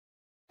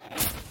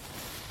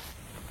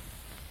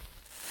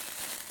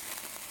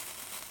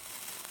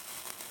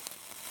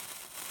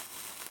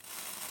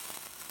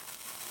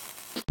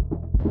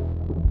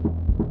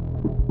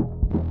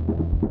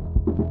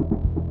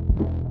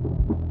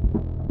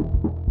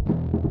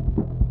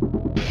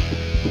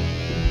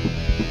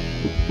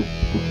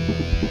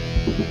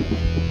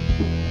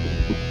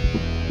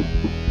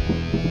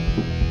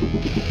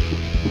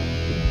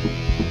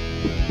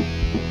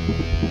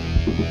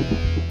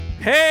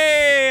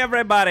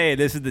everybody.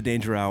 This is the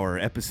Danger Hour,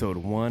 episode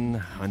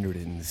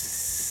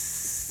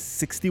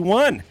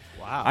 161.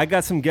 Wow. I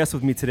got some guests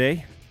with me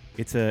today.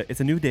 It's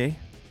a new day,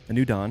 a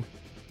new dawn,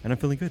 and I'm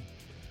feeling good.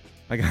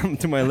 I got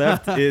to my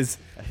left is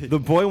the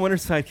boy wonder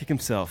sidekick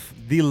himself,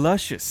 the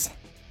luscious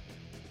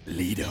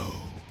Lido.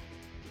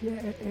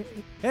 Yay.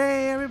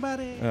 Hey,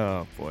 everybody.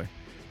 Oh, boy.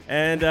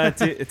 And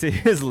to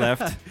his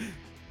left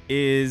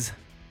is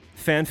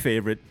fan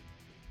favorite.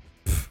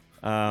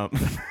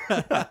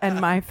 And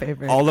my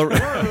favorite. All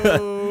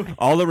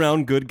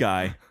around good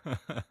guy.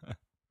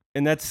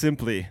 And that's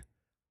simply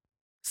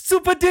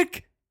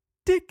SuperDick.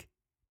 Dick.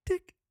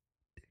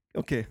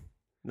 Okay.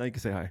 Now you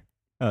can say hi.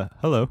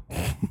 Hello.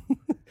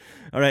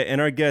 All right. And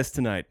our guest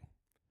tonight.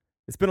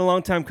 It's been a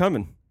long time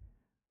coming.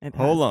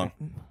 Hold on.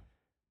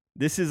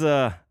 This is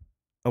a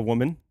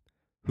woman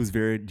who's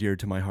very dear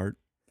to my heart.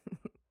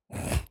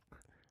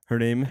 Her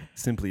name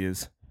simply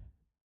is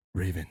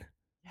Rayven.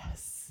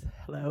 Yes.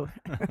 Hello.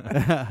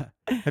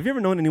 Have you ever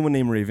known anyone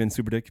named Rayven,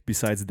 SuperDick,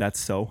 besides That's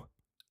So?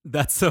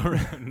 That's so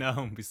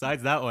no.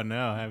 Besides that one,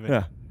 no, I haven't.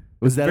 Yeah.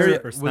 Was that Very-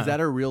 was that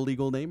a real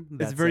legal name?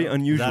 It's very Is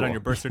unusual. that on your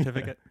birth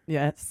certificate?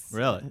 Yes.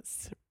 Really?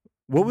 Yes.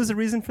 What was the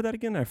reason for that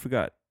again? I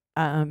forgot.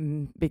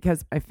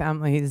 Because my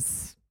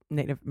family's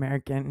Native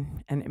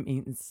American and it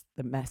means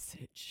the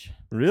message.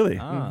 Really?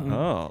 Ah. Mhm.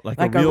 Oh, like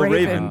Like a real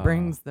raven raven.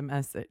 brings the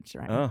message,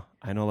 right? Oh,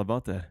 I know all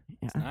about that.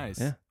 Yeah. Nice.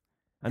 Yeah.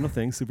 I know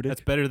things, SuperDick.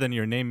 That's better than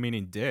your name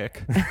meaning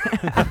dick.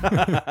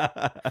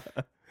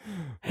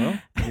 Well,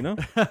 you know,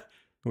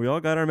 we all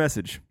got our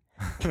message.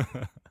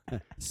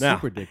 Now.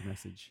 Super dick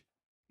message.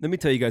 Let me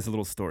tell you guys a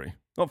little story.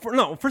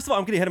 First of all,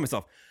 I'm getting ahead of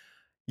myself.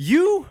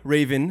 You,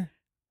 Rayven,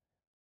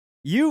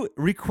 you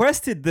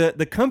requested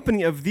the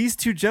company of these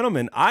two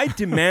gentlemen. I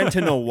demand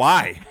to know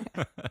why.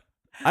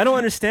 I don't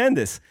understand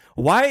this.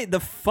 Why the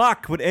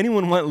fuck would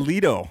anyone want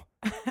Lido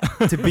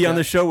to be on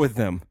the show with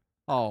them?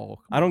 Oh,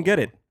 I don't get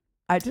it.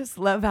 I just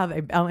love how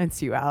they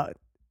balance you out.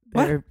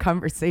 What? Their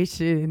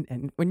conversation,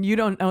 and when you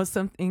don't know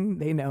something,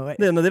 they know it.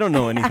 They don't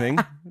know anything.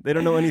 They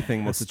don't know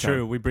anything most That's of the time.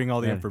 true. We bring all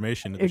the Yeah.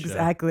 information to the show.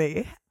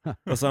 Exactly. Oh,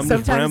 so I'm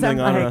just Sometimes rambling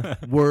I'm on.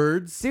 like,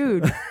 words.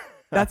 Dude,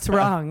 that's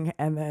wrong.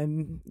 And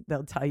then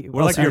they'll tell you.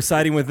 We're like So you're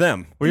siding with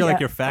them. We're like Yeah.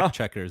 your fact Oh.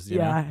 checkers. You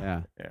yeah.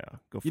 Yeah. Yeah.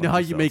 Go You fuck know how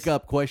you make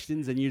yourselves. up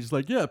questions and you're just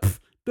like, yeah,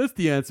 that's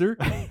the answer.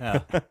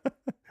 Know? Yeah.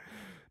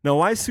 No,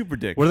 why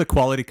SuperDick? We're the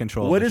quality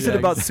control. What of is the it show.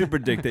 about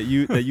SuperDick that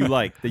you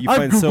like that you I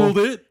find so?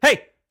 Googled it.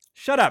 Hey,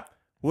 shut up!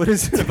 What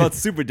is it about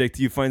SuperDick that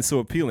you find so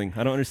appealing?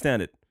 I don't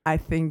understand it. I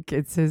think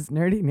it's his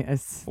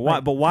nerdiness. Why-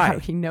 but why? How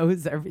he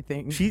knows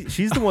everything.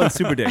 She's the one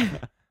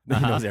SuperDick. He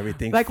knows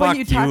everything. Like Fuck when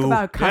you talk you.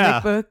 about comic Yeah.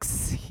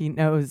 books, he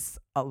knows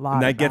a lot.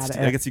 And that about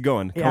gets it. you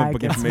going. Yeah, Comic it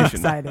book gets me information.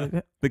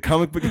 excited. The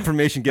comic book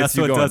information gets That's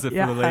you what going. does it for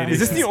Yeah. the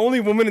ladies. Is this the only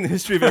woman in the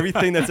history of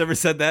everything that's ever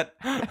said that?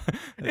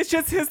 It's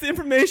just his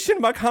information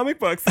about comic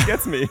books that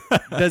gets me.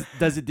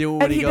 Does it do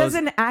when And he goes?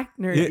 doesn't act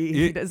nerdy.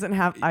 You- he doesn't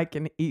have like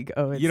an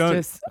ego. It's You don't-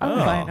 just, oh, Oh.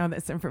 I know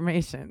this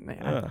information.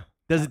 Yeah.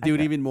 Does it do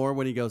it even more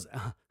when he goes?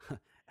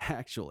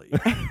 Actually,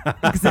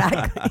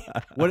 Exactly.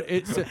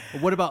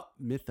 what about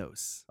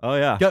mythos? Oh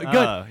yeah. Good.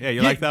 Oh, yeah,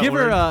 you like that Give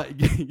word? her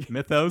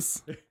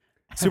Mythos.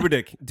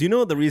 SuperDick. Do you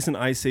know the reason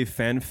I say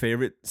fan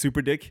favorite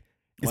SuperDick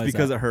is Why is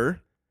because that? of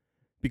her?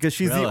 Because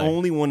she's the Really?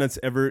 only one that's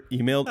ever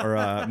emailed or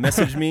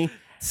messaged me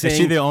saying Is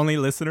she the only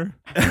listener?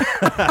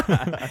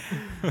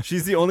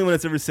 she's the only one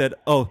that's ever said,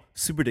 "Oh,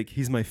 SuperDick,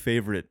 he's my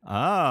favorite."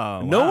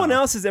 Oh, No wow. one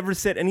else has ever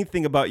said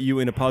anything about you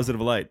in a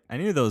positive light. I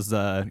knew those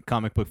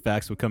comic book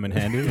facts would come in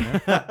handy.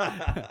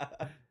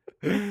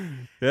 You know?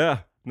 Yeah.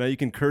 Now you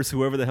can curse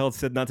whoever the hell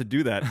said not to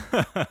do that.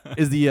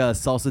 Is the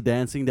salsa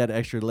dancing that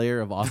extra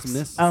layer of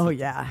awesomeness? Oh,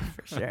 yeah,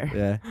 for sure.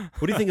 yeah.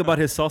 What do you think about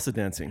his salsa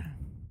dancing?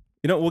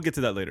 You know, we'll get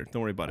to that later.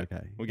 Don't worry about it.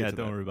 Okay. We'll get Yeah, to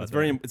don't that. worry about it's that.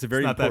 very. It's a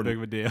very It's not that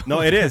important. big of a deal.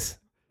 No, it is.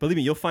 Believe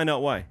me, you'll find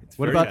out why. It's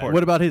What very about important.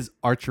 what about his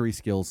archery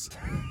skills?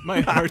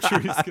 My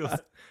archery skills.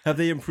 Have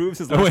they improved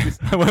his I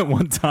life? went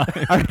one time.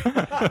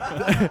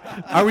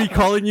 Are we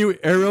calling you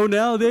Arrow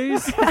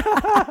nowadays?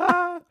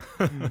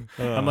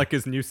 I'm like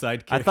his new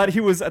sidekick. I thought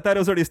it was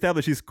already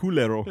established. He's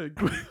culero. I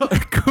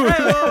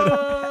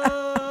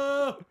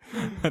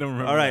don't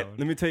remember. All right, that one.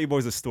 let me tell you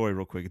boys a story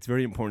real quick. It's a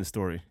very important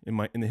story in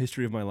the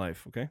history of my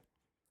life. Okay.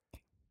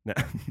 Now,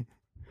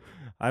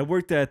 I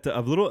worked at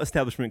a little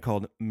establishment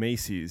called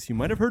Macy's. You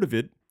might have heard of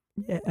it.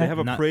 Yeah. They have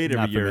a Not- parade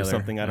every not year or familiar,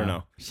 something. I don't no.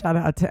 know. Shout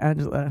out to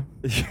Angela.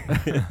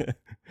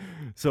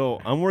 So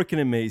I'm working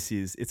at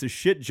Macy's. It's a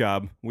shit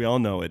job. We all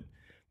know it.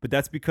 But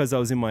that's because I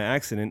was in my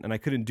accident and I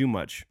couldn't do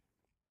much.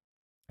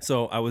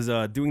 So I was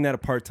doing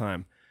that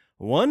part-time.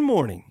 One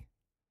morning,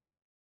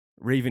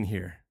 Rayven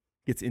here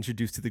gets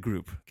introduced to the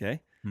group,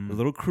 okay? Hmm. The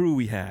little crew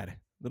we had,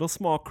 little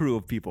small crew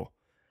of people.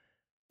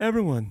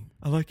 Everyone,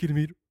 I'd like you to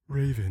meet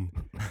Rayven.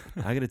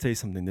 I got to tell you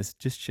something. This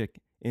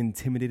chick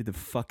intimidated the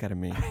fuck out of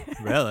me.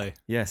 Really?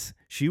 Yes.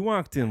 She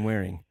walked in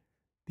wearing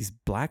these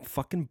black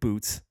fucking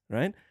boots,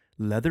 right?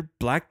 Leather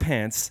black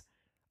pants,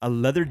 a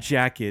leather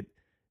jacket.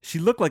 She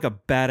looked like a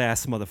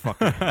badass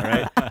motherfucker,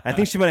 right? I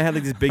think she might have had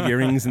like these big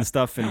earrings and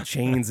stuff and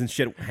chains and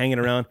shit hanging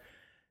around.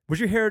 Was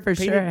your hair For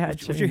painted? sure I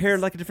had Was your hair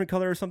chains. like a different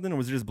color or something, or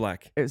was it just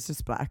black? It was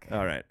just black.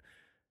 All right.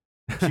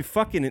 She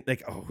fucking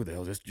like, oh, who the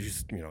hell?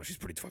 She's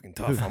pretty fucking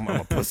tough. I'm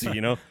a pussy,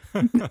 you know.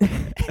 Who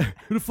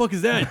the fuck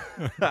is that?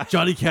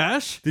 Johnny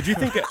Cash? Did you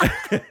think?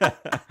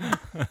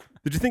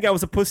 Did you think I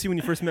was a pussy when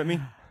you first met me?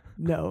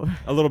 No,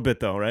 A little bit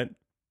though, right?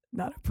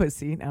 not a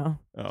pussy. No,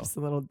 Oh. just a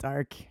little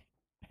dark.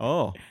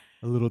 Oh.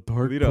 A little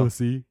dark Lido.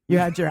 pussy. You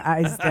had your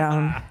eyes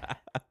down,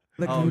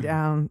 looking Oh,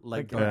 down.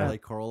 Like looking Yeah. up.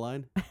 like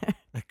Coraline.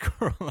 Like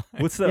Coraline.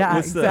 What's that? Yeah,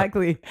 what's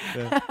exactly.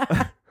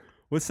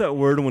 What's that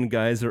word when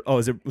guys are? Oh,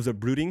 was it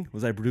brooding?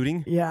 Was I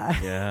brooding? Yeah.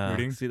 Yeah.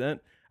 Brooding? See that?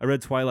 I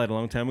read Twilight a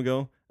long time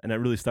ago, and that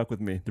really stuck with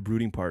me. The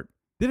brooding part.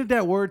 Didn't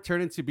that word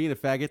turn into being a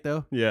faggot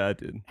though? Yeah, I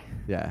did.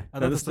 Yeah. I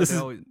No, thought this that's is- what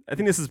they always, I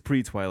think this is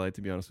pre-Twilight,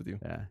 to be honest with you.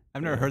 Yeah.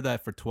 I've never heard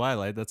that for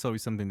Twilight. That's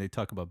always something they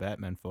talk about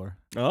Batman for.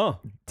 Oh,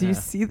 Do you Yeah.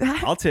 see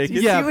that? I'll take Do you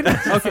it. see Yeah. what he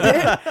just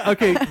did?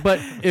 Okay, but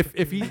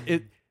if he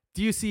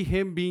do you see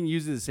him being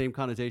used in the same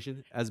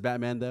connotation as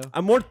Batman though?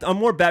 I'm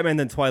more Batman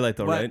than Twilight,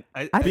 though, But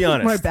right? I Be think more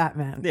honest.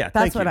 Batman. Yeah, that's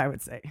thank what you. I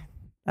would say.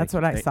 That's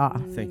Thank what you. I saw.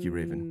 Thank you,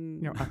 Raven.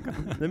 You're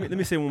welcome. Let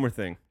me say one more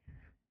thing.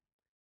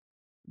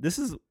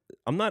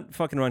 I'm not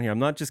fucking around here. I'm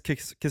not just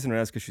kissing her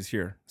ass because she's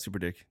here.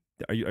 SuperDick.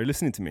 Are you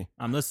listening to me?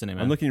 I'm listening,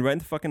 man. I'm looking you right in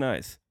the fucking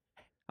eyes.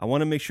 I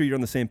want to make sure you're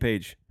on the same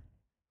page.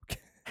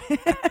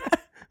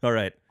 All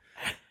right.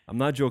 I'm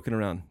not joking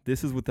around.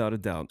 This is without a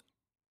doubt.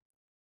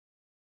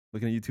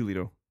 Looking at you too,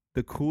 Lido.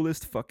 The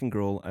coolest fucking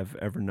girl I've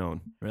ever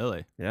known.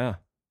 Really? Yeah.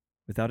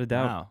 Without a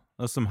doubt. Wow.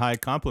 Those are some high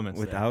compliments.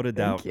 there. Without a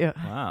doubt. Thank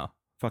you. Wow.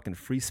 Fucking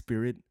free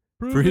spirit.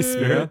 Free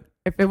spirit.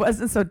 If it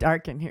wasn't so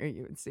dark in here,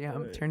 you would see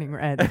I'm turning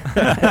red.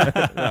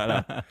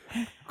 No.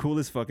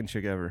 Coolest fucking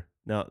chick ever.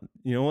 Now,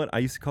 you know what? I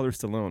used to call her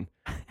Stallone.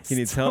 Can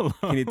you tell?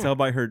 Can you tell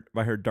by her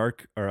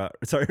dark or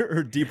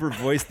her deeper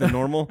voice than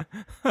normal?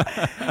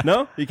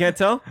 No, you can't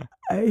tell.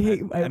 I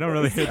hate my I don't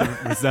really voice. hear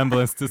the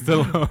resemblance to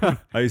Stallone.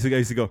 I used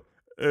to go,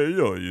 hey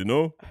yo, you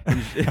know.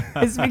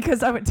 It's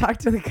because I would talk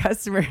to the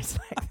customers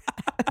like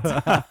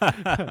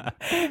that.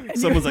 And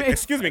Someone's you like, make-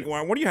 excuse me,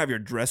 what do you have your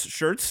dress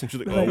shirts? And she's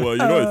like, oh Like, well, you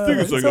know, I think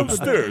it's like something.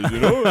 upstairs, you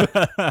know.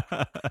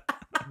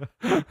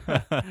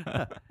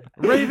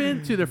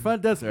 Raven to the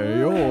front desk. Hey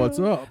yo, what's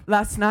up?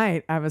 Last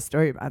night, I have a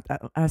story about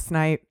that. Last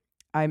night,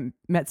 I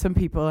met some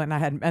people and I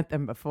had met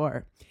them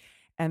before.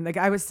 And the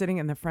guy was sitting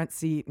in the front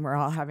seat and we're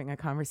all having a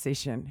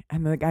conversation.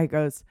 And the guy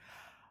goes,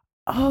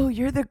 oh,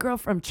 you're the girl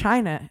from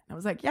China. I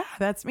was like, yeah,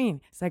 that's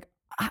me. He's like,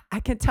 I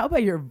can tell by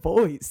your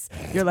voice.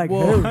 You're like,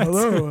 Whoa. hey,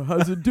 hello,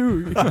 how's it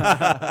doing?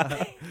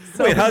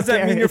 So Wait, how does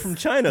that mean you're hilarious. from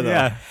China though?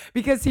 Yeah.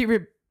 Because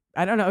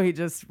I don't know, he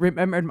just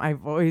remembered my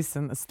voice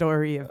and the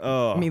story of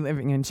Oh, me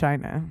living in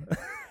China.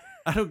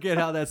 I don't get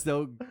how that's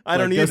so. I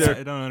don't that's- either.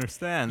 I don't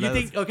understand. You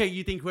That think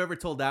you think whoever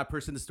told that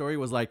person the story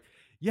was like,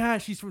 yeah,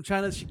 she's from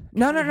China. She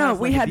No, kinda no, has,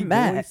 we like, a had deep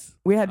met. voice.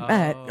 We had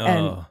met. Oh.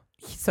 And Oh.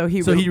 so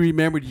he So he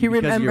remembered. he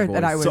because of your remembered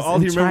that I voice. was So all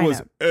in he remembered was,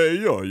 China. hey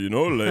yo, you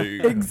know,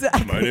 like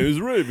Exactly. my name is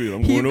Raven.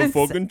 I'm He going to even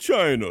fucking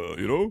China,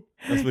 you know.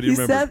 That's what he He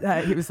remembered. said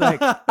that. He was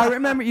like, I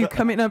remember you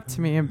coming up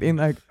to me and being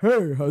like,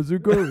 hey, how's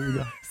it going?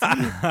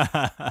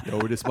 Yo,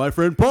 this is my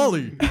friend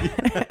Paulie.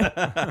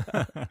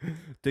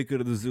 Take her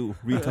to the zoo.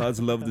 Retards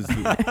love the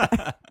zoo.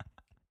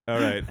 All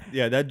right.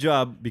 Yeah, that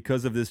job,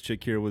 because of this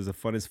chick here, was the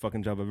funnest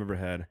fucking job I've ever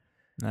had.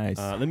 Nice.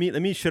 Let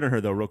me shit on her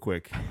though, real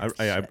quick.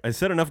 I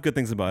said enough good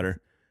things about her.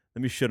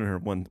 Let me shit on her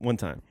one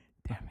time.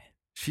 Damn it.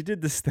 She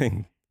did this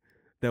thing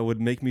that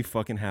would make me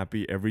fucking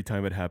happy every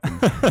time it happened.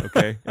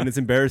 Okay, and it's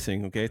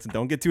embarrassing. Okay, so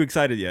don't get too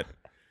excited yet.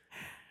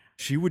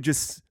 She would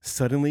just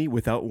suddenly,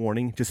 without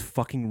warning, just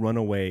fucking run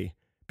away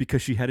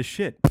because she had a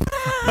shit.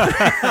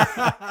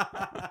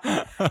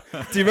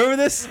 Do you remember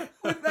this?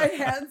 With my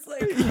hands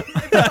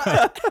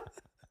like,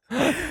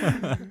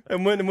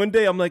 And one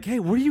day I'm like, hey,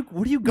 where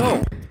do you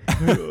go?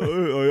 I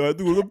had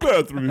to go to the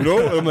bathroom, you know?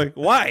 And I'm like,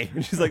 why?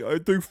 And she's like, I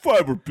take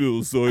fiber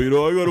pills, so, you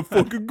know, I gotta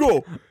fucking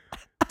go.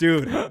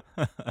 Dude.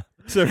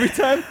 So every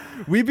time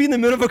we'd be in the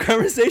middle of a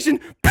conversation,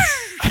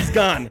 she's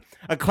gone.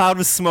 A cloud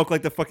of smoke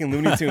like the fucking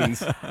Looney Tunes.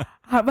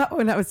 how about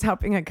when I was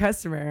helping a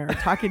customer or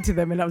talking to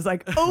them and I was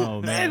like,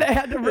 oh, man, I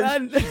had to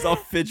run. She's all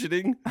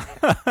fidgeting.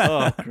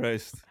 Oh,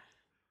 Christ.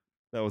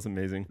 That was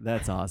amazing.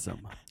 That's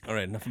awesome. All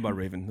right, enough about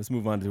Raven. Let's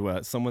move on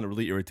to someone that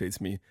really irritates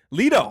me.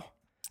 Lido,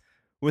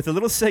 with a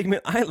little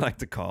segment I like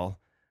to call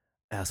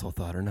Asshole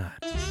Thought or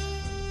Not.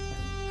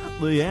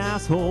 The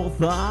asshole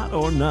thought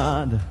or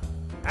not?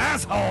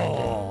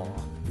 Asshole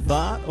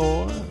thought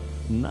or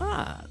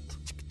not?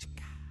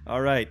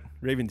 All right,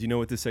 Raven, do you know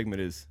what this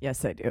segment is?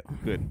 Yes, I do.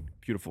 Good,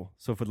 beautiful.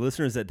 So for the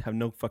listeners that have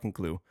no fucking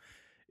clue,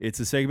 it's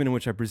a segment in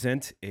which I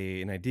present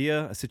an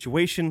idea, a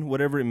situation,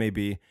 whatever it may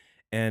be,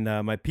 and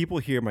my people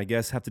here, my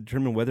guests, have to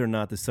determine whether or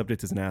not the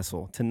subject is an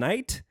asshole.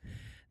 Tonight,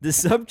 the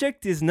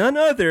subject is none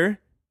other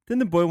than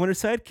the Boy Wonder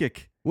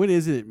sidekick, When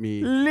is it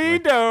me?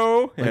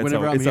 Lido. Yeah,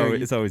 whenever I'm here,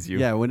 it's always you.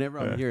 Yeah, whenever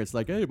I'm Yeah. here, it's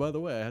like, hey, by the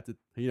way, I have to.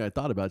 I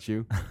thought about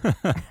you.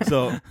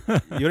 So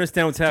you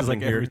understand what's Just happening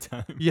like here. every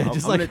time. Yeah, I'm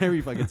just like gonna-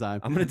 every fucking time.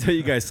 I'm gonna tell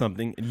you guys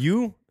something. And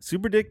you,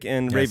 SuperDick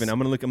and Yes. Raven,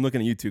 I'm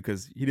looking at you two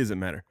because he doesn't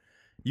matter.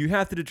 You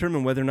have to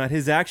determine whether or not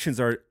his actions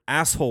are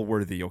asshole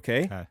worthy,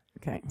 okay?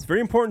 Okay. It's very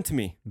important to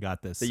me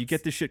Got this. that you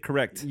get this shit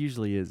correct. It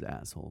usually is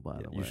asshole,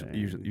 by the way.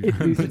 Usually.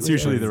 It's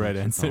usually the is. right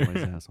It's answer.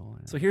 always asshole.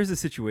 So here's the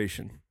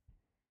situation.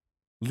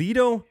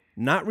 Lido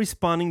not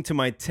responding to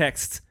my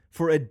texts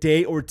for a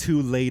day or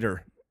two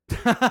later.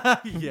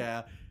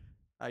 Yeah,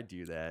 I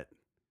do that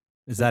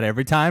Is that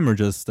every time or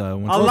just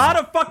once? A lot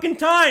of fucking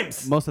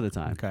times. most of the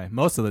time. Okay,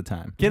 most of the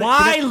time.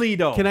 Why,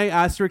 Lido? Can I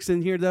asterisk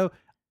in here though?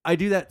 I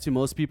do that to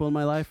most people in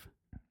my life,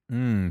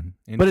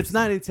 but it's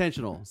not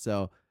intentional.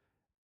 So,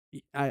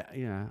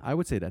 I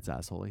would say that's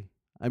assholey.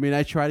 I mean,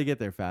 I try to get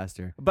there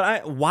faster.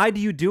 But why do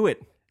you do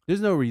it? There's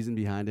no reason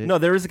behind it. No,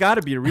 there's got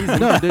to be a reason.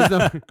 no, there's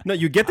no. No,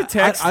 you get the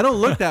text. I don't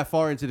look that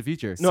far into the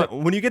future. No, So-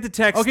 when you get the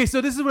text. okay, so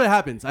this is what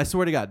happens. I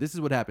swear to God, this is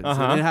what happens.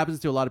 Uh-huh. And it happens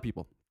to a lot of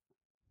people.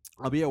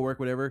 I'll be at work,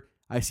 whatever.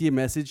 I see a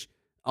message.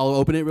 I'll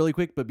open it really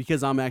quick, but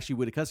because I'm actually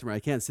with a customer, I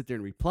can't sit there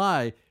and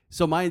reply.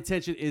 So my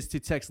intention is to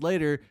text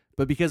later,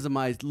 but because of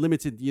my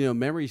limited,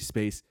 memory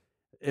space,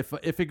 if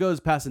it goes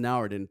past an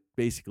hour, then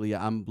basically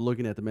I'm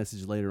looking at the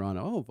message later on.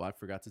 Oh, I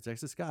forgot to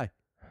text this guy.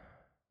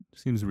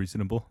 Seems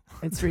reasonable.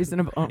 It's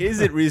reasonable. Is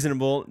it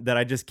reasonable that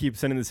I just keep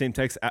sending the same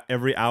text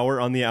every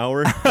hour on the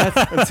hour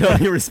until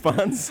he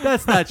responds?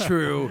 That's not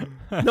true.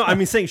 No, I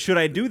mean saying, should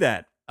I do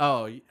that?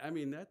 Oh, I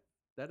mean that.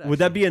 Would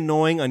that be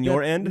annoying on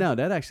your end? No,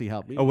 that actually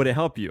helped me. Or would it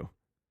help you?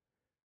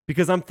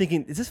 Because I'm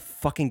thinking, is this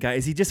fucking guy,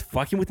 is he just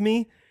fucking with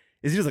me?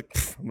 Is he just like,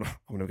 I'm not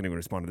going to even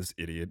respond to this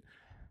idiot?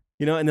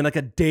 And then like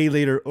a day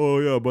later, oh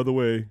yeah, by the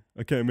way,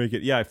 I can't make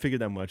it. Yeah, I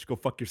figured that much. Go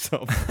fuck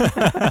yourself.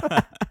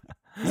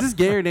 Is this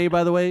gay or nay,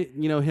 by the way?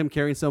 Him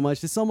caring so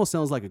much. This almost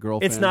sounds like a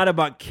girlfriend. It's not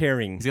about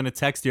caring. He's gonna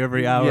text you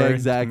every hour. Yeah, To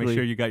exactly. make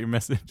sure you got your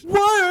message.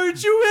 Why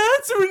aren't you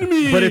answering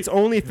me? But it's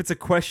only if it's a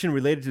question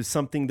related to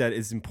something that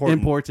is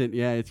important. important.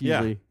 Yeah, it's Yeah.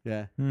 usually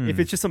yeah. If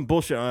it's just some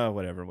bullshit,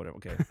 whatever.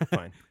 Okay,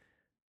 fine.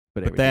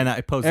 But then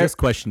I pose this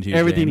question to you.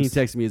 everything James. he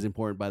texts me is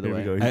important. By the There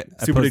way, we go. I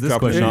Super pose Dick this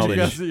dropping question.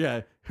 knowledge.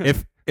 Yeah.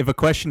 If a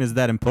question is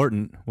that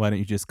important, why don't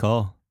you just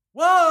call?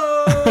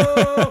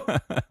 Whoa!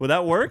 Will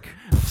that work?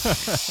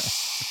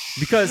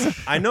 Because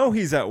I know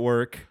he's at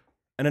work,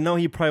 and I know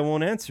he probably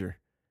won't answer.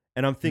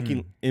 And I'm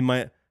thinking in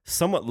my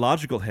somewhat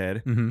logical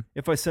head,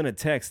 if I send a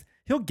text,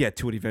 he'll get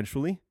to it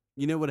eventually.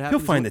 You know what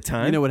happens? find the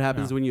time. You know what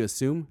happens when you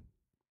assume?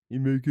 You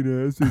make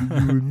an ass out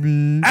of you and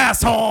me.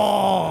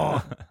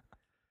 Asshole!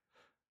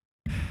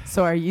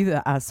 So are you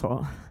the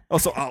asshole?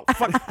 Also,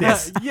 fuck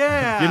this.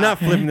 Yeah. You're not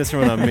flipping this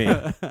around on me.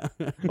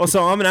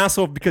 Also, I'm an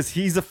asshole because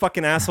he's a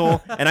fucking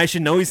asshole, and I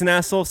should know he's an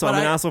asshole, so I'm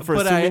an asshole for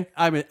assuming.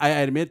 I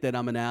admit that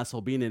I'm an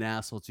asshole being an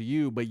asshole to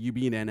you, but you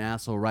being an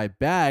asshole right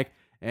back,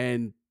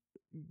 and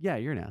yeah,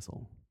 you're an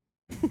asshole.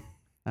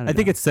 I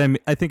think it's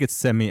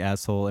semi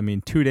asshole. I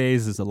mean, 2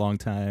 days is a long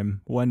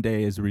time. 1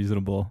 day is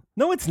reasonable.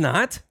 No, it's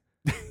not.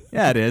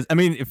 Yeah, it is. I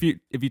mean, if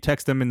you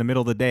text him in the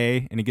middle of the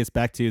day and he gets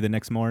back to you the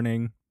next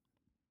morning,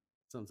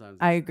 sometimes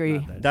I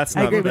agree. That's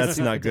I not agree with that's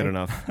not good Super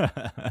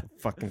enough.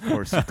 Fucking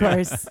course. Of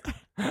course.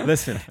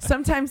 Listen,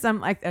 Sometimes I'm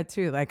like that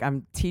too. Like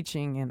I'm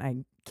teaching and I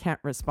can't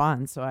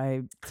respond, so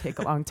I take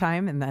a long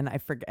time and then I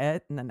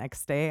forget. And the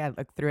next day I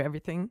look through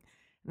everything,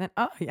 and then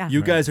oh yeah,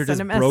 you guys are send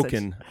just a message.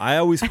 broken. I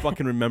always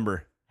fucking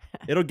remember.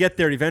 It'll get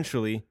there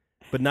eventually,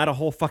 but not a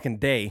whole fucking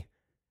day.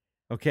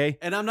 Okay?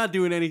 And I'm not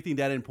doing anything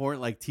that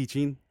important like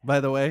teaching, by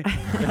the way.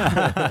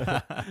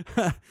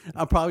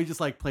 I'm probably just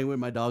like playing with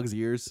my dog's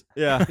ears.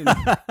 Yeah.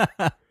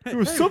 There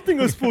was something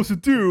I was supposed to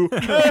do.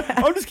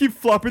 I'll just keep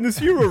flopping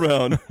this ear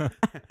around.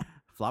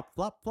 Flop,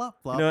 flop,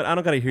 flop, flop. You know what? I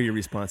don't got to hear your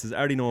responses. I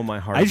already know in my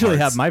heart. I usually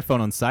hearts. have my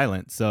phone on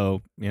silent,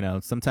 so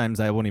sometimes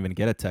I won't even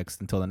get a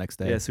text until the next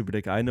day. Yeah, Super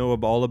Dick. I know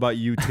all about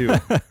you too.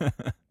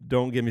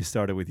 Don't get me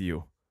started with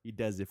you. He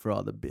does it for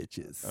all the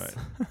bitches. All right.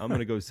 I'm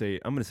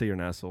gonna say you're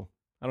an asshole.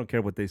 I don't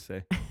care what they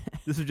say.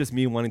 This is just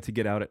me wanting to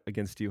get out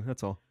against you.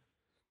 That's all.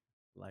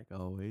 Like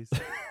always.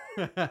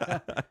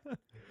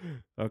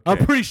 Okay. I'm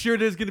pretty sure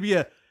there's going to be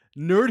a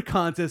nerd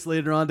contest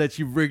later on that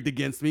you've rigged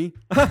against me.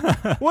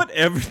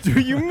 Whatever do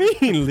you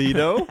mean,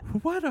 Lido?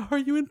 What are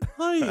you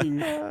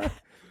implying? All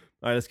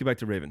right, let's get back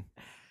to Rayven.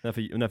 Enough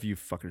of you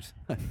fuckers.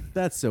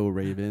 That's so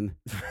Rayven.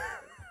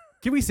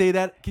 Can we say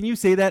that? Can you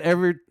say that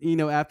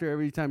after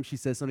every time she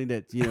says something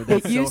that,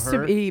 that's It used so to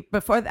her? be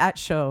before that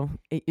show.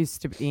 It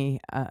used to be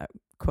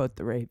quote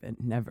the Raven,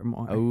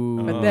 nevermore.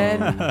 Oh. But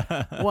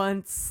then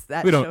once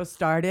that We don't- show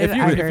started, If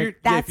you- I if heard you're-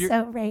 that's if you're-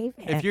 so Raven.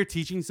 If you're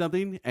teaching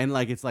something and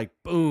like it's like,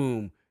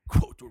 boom,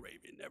 quote the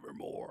Raven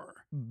nevermore.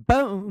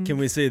 Boom. Can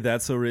we say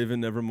that's so Rayven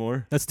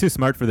nevermore? That's too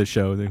smart for the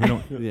show. We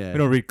don't Yeah. we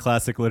don't read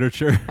classic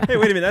literature. Hey,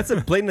 wait a minute. That's a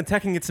blatant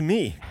attacking it to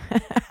me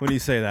when you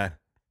say that.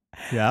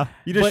 Yeah,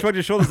 You just But- shrug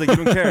your shoulders like you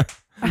don't care.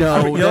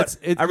 No, You know that's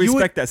what? I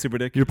respect that, Super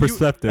Dick. you're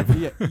perceptive.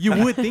 Yeah,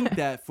 you would think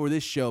that for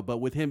this show, but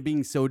with him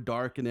being so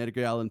dark and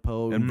Edgar Allan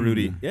Poe And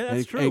broody. Yeah, that's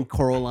and, true. and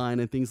Coraline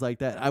and things like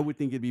that, I would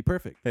think it'd be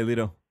perfect. Hey,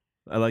 Lido.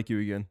 I like you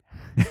again.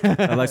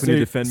 I like when you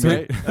defend so,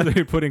 me. so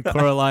you're putting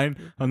Coraline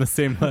on the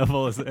same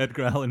level as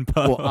Edgar Allan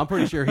Poe. Well, I'm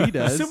pretty sure he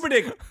does. Super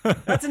Dick,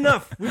 that's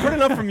enough. We've heard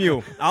enough from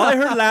you. All I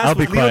heard last I'll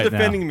was be Lido quiet now.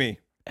 defending me.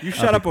 You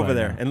shut be up over quiet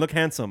there now. and look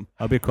handsome.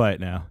 I'll be quiet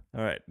now.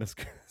 All right, let's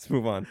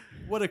move on.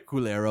 What a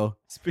culero.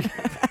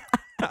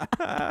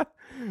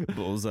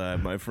 Bullseye,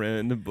 my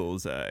friend,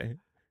 bullseye.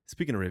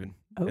 Speaking of Rayven,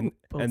 Oh, and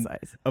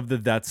bullseyes. of the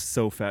That's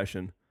So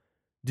fashion,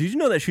 did you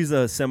know that she's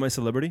a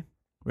semi-celebrity?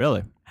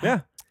 Really?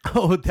 Yeah.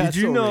 Oh, that's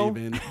Did you so know?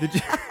 Raven.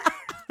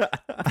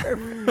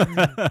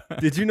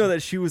 Did you know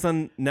that she was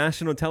on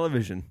national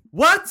television?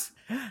 What?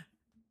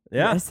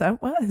 Yeah. Yes, I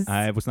was.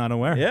 I was not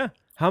aware. Yeah.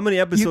 How many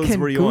you episodes can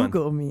were you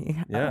Google me.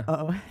 Yeah.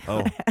 Oh.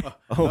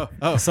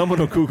 Oh, someone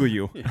will Google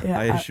you. Yeah,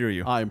 I assure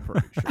you. I'm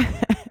pretty sure.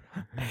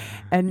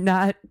 and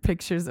not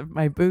pictures of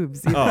my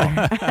boobs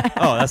either.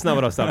 Oh, that's not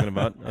what I was talking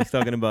about. I was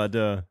talking about.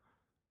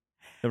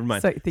 Never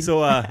mind.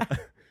 So,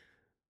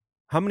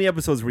 How many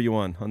episodes were you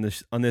on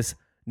this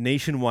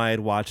nationwide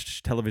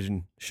watched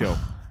television show?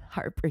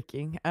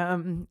 heartbreaking.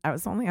 I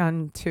was only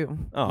on 2.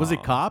 Oh. Was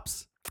it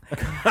Cops?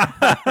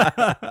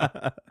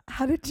 How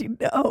did you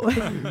know?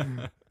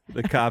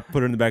 The cop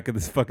put her in the back of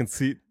this fucking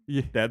seat.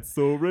 Yeah. That's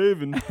so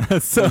Raven.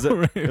 So It was a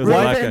Raven.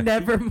 black guy. Raven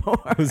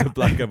Nevermore. It was a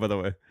black guy, by the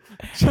way.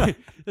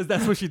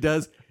 That's what she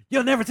does.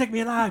 You'll never take me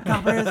alive,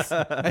 coppers.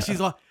 And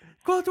she's like,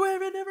 go to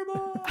Raven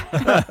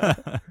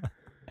Nevermore.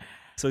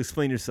 So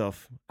explain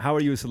yourself. How are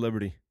you a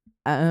celebrity?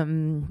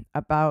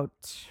 About,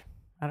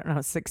 I don't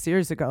know, 6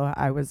 years ago,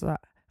 I was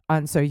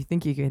on So You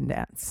Think You Can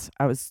Dance.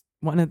 I was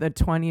one of the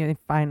 20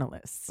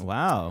 finalists.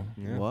 Wow.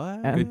 Yeah.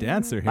 What? Um, Good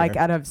dancer here. Like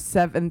out of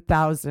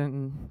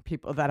 7,000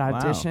 people that Wow.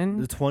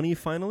 auditioned, The 20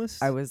 finalists?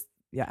 I was,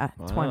 Wow.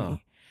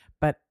 20.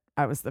 But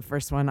I was the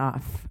first one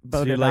off, So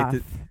voted you're like off. the-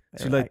 They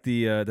So were you're like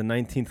the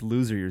 19th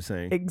loser, you're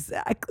saying.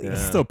 exactly. Yeah.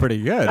 Still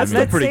pretty good. That's I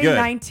mean, still pretty say good.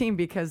 19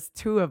 because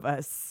 2 of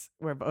us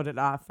were voted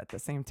off at the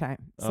same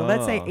time. So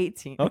let's say Oh.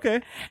 18. Okay.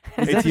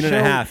 Is that 18 and a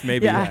show- half,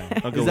 maybe. Yeah.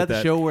 I'll go Is that with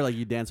the show where like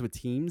you dance with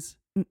teams?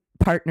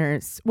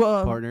 Partners.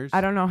 Well, Partners?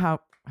 I don't know how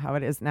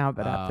it is now,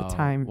 but at the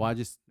time, Well, I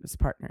just it was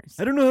partners.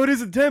 I don't know how it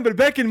is at 10, but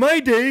back in my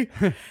day,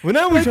 when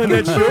I was on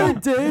that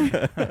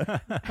show.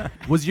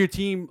 was your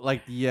team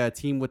like the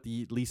team with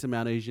the least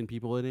amount of Asian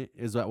people in it?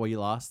 Is that why you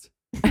lost?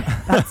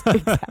 That's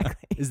exactly.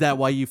 Is that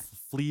why you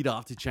fleed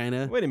off to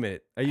China? Wait a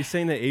minute. Are you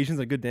saying that Asians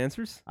are good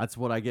dancers? That's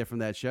what I get from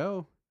that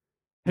show.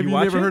 Have You you,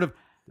 watch never it? heard of?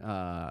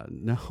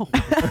 No.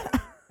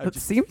 It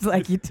seems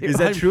like you do. Is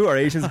that true? Are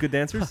Asians good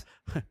dancers?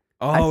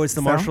 Oh, it's the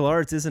think so. martial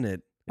arts, isn't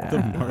it? Yeah, The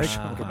they're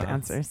martial good arts.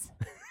 dancers.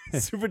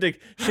 SuperDick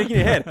shaking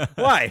your head.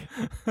 Why?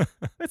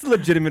 That's a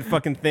legitimate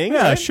fucking thing.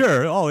 yeah, right?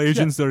 sure. All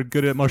Asians are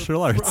good at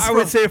martial arts. I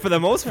would say for the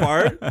most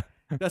part.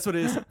 That's what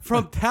it is.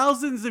 From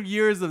thousands of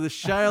years of the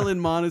Shaolin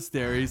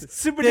monasteries,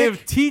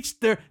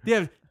 SuperDick.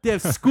 they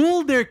have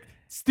schooled their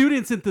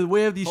students into the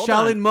way of the Hold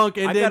Shaolin on. monk,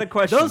 and I then got a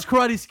question. those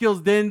karate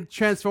skills then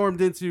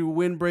transformed into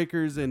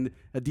windbreakers and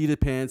Adidas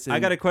pants. And I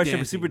got a question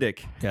dancing. for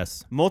SuperDick.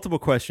 Yes, Multiple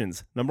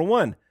questions. Number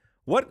 1,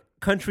 what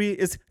country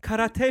is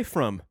karate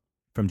from?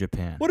 from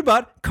Japan. What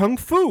about kung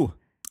fu?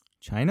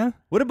 China?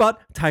 What about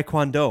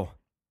taekwondo?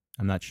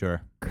 I'm not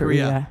sure.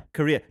 Korea.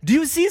 Korea. Do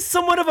you see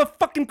somewhat of a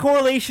fucking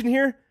correlation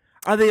here?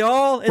 Are they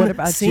all in What the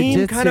about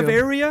same kind of jujitsu?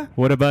 area?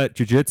 What about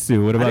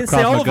jujitsu? What I about didn't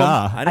say all Krav of them.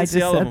 Maga? I I didn't just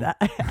say all of said them.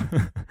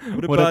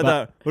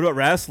 that. What about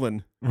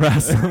wrestling?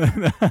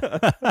 Wrestling.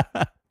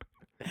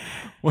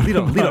 What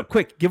Lido, about Lido,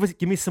 quick, give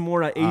me some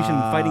more Asian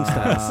fighting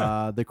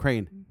styles. The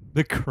crane.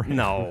 the crane?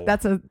 No.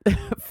 That's a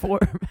form.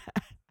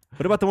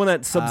 What about the one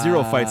that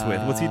Sub-Zero fights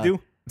with? What's he do?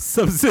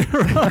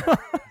 Sub-Zero.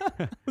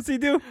 What's he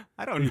do?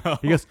 I don't know.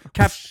 He goes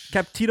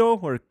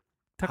Captito or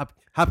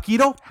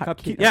Hapkido.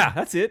 Capki? Yeah,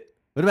 that's it.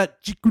 What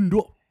about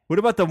Chikundo? What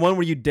about the one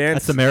where you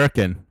dance? That's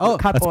American. Oh,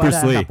 That's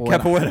Bruce Lee.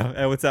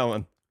 Capoeira. What's that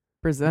one?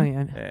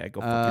 Brazilian. Yeah,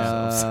 go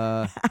fuck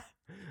yourselves.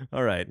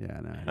 All right. Yeah,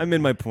 no. I'm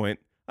in my point.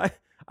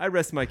 I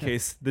rest my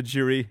case. The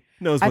jury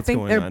knows I what's think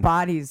going their on.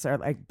 bodies are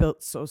like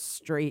built so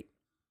straight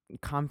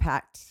and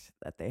compact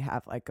that they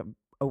have like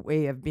a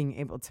way of being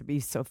able to be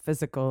so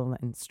physical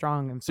and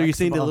strong and So you're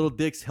saying the flexible. little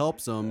dicks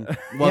helps them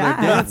while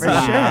Yeah, they're dancing? for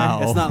sure. Wow.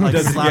 It's not like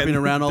Doesn't slapping get-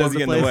 around all over doesn't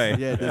the get in the place.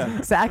 way. Yeah, it doesn't.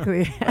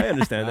 Exactly. I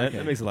understand that. Okay.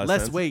 That makes a lot of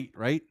Less sense. weight,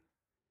 right?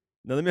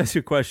 Now let me ask you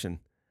a question.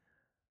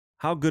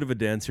 How good of a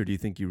dancer do you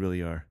think you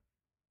really are?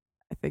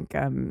 I think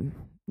I'm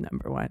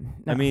number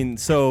 1. No. I mean,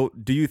 so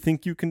do you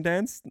think you can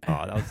dance?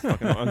 Oh, that was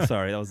fucking. I'm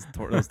sorry. That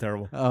was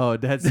terrible. Oh,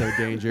 that's so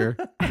danger.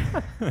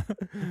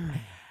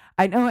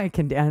 I know I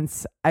can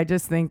dance. I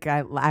just think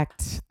I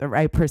lacked the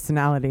right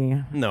personality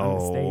on No.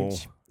 the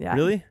stage. Yeah.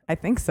 Really? I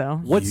think so.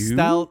 What You?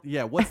 style?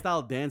 Yeah, what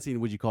style dancing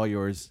would you call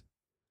yours?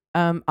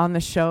 On the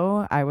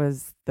show, I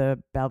was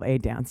the ballet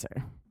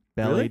dancer.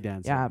 Ballet Really?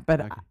 dancer. Yeah,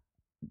 but Okay.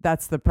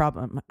 that's the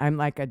problem. I'm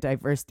like a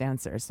diverse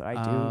dancer, so I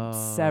do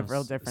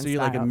several different So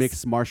you're like a styles.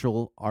 mixed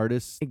martial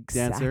artist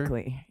dancer.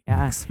 Exactly.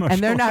 Yeah. Mixed And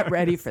they're martial not arts.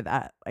 ready for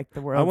that. Like the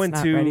I world's went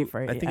not to. ready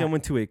for it. I think yet. I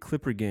went to a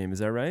Clipper game. Is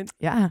that right?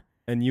 Yeah.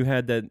 And you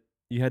had that.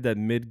 You had that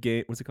mid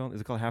game. What's it called?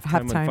 Is it called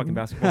halftime on Halftime. fucking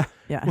basketball?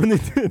 Yeah. When they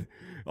did,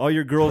 all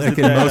your girls Like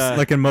did in, that. most,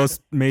 like in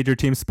most major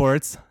team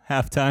sports,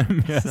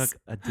 halftime. Yes. suck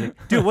a dick.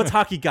 Dude, what's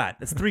hockey got?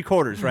 It's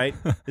 3/4, right?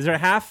 Is there a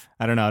half?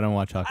 I don't know. I don't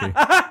watch hockey.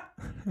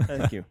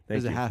 Thank you. Thank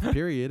There's you. a half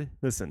period.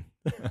 Listen.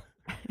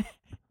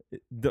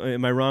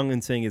 Am I wrong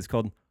in saying it's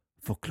called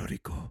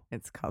folklorico.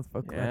 It's called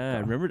folklorico. Yeah,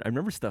 I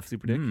remember stuff,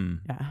 Superdick.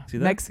 Yeah. See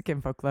that?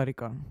 Mexican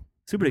folklorico.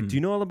 Superdick, do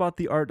you know all about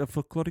the art of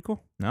folklorico?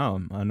 No,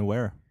 I'm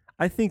unaware.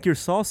 I think your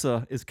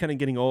salsa is kind of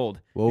getting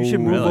old. Whoa. You should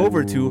move Really?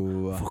 over to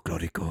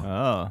folklorico.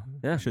 Oh,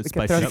 Yeah. should We could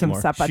spice throw it up some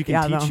more. She can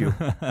zapateado.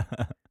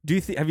 teach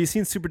you. Have you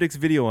seen Superdick's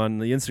video on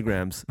the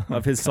Instagrams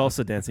of his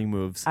salsa dancing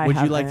moves? I Would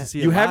you like haven't. to see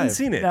it You haven't live?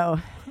 seen it. No.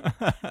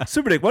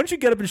 Superdick, why don't you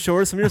get up and show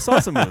her some of your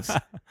salsa moves?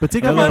 But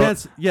take Come off your on.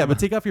 pants. Yeah, but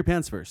take off your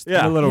pants first.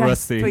 Yeah. I'm a little Yes,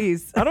 rusty.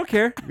 Please. I don't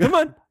care. Come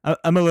on.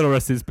 I'm a little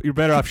rusty. You're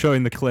better off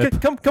showing the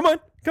clip. Come on.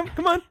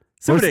 Come on.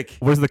 Superdick,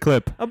 Where's the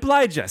clip?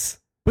 oblige us.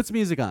 Put some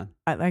music on.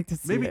 I'd like to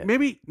see it.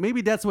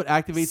 Maybe that's what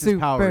activates his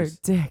powers.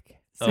 Dick.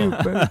 Oh.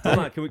 Super Hold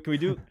on. Can we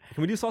do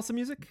salsa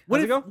music? What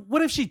How's if it go?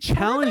 what if she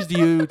challenged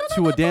you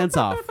to a dance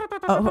off?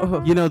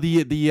 Oh, You know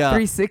the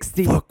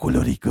 360.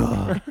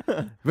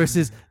 folklorico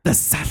versus the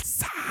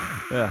salsa.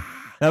 Yeah.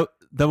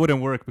 That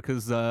wouldn't work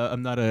because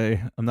I'm not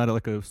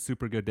like a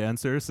super good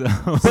dancer. So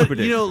But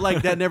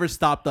like that never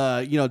stopped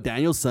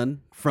Daniel's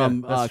son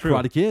from Yeah, that's true.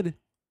 Karate Kid.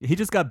 he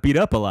just got beat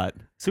up a lot.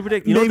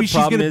 Superdick, you know what Maybe the she's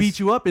problem gonna is? beat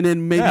you up, and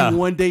then maybe Yeah.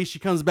 one day she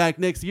comes back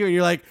next year, and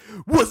you're like,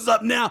 "What's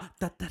up now?"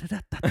 I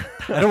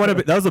don't want to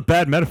be. That was a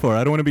bad metaphor.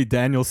 I don't want to be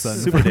Daniel's son.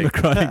 Super from the dick.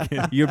 Karate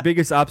Kid. Your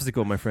biggest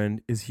obstacle, my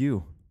friend, is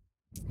you.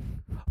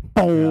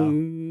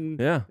 Boom.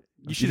 Yeah.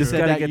 You should have just said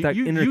gotta that. get that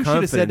You inner should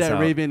have said confidence that,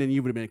 out. Rayven, and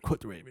you would have been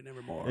quit the Rayven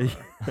nevermore.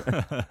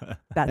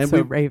 That's And so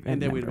we- Raven.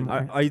 and then we'd-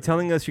 nevermore. Are you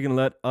telling us you're going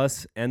to let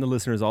us and the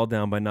listeners all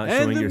down by not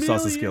And showing the your salsa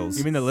millions. skills?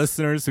 You mean the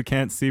listeners who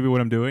can't see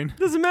what I'm doing?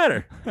 Doesn't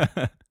matter.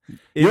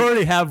 You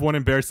already have one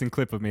embarrassing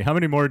clip of me. How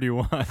many more do you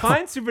want?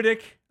 Fine,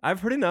 Superdick. I've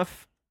heard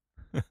enough.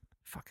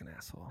 Fucking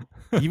asshole.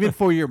 Even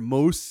for your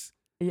most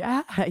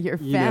Yeah, you're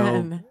You know,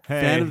 fan.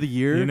 fan of the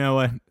year. You know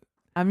what?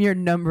 I'm your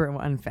number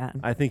one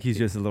fan. I think he's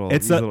just a little,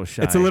 It's he's a little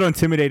shy. It's a little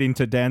intimidating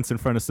to dance in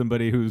front of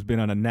somebody who's been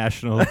on a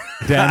national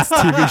dance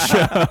TV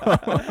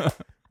show.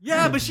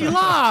 Yeah, but she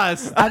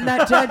lost. I'm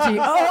not judgy.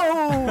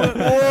 Oh, Whoa,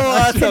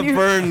 that's Can a you-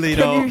 burn, can you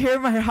Lido. hear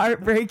my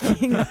heart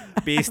breaking?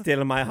 Be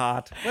still in my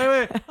heart.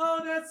 Wait.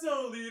 Oh, that's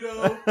so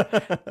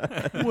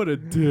Lido. What a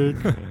dick.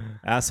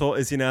 Asshole?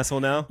 Is he an asshole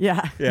now?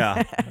 Yeah.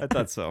 Yeah, I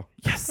thought so.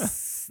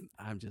 Yes.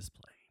 I'm just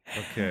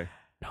playing. Okay.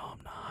 No, I'm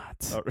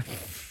not. All right.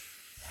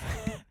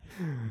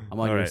 I'm on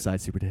All your right. side,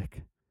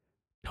 Superdick.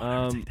 Don't ever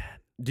Um, take that.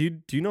 Do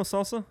you know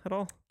salsa at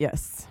all?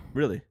 Yes.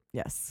 Really?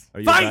 Yes. Are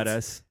you Fight! a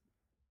badass?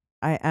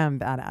 I am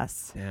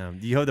badass. Damn.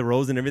 Do you have the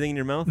rose and everything in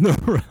your mouth? No,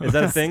 Is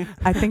that a thing?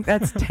 I think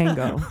that's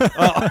tango,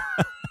 Oh.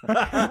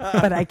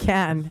 but I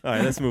can. All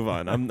right, let's move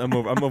on. I'm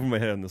over my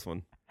head on this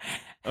one.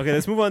 Okay,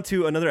 let's move on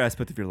to another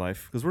aspect of your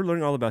life because we're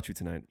learning all about you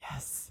tonight.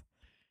 Yes.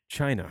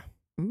 China.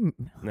 Mm,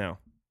 Now,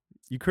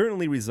 you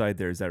currently reside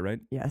there, is that right?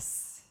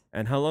 yes.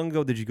 And how long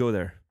ago did you go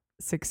there?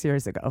 6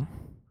 years ago.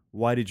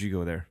 Why did you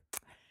go there?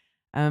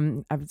 I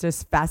was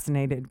just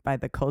fascinated by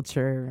the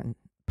culture and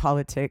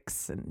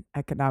politics and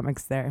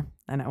economics there,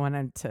 and I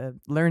wanted to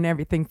learn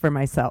everything for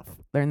myself.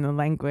 Learn the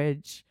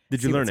language.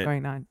 Did you see learn what's it?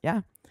 going on?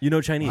 Yeah. You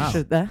know Chinese?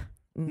 Should the-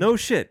 No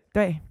shit.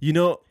 对 You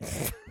know.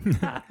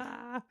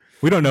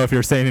 we don't know if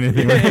you're saying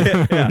anything.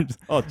 Yeah.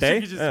 Oh, She they?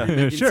 could just Yeah. be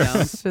making Sure.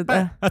 sounds. 是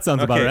的 That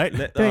sounds about Okay, right.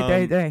 let- 对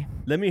对 um, 对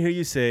Let me hear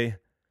you say,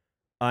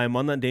 I'm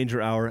on that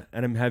danger hour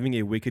and I'm having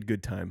a wicked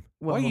good time.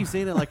 Why are you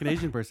saying it like an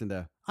Asian person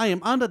though? I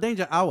am on the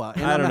danger hour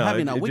and I I'm don't know.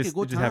 having a It wicked just,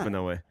 good it just time. happened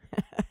that way.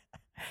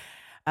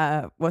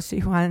 我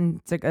喜欢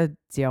这个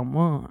节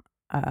目，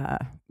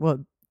我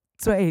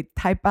最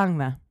太棒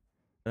了。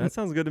 That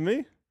sounds good to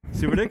me.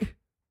 Superdick?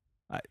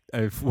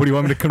 What do you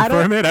want me to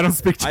confirm it? I don't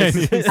speak I-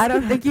 Chinese. I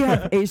don't think you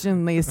have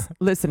Asian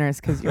listeners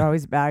because you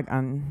always bag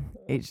on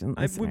Asian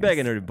listeners. We bag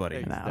on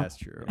everybody. No. That's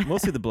true.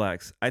 Mostly the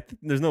blacks. I think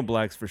there's no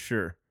blacks for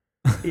sure.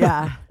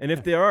 Yeah. And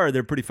if they are,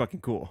 they're pretty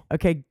fucking cool.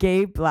 Okay,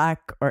 gay, black,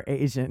 or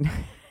Asian.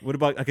 What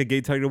about like a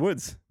gay Tiger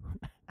Woods?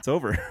 It's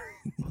over.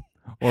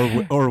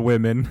 or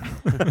women.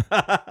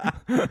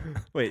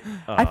 Wait.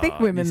 I think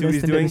women you see what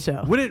he's listen to doing? the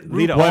show. Would it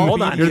Lido, RuPaul hold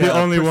be on. You're the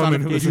only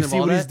woman who Do you personification of see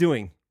all what he's that?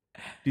 doing?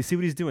 Do you see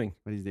what he's doing?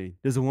 What he's doing?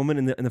 There's a woman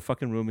in the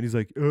fucking room, and he's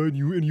like, and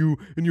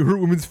you hurt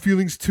women's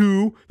feelings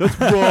too. That's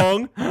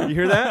wrong. You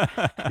hear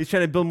that? He's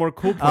trying to build more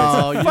cool points.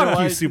 Oh, you know Fuck you,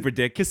 why? Super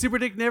Dick. Because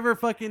Superdick never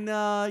fucking,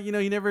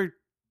 he never,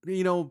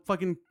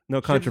 fucking.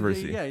 No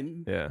controversy.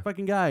 Yeah.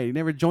 Fucking guy. He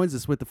never joins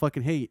us with the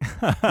fucking hate.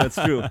 That's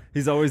true.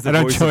 He's always the I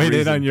don't voice of join in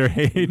reason. on your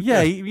hate.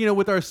 Yeah,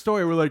 with our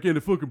story, we're like,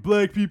 the fucking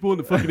black people and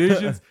the fucking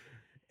Asians.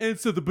 And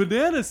so the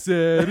banana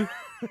said,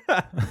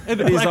 and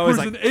the He's black always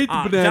person like, ate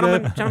the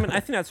banana. Gentlemen,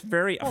 I think that's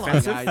very Hold on,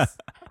 offensive. guys.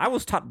 I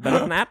was taught better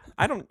than that.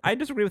 I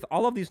disagree with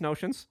all of these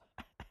notions.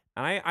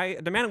 And I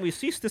demand that we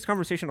cease this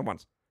conversation at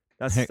once.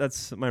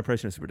 That's my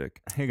impression of Super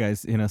Dick. Hey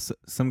guys,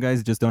 some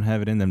guys just don't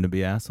have it in them to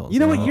be assholes. You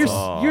know what? You're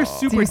Oh. you're Do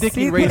super you see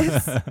dicking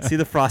this? racist. See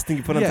the frosting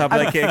you put on Yeah. top of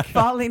that I'm cake?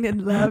 falling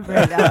in love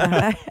right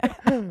now.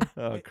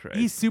 Oh, Christ.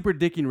 He's super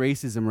dicking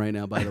racism right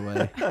now, by the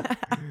way.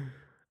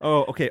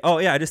 Oh, okay. Oh,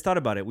 yeah. I just thought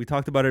about it. We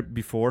talked about it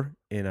before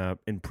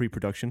in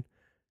pre-production.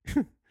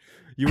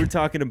 You were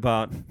talking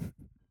about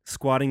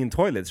squatting in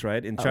toilets,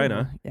 right, in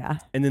China, Oh, yeah.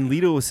 and then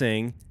Lido was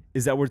saying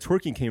is that where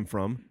twerking came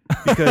from?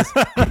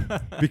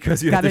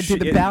 Because you have Gotta to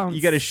do the bounce.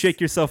 you got to shake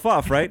yourself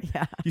off, right?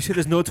 Yeah. You said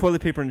there's no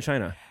toilet paper in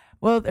China.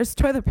 Well, there's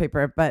toilet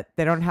paper, but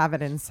they don't have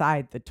it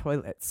inside the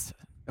toilets.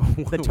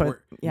 The toilet.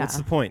 Yeah. What's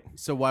the point?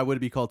 So why would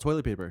it be called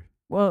toilet paper?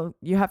 Well,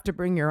 you have to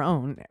bring your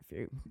own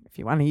if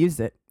you want to use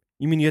it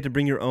You mean you have to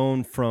bring your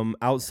own from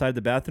outside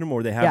the bathroom,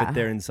 or they have Yeah. it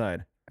there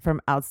inside? from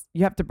out.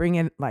 You have to bring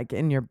it like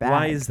in your bag.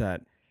 Why is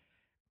that?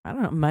 I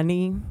don't know.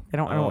 Money. They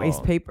don't want to waste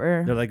Oh.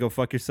 paper. They're like, go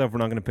fuck yourself. We're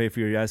not going to pay for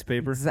your ass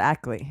paper.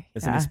 Exactly.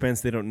 It's an Yeah.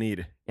 expense they don't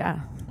need.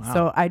 Yeah. Wow.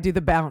 So I do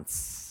the bounce.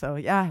 So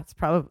yeah, it's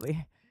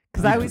probably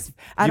because I always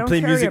I you don't play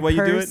carry music a while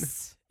you do it?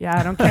 purse. Yeah,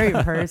 I don't carry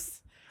a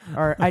purse,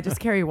 or I just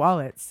carry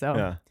wallets. So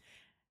Yeah.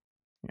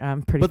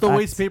 I'm pretty. But they'll fucked.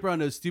 waste paper on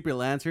those stupid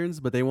lanterns,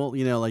 but they won't,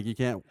 like you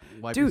can't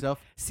wipe Dude.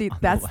 yourself. See,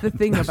 that's the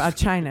thing about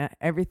China.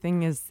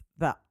 Everything is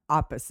the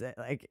opposite.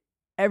 Like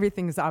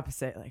everything is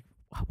opposite. Like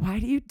why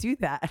do you do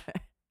that?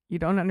 You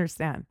don't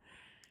understand.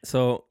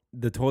 So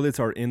the toilets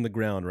are in the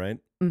ground, right?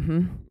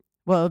 Mm-hmm.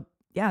 Well,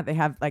 yeah, they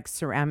have like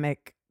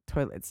ceramic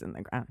toilets in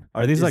the ground.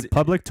 Are these Is like it-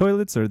 public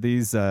toilets or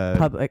these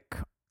Public,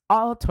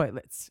 all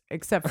toilets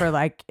except for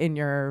like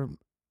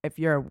if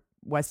you're a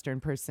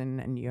Western person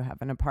and you have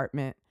an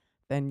apartment,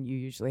 then you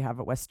usually have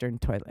a Western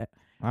toilet.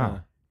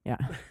 Wow. Yeah.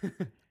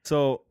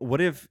 So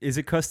what if, is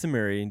it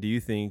customary, do you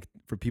think,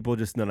 for people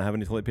just not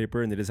having any toilet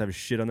paper and they just have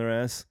shit on their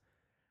ass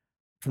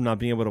from not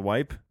being able to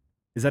wipe?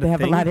 Is that They a have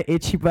thing? a lot of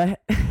itchy butt.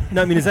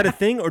 No, I mean, is that a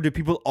thing, or do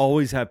people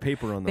always have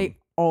paper on them? They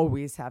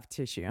always have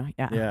tissue.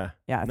 Yeah. Yeah.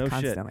 Yeah. No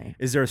Constantly. shit.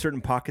 Is there a certain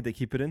pocket they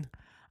keep it in?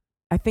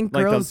 I think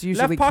Like the girls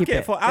usually left pocket keep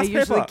it. for They ass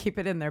usually paper. keep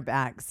it in their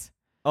bags.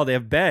 Oh, they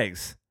have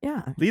bags.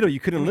 Yeah. Lido, you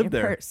couldn't In live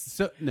your there. purse.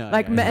 So no,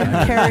 Like no, men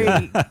no.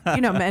 carry,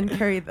 men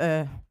carry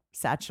the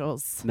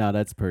satchels No,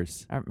 that's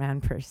purse. or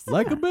man purse.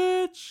 Like a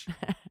bitch.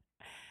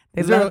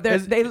 They Is there love a-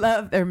 is- they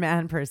love their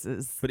man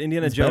purses. But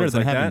Indiana It's better Jones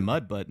than like having that.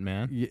 mud butt,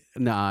 man. Yeah,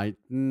 no,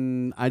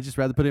 I just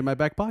rather put it in my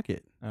back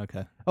pocket.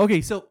 Okay. Okay,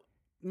 so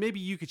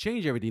maybe you could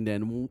change everything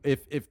then.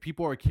 If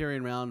people are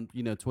carrying around,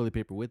 toilet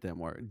paper with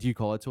them, or do you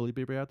call it toilet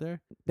paper out there?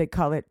 They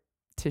call it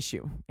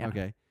tissue. Yeah.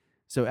 Okay,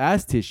 so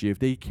ass tissue. If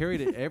they carried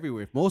it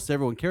everywhere, if most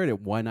everyone carried it,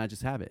 why not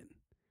just have it?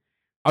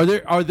 Are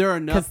there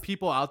enough 'Cause-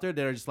 people out there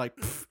that are just like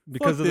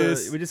Because fuck of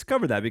this. we just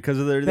covered that because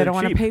of their They don't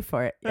want to cheap. pay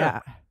for it.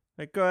 Yeah. Yeah.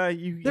 Like you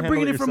They're handle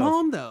bringing it from yourself.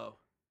 home though.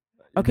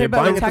 Okay, They're but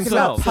buying we're it talking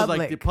about themselves. So public.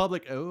 like the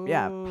public. Oh,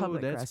 Yeah,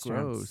 public that's restrooms.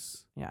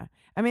 gross. Yeah.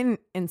 I mean,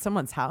 in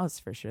someone's house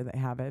for sure they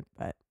have it,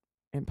 but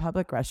in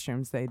public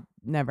restrooms they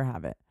never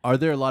have it. Are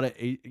there a lot of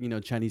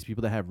Chinese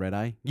people that have red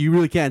eye? You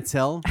really can't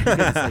tell. Because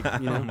it's like,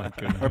 Oh my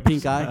goodness. or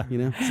pink eye.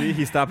 See,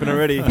 he's stopping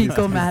already.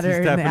 Fecal matter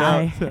in the tapping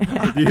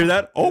out. eye. Do you hear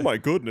that? Oh my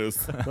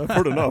goodness, I've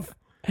heard enough.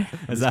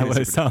 Is that what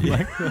it sounds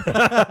like?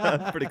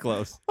 Pretty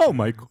close. Oh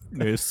my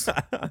goodness.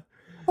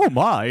 Oh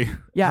my.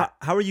 Yeah.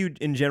 How are you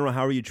in general?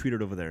 How are you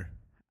treated over there?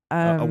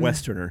 A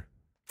Westerner,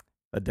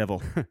 a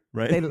devil,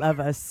 right? They love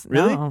us.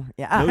 Really? No.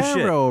 Yeah. No shit.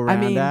 Hello, I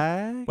mean,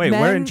 Randa. Wait,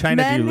 where in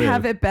China do you men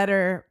have live? it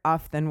better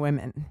off than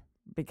women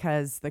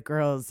because the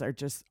girls are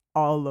just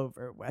all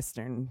over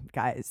Western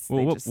guys. Well,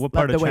 They what- just what love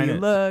part the of way China? you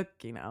look,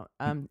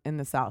 in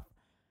the south.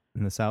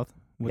 In the south?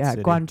 What Yeah,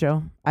 city?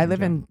 Guangzhou. I live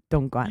Guangzhou. in He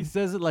Dongguan.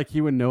 says it like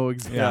he would know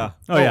exactly. Yeah.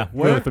 Oh, yeah.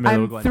 where? Really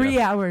familiar I'm with 3 Guangzhou.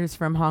 hours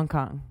from Hong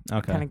Kong.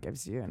 Okay. Kind of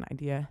gives you an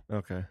idea.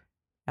 Okay.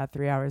 Yeah,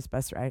 3 hours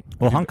bus ride.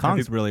 Well, Have you- Hong have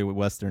you- Kong's really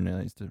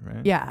westernized,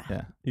 right? Yeah.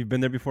 Yeah. You've been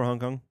there before, Hong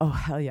Kong? Oh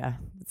hell yeah,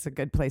 it's a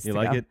good place You to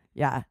like go. it?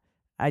 Yeah,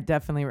 I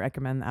definitely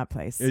recommend that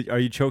place. Are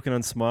you choking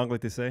on smog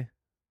like they say?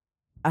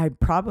 I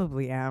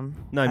probably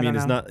am. No, I mean don't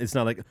it's know. not. It's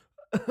not like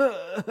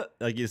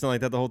like it's not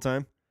like that the whole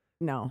time.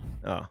 No,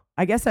 Oh.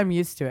 I guess I'm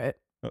used to it.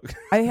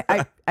 Okay.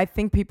 I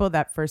think people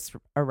that first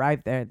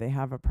arrive there, they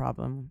have a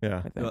problem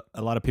Yeah. with it.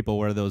 A lot of people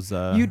wear those.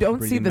 You don't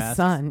see breathing the masks.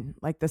 sun,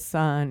 like the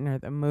sun or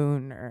the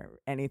moon or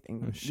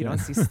anything. Oh, You shit. don't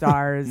see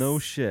stars. No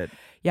shit.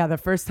 Yeah, the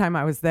first time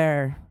I was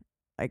there,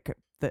 like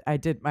I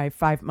did my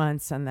 5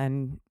 months, and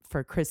then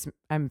for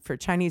for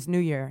Chinese New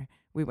Year,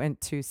 we went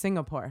to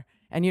Singapore,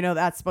 and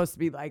that's supposed to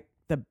be like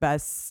the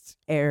best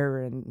air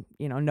and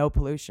no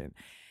pollution.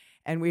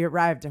 And we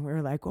arrived, and we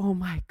were like, "Oh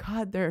my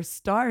God, there are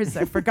stars!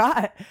 I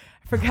forgot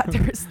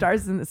there were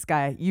stars in the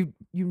sky. You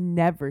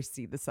never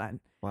see the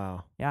sun.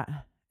 Wow. Yeah,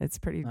 it's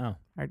pretty Oh.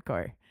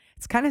 hardcore.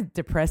 It's kind of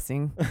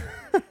depressing.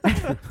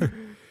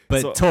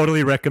 But So-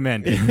 totally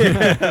recommend it.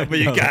 But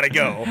you gotta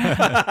go.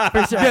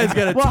 For sure. You guys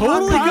gotta Well, Hong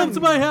totally come to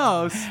Kong- my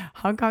house.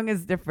 Hong Kong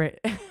is different.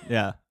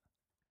 Yeah.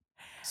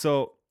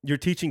 So you're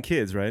teaching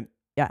kids, right?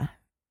 Yeah.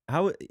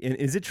 How and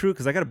is it true?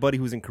 Because I got a buddy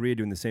who's in Korea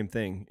doing the same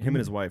thing. Him and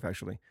his Mm-hmm. wife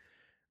actually.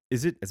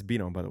 Is it? It's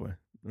Bino, by the way.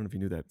 I don't know if you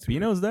knew that.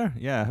 Bino's there?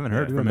 Yeah, I haven't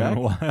heard Yeah. from him in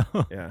a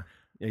while. Yeah.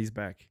 Yeah, he's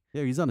back.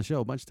 Yeah, he's on the show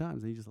a bunch of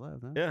times. And he just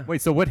left. Huh? Yeah.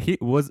 Wait, so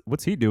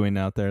what's he doing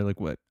out there? Like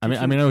what? I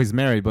Teaching- know he's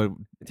married, but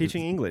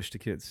Teaching English to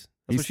kids.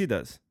 That's He's- what she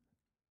does.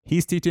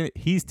 he's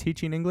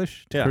teaching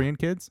English to Yeah. Korean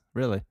kids?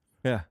 Really?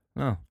 Yeah.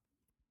 Oh.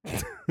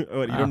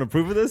 What, you don't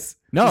approve of this?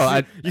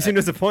 No, You seem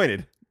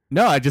disappointed.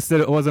 No, I just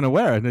wasn't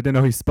aware. I didn't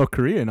know he spoke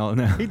Korean all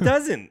now. He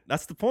doesn't.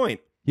 That's the point.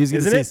 He's gonna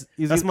Isn't say, it?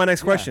 he's That's gonna- my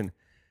next yeah. question.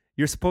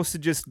 You're supposed to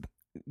just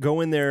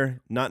go in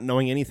there not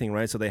knowing anything,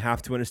 right? So they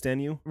have to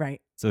understand you.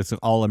 Right. So it's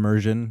all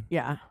immersion.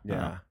 Yeah.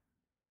 Yeah.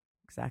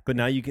 Exactly. But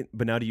now you can.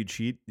 But now do you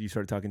cheat? You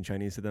start talking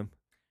Chinese to them.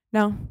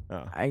 No,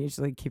 Oh. I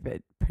usually keep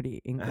it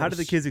pretty English. How do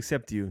the kids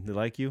accept you? They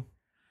like you?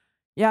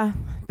 Yeah,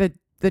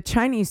 the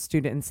Chinese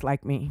students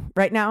like me.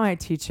 Right now, I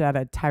teach at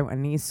a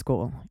Taiwanese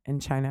school in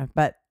China,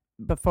 but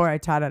before I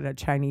taught at a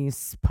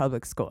Chinese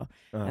public school,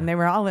 and they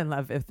were all in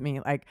love with me.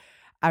 Like,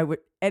 I would,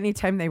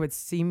 anytime they would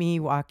see me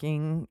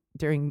walking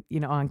during,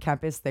 on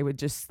campus, they would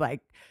just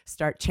like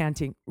start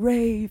chanting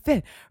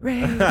Rayven,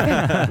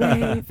 Rayven,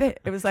 Rayven.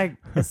 It was like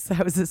I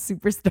was a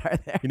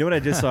superstar there. You know what I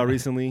just saw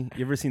recently?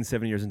 You ever seen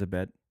 7 Years into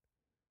Bed?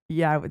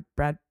 Yeah, with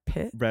Brad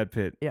Pitt. Brad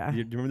Pitt. Yeah. Do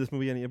you remember this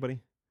movie? Anybody?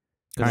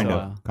 Kind So,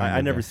 of.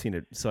 I never seen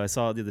it, so I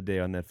saw it the other day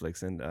on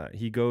Netflix, and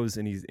he goes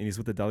and he's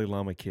with the Dalai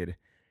Lama kid,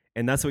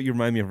 and that's what you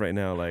remind me of right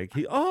now. Like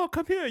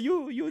come here,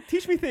 you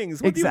teach me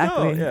things. What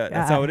Exactly. do you know? Yeah,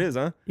 that's how it is,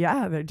 huh?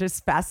 Yeah, they're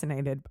just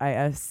fascinated by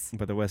us.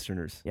 But the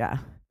Westerners. Yeah.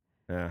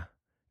 Yeah.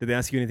 Did they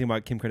ask you anything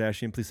about Kim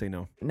Kardashian? Please say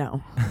no.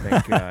 No.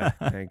 Thank God.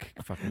 Thank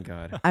fucking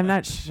God. I'm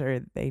not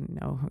sure they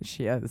know who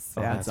she is.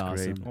 Oh, Yeah. That's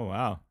awesome. Oh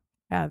wow.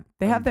 Yeah,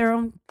 they have their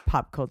own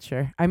pop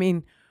culture. I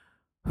mean,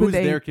 Who's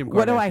their Kim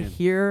what do I Kardashian?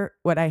 hear?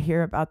 What I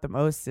hear about the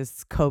most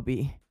is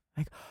Kobe.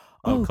 Like,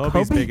 Oh,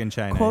 Kobe's big in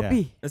China. Kobe.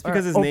 Yeah. That's Or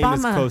because his name is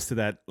Obama. close to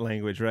that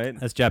language, right?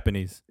 That's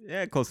Japanese.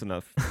 Yeah, close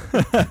enough.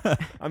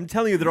 I'm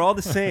telling you, they're all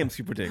the same,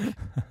 SuperDick.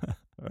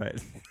 All right.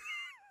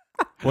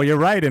 Well, you're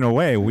right in a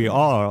way. We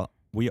all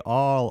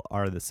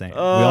are the same. We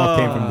all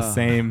came from the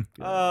same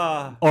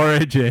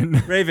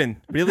origin.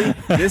 Raven, really?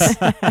 This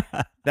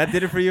that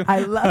did it for you? I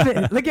love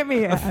it. Look at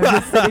me. I'm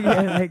just sitting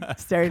here like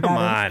staring Come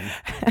at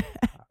on.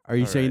 Are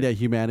you All saying right. that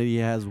humanity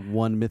has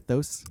one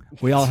mythos?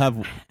 We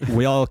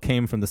all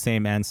came from the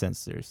same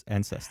ancestors.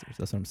 That's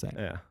what I'm saying.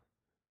 Yeah.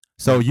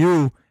 So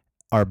you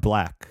are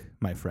black,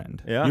 my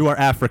friend. Yeah. You are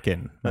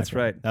African. my That's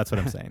friend. right. That's what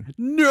I'm saying.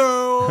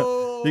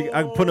 No.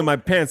 I put in my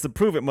pants to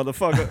prove it,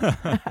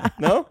 motherfucker.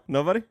 No?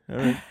 Nobody? All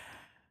right.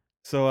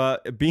 So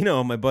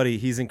Bino, my buddy,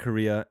 he's in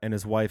Korea, and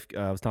his wife,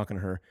 I was talking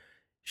to her.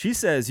 She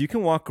says you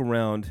can walk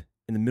around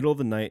in the middle of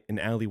the night in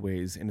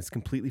alleyways, and it's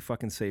completely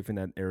fucking safe in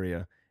that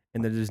area,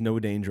 and there's no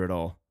danger at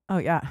all. Oh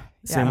yeah.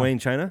 Same way in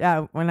China?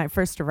 Yeah. When I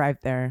first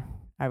arrived there,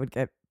 I would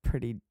get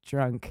pretty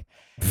drunk.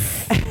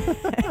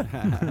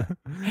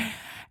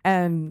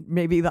 And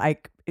maybe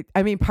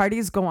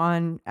parties go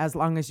on as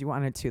long as you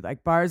wanted to.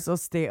 Like bars will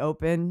stay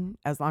open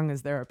as long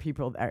as there are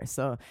people there.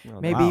 So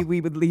maybe wow. we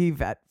would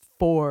leave at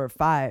 4 or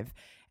 5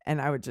 and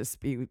I would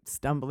just be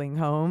stumbling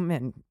home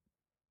and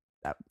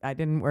I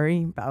didn't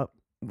worry about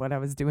what I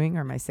was doing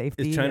or my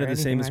safety. Is China or the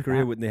same anything as like Korea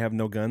that. when they have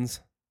no guns?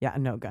 Yeah,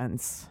 no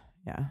guns.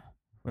 Yeah.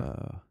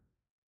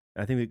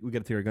 I think we got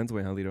to take our guns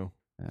away, huh, Lido?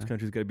 This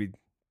country's got to be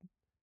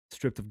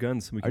stripped of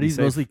guns. So we Are can be these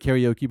safe. mostly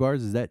karaoke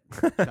bars? Is that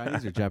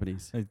Chinese or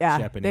Japanese? Yeah,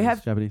 Japanese. they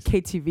have Japanese.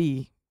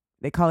 KTV.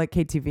 They call it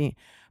KTV,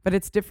 but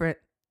it's different.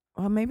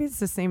 Well, maybe it's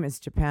the same as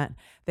Japan.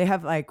 They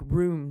have like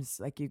rooms,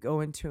 like you go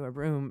into a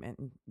room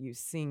and you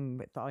sing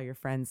with all your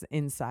friends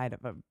inside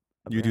of a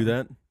You do room.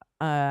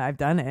 that? I've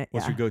done it.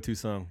 What's yeah. your go-to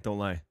song? Don't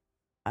lie.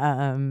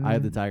 I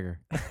have the tiger.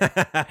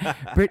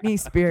 Britney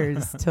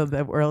Spears till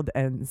the world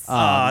ends.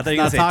 I thought you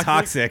were going to say Not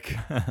toxic.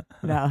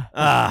 No.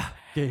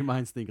 Gay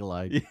minds think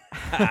alike.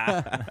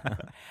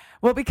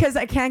 Well, because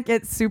I can't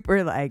get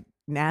super like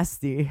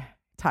nasty.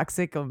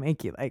 Toxic will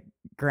make you like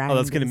grind. Oh,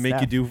 that's going to and make you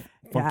stuff. do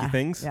funky Yeah,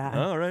 things? yeah.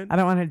 Oh, all right. I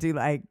don't want to do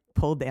like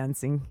pole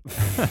dancing,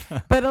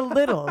 but a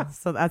little.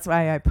 So that's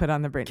why I put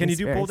on the Britney Can you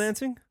do pole Spears.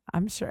 dancing?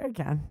 I'm sure I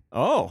can.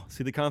 Oh,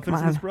 see the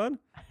confidence in on. this broad?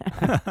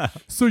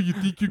 So you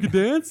think you can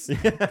dance? So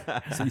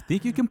you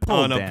think you can pole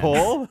On a dance?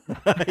 pole?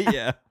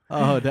 Yeah.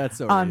 Oh, that's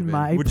so On Raven.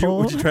 my Would you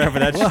pole. try out for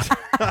that show?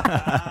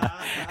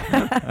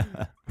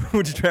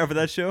 Would you try out for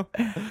that show?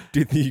 Do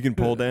you think you can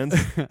pole dance?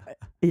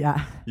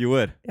 Yeah. You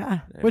would. Yeah.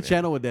 What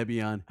channel would that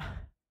be on?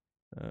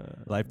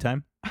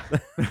 Lifetime.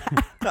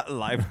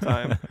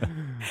 Lifetime.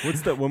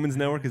 What's the Women's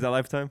Network? Is that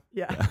Lifetime?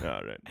 Yeah.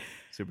 All right.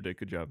 SuperDick,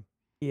 good job.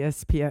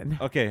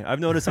 ESPN. Okay, I've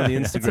noticed on the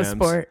It's a Instagrams.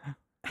 sport.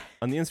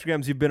 On the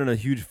Instagrams, you've been on a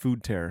huge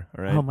food tear.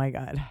 All right. Oh my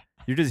God.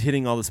 You're just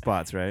hitting all the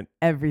spots, right?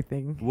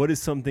 Everything. What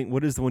is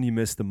the one you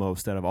miss the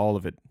most out of all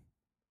of it?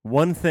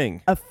 One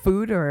thing. A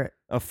food or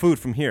A food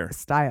from here. a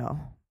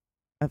style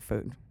of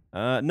food.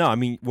 No, I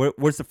mean,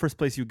 where's the first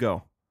place you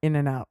go? In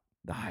and out.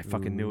 Ah, I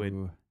fucking knew it.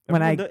 Ooh.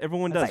 When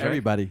Everyone that's does, like right?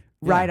 Everybody.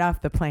 Right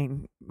off the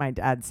plane, my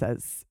dad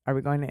says, "Are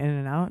we going to In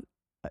and Out?"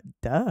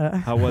 Duh.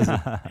 How was it?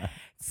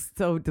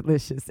 So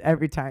delicious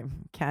every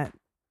time. Can't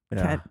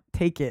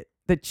take it.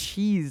 The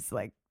cheese,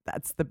 like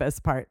that's the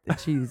best part. The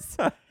cheese.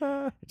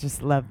 I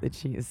just love the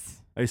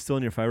cheese. Are you still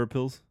on your fiber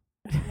pills?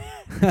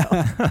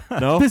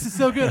 No? This is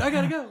so good. I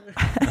gotta go.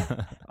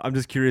 I'm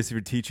just curious if you're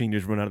teaching, you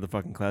just run out of the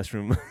fucking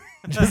classroom.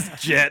 Just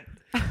jet.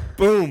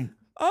 Boom.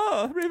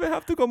 Oh, Rayven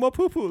have to go more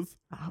poo-poos.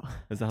 Oh,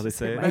 Is that how they just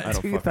say hit it? my I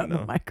don't tooth fucking on the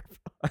know.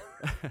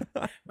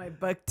 microphone. My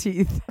buck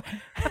teeth.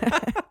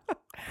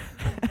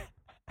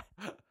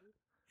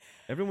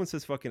 Everyone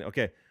says fucking,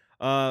 okay.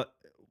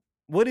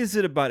 What is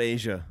it about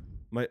Asia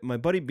my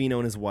buddy Bino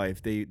and his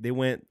wife, they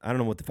went, I don't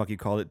know what the fuck you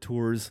call it,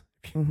 tours.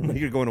 Like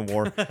you're going to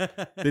war.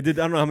 They did,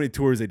 I don't know how many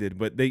tours they did,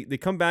 but they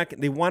come back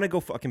and they want to go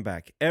fucking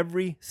back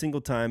every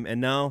single time. And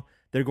now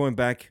they're going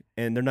back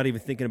and they're not even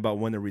thinking about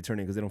when they're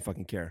returning because they don't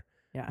fucking care.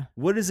 Yeah.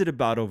 What is it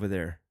about over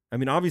there? I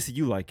mean, obviously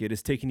you like it.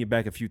 It's taking you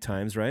back a few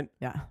times, right?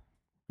 Yeah.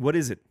 What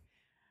is it?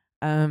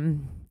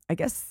 I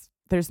guess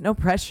there's no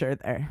pressure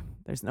there.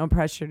 There's no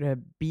pressure to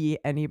be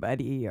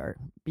anybody or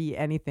be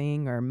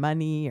anything or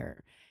money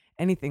or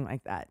anything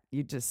like that.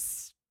 You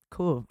just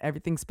cool.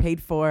 Everything's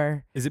paid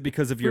for. Is it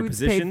because of your Food's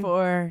position? paid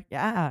for.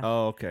 Yeah.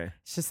 Oh, okay.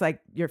 It's just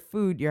like your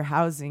food, your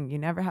housing. You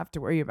never have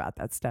to worry about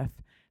that stuff.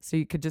 So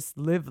you could just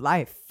live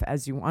life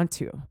as you want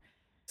to.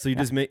 So you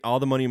just make all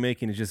the money you're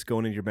making is just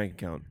going into your bank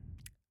account.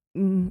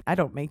 I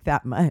don't make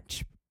that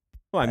much.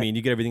 Well, I mean,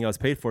 you get everything else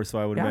paid for, so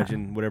I would Yeah.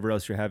 imagine whatever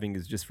else you're having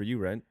is just for you,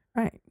 right?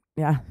 Right.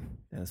 Yeah.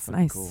 Yeah, that's It's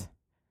fucking nice. cool.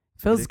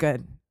 Feels Dick?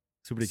 good.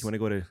 Super Dick, you want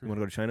to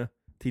go to China?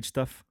 Teach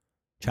stuff?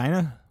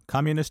 China?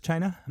 Communist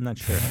China? I'm not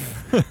sure.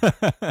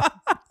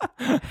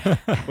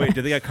 Wait,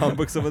 do they got comic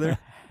books over there?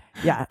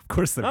 Yeah. Of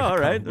course they're Oh, all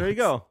right. There you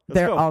go. Let's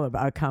They're go. all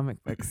about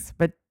comic books,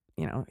 but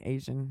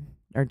Asian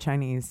or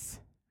Chinese.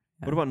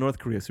 What about North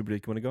Korea, Super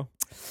Dick? You want to go?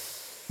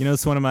 You know,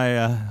 it's one of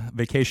my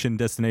vacation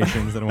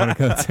destinations that I want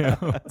to go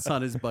to. It's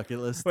on his bucket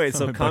list. Wait,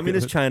 so my bucket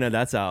communist list. China,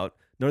 that's out.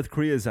 North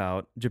Korea's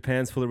out.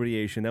 Japan's full of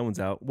radiation. That one's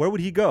out. Where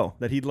would he go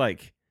that he'd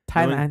like?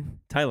 Thailand.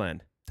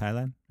 Thailand.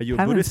 Thailand? Are you a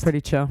Thailand's Buddhist?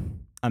 pretty chill.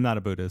 I'm not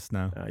a Buddhist,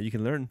 no. You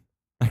can learn.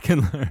 I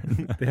can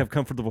learn. They have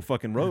comfortable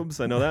fucking robes.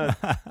 I know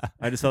that.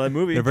 I just saw that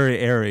movie. They're very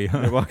airy.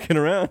 Huh? They're walking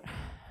around.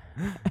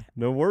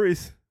 No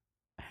worries.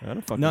 I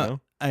don't fucking No, know.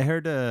 I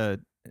heard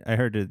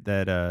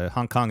that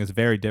Hong Kong is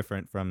very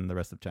different from the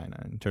rest of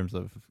China in terms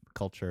of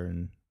culture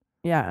and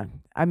Yeah.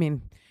 I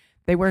mean,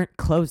 they weren't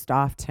closed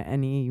off to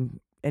any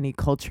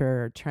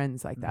culture or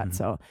trends like that. Mhm.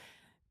 So,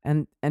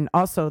 and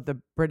also the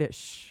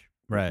British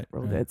right.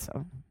 ruled right. it.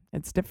 So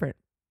it's different,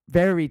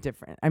 very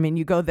different. I mean,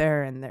 you go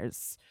there and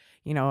there's,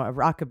 a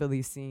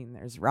rockabilly scene.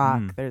 There's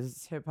rock,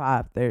 there's hip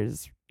hop,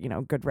 there's,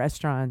 good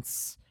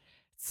restaurants.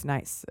 It's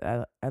nice. I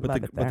love it there.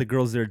 But the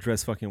girls there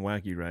dress fucking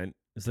wacky, right?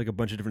 It's like a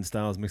bunch of different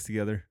styles mixed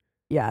together.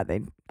 Yeah,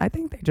 I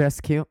think they dress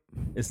cute.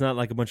 It's not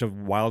like a bunch of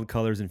wild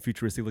colors and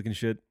futuristic looking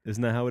shit.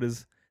 Isn't that how it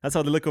is? That's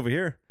how they look over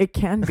here. It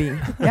can be.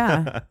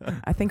 Yeah,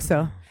 I think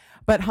so.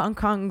 But Hong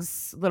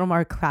Kong's a little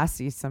more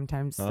classy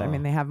sometimes. I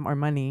mean, Oh. they have more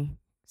money,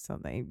 so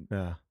they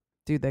Yeah.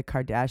 do the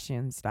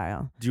Kardashian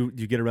style. Do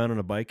you get around on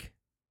a bike?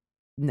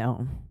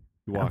 No,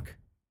 You No. walk.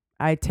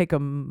 I take a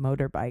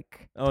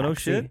motorbike. Oh, no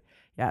taxi. shit?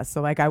 Yeah,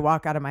 so like I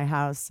walk out of my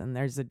house and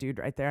there's a dude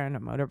right there on a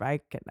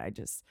motorbike and I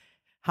just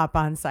hop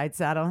on side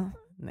saddle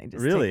and they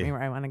just Really? take me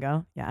where I want to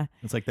go. Yeah,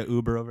 It's like the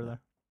Uber over there.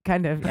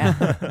 kind of. Yeah,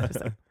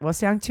 just like 我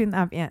想去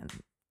那边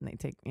and they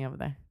take me over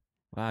there.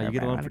 Wow, you Wherever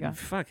get I along wanna pretty. go.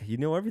 Fuck, you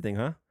know everything,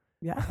 huh?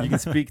 Yeah, You can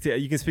speak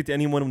to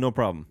anyone with no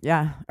problem.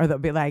 yeah. Or they'll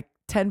be like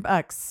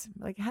 $10.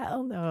 Like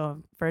hell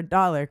no, for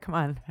 $1. Come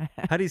on.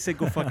 How do you say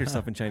 "go fuck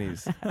yourself" in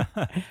Chinese?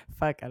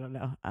 Fuck, I don't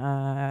know.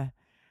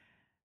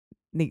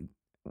 你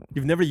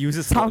You've never used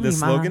this 操你 this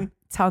妈 slogan?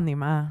 操你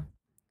妈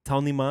Tao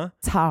ni ma,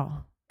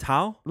 操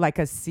Tao, like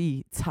a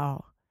C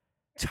操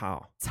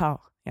Chao. 操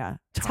yeah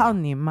操 操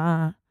你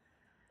妈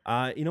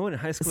You know what? In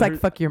high school, it's like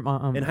fuck your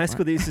mom. in high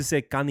school they used to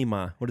say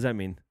 "kanima." What does that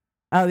mean?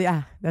 Oh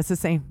yeah, that's the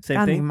same. Same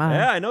thing. 干你妈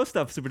Yeah, I know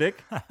stuff, Super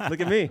Dick. Look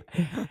at me.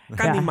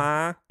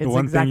 Kanima. It's The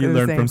one exactly thing you the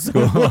learned same. from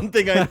school. One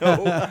thing I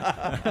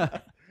know.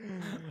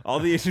 All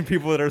the Asian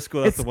people at our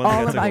school. That's It's the one thing I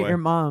all took about away. your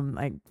mom.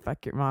 Like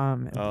fuck your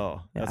mom. and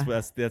Oh, Yeah.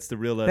 that's the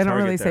real. they don't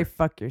target really there. say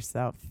fuck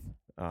yourself.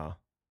 Oh,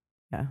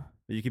 Yeah,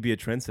 you could be a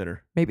trendsetter.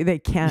 maybe they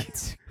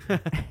can't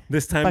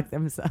This time, fuck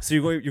themselves. so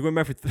you're going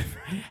back for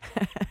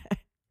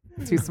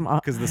Too small.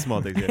 because of the small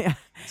things. Yeah. yeah,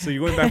 So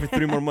you're going back for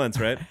 3 more months,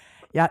 right?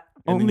 yeah.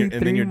 And then Only you're-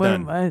 and then 3 you're more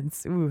done.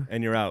 months. Ooh,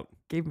 And you're out.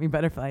 gave me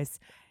butterflies.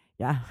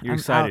 Yeah, You're I'm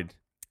excited. out.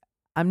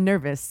 I'm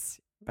nervous,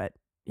 but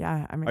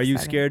yeah, I'm. Are you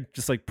excited. scared?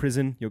 Just like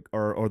prison,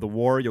 or the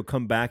war, you'll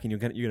come back and you're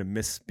gonna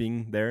miss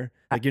being there.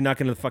 Like you're not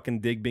gonna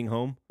fucking dig being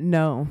home.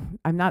 No,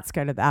 I'm not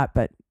scared of that,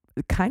 but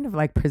kind of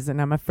like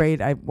prison. I'm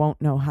afraid I won't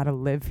know how to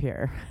live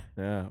here.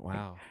 Yeah.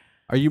 Wow.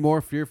 Are you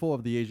more fearful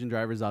of the Asian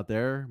drivers out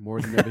there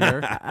more than over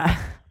here?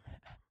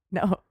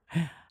 No,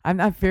 I'm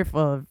not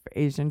fearful of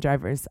Asian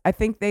drivers. I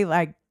think they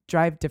like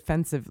drive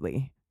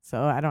defensively,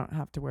 so I don't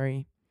have to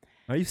worry.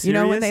 Are you serious? You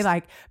know when they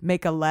like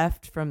make a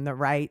left from the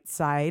right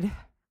side,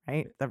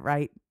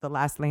 right? The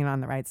last lane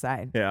on the right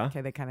side. Yeah.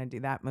 Okay, they kind of do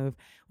that move.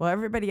 Well,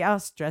 everybody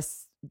else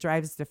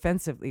drives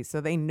defensively,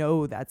 so they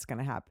know that's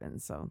gonna happen.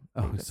 So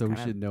they Oh, just so we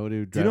kinda- should know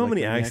to drive. Do you know how like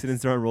many maniacs?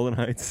 accidents there are on Rolling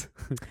Heights?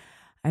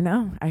 I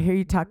know. I hear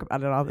you talk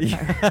about it all the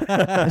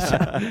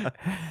time.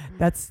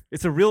 That's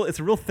It's a real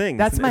thing.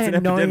 that's it's my an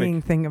annoying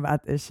epidemic. thing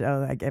about this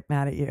show. That I get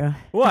mad at you.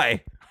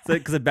 Why?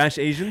 Because it bash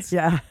Asians?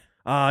 Yeah.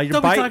 You're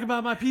Don't be talking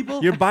about my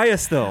people. You're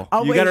biased though.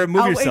 I'll You wait, gotta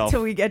remove I'll yourself. wait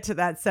till we get to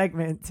that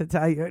segment to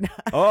tell you.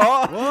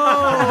 Oh!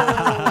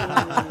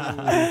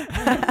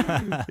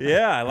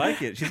 Yeah, I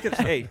like it. She's got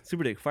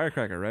Super Dick,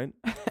 firecracker, right?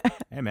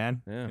 Hey,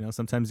 man. Yeah. You know,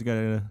 sometimes you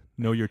gotta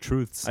know your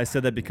truths. I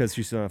said that because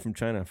she's from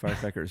China,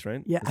 firecrackers,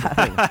 right? Yeah. That's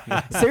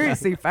the thing.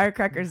 Seriously,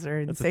 firecrackers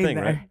are That's the insane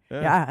thing, there. right?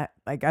 Yeah. Yeah,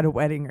 like at a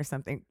wedding or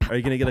something. Are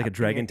you gonna get like a Pop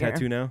in your dragon ear.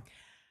 tattoo now?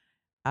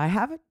 I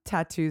have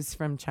tattoos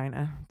from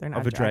China. They're not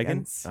Of a dragon?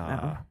 dragons. No.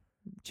 Ah.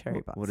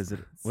 Cherry blossoms. What is it?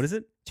 What is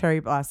it? Cherry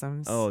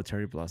blossoms. Oh,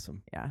 cherry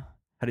blossom. yeah.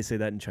 How do you say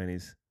that in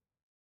Chinese?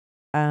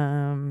 I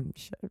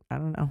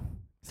don't know.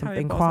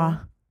 Something blossom?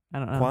 hua. I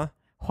don't know. Hua?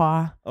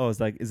 Hua. Oh, it's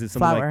like, is it something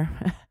Flower.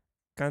 like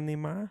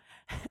Ganima?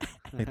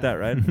 Like that,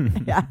 right?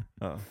 Yeah,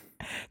 Oh.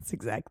 it's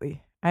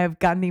exactly. I have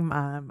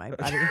ganima in my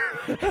body.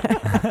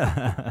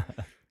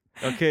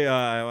 Okay,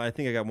 I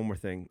think I got one more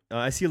thing.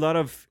 I see a lot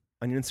of,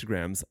 on your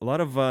Instagrams, a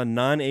lot of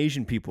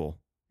non-Asian people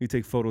you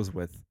take photos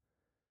with.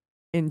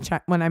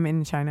 When I'm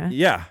in China.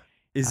 Yeah.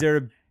 Is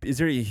there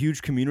a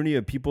huge community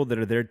of people that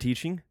are there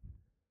teaching?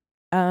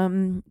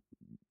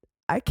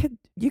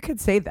 You could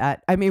say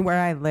that. I mean, where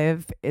I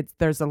live,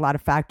 there's a lot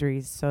of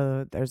factories,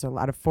 so there's a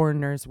lot of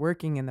foreigners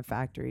working in the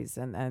factories,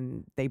 and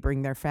then they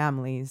bring their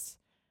families.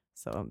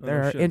 So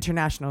there are shit.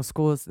 international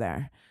schools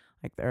there.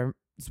 Like there's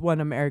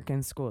one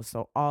American school,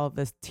 so all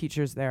the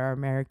teachers there are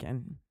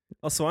American.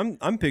 Also,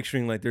 I'm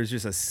picturing like there's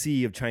just a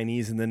sea of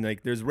Chinese, and then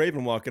like there's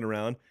Rayven walking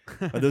around,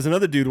 there's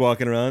another dude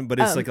walking around, but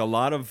it's like a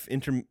lot of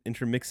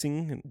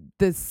intermixing.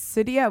 The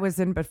city I was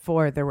in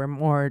before, there were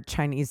more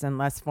Chinese and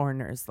less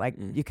foreigners. Like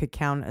you could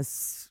count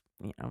as,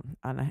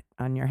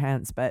 on your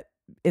hands. But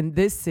in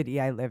this city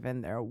I live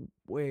in, there are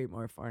way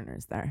more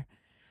foreigners there.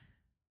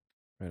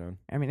 Right on.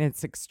 I mean,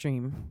 it's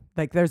extreme.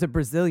 Like there's a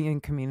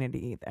Brazilian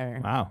community there.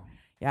 Wow.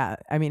 Yeah,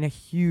 I mean, a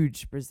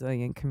huge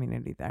Brazilian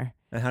community there.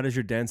 And how does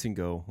your dancing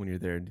go when you're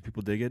there? Do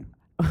people dig it?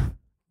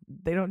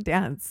 They don't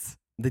dance.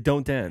 They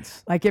don't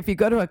dance. Like if you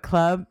go to a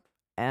club,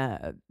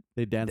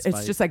 They dance. it's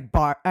fight. just like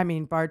bar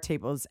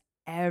tables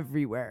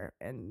everywhere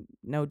and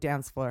no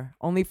dance floor.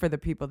 Only for the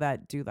people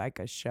that do like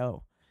a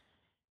show.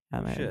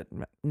 Shit.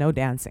 No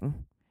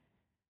dancing.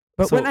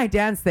 But So- when I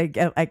dance, they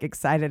get like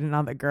excited, and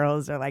all the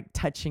girls are like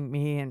touching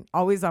me and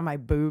always on my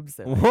boobs.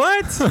 They're like,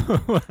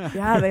 What?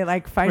 yeah, they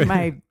like find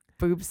my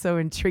boobs so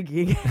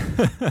intriguing.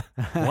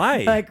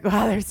 Why? Like,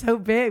 wow, they're so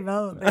big.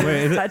 Oh, they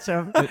Wait, is it- touch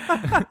them.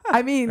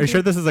 I mean, Are you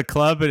sure this is a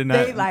club and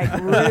not? they like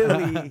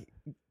really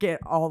get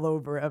all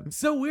over them.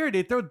 so weird.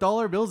 They throw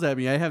dollar bills at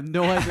me. I have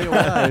no idea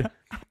why.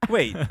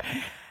 Wait.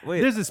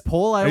 There's this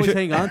pole. I Are you always sure-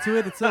 hang on to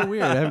it. It's so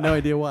weird. I have no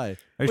idea why.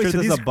 Are you Wait, sure so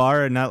this is these- a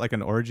bar and not like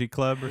an orgy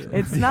club or something?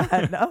 It's not.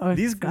 No,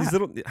 These it's not.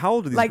 little. How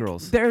old are these like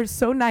girls? they're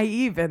so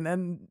naive, and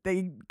then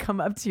they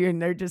come up to you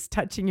and they're just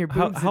touching your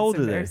boobs. How old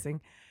It's are they?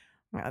 embarrassing.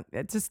 Well,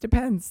 it just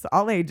depends.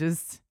 All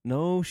ages,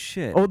 No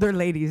shit. older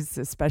ladies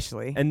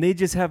especially. And they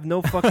just have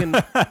no fucking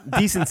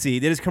decency.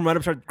 They just come right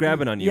up, start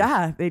grabbing on you.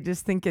 Yeah, they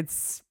just think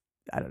it's,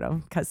 I don't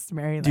know,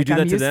 customary. Do you like do I'm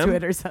that to used them? to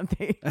it or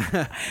something.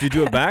 Do you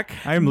do it back?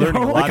 I'm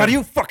learning a No. lot. Like, how of- do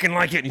you fucking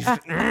like it? And you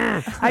just,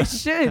 I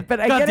should, but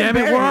I God get damn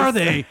it! Where are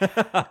embarrassed.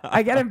 they?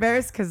 I get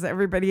embarrassed because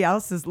everybody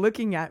else is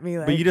looking at me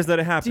like, but you just let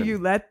it happen. do you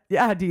like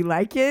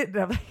it? And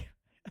I'm like,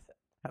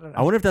 I don't know.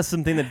 I wonder if that's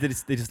something that they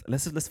just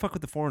let's fuck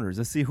with the foreigners.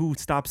 Let's see who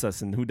stops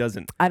us and who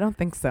doesn't. I don't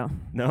think so.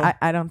 No?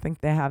 I don't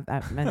think they have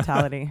that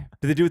mentality.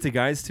 Do they do it to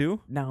guys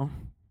too? No.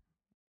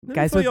 Let me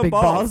Guys feel with your big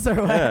balls or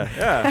what?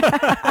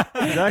 Yeah.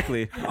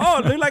 Exactly.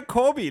 Oh, they like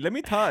Kobe. Let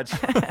me touch.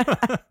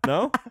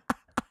 No?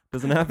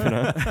 Doesn't happen,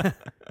 huh?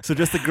 So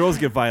just the girls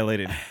get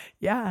violated.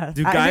 Yeah.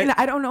 Do I mean,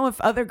 I don't know if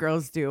other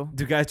girls do.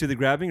 Do guys do the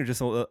grabbing or just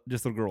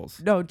the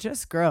girls? No,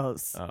 just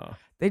girls. Oh.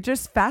 They're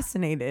just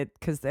fascinated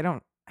because they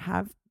don't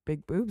have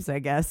big boobs, I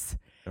guess.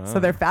 Oh. So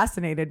they're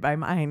fascinated by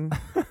mine.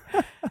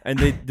 And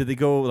did they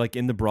go like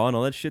in the bra and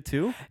all that shit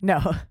too? No,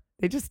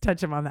 they just touch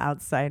them on the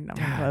outside. And on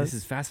the God, clothes. this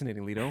is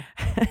fascinating, Lido.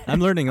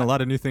 I'm learning a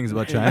lot of new things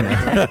about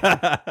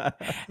China.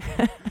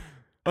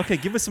 Okay,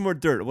 give us some more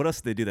dirt. What else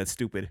do they do that's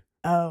stupid?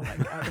 Oh my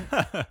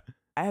God.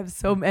 I have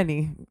so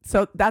many.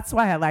 So that's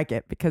why I like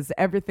it, because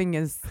everything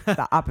is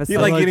the opposite. You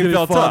like getting getting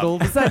felt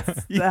fondled. up.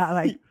 Besides, You,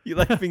 like you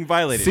like being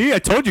violated. See, I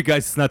told you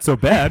guys it's not so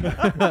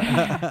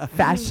bad.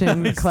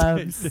 fashion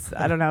clubs.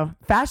 I don't know.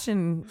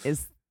 Fashion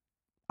is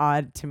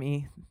odd to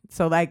me.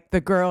 So like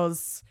the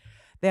girls,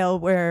 they'll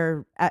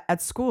wear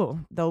at school,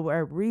 they'll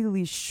wear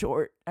really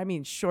short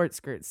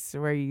skirts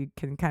where you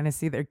can kind of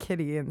see their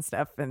kitty and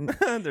stuff. And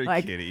They're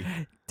like, kitty.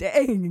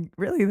 dang,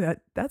 really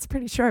that's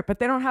pretty short, but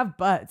they don't have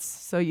butts.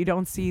 So you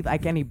don't see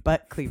like any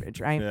butt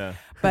cleavage, right? Yeah.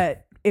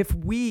 But if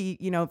we,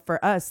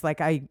 for us, like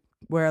I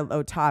wear a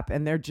low top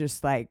and they're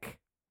just like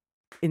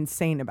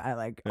insane about it.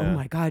 Like, Yeah. oh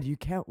my God, you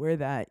can't wear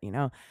that.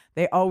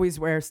 They always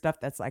wear stuff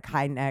that's like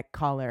high neck,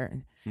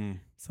 collar. Mm.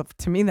 So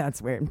to me,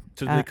 that's weird.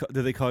 So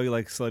do they call you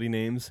like slutty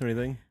names or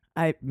anything?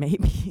 I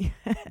maybe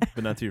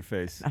But not to your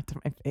face. not to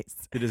my face.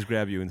 They just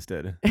grab you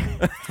instead.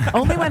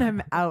 Only when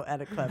I'm out at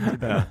a club. Do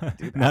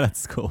that. Not at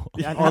school.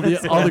 Yeah, all not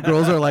at the school.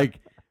 girls are like,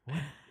 what?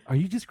 Are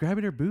you just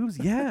grabbing her boobs?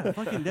 Yeah,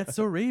 fucking, that's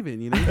so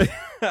Rayven,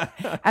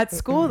 At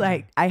school,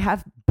 like I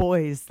have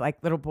boys,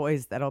 like little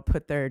boys, that'll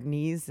put their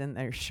knees in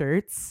their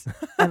shirts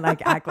and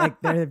like act like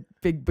they're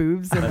big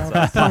boobs and they'll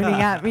be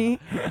pointing at me.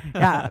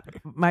 Yeah,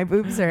 my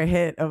boobs are a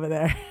hit over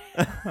there.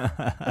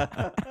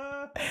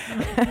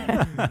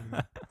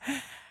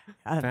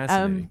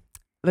 Fascinating.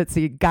 Let's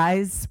see.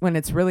 Guys, when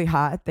it's really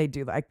hot, they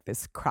do like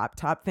this crop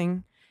top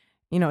thing.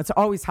 You know, it's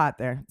always hot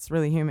there. It's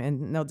really humid.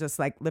 And they'll just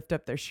like lift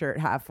up their shirt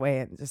halfway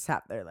and just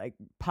have their like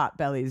pot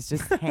bellies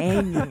just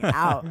hanging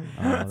out.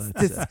 It's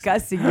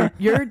disgusting.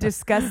 You're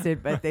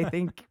disgusted, but they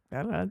think, I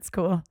don't know, it's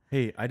cool.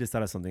 Hey, I just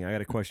thought of something. I got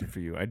a question for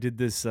you. I did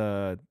this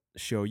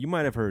show. You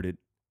might have heard it.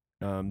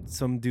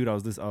 Some dude I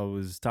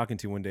was talking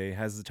to one day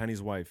has a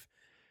Chinese wife.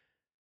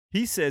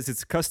 He says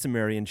it's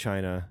customary in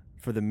China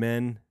for the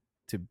men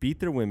to beat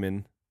their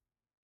women,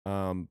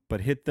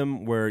 but hit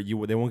them where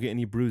they won't get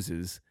any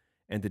bruises,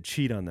 and to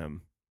cheat on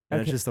them. And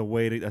that's just the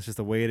way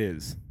it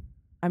is.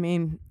 I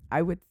mean,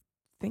 I would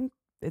think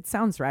it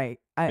sounds right.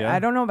 Yeah? I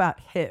don't know about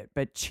hit,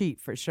 but cheat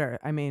for sure.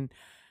 I mean,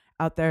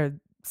 out there,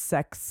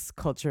 sex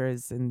culture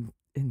is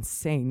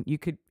insane. You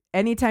could,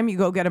 anytime you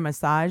go get a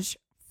massage,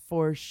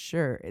 for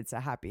sure, it's a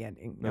happy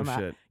ending. No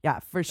shit. Yeah,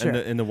 for sure.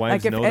 And the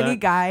wives like if know any that?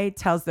 guy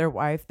tells their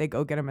wife they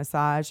go get a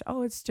massage,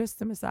 oh, it's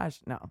just a massage.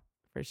 No,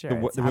 for sure.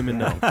 it's The happy women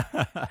know.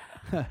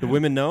 ending. The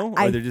women know,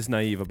 or they're just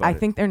naive about I it?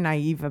 think they're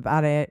naive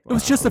about it. It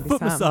was just a Maybe foot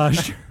some.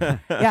 massage.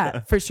 Yeah,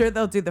 for sure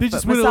they'll do the They foot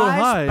just went a little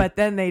massage, high. but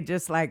then they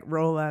just like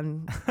roll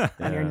on your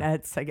Yeah.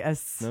 nuts, I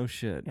guess. No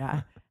shit.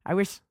 Yeah. I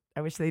wish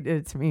they did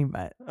it to me,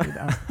 but you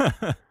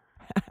know.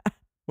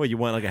 What, you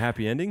want like a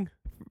happy ending?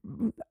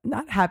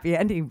 Not happy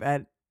ending,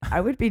 but I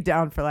would be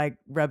down for like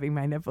rubbing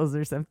my nipples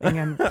or something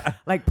and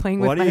like playing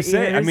with What do my you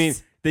say? I ears. mean,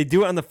 they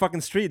do it on the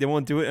fucking street. They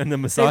won't do it in the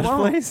They massage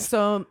won't. place.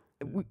 So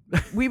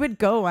we would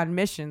go on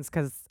missions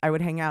because I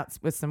would hang out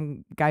with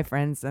some guy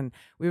friends, and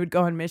we would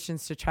go on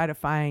missions to try to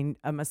find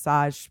a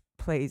massage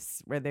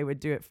place where they would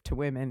do it to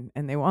women,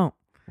 and they won't.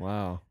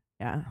 Wow.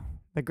 Yeah,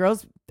 the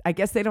girls, I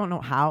guess they don't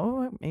know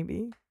how.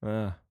 Maybe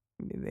Uh,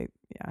 they,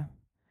 yeah.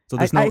 So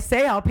there's no I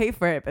say I'll pay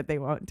for it, but they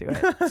won't do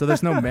it. so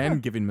there's no men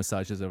giving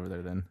massages over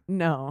there then.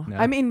 No. No?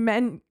 I mean,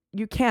 men,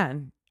 you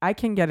can. I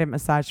can get a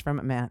massage from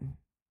a man,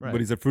 Right.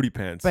 But he's a fruity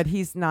pants. but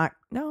he's not.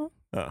 No,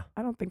 Uh,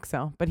 I don't think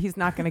so. But he's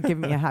not going to give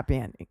me a happy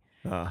ending.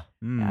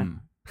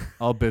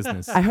 All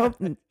business. I hope.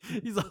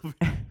 He's all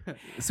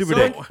Super So,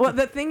 dick. well,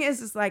 the thing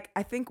is like,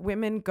 I think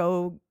women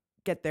go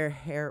get their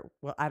hair.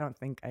 Well, I don't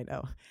think I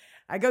know.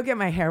 I go get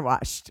my hair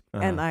washed,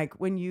 and like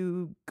when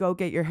you go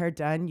get your hair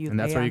done, you and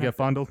that's lay where you on get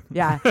fondled.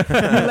 Yeah,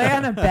 you lay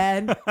on a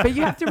bed, but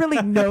you have to really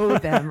know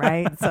them,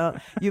 right? So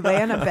you lay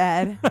on a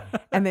bed,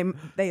 and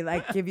they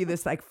like give you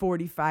this like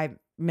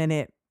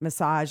 45-minute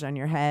massage on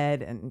your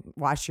head and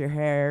wash your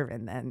hair,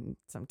 and then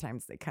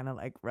sometimes they kind of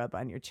like rub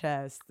on your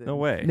chest, and No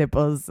way.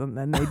 nipples, and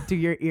then they do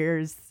your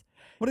ears.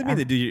 What do you mean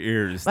they do your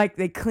ears? Like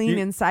they clean You-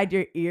 inside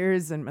your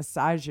ears and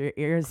massage your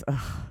ears.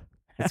 Ugh.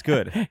 It's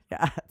good.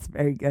 Yeah, it's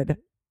very good.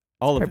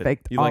 All of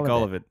Perfect. it. You like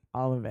all of it.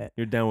 All of it.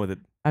 You're down with it.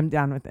 I'm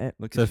down with it.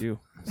 Look So at if- you.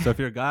 So if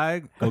you're a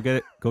guy, go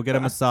get a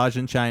massage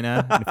in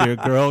China. And if you're a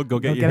girl, go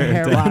get Go your get a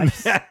hair hair done.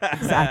 wash.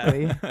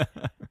 Exactly.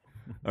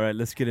 All right,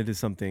 let's get into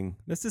something.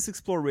 Let's just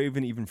explore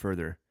Rayven even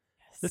further.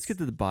 Let's get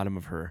to the bottom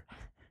of her,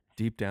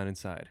 deep down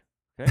inside.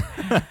 Okay?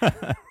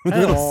 with, a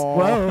little,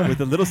 Whoa.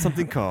 with a little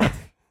something called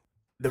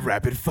the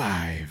Rapid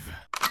Five.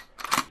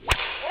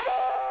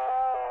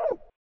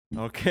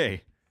 Okay.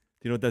 Do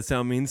you know what that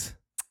sound means?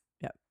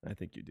 Yep. I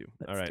think you do.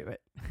 Let's All right. do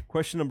it.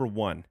 Question number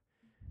 1.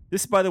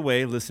 This, by the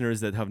way,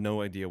 listeners that have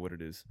no idea what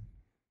it is.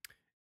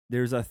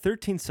 There's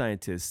 13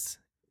 scientists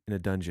in a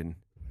dungeon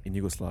in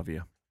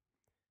Yugoslavia.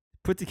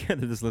 Put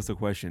together this list of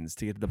questions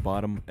to get to the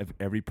bottom of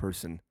every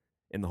person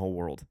in the whole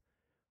world.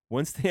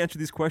 Once they answer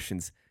these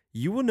questions,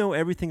 you will know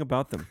everything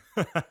about them.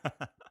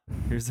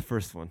 Here's the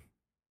first one.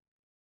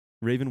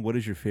 Rayven, what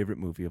is your favorite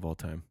movie of all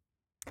time?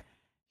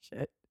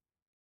 Shit.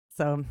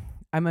 So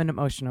I'm an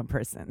emotional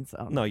person.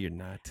 So No, you're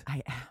not.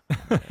 I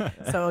am.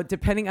 So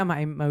depending on my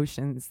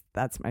emotions,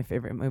 that's my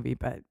favorite movie.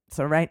 But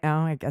so right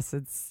now, I guess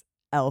it's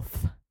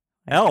Elf.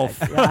 Elf?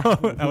 Yeah.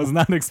 I was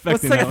not What's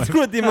expecting that that. got to do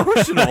with the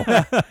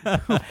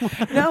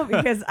emotional? No,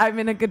 because I'm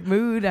in a good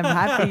mood. I'm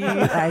happy.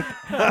 Like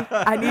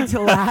I need to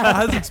I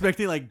laugh. was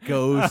expecting like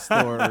Ghost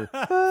or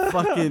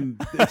fucking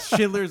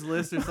Schindler's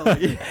List or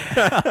something.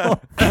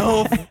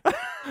 Elf.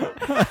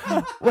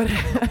 What-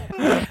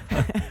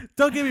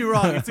 Don't get me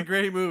wrong, it's a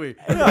great movie.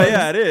 Oh,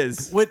 yeah, it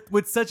is.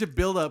 With such a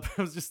build up,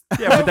 I was just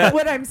Yeah, but that,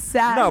 when I'm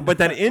sad. no, but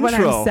that intro. When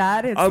I'm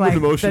sad, it's I'm like an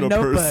emotional the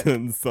Notebook.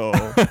 person, so.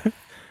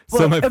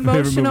 Well, my favorite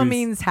emotional movies-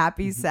 means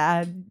happy,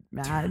 sad,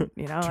 mad.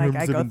 You know, like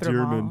I Terms of go through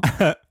them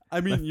endearment. all.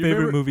 I mean, My you favorite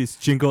remember, movies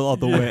Jingle All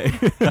the Way.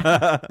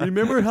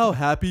 remember how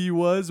happy he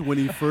was when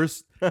he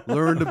first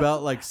learned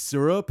about like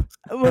syrup?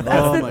 Well,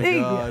 that's Oh the my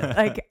thing. God.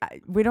 Like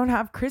we don't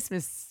have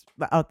Christmas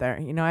out there.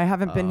 You know, I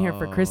haven't been here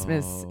for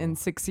Christmas Oh. in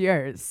 6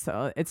 years,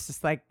 so it's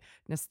just like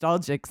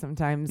nostalgic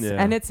sometimes. Yeah.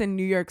 And it's in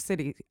New York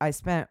City. I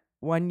spent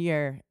 1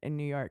 year in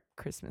New York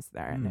Christmas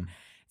there, and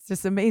it's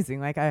just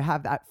amazing. Like I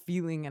have that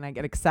feeling, and I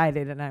get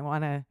excited, and I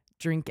want to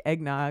drink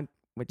eggnog,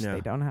 which Yeah.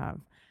 they don't have,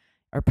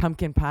 or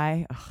pumpkin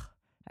pie. Ugh,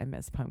 I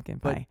miss pumpkin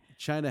But pie.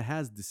 China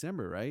has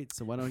December, right?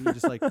 So why don't you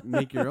just like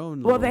make your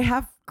own? Well, little- they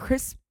have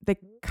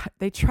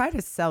they try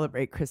to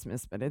celebrate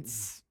Christmas, but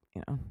it's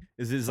you know.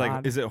 Is it like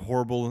odd. is it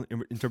horrible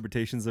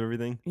interpretations of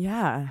everything?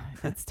 Yeah,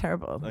 it's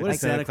terrible. Like What does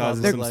Santa Santa Claus Claus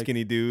is look some like?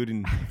 skinny dude,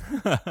 and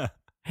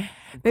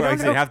They don't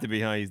they know- have to be,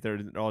 huh? They're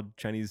all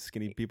Chinese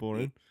skinny people,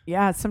 right?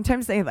 Yeah,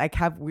 sometimes they like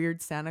have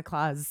weird Santa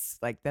Claus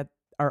like that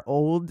are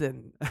old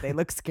and they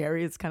look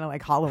scary. It's kind of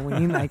like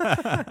Halloween. Like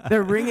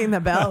they're ringing the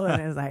bell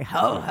and it's like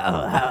ho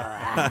ho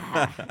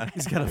ho.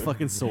 He's got a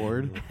fucking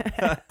sword.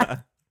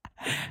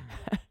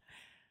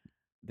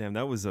 Damn,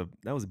 that was a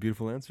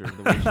beautiful answer.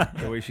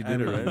 The way she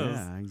did it, right?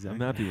 Yeah, exactly. I'm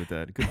happy with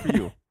that. Good for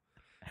you.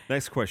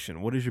 Next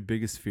question: what is your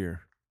biggest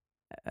fear?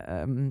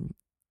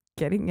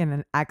 Getting in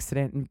an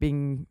accident and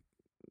being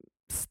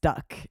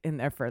stuck in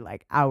there for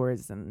like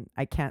hours and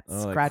I can't Oh,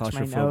 like scratch my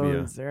claustrophobia.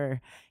 nose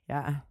or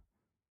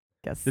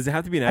guess Does it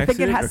have to be an I think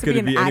accident? it has or to could be it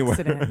an be anywhere?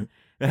 accident.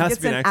 It has to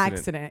it's be an an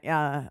accident.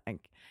 Yeah,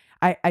 like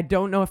I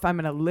don't know if I'm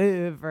gonna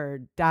live or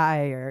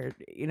die or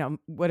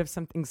what if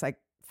something's like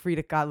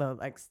Frida Kahlo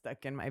like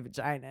stuck in my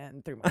vagina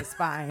and through my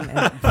spine and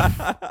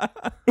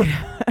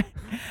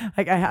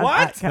like I have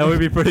What? That would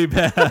be pretty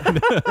bad.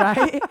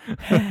 right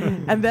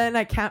and then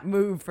I can't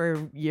move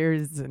for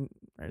years or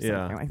something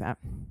Yeah. like that.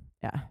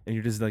 And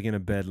you're just like in a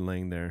bed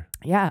laying there,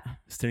 Yeah.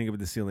 staring up at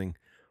the ceiling,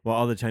 while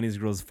all the Chinese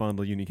girls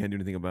fondle you and you can't do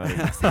anything about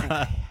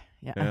it.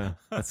 Yeah. Yeah,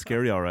 that's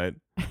scary, all right.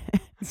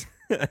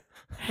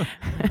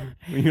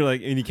 When you're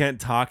like, and you can't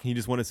talk, and you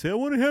just want to say, "I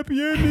want a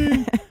happy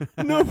ending."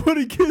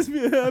 Nobody gives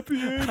me a happy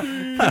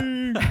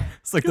ending.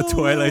 It's like the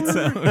Twilight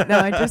Zone. No,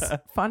 I just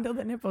fondle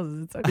the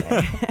nipples. It's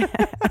okay.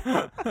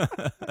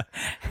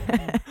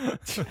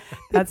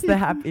 That's the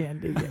happy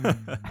ending.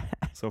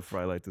 So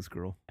fry like this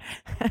girl.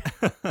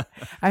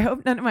 I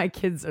hope none of my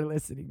kids are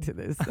listening to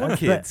this. What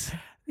That's the- kids?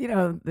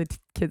 the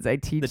kids I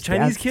teach. The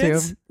Chinese dance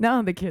kids? To.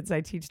 No, the kids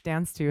I teach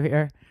dance to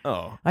here.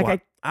 Oh, Like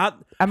what?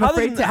 I'm how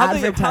afraid to how they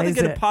advertise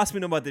gonna it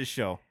possibly know about this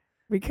show?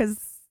 because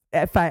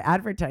if I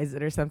advertise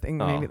it or something,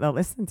 maybe Oh. they'll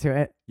listen to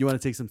it. You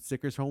want to take some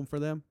stickers home for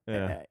them?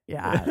 Yeah.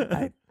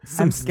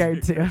 I'm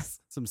scared too.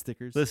 Some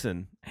stickers.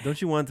 Listen, don't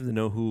you want them to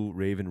know who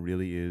Rayven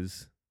really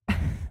is?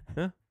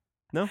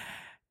 No?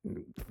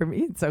 For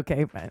me, it's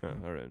okay, but Oh,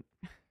 all right.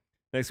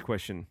 Next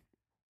question.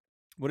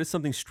 What is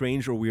something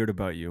strange or weird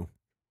about you?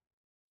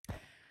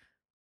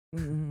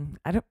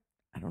 I don't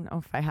know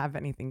if I have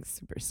anything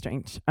super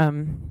strange.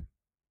 Besides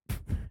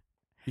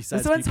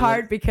This one's people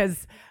hard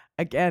because,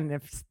 again,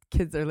 if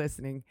kids are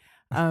listening,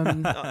 How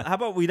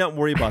about we don't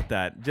worry about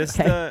that? Just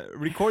Okay.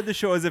 record the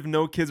show as if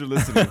no kids are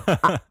listening.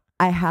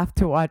 I have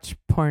to watch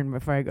porn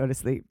before I go to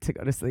sleep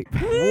to sleep.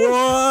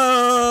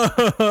 Whoa!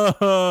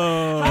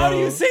 How do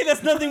you say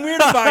that's nothing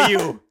weird about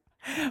you?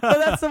 Well,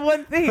 that's the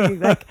one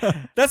thing. Like,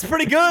 That's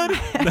pretty good.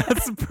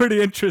 That's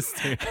pretty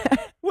interesting.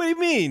 What do you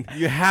mean?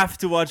 You have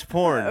to watch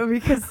porn.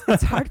 because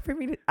it's hard for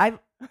me to. I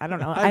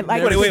don't know. I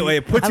like. Wait, wait, wait.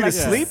 It puts I you like to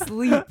sleep?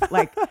 Sleep,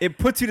 like, It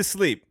puts you to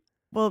sleep.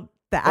 well,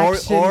 the Or-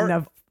 action or-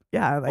 of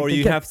like or it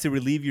you gets- have to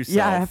relieve yourself.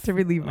 Yeah, I have to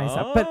relieve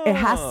myself, but it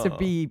has to Oh.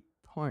 be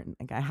porn.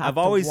 Like I have. I've to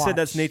always said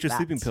that's watch nature's that.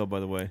 sleeping pill, by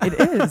the way. It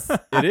is.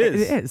 It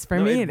is. It is for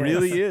No, me. It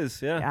really is.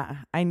 Yeah. Yeah,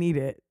 I need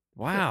it.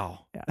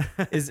 Wow. Yeah.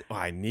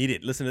 I need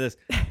it. Listen to this.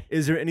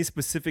 Is there any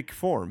specific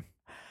form?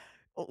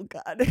 Oh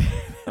God.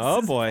 Oh,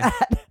 This is boy. bad.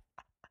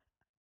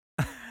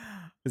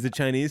 Is it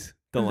Chinese?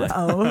 Don't lie.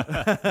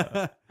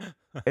 No.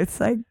 It's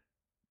like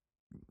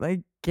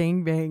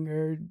gangbang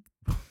or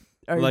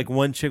Like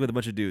one chick with a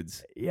bunch of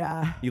dudes.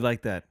 yeah, You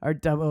like that? or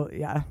double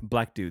yeah.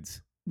 Black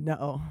dudes.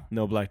 No,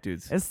 No black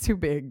dudes. it's too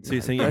big. So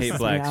you're saying you hate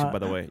blacks, by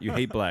the way. You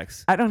hate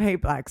blacks. I don't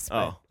hate blacks, but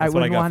Oh, I that's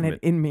what I wouldn't got want from it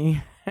in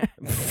me.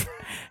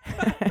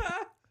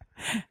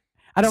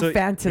 I don't So You're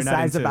not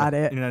fantasize into- about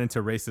it. You're not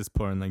into racist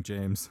porn like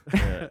James.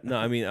 Yeah. No,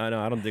 I mean, I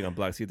don't dig on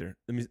blacks either.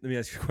 Let me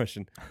ask you a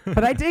question.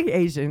 But I dig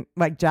Asian,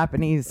 like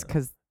Japanese,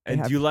 because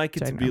And do you like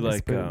it to be ginormous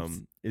like, boobs.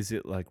 is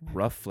it like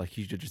rough, like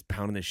you just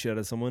pounding the shit out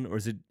of someone, or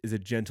is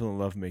it gentle and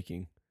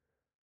lovemaking?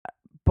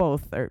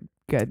 both are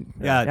good.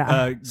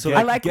 Yeah. So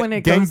I like when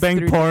it goes gangbang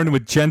through- porn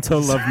with gentle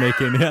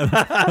lovemaking. Yeah,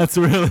 that's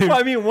really. Well,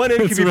 I mean, one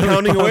end could It's be really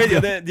pounding away,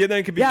 fun. the other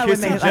end could be Yeah, when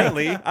kissing they, like-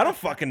 gently. I don't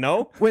fucking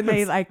know. When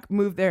they like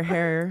move their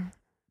hair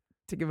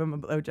to give them a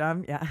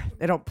blowjob, yeah,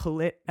 they don't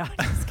pull it. No,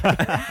 just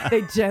kidding.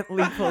 They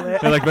gently pull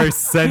it. They're like very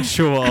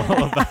sensual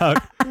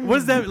about. What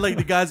is that like?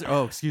 The guys.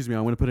 Oh, excuse me.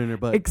 I want to put it in her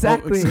butt.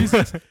 Exactly.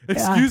 Oh,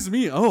 excuse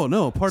me. Oh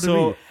no. Pardon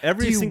So me.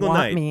 every Do you single want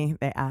night, me?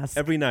 They ask.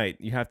 every night,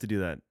 you have to do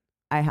that.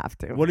 I have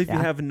to. What if you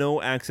yeah. have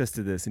no access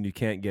to this and you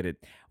can't get it?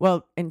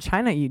 Well, in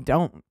China, you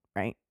don't,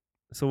 right?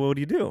 So what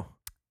do you do?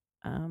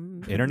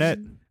 Internet?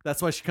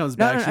 That's why she comes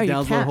No, back. no, she no, you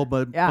downloads a can't. whole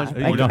Yeah. bunch.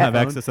 Like, You don't have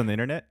I- access on the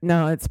internet?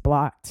 No, it's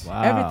blocked.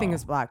 Wow. Everything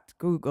is blocked.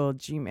 Google,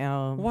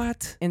 Gmail,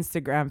 What?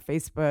 Instagram,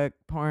 Facebook,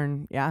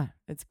 porn. Yeah,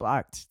 it's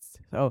blocked.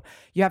 So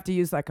you have to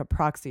use like a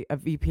proxy, a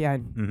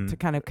VPN Mhm. to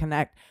kind of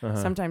connect. Uh-huh.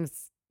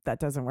 Sometimes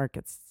that doesn't work.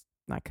 It's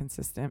not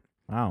consistent.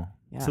 Wow.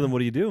 Yeah. So then what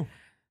do you do?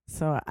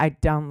 So I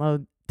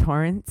download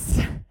torrents.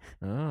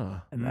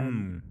 Ah. And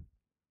then,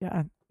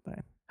 yeah,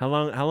 How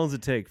long does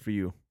it take for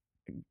you?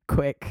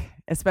 quick,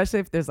 especially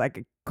if there's like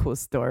a cool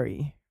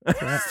story. to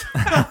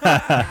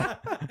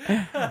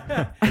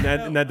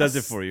And that does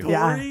it for you.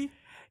 Yeah.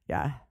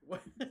 Yeah.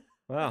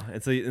 Wow.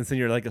 And so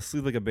you're like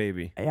asleep like a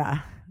baby. Yeah,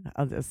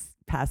 I'll just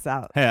pass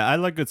out. Hey, I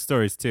like good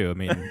stories too. I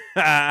mean,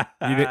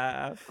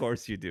 Of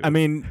course you do. I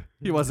mean,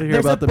 He wants to hear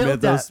There's a about the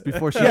build-up. mythos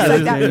before she Yeah, It's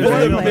says like that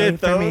there's- foreplay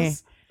for me.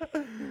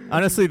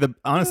 honestly,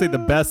 the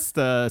best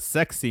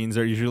sex scenes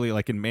are usually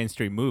like in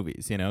mainstream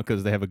movies, you know,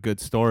 because they have a good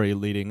story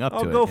leading up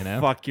oh, to go it. You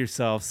know, fuck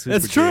yourself,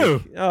 It's SuperDick.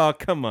 true. Oh,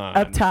 come on.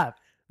 Up top.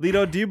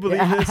 Lido, do you believe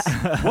Yeah.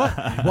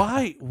 this?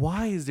 what?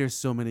 Why is there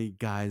so many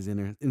guys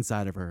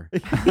inside of her?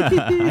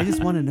 I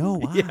just want to know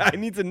why. Yeah, I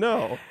need to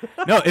know.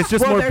 no, it's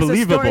just Well, more there's a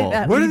story believable.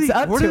 that Where did leads he-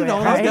 up where to did it, all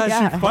those right? guys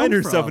Yeah. shoot Find Come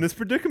herself from? in this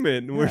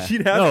predicament where Yeah.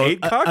 she'd have No,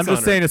 8 cocks I'm just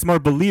on saying her. it's more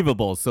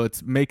believable. So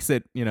it makes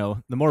it, you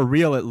know, the more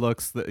real it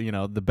looks,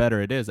 the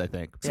better it is. I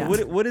think. So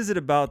Yeah. what is it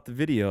about the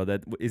video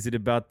that is it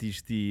about the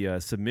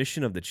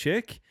submission of the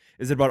chick?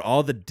 Is it about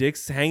all the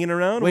dicks hanging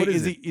around? Wait, What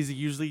is it? it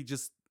usually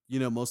just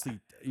mostly?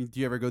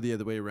 Do you ever go the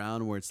other way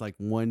around where it's like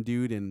one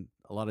dude and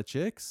a lot of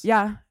chicks?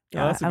 Yeah, Oh,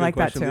 yeah, that's a I good like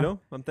question, that too.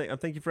 Lido.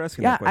 Thank you for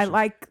asking Yeah, that question. I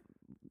like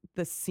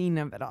the scene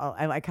of it all.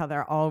 I like how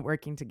they're all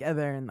working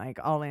together and like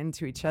all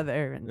into each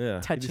other and Yeah,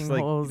 you touching just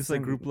like, holes. you just like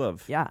and- group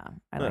love. Yeah,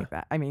 I Huh. like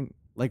that. I mean,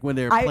 Like when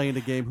they're I- playing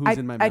the game, who's I,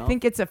 in my I mouth?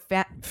 think it's a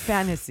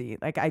fantasy.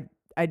 Like I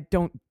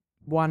don't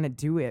want to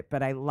do it,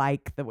 but I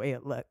like the way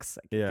it looks.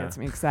 Like, Yeah. it gets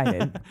me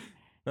excited.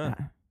 Huh.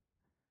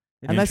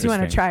 Yeah. Unless you want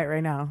to Interesting. try it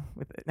right now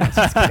with it. No,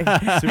 just kidding.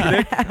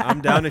 SuperDick,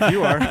 I'm down if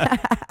you are.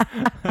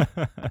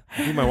 I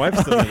think my wife's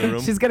still in the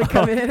room. She's gonna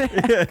come in.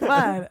 Come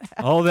on.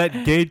 All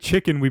that gay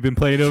chicken we've been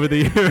playing over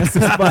the years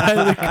is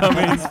finally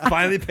coming. It's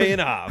finally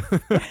paying off.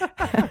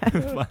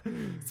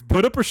 It's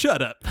put up or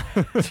shut up.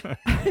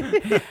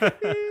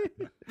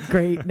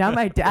 Great. Now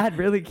my dad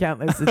really can't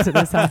listen to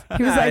this. Huh?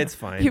 He was Ah, like, it's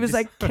fine. He was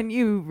Just- like, "Can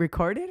you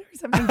record it or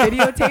something?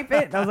 Videotape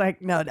it?" And I was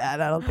like, "No,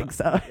 Dad, I don't think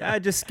so." Yeah,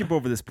 just skip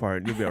over this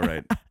part. You'll be all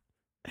right.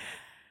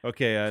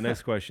 Okay,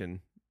 next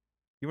question.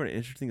 You are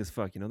interesting as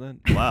fuck. You know that?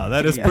 Wow,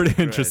 that is Yeah. pretty Right.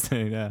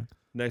 interesting. Yeah.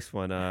 Next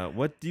one.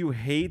 What do you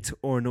hate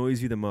or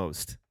annoys you the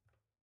most?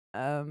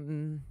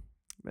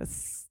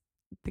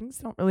 Things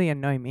don't really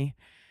annoy me.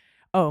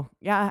 Oh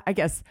yeah, I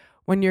guess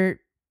when you're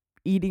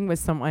eating with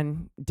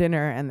someone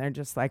dinner and they're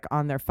just like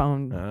on their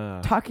phone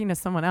talking to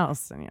someone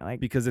else, and you're like,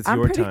 Because it's "I'm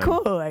your pretty time.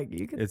 cool. Like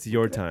you could, It's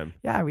your time.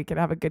 yeah, we could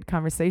have a good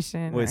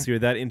conversation." Wait, or- so you're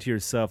that into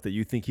yourself that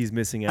you think he's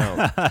missing out?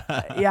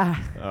 yeah,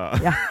 Uh,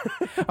 yeah.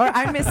 Or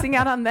I'm missing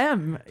out on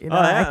them. You know,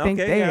 Oh, yeah, I think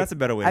okay, they. yeah, that's a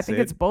better way to I think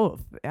say it's it.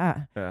 both.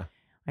 Yeah. Yeah.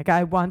 Like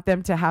I want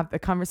them to have the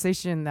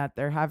conversation that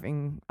they're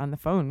having on the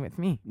phone with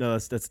me. No,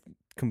 that's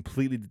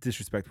completely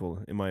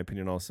disrespectful in my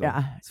opinion. Also,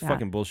 Yeah, it's yeah.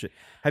 fucking bullshit.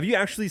 Have you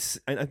actually?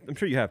 I'm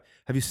sure you have.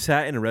 Have you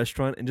sat in a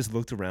restaurant and just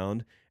looked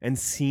around and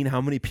seen how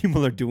many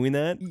people are doing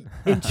that?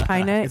 In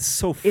China, It's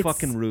so it's-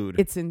 fucking rude.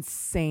 it's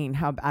insane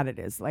how bad it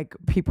is. Like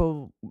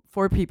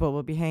four people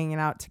will be hanging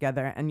out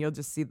together and you'll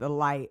just see the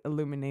light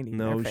illuminating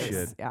No their face.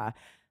 shit. Yeah.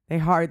 They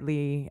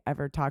hardly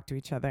ever talk to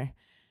each other.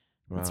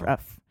 It's Wow.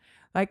 rough.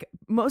 Like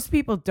most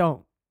people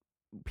don't.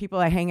 People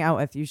I hang out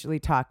with usually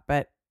talk,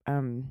 but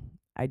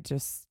I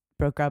just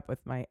broke up with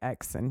my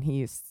ex and he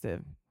used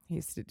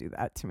to do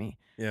that to me.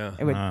 Yeah.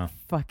 It would Wow.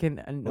 fucking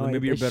annoy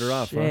maybe you're the better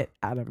off, huh? shit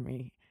out of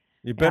me.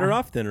 You're better Yeah.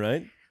 off then,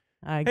 right?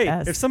 I Hey,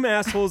 guess. if some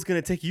asshole is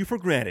gonna take you for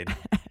granted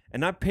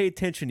and not pay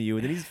attention to you,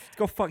 then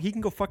he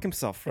can go fuck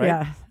himself, right?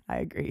 Yeah, I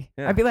agree.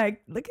 Yeah. I'd be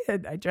like, look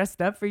at I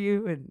dressed up for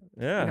you and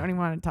Yeah. you don't even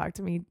want to talk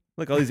to me.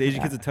 Look, all these Asian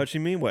Yeah. kids are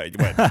touching me. What? It's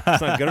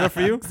not good enough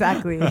for you?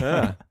 Exactly.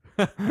 Yeah.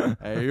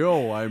 Hey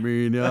yo, I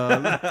mean,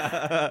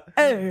 Hey,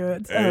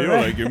 it's Hey, you're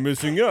alright. like you're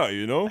missing out,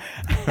 you know?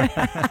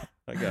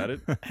 I got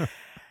it.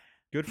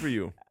 Good for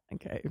you.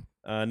 Okay.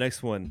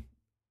 Next one.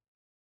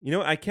 You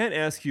know, I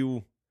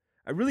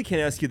really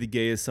can't ask you the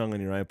gayest song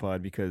on your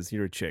iPod because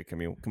you're a chick. I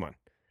mean, come on.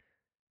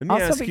 Let me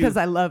Also ask because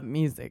you. I love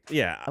music.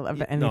 Yeah. I love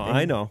No, anything.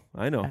 I know.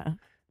 Yeah.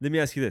 Let me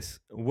ask you this.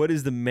 What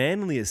is the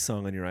manliest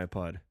song on your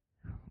iPod?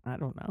 I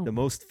don't know. The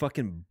most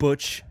fucking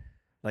butch,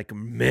 like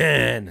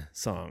man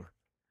song.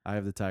 I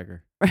have the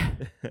tiger.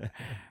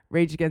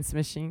 Rage Against the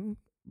Machine.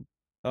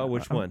 Oh,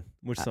 which one?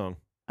 Which song?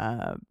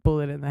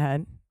 Bullet in the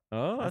Head.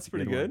 Oh, that's That's a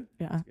pretty good good.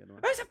 Yeah.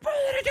 There's a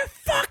bullet in your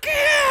fucking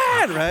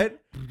head, right?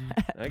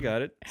 I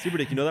got it.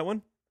 SuperDick, you know that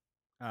one?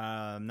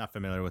 I'm not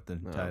familiar with the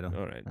Oh, title.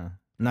 all right.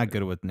 Not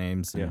good with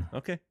names. Yeah. and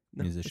Okay.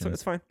 No, Musicians.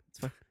 It's fine. It's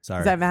fine. Sorry.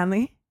 Is that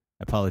manly?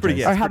 I apologize. Pretty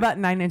gay. Or It's how pretty- about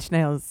 9 Inch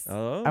Nails?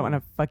 Oh. I want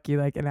to fuck you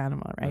like an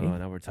animal, right? Oh,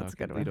 now we're That's a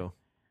talking. good one.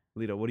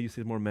 Lido, what do you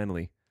say is more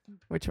manly?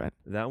 Which one?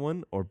 That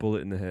one or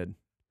bullet in the head?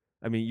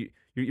 I mean,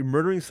 you're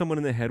murdering someone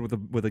in the head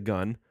with a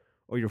gun,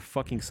 or you're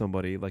fucking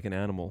somebody like an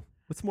animal.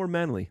 What's more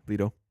manly,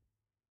 Lido?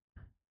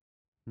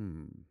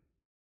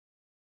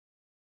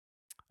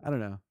 I don't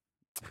know.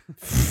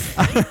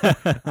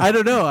 I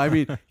don't know. I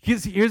mean,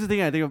 here's the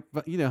thing. I think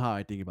about, you know how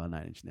I think about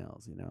 9 Inch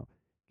Nails. You know,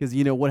 because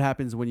you know what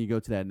happens when you go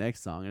to that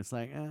next song. It's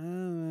like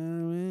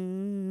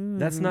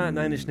That's not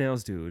 9 Inch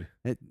Nails, dude.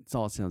 It's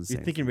all sounds the You're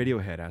same. thinking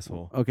Radiohead,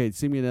 asshole. Okay,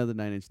 sing me another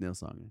 9 Inch Nails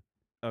song.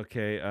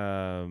 Okay.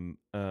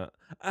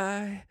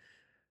 I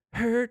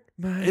hurt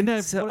And I-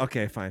 myself. what-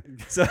 Okay, fine.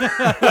 So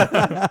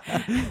the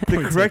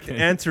Points correct okay.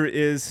 answer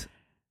is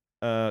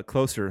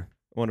closer.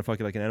 I want to fuck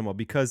you like an animal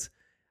because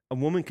a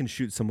woman can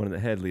shoot someone in the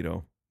head,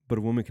 Lido, but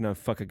a woman cannot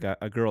fuck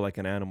a girl like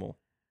an animal.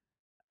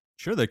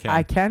 Sure, they can.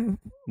 I can.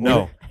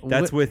 No,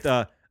 that's with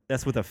a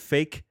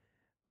fake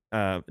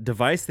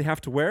device they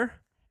have to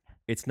wear.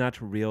 It's not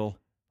real.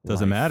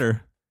 Doesn't life.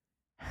 matter.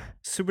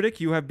 SuperDick,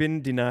 you have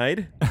been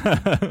denied.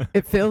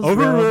 It feels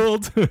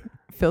Overruled. real.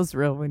 Feels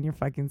real when you're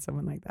fucking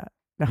someone like that.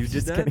 No, You I'm did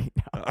just that? kidding.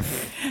 No.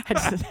 I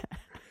just,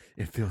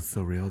 It feels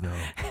so real,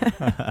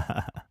 though.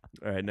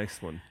 All right,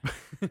 next one.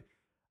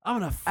 I'm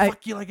gonna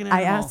fuck you like an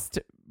animal. I asked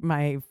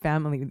my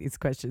family these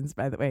questions,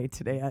 by the way,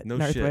 today at No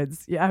shit.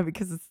 Northwoods. Yeah,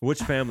 because it's Which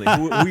family?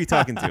 Who are you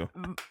talking to?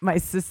 my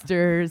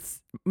sister,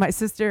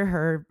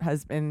 her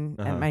husband,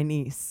 Uh-huh. and my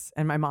niece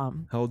and my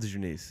mom. How old is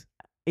your niece?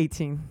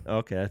 18.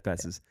 Okay, that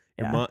passes.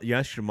 Your Yeah. mom, you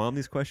asked your mom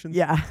these questions?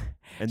 Yeah.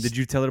 And did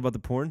you tell her about the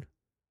porn?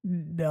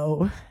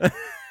 No.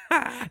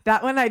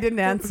 That one I didn't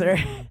answer.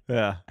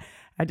 Yeah.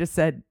 I just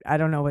said, I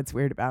don't know what's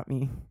weird about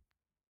me.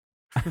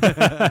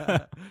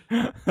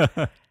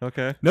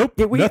 Okay. Nope.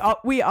 Yeah, noth-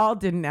 we all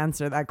didn't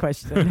answer that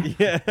question.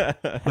 Yeah.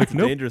 That's like, a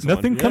nope, dangerous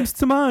nothing one. comes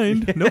to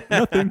mind. Nope,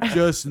 nothing.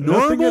 Just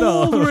Nothing at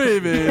all. normal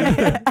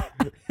Rayven.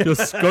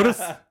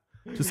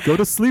 Just go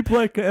to sleep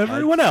like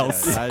everyone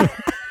else.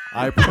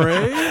 I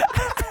pray.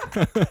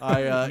 No eat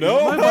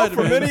my help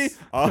from any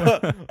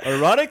vitamins.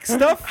 erotic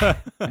stuff.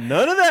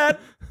 None of that.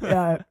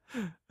 Yeah.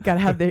 Gotta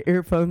have their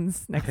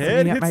earphones next Head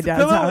to me at hits my the dad's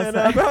pillow house. and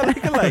I'm out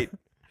like a light.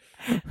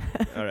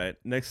 All right.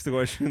 Next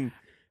question.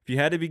 If you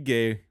had to be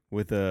gay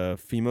with a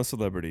female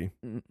celebrity,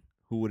 Mm.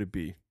 who would it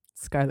be?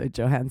 Scarlett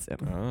Johansson.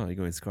 Oh, you're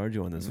going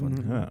ScarJo on this one.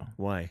 Mhm. Oh.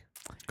 Why?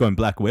 Going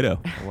Black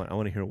Widow. I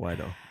want to hear why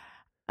though.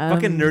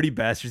 Fucking nerdy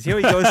bastards. You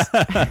know he goes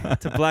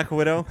to Black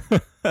Widow?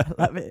 I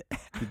love it.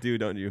 You do,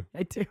 don't you?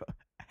 I do.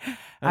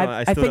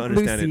 I still think don't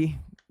understand Lucy.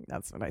 it.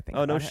 That's what I think.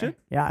 Oh, no about her. shit?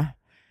 Yeah.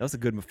 That was a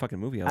good fucking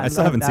movie. I I still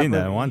love haven't that seen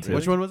that. I movie. want to.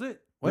 Which one was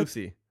it? What?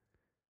 Lucy.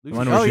 The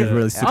one where she was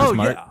really super oh,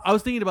 smart. Yeah. I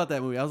was thinking about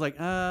that movie. I was like,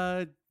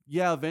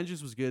 yeah,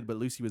 Avengers was good, but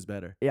Lucy was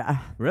better. Yeah.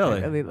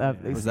 Really? I really love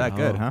Yeah. Lucy. Was that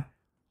good, Oh. huh?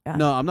 Yeah.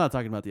 No, I'm not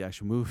talking about the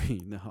actual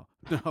movie. No.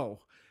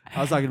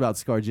 I was talking about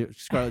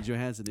Scarlett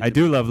Johansson. I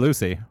do love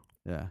Lucy.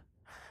 Yeah.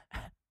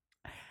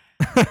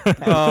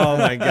 Oh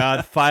my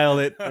God. File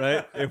it,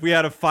 right? If we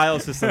had a file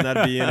system,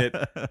 that'd be in it.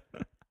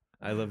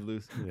 I love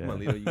Lucy. Come on,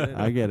 Lido. You get it?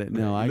 I get it.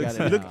 No, I got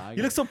it.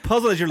 You look so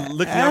puzzled as you're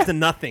looking up to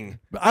nothing.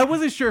 I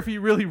wasn't sure if he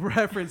really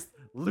referenced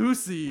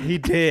Lucy. He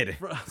did.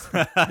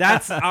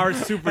 That's our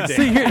super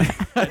See, dick. here,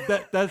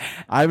 that's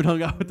I haven't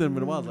hung out with him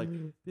in a while. I was like,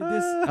 did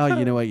this? Oh,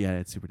 you know what? Yeah,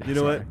 it's super. You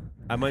know what?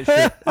 I might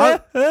shit. I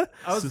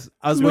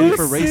was waiting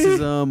for Lucy.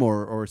 racism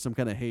or some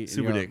kind of hate. and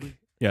Super you're dick. like,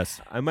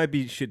 Yes. I might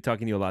be shit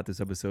talking to you a lot this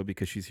episode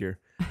because she's here.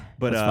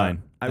 But That's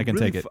fine. I can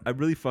really take it. I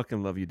really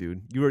fucking love you,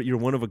 dude. You're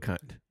one of a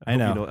kind. I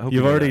hope know. I hope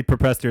You've know already that.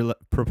 professed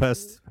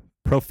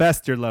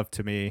your love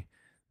to me.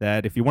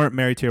 That if you weren't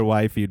married to your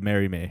wife, you'd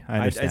marry me. I I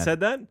understand. said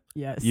that.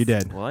 Yes. You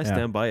did. Well, I Yeah.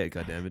 stand by it.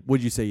 Goddammit.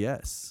 would you say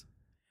yes?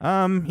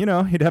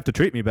 You'd have to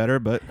treat me better,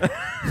 but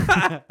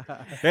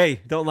Hey,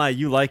 don't lie.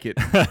 You like it.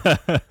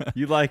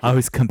 You like I it.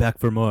 always come back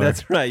for more.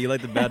 That's right. You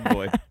like the bad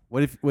boy.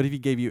 What if he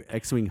gave you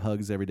X-wing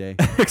hugs every day?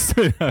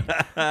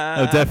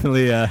 That'll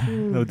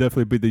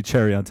definitely be the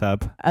cherry on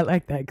top. I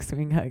like that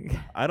X-wing hug.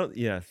 I don't.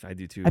 Yes, I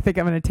do too. I think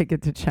I'm gonna take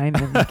it to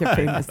China and make it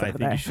famous I over think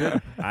there. you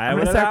should. I I'm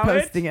would gonna start allow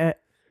it. posting it.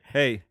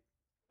 Hey,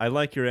 I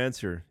like your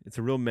answer. It's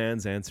a real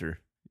man's answer.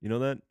 You know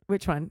that?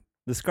 Which one?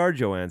 The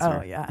ScarJo answer.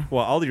 Oh yeah.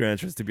 Well, all your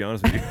answers, to be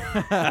honest with you.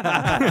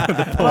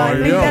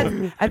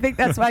 Well, I think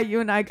that's why you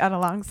and I got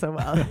along so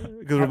well.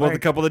 Because we're both a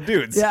couple of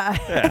dudes. Yeah.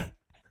 Yeah.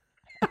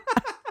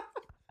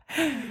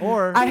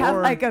 Or I have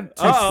like a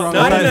Oh,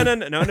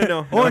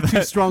 no. or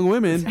two strong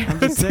women. I'm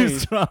just Two saying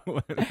strong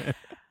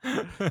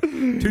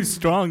women. Two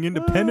strong,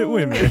 independent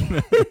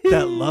women.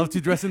 that love to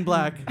dress in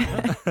black.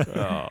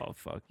 Oh,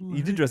 fuck.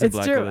 You did dress in It's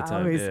black true. all the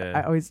time.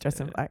 I always dress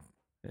in Yeah. black.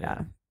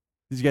 Yeah.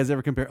 Did you guys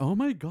ever compare? Oh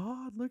my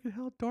God! Look at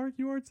how dark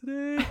you are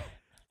today.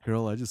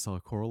 Girl, I just saw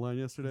Coraline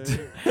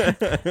yesterday.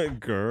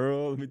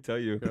 Girl, let me tell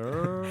you.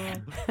 Girl.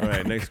 All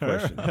right, next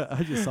question.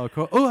 I just saw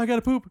Oh, I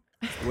gotta poop.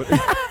 What-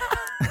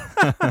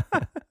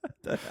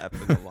 that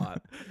happens a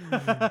lot.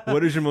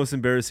 What is your most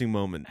embarrassing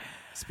moment?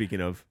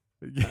 Speaking of.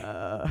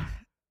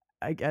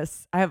 I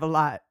guess I have a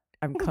lot.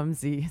 I'm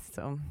clumsy,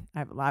 so I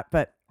have a lot.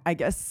 But I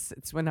guess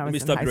it's when I was Let me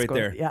in stop high you right school.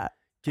 there. Yeah.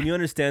 Can you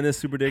understand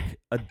this, SuperDick?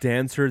 A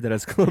dancer that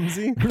is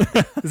clumsy?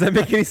 Does that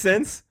make any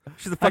sense?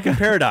 She's a fucking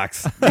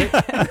paradox.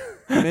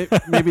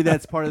 Maybe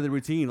that's part of the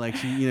routine. Like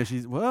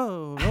she's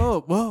whoa.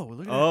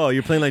 Look at Oh,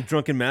 you're playing like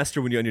drunken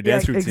master when you're on your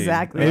dance Yeah, routine.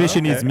 exactly. Maybe she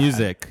Okay. needs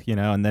music,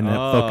 and then it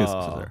focuses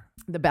her.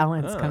 The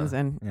balance Ah. comes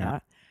in. Yeah. Yeah.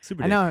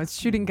 Super I know. I was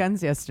shooting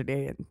guns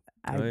yesterday, and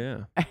Oh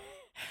yeah.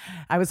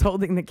 I was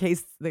holding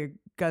the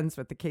guns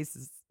with the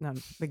cases. No,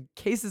 the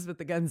cases with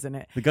the guns in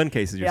it. The gun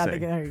cases you're Yeah,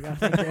 saying. there you go.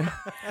 Thank you.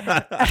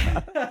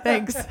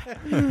 Thanks.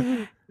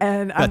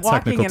 And I'm That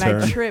walking technical and I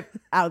term. trip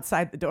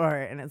outside the door,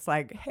 and it's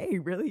like, hey,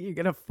 really? You're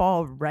going to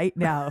fall right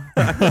now.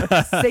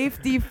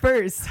 Safety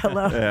first.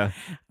 Hello. Yeah.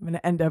 I'm going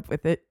to end up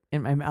with it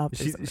in my mouth.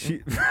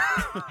 She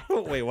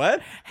Wait,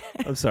 what?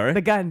 I'm sorry.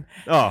 The gun,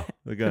 Oh,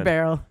 the gun. the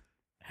barrel.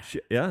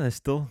 Yeah, that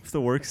still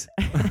works.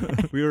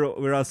 we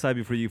were outside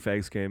before you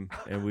fags came,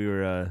 and we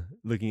were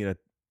looking at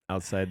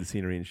outside the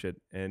scenery and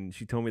shit. And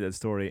she told me that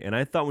story, and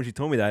I thought when she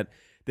told me that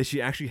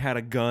she actually had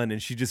a gun,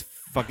 and she just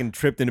fucking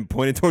tripped and it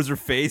pointed towards her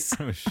face.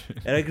 Oh, shit.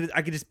 And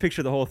I could just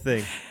picture the whole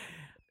thing.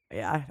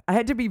 Yeah, I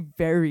had to be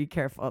very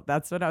careful.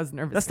 That's what I was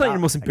nervous That's about. not your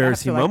most Like, I have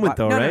embarrassing to, like, moment, walk-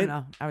 though, no, right?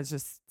 No. I was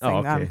just Oh,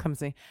 saying I'm okay.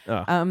 clumsy.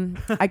 Oh.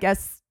 I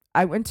guess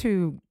I went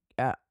to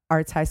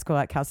arts high school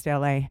at Cal State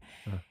LA,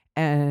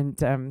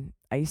 and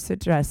I used to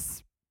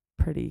dress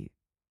pretty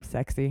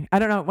sexy. I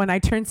don't know. When I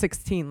turned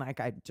 16, like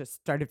I just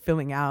started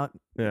filling out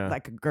Yeah.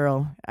 like a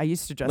girl. I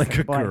used to dress like, like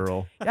a boy.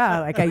 girl. Yeah,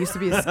 like I used to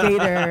be a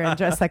skater and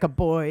dress like a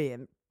boy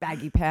and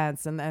baggy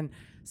pants, and then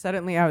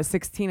suddenly I was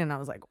 16 and I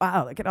was like,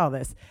 wow, look at all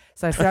this.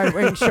 So I started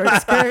wearing short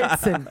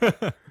skirts and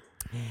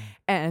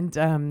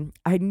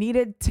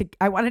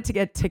I wanted to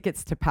get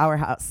tickets to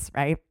Powerhouse,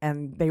 right?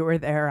 And they were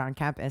there on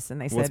campus, and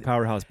they What's said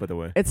Powerhouse, by the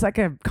way? it's like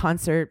a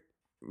concert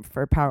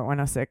for Power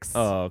 106.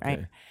 Oh, okay.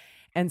 Right?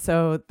 And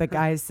so the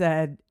guy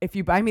said, if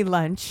you buy me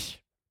lunch,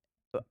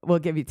 we'll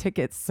give you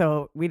tickets.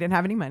 So we didn't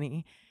have any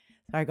money.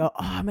 So I go,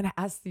 I'm going to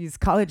ask these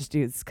college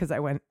dudes, because I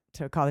went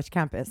to a college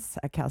campus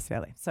at Cal State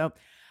LA. So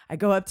I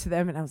go up to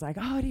them and I was like,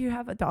 oh, do you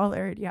have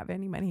 $1? Do you have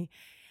any money?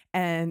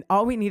 And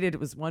all we needed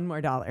was one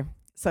more $1.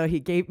 So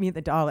he gave me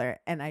the $1,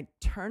 and I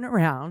turn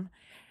around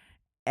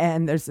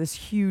and there's this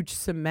huge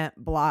cement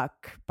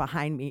block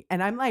behind me.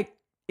 And I'm like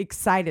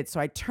excited. So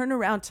I turn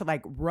around to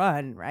like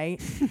run,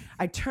 right?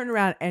 I turn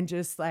around and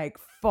just like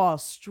fall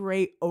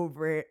straight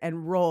over it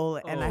and roll.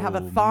 And I have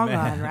a Oh, thong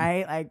man. on,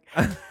 right? Like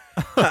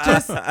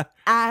just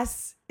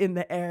ass in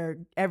the air,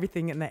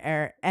 everything in the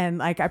air. And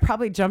like I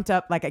probably jumped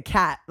up like a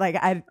cat. Like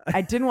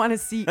I didn't want to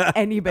see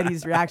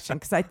anybody's reaction,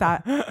 because I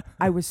thought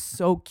I was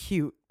so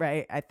cute,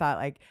 right? I thought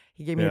like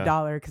he gave me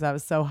 $1 because I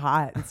was so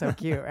hot and so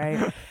cute,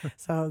 right?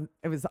 So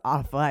it was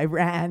awful. I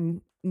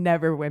ran,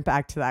 never went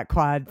back to that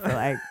quad for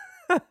like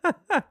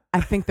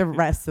I think the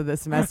rest of the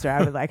semester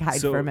I would like hide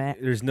So from it.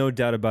 there's no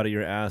doubt about it.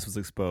 Your ass was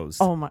exposed.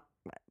 Oh my,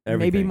 maybe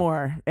Everything.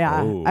 more.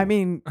 Yeah. Oh. I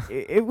mean,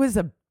 it was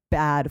a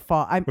bad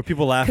fall. Were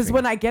people laughing? Because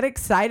when I get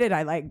excited,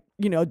 I like,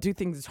 do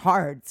things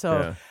hard. So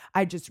Yeah.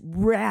 I just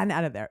ran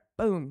out of there.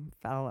 Boom,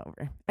 fell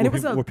over. And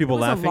Were people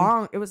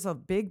laughing? It was a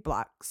big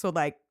block. So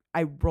like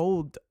I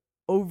rolled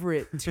over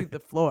it to the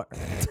floor.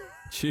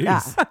 Jeez.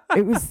 Yeah.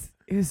 It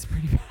was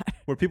pretty bad.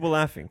 Were people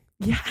laughing?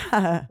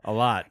 Yeah. A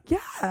lot.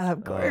 Yeah,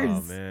 of course.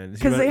 Oh man.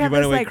 Because they have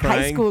ran this away like high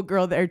crying? school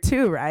girl there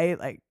too, right?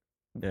 Like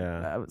Yeah.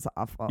 that was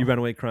awful. You ran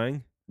away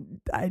crying?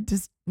 I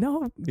just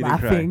didn't cry?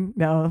 laughing.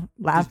 No,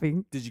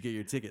 laughing. Did you get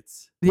your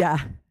tickets? Yeah,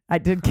 I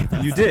did. Get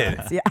those You did?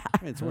 tickets. Yeah,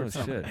 It's Oh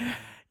worth shit.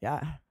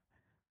 yeah.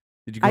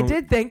 Did you go I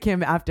did thank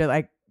him after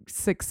like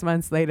 6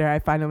 months later. I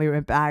finally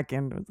went back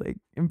and was like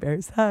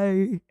embarrassed.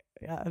 Hi.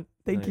 Yeah,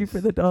 thank you for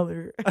Nice. the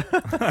 $1.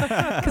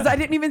 Because I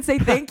didn't even say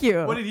thank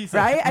you. What did he say?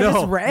 Right? I no,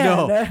 just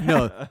ran.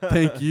 No,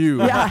 thank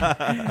you.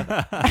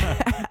 Yeah.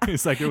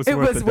 It's like it was It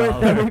worth was the worth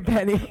dollar. every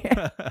penny.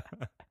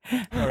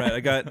 All right, I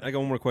got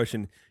one more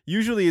question.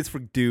 Usually it's for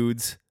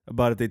dudes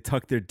about if they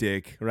tuck their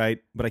dick, right?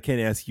 But I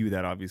can't ask you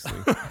that, obviously.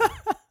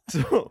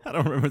 So I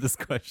don't remember this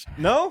question.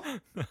 no?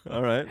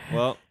 All right.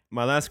 Well,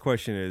 my last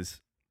question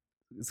is,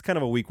 it's kind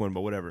of a weak one,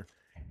 but whatever.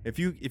 If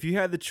you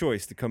had the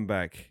choice to come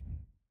back,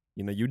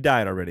 you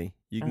died already.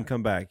 You can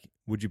come back.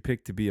 Would you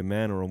pick to be a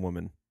man or a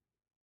woman?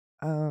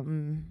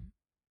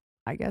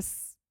 I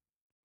guess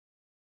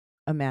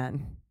a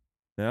man.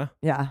 Yeah?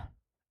 Yeah,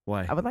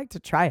 Why? I would like to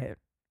try it.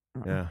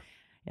 Yeah.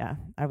 Yeah,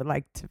 I would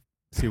like to.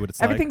 See what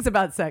it's Everything's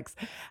about sex.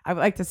 I would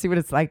like to see what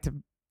it's like to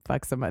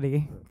fuck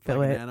somebody, feel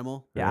Like it. an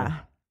animal. Yeah,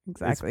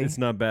 exactly. It's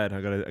not bad.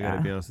 I gotta Yeah.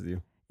 be honest with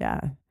you. Yeah,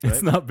 like.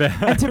 It's not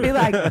bad. and to be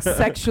like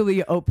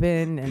sexually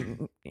open,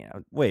 and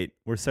Wait,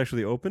 we're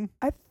sexually open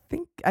I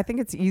think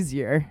it's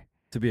easier.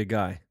 to be a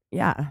guy?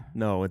 Yeah,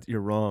 No,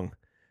 you're wrong.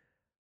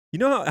 You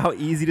know how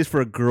easy it is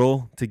for a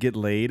girl to get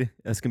laid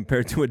as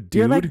compared to a dude?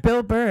 you're like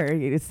Bill Burr.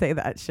 You say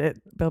that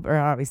shit. Bill Burr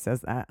always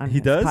says that on He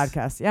his does?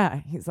 podcast. Yeah,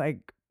 he's like,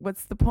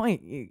 "What's the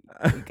point? You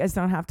guys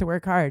don't have to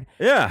work hard,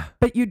 Yeah.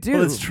 but you do."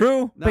 Well, it's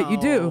true. But you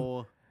do.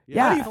 No.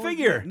 Yeah. How do you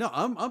figure? No,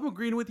 I'm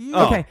agreeing with you.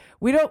 Oh. Okay,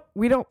 we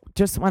don't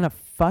just want to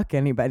fuck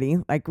anybody.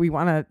 Like we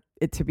want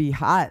it to be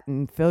hot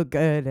and feel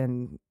good,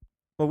 and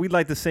Well, we'd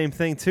like the same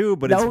thing too,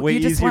 but No, it's way you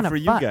just easier wanna for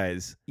you fuck.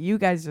 guys. you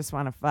guys just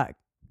want to fuck.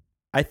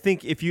 I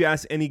think if you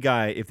ask any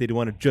guy if they'd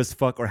want to just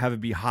fuck or have it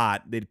be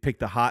hot, they'd pick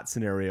the hot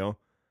scenario.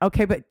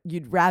 Okay, but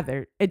you'd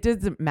rather. It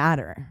doesn't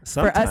matter.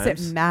 For us, it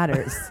Sometimes.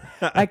 matters.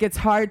 Like it's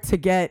hard to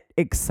get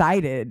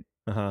excited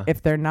Uh-huh.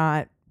 if they're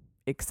not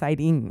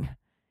exciting.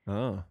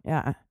 Oh.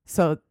 Yeah.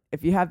 So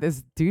if you have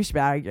this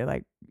douchebag, you're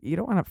like, you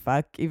don't want to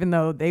fuck, even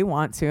though they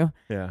want to.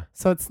 Yeah.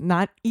 So it's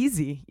not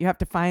easy. You have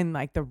to find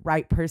like the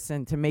right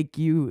person to make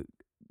you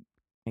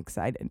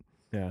excited.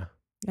 Yeah.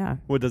 Yeah.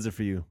 What does it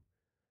for you?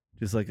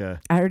 Just like a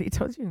I already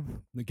told you.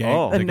 The gang,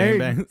 Oh. the The nerd.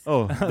 gangbangs.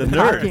 oh the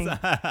Talking.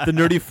 nerd, the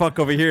nerdy fuck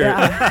over here.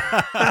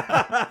 Yeah.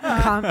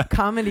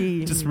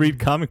 Comedy. Just read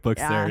comic books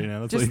Yeah. there, you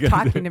know. That's just what you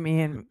gotta talking do. to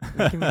me and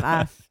making me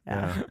laugh.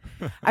 Yeah.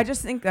 I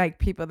just think like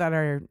people that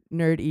are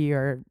nerdy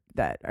or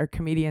that our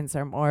comedians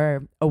are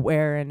more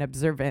aware and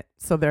observant,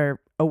 so they're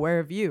aware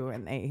of you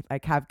and they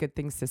like have good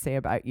things to say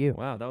about you.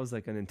 Wow, that was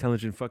like an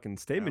intelligent fucking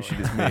statement she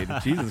just made.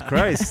 Jesus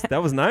Christ,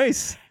 that was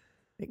nice.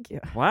 Thank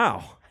you.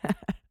 Wow.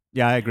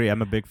 Yeah, I agree.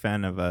 I'm a big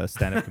fan of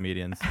stand-up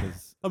comedians.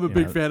 I'm a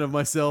big fan of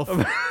myself.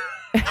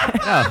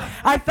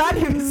 I thought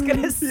he was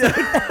gonna say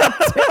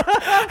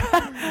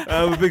that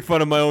I'm a big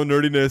fan of my own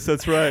nerdiness.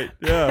 That's right.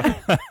 Yeah,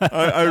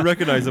 I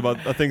recognize about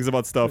things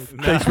about stuff.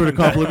 Thanks for the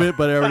compliment,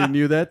 but I already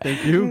knew that.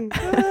 Thank you.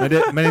 My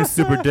name's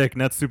SuperDick,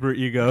 not Super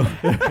Ego.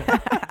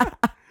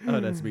 Oh,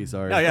 that's me.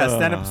 Sorry. No,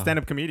 yeah,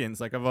 stand-up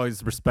comedians. Like I've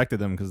always respected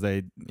them because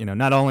they,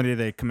 not only do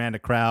they command a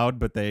crowd,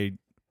 but they,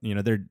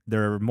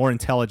 they're more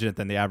intelligent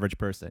than the average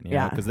person. You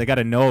know, because they got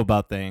to know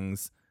about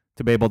things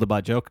to be able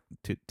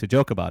to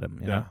joke about them.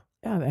 You know?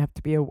 Yeah, they have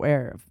to be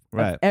aware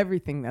of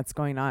everything that's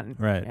going on.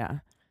 Right. Yeah.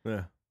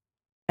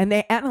 And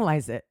they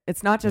analyze it.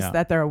 It's not just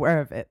that they're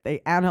aware of it.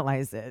 They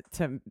analyze it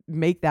to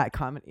make that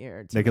comedy.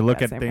 Or they can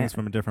look at things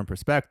from a different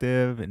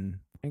perspective. And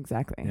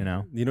exactly. You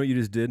know what you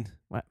just did?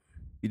 What?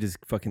 You just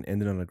fucking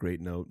ended on a great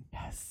note.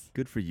 Yes.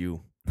 Good for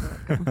you.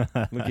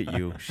 Look at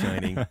you,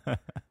 shining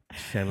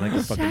like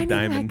a fucking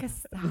diamond.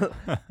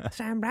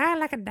 Shine bright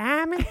like a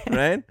diamond.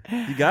 Right?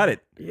 You got it.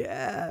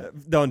 Yeah.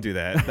 Don't do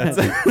that.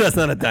 That's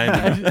not a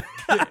diamond.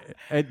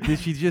 Did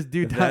she just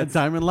do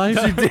diamond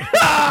life? She did.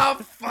 Oh,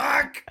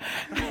 fuck.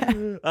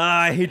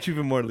 I hate you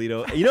even more,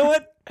 Lido. You know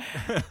what?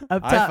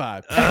 Up High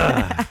top.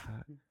 five.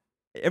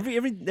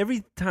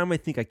 Every time I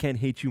think I can't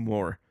hate you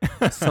more,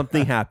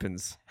 something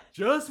happens.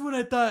 Just when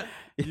I thought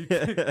you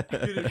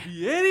couldn't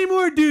be any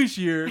more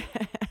douchier.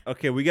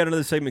 Okay, we got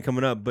another segment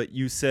coming up, but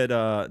you said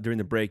during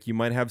the break you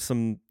might have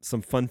some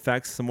more fun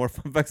facts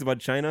about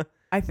China.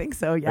 I think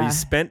so, yeah. Are you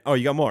spent? Oh,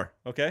 you got more.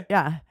 Okay.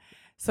 Yeah.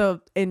 So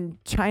in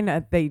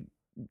China, they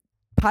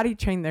potty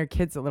train their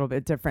kids a little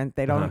bit different.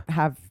 They don't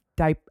have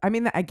I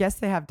guess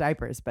they have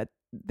diapers, but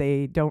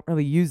they don't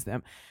really use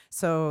them.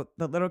 So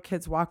the little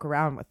kids walk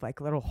around with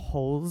like little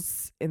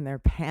holes in their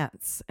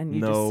pants, and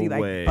you just see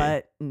like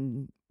butt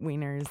and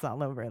wieners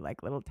all over,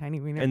 like little tiny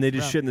wieners. And they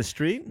just shit in the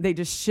street? They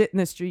just shit in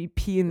the street,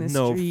 pee in the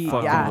street. No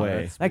fucking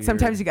way. Like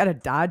sometimes you got to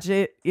dodge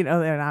it.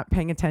 They're not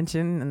paying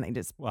attention and they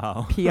just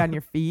pee on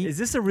your feet. Is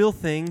this a real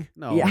thing?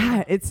 No.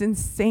 Yeah, it's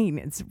insane.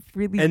 It's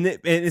really and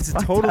it's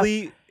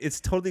totally up. It's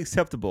totally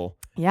acceptable.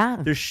 Yeah.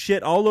 There's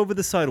shit all over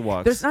the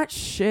sidewalks. There's not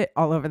shit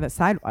all over the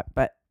sidewalk,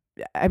 but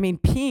I mean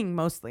peeing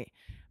mostly.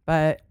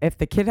 But if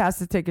the kid has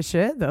to take a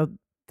shit,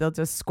 they'll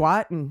just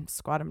squat them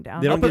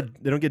down. They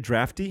don't get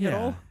drafty at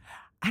all?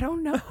 I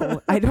don't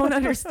know. I don't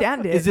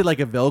understand it. Is it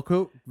like a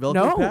Velcro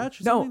patch?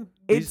 Or something?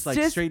 It's like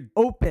just straight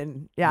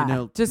open.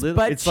 Yeah, just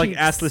butt It's like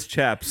cheeks. assless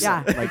chaps.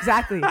 Yeah,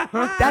 exactly.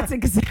 That's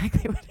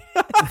exactly what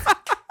it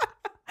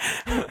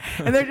is.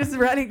 And they're just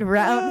running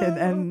around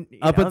and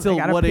up until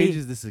what pee. age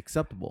is this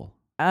acceptable?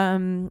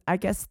 I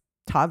guess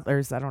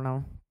toddlers. I don't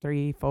know,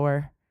 3,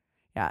 4.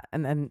 Yeah,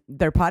 and then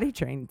they're potty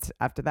trained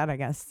after that. I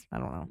guess I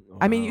don't know. Wow.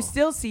 I mean, you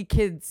still see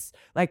kids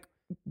like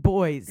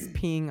boys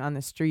peeing on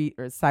the street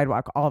or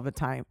sidewalk all the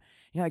time.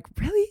 You're like,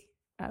 really?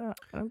 I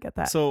don't get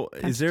that. So,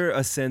 is there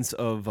a sense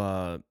of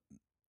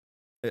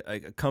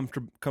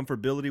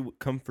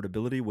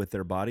comfortability with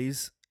their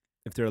bodies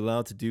if they're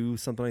allowed to do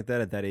something like that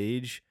at that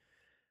age?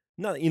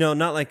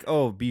 Not like,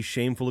 oh, be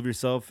shameful of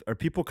yourself. Are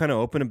people kind of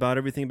open about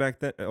everything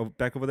back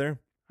over there?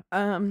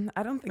 I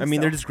don't think. I mean,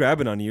 so. they're just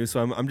grabbing on you. So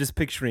I'm just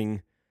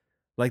picturing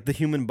like the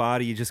human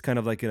body just kind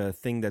of like a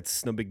thing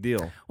that's no big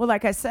deal. Well,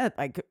 like I said,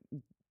 like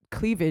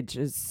cleavage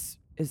is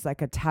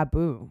like a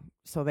taboo.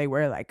 So they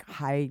wear like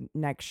high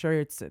neck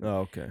shirts.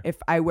 And if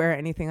I wear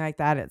anything like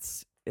that,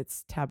 it's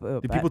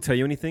taboo. Do people tell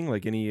you anything?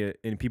 Like any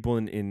people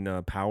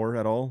in power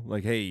at all?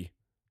 Like, hey,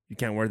 you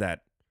can't wear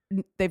that.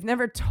 They've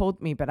never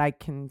told me, but I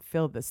can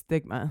feel the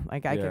stigma.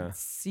 Like I can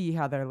see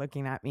how they're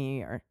looking at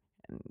me, and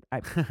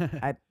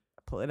I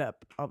pull it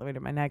up all the way to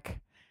my neck.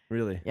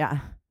 Really? Yeah.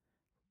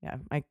 Yeah.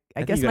 I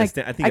guess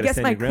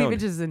my ground.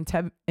 cleavage is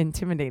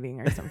intimidating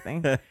or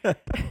something.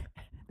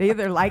 They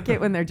either like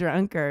it when they're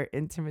drunk or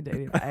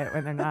intimidated by it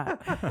when they're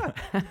not.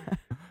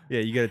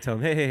 Yeah, you got to tell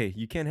them, hey,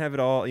 you can't have it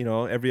all,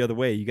 every other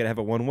way. You got to have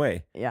it one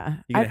way. Yeah.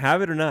 You going to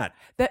have it or not?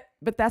 But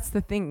that's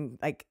the thing.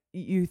 Like,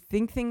 you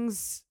think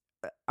things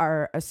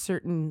are a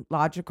certain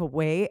logical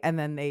way, and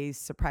then they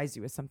surprise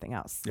you with something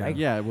else. Yeah. Like,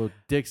 Well,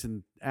 dicks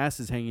and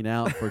asses hanging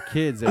out for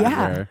kids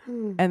everywhere.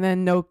 And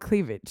then no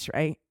cleavage,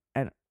 right?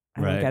 I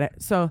don't get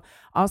it. So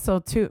also,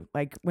 too,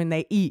 like when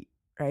they eat,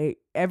 right?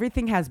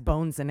 Everything has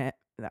bones in it.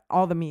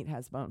 All the meat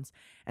has bones.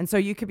 And so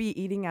you could be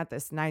eating at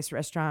this nice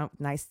restaurant,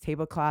 nice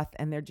tablecloth,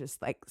 and they're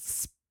just like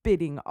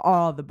spitting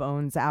all the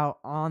bones out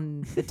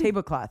on the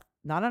tablecloth,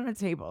 not on a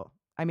table.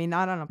 I mean,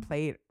 not on a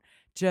plate,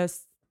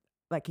 just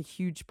like a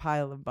huge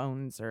pile of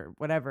bones or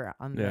whatever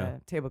on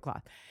the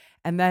tablecloth.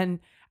 And then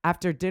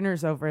after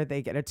dinner's over,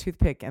 they get a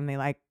toothpick and they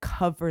like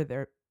cover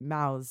their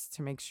mouths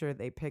to make sure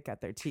they pick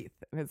at their teeth.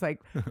 And it's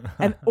like,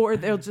 or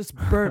they'll just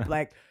burp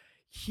like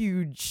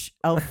huge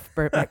elf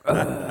burp, like,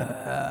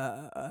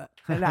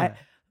 and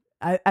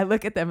I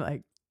look at them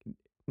like,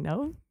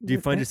 no. Do you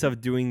find yourself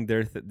doing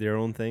their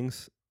own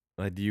things?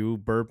 Do you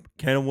burp?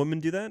 Can a woman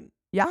do that?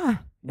 Yeah.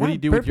 What do yeah, you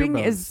do with your burping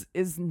bones?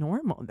 is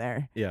normal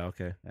there. Yeah.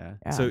 Okay. Yeah.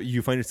 Yeah. So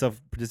you find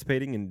yourself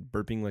participating in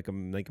burping like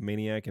a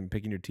maniac and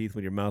picking your teeth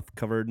with your mouth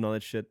covered and all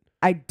that shit.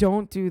 I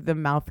don't do the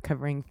mouth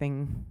covering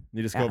thing.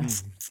 You just Yeah. go.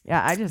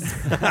 Yeah, I just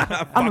Fuck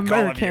I'm all of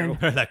American.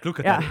 you. Like, look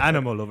at Yeah. that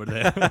animal over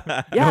there.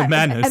 Yeah, No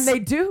manners. and they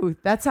do.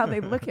 That's how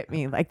they look at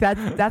me. Like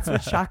that's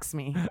what shocks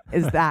me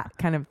is that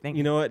kind of thing.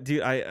 You know what,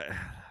 dude?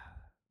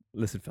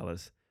 Listen,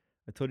 fellas.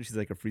 I told you she's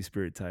like a free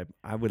spirit type.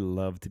 I would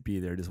love to be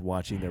there just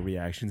watching their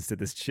reactions to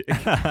this chick.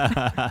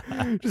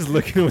 Just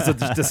looking with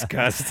such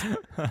disgust.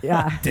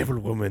 Yeah. Devil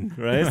woman,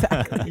 right?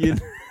 Exactly. You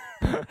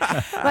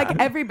Like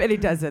everybody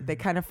does it. They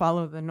kind of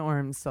follow the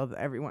norms so that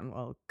everyone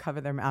will cover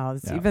their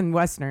mouths, Yeah. even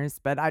Westerners,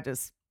 but I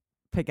just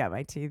pick out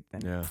my teeth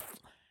and yeah.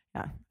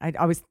 yeah. I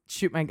always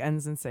shoot my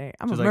guns and say,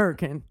 I'm She's like-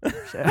 American.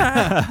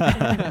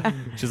 Shit.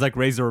 She's like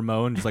Razor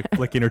Ramon, just like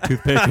flicking her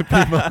toothpick at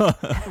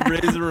people.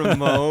 Razor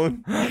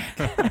Ramon.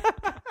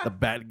 The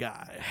bad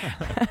guy.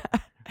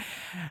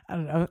 I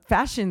don't know.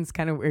 Fashion's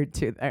kind of weird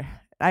too there.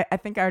 I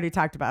think I already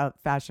talked about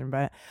fashion,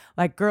 but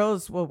like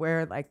girls will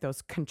wear like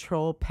those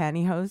control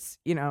pantyhose.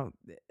 You know,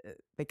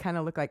 they kind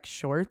of look like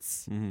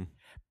shorts, Mm-hmm.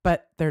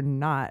 but they're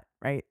not,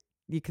 right?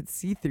 You could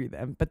see through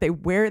them, but they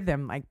wear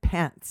them like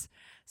pants.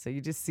 So you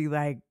just see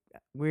like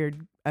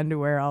weird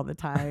underwear all the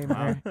time.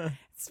 or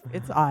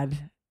it's odd.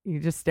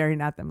 You're just staring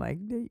at them like,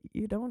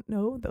 you don't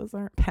know those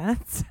aren't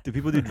pants. Do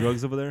people do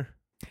drugs over there?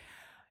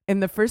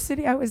 In the first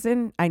city I was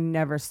in, I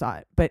never saw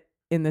it. But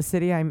in the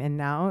city I'm in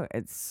now,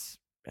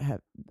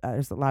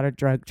 there's a lot of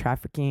drug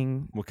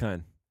trafficking. What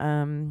kind?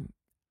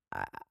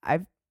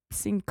 I've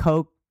seen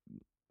coke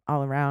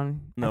all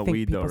around. No, I think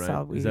weed though, people right?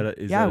 sell Is weed. that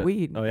a- is yeah, that a-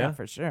 weed. oh, yeah?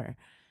 For sure.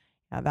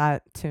 Yeah,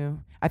 that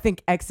too. I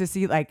think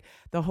ecstasy, like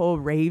the whole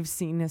rave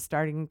scene is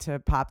starting to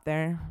pop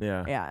there.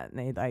 Yeah. Yeah, and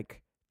they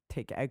like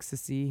take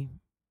ecstasy.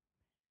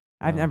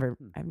 I've Wow.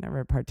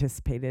 never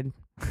participated.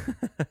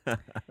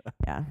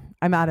 Yeah,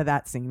 I'm out of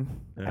that scene.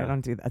 Yeah. I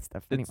don't do that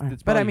stuff It's, anymore.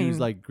 it's But I probably who's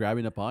mean, like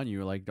grabbing up on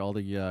you, like all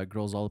the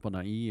girls all up on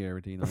the E,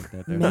 everything like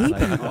that. They're Maybe.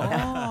 Like,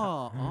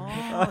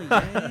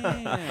 yeah.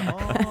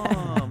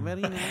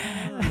 Very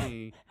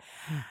nice.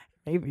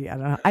 maybe I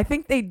don't know. I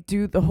think they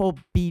do the whole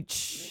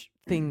beach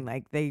thing.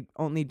 Like they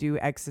only do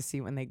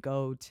ecstasy when they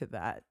go to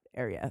that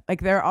area.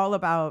 Like they're all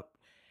about.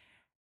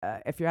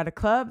 If you're at a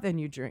club, then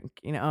you drink.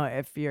 You know,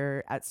 if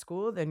you're at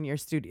school, then you're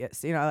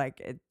studious. You know, like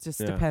it just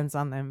Yeah. depends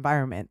on the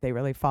environment. They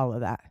really follow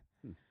that.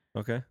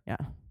 Okay. Yeah.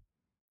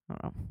 I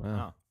don't know.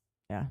 Wow.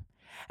 Yeah.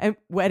 And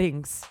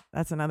weddings,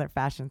 that's another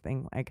fashion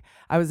thing. Like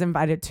I was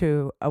invited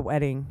to a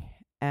wedding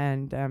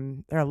and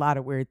there are a lot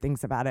of weird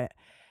things about it.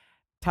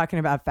 Talking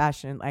about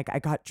fashion, like I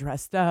got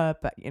dressed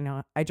up, you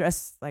know, I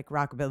dressed like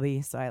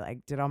rockabilly. So I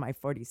like did all my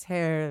 40s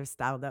hair,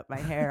 styled up my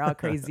hair all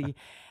crazy.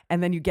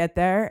 And then you get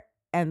there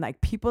and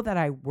like people that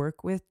I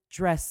work with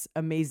dress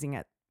amazing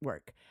at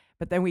work.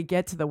 But then we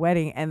get to the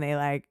wedding and they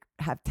like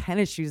have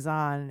tennis shoes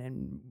on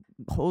and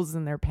holes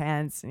in their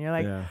pants. And you're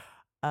like, Yeah.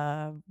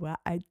 well,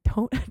 I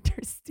don't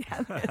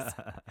understand this.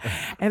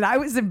 And I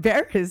was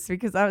embarrassed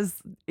because I was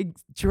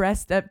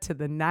dressed up to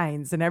the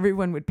nines and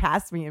everyone would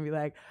pass me and be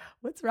like,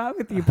 what's wrong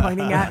with you,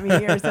 pointing at me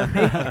or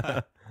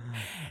something?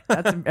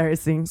 That's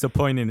embarrassing. So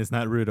pointing is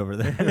not rude over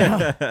there.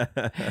 No.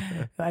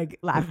 Like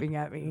laughing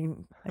at me.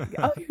 Like,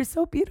 oh, you're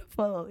so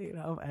beautiful, you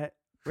know, but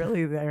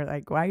really they're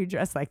like, why are you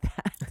dressed like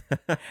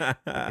that?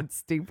 It's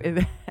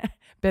stupid.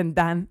 Been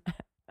done.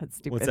 That's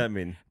stupid. What's that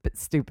mean? But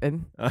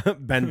stupid.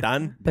 Ben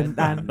done? Been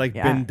done. Like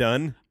yeah. been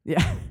done?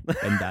 Yeah.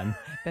 And done.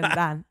 Been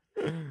done.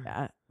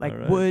 Yeah. Like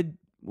Alright.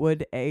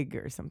 wood egg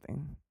or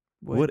something.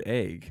 Wood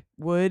egg.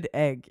 Wood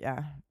egg.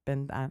 Yeah.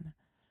 Been done.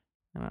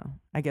 I don't know.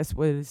 I guess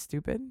wood is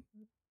stupid.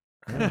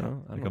 I don't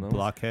know. I Like a don't know.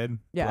 blockhead.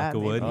 Yeah, Block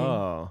of wood. maybe.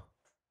 Oh.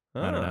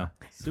 I don't know.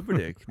 Super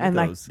dick. And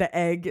like those. the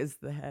egg is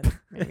the head.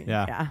 Maybe.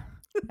 Yeah. Yeah.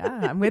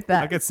 Yeah. I'm with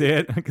that. I could see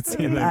it. I could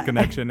see the Yeah.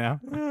 connection now.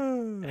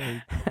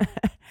 I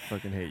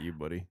fucking hate you,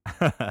 buddy.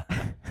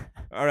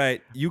 All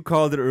right. You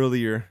called it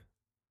earlier.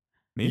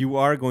 Me? You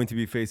are going to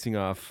be facing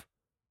off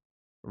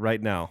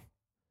right now.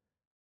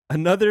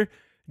 Another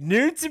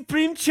Nerd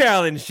Supreme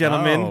Challenge,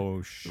 gentlemen.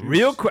 Oh, shoot.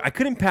 Real quick. I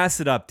couldn't pass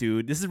it up,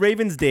 dude. This is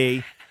Raven's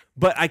day,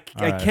 but I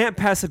right. can't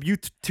pass up you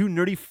two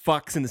nerdy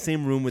fucks in the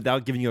same room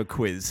without giving you a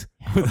quiz.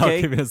 Without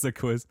Okay? giving us a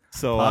quiz.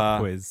 So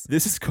Pop quiz.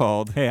 This is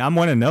called Hey, I'm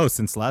 1-0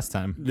 since last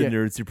time. the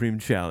Nerd Supreme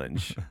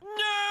Challenge.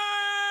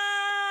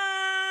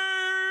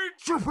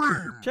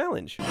 Supreme!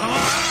 Challenge.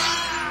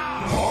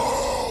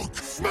 Hulk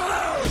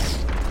smash!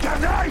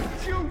 Tonight!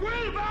 You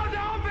will bow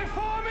down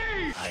before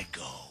me! I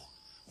go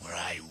where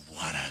I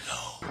wanna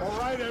go. All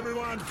right,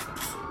 everyone.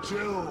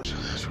 Chill. So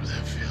that's what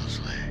that feels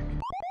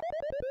like.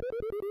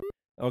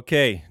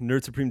 Okay,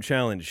 Nerd Supreme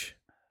Challenge.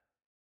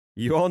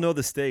 You all know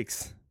the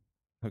stakes.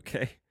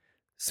 Okay.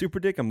 Super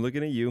Dick, I'm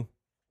looking at you.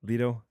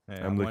 Lido,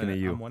 Hey, I'm looking at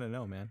you. I'm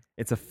 1-0, man.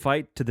 It's a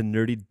fight to the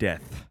nerdy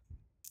death.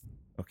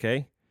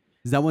 Okay?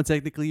 Is that one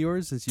technically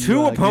yours? Since you, Two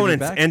gave it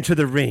opponents back? enter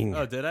the ring.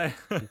 Oh, did I?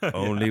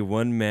 Only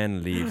one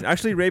man leaves.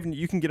 Actually, Raven,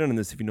 you can get on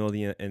this if you know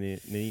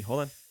any. Hold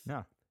on. Yeah.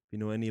 If you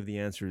know any of the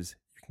answers,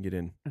 you can get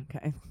in.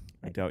 Okay.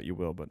 I doubt you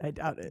will, but I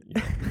doubt it.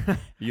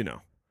 you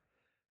know.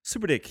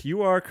 SuperDick,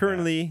 you are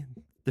currently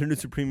their new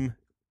Supreme,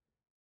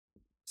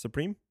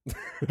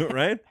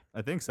 right?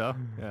 I think so.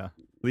 Yeah.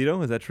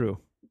 Lido, is that true?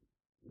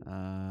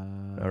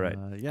 All right.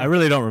 Yeah. I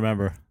really don't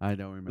remember. I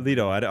don't remember.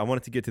 Lido, I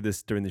wanted to get to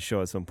this during the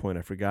show at some point.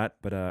 I forgot,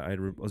 but I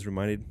was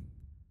reminded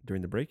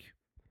during the break.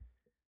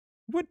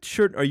 What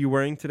shirt are you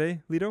wearing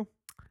today, Lido?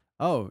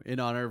 Oh, in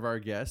honor of our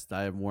guest,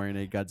 I am wearing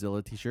a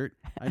Godzilla T-shirt.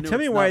 I know Tell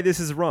me it's why not- this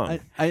is wrong.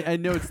 I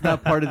know it's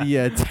not part of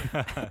the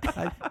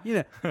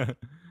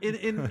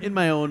in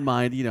my own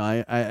mind,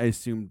 I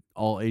assume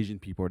all Asian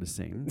people are the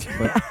same,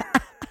 but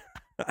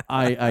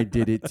I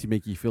did it to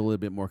make you feel a little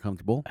bit more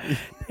comfortable,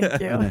 Thank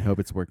you. and I hope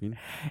it's working.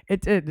 It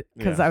did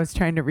because Yeah. I was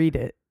trying to read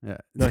it.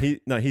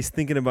 Yeah, He's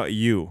thinking about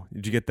you.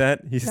 Did you get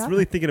that? He's Yeah.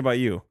 really thinking about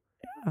you.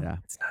 yeah.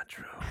 It's not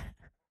true.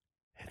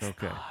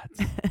 Okay.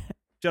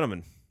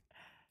 Gentlemen,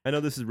 I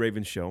know this is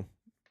Rayven's show,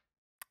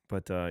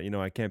 but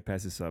I can't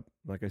pass this up.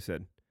 Like I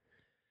said,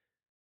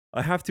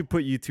 I have to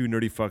put you two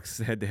nerdy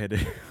fucks head to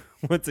head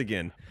once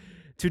again.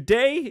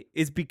 Today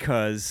is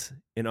because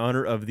in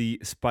honor of the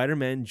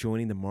Spider-Man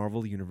joining the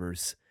Marvel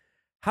Universe.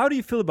 How do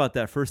you feel about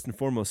that, first and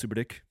foremost,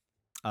 SuperDick?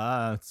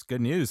 It's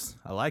good news.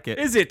 I like it.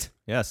 Is it?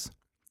 Yes.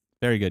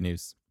 Very good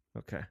news.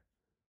 Okay.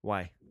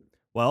 Why?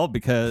 Well,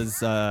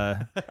 because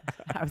I was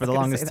for the gonna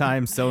longest say that.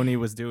 time, Sony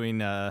was doing,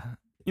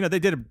 they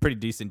did a pretty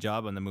decent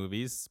job on the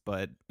movies,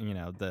 but,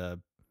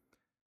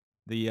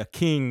 the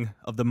king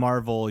of the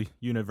Marvel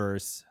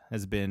universe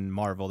has been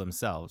Marvel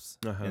themselves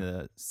Uh-huh. in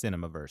the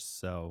Cinemaverse.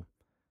 So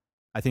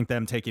I think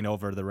them taking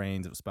over the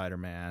reins of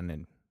Spider-Man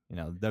and,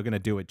 they're going to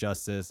do it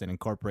justice and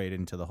incorporate it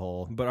into the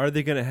whole. But are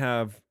they going to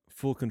have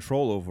full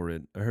control over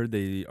it? I heard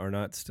they are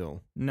not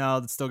still. No,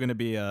 it's still going to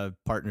be a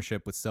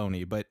partnership with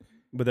Sony, but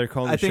But they're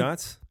calling I the think-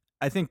 shots?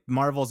 I think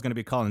Marvel's going to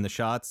be calling the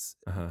shots,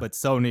 Uh-huh. but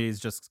Sony is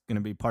just going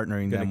to be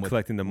partnering Gonna them with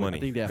collecting the I money.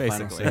 think they have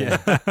final basically. say.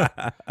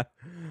 Yeah.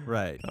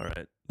 Right. All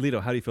right. Lido,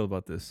 how do you feel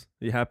about this?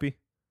 Are you happy?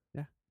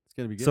 It's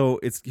gonna be good. So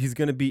he's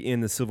going to be in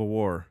the Civil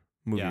War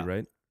movie, Yeah.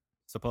 right?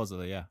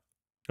 Supposedly, yeah.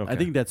 Okay. I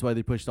think that's why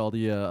they pushed all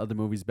the other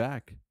movies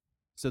back,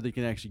 so they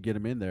can actually get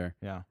him in there.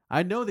 Yeah.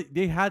 I know that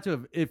they had to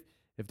have, if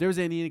there was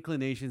any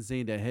inclination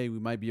saying that, hey, we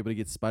might be able to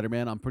get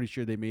Spider-Man, I'm pretty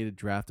sure they made a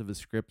draft of a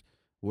script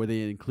where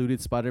they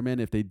included Spider-Man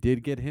if they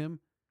did get him.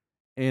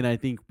 And I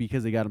think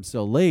because they got him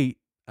so late,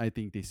 I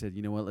think they said,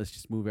 you know what, let's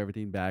just move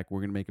everything back. We're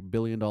going to make $1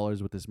 billion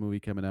with this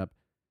movie coming up.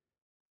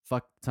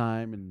 Fuck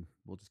time, and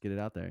we'll just get it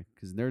out there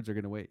because nerds are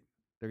going to wait.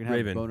 They're going to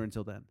have Rayven. a boner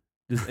until then.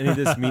 Does any of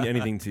this mean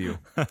anything to you?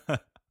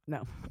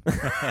 No,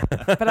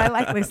 but I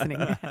like listening.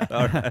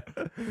 All right.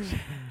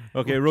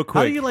 Okay, real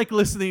quick. How do you like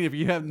listening if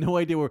you have no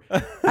idea where?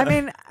 I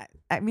mean,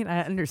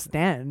 I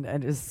understand. I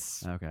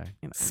just, Okay.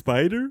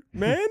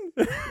 Spider-Man?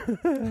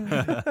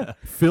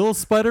 Phil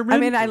Spiderman? I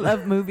mean, I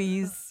love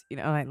movies.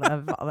 I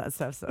love all that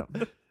stuff. So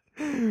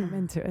I'm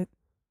into it.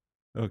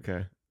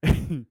 Okay.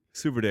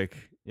 SuperDick,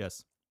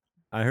 Yes.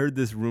 I heard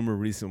this rumor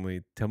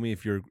recently. Tell me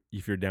if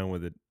you're down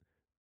with it.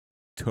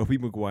 Tobey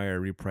Maguire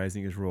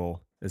reprising his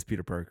role as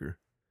Peter Parker.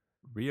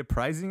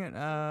 Reapprising it?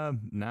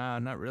 Nah,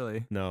 not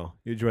really. No.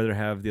 You'd rather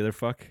have the other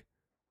fuck?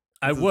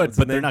 I What's his- would, what's his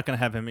but they're name? not going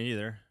to have him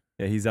either.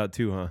 Yeah, he's out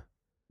too, huh?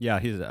 Yeah,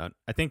 he's out.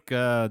 I think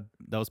that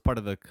was part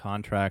of the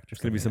contract. Or There's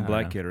going to be some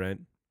black kid, right?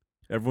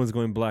 Everyone's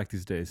going black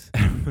these days.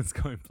 Everyone's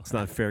going black. It's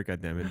not fair,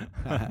 goddammit.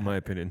 In my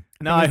opinion.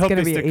 No, I it's hope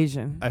gonna they be stick.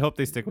 Asian. I hope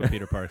they stick with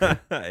Peter Parker.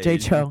 J.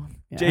 Cho.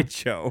 Yeah. J.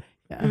 Cho.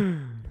 Yeah.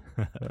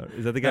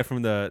 Is that the guy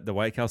from the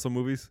White Castle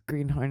movies?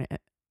 Green Hornet.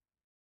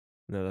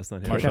 No, that's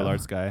not him. Martial Kato.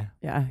 arts guy.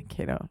 Yeah,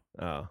 Kato.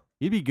 Oh.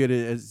 He'd be good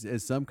as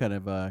some kind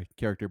of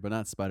character, but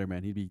not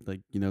Spider-Man. He'd be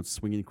like,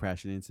 swinging,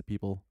 crashing into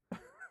people.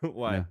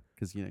 Why?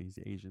 Because, he's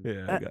Asian.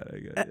 Yeah, I got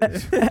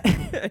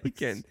it. He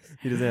can't.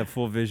 He doesn't have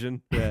full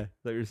vision. Yeah. Is that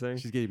what you're saying?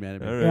 She's getting mad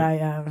at me. All right.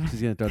 Yeah, yeah.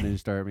 She's going to throw Ninja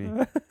Star at me.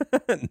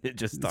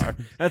 Ninja Star.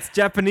 That's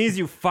Japanese,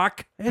 you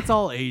fuck. It's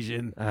all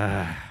Asian. All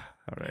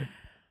right.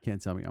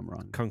 Can't tell me I'm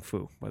wrong. Kung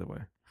Fu, by the way.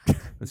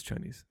 That's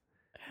Chinese.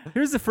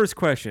 Here's the first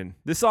question.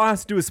 This all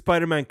has to do with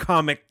Spider-Man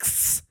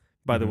comics,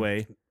 by the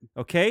way.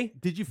 Okay?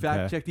 Did you fact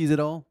Okay. check these at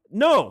all?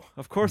 No,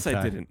 of course I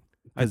Okay. didn't.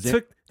 I 'Cause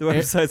took the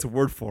website's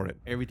word for it.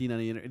 Everything on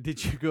the internet.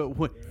 Did you go?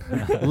 What?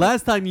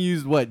 Last time you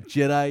used what?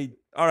 Jedi?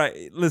 All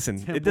right, listen.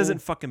 It Temple. doesn't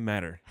fucking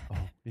matter.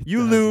 It You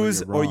does when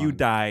lose you're or you wrong.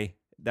 die.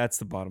 That's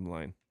the bottom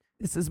line.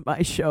 This is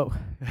my show.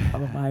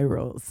 Follow my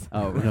rules.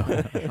 Oh,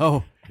 no.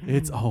 Oh,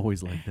 it's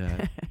always like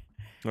that.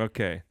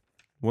 Okay.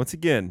 Once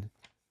again,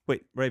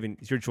 wait, Rayven,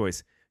 it's your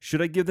choice.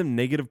 Should I give them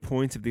negative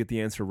points if they get the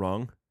answer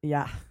wrong?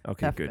 Yeah,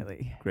 Okay, good.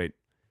 definitely. Great.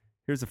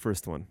 Here's the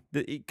first one.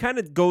 It kind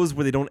of goes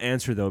where they don't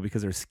answer, though,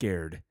 because they're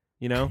scared.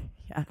 You know?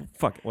 Yeah.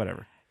 Fuck,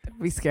 whatever.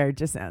 Don't be scared.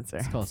 Just answer.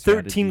 It's called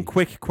 13 strategy.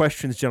 quick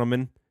questions,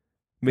 gentlemen.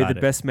 May Got the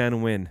it. best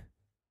man win.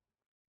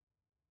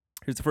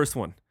 Here's the first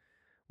one.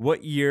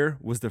 What year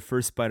was the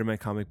first Spider-Man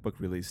comic book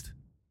released?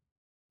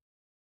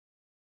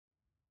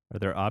 Are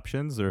there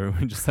options, or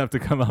we just have to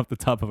come off the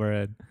top of our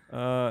head?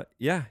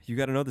 Yeah, you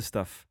got to know this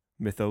stuff.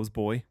 Mythos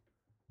boy.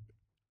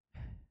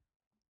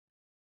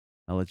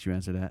 I'll let you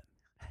answer that.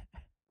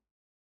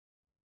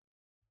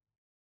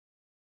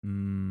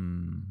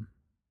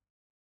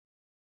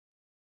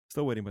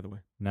 Still waiting, by the way.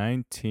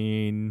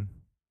 19.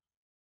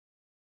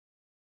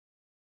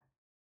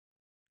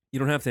 You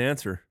don't have to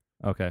answer.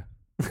 Okay.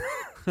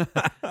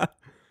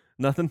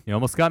 Nothing? You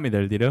almost got me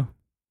there, Lido.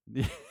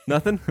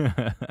 Nothing?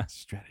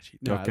 Strategy.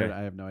 No, Okay.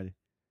 I have no idea.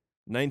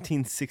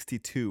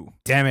 1962.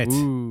 Damn it.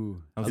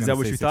 Ooh. I was Is gonna that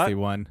what say you thought?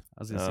 61.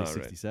 I was going to say All right.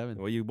 67.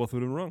 Well, you both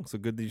would have been wrong, so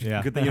good, that you,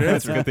 Yeah. good thing you didn't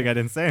It's a answer. good thing I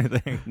didn't say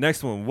anything.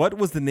 Next one. What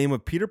was the name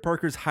of Peter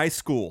Parker's high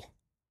school?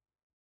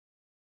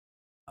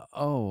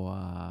 Oh,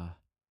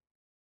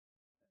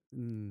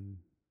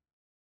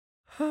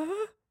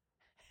 Huh?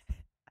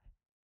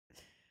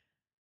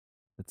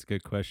 That's a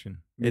good question.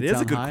 It is a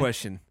Midtown good High?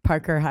 question.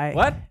 Parker High.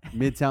 What?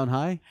 Midtown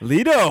High?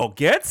 Lido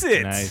gets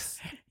it. Nice.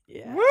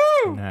 Yeah.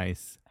 Woo!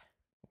 Nice.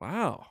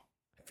 Wow.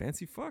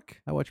 Fancy fuck.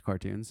 I watch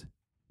cartoons.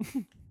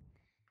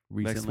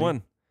 Recently. Next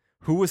one.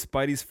 Who was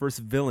Spidey's first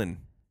villain?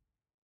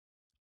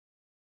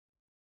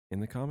 In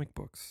the comic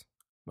books,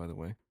 by the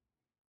way.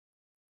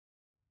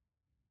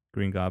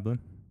 Green Goblin.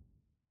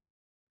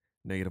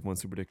 -1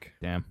 Super Dick.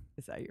 Damn.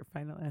 Is that your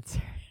final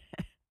answer?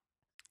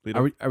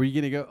 Lido. Are we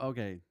going to go?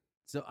 Okay.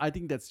 So I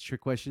think that's a trick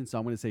question. So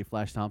I'm going to say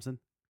Flash Thompson.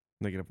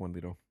 -1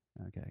 Lido.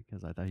 Okay.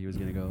 Because I thought he was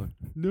going to go,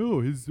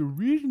 no, his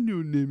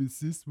original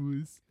nemesis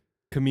was.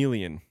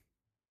 Chameleon.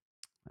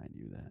 I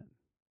knew that.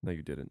 No,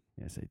 you didn't.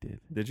 Yes, I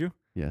did. Did you?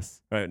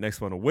 Yes. All right,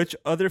 next one. Which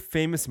other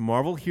famous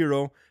Marvel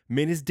hero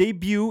made his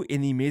debut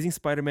in The Amazing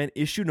Spider-Man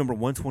issue number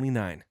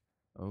 129?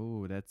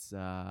 Oh, that's.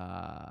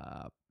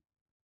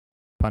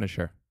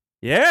 Punisher.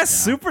 Yes, Yeah.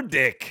 Super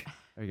Dick.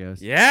 There he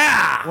goes.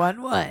 Yeah.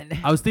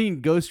 1-1. I was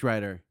thinking Ghost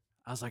Rider.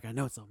 I was like, I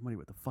know it's somebody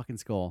with a fucking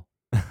skull.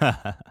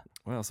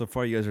 Wow, so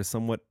far you guys are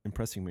somewhat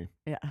impressing me.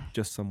 Yeah.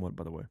 Just somewhat,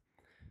 by the way.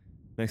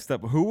 Next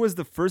up, who was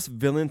the first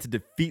villain to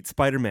defeat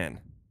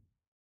Spider-Man?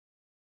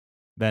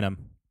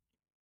 Venom.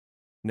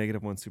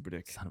 -1 Super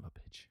Dick. Son of a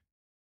bitch.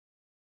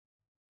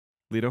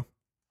 Lido?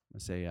 I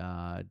say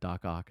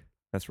Doc Ock.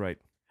 That's right.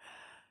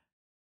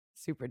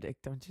 Super Dick,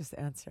 don't just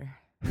answer.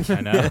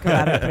 I know. Go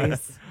at it,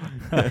 please.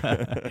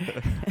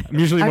 I'm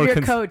usually I'm more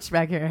your coach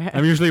back here.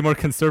 I'm usually more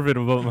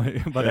conservative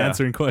about Yeah.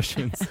 answering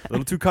questions. A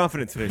little too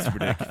confident today, Super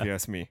Dick, if you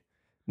ask me.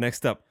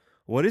 Next up,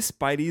 what is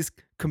Spidey's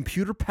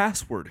computer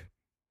password?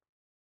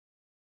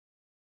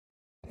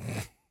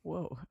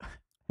 Whoa.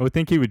 I would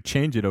think he would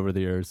change it over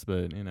the years,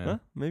 but you know. Huh?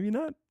 Maybe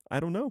not. I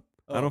don't know.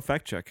 I don't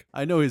fact check.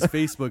 I know his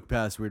Facebook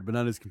password, but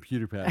not his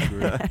computer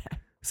password.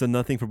 So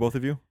nothing for both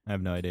of you? I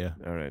have no idea.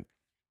 All right.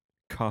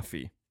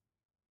 Coffee.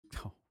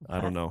 Oh, I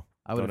don't know.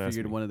 I would Don't have ask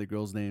figured me. one of the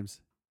girls'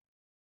 names.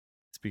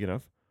 Speaking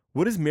of,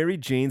 what is Mary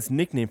Jane's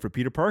nickname for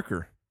Peter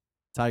Parker?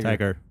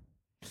 Tiger.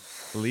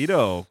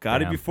 Lido.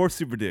 Got it Damn. before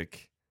Super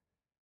Dick.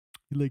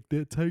 You like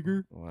that,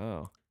 Tiger?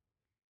 Wow.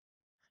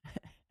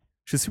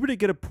 Should Super Dick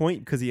get a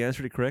point because he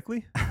answered it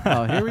correctly?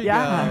 Oh, here we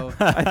Yeah.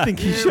 go. I think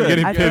he Here should. we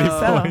Getting I pity think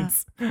so.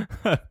 points.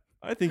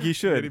 I think he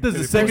should. Does the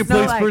There's second no,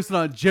 place like- person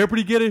on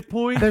Jeopardy get a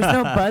point? There's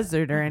no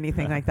buzzard or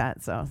anything like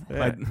that, so.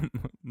 Yeah.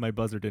 My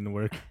buzzer didn't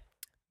work.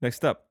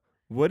 Next up,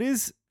 what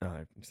is?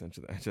 I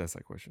just asked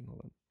that question.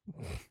 Hold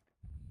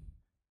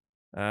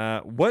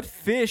on. What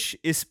fish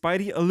is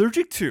Spidey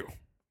allergic to?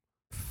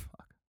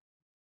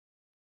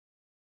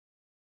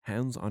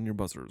 Hands on your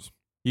buzzers.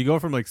 You go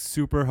from like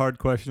super hard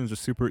questions to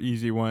super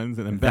easy ones,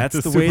 and then back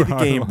That's to the way of super the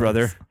hard game, ones.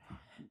 brother.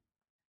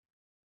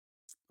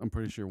 I'm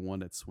pretty sure one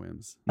that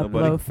swims. A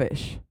Nobody?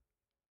 blowfish.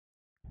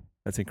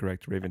 That's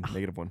incorrect. Raven,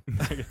 -1.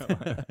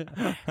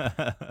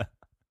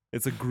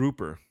 It's a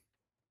grouper.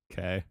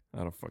 Okay. I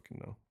don't fucking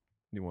know.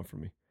 You want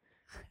from me?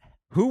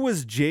 Who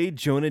was J.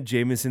 Jonah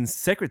Jameson's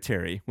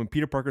secretary when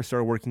Peter Parker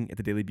started working at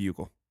the Daily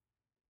Bugle?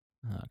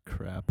 Oh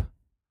crap.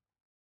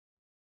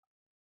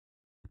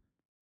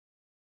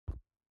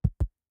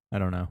 I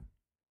don't know.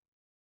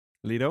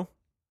 Lido?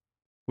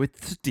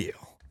 With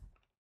steel.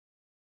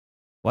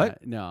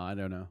 What? No, I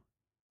don't know.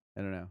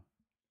 I don't know.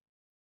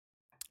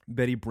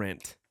 Betty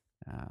Brant.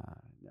 No, I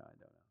don't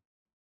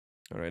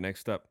know. All right,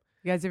 next up.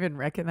 You guys even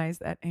recognize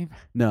that name?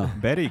 No.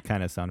 Betty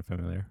kind of sounded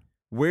familiar.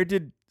 Where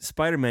did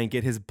Spider-Man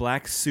get his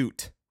black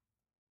suit?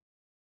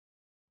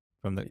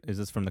 Is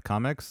this from the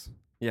comics?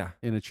 Yeah.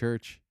 In a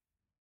church.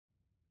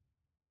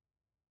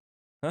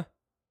 Huh?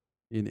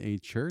 In a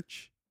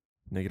church?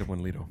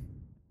 -1 Lido.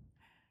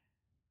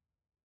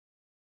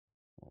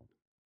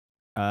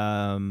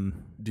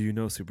 Do you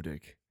know, Super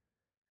Dick?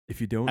 If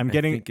you don't, I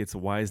think it's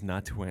wise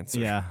not to answer.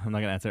 Yeah, I'm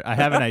not gonna answer. I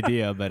have an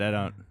idea, but I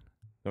don't.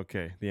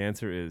 Okay, the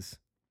answer is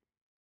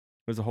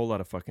there's a whole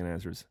lot of fucking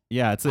answers.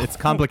 Yeah, it's a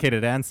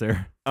complicated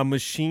answer. A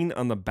machine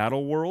on the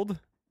battle world,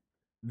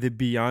 the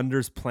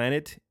Beyonders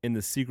planet, in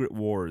the Secret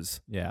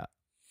Wars. Yeah.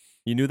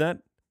 You knew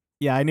that?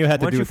 Yeah, I knew it had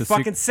to Why do don't with you the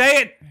fucking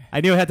say it?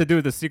 I knew it had to do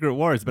with the Secret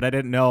Wars, but I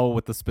didn't know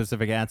what the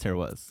specific answer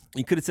was.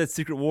 You could have said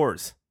Secret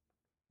Wars.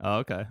 Oh,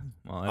 okay.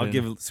 Well, I'll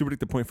give Super Dick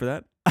the point for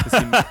that.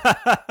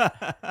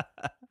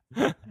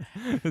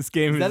 This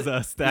game is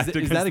stacked Is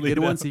against that a good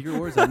Lido. one, Secret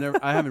Wars?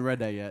 I haven't read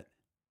that yet.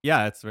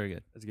 Yeah, it's very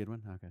good. That's a good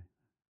one? Okay.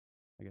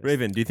 I guess.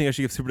 Rayven, do you think I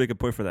should give SuperDick a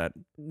point for that?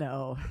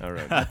 No. All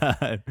right.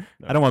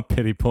 I don't want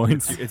pity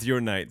points. It's your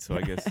night, so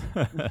I guess.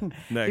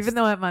 Next. Even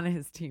though I'm on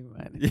his team.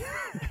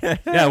 But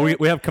Yeah,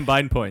 we have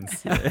combined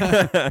points.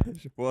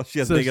 Well, she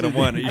has So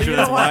 -1. Are you You sure don't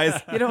that's want-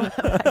 wise? You don't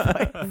want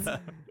my points.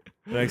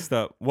 Next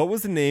up, what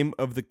was the name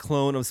of the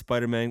clone of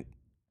Spider-Man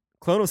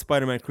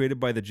created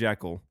by the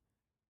Jackal?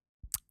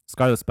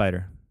 Scarlet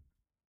Spider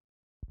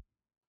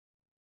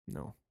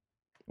No.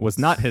 was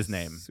not his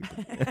name,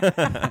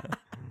 That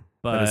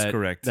but is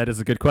correct. that is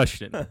a good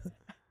question.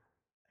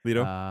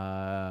 Lido?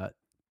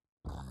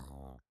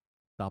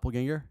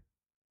 Doppelganger?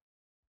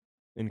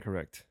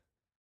 Incorrect.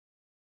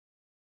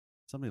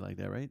 Something like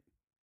that, right?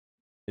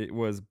 It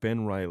was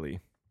Ben Reilly.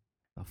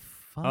 The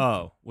fuck?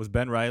 Oh, was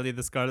Ben Reilly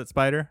the Scarlet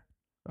Spider?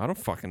 I don't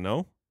fucking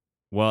know.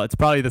 Well, it's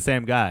probably the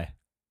same guy.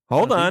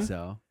 Hold I don't on. think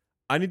so.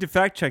 I need to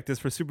fact check this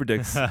for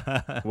SuperDick's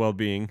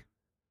well-being.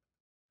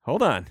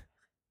 Hold on.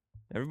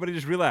 Everybody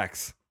just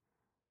relax.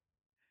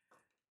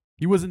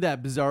 He wasn't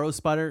that Bizarro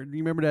Spider. Do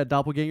you remember that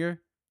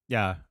doppelganger?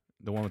 Yeah,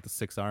 the one with the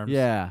 6 arms.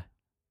 Yeah.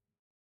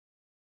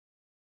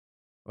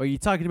 Are you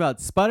talking about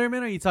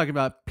Spiderman or are you talking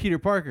about Peter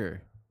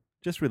Parker?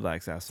 Just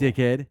relax, asshole.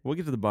 Dickhead. We'll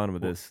get to the bottom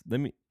of this. Let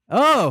me.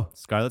 Oh!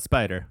 Scarlet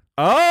Spider.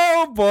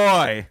 Oh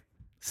boy,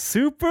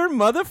 super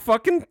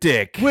motherfucking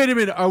dick. Wait a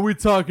minute. Are we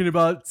talking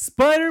about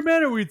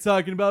Spider-Man or are we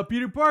talking about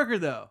Peter Parker,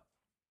 though?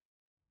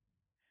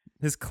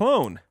 His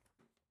clone.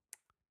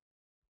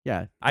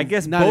 Yeah. I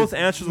guess Not both as-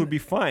 answers would be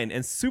fine,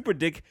 and Super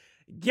Dick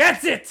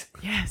gets it.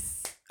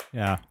 Yes.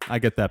 Yeah, I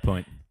get that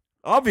point.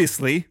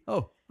 Obviously.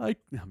 Oh, I'm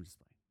just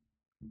playing.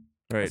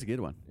 All right, That's a good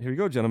one. here we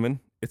go, gentlemen.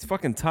 It's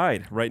fucking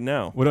tied right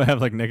now. What do I have,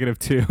 like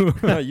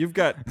 -2? No, you've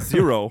got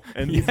 0,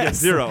 and you've got Yes.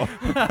 0.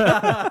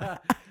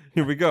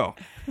 Here we go.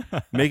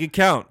 Make it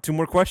count. 2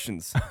 more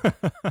questions.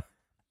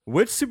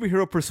 Which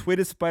superhero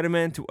persuaded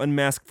Spider-Man to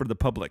unmask for the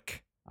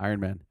public?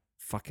 Iron Man.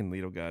 Fucking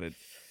Lido got it.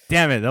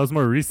 Damn it, that was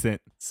more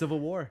recent. Civil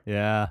War.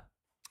 Yeah.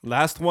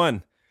 Last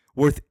one.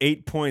 Worth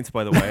 8 points,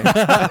 by the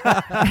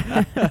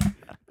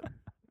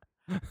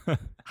way.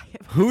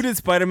 Who did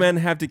Spider-Man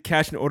have to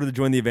catch in order to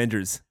join the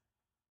Avengers?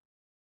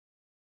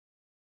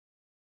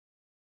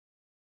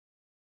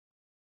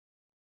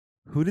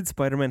 Who did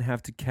Spider-Man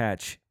have to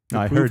catch to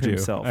I prove heard you.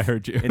 himself I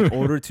heard you. in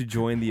order to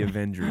join the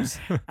Avengers?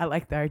 I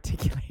like the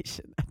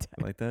articulation.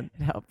 You like that?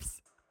 It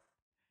helps.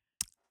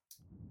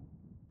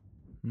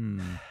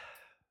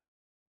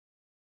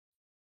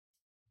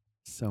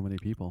 So many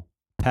people.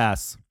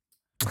 Pass.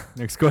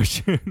 Next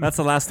question. That's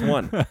the last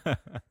one.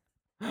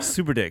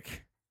 Super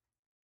Dick.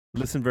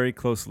 Listen very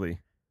closely.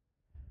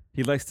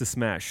 He likes to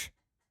smash.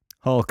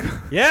 Hulk.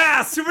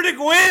 Yeah, Super Dick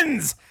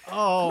wins.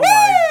 Oh Woo!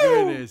 my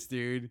goodness,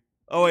 dude.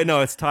 Oh wait,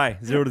 no, it's tie.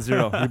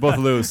 0-0. You both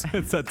lose.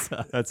 It's a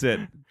tie. That's it.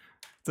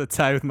 It's a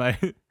tie with my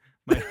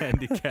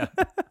handicap.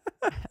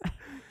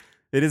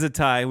 It is a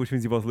tie, which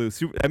means you both lose.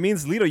 That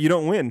means Lido, you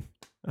don't win.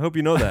 I hope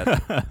you know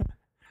that.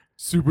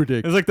 Super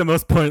Dick. It's like the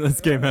most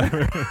pointless game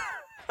ever.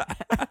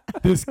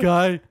 This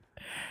guy.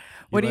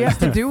 What do you have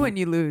to do when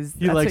you lose?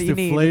 He That's likes what you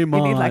to need. flame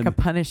You need like on. a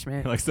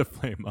punishment. He likes to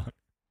flame on.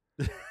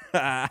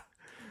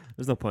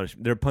 There's no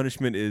punishment. Their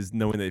punishment is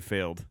knowing they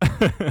failed.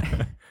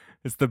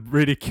 It's the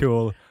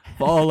ridicule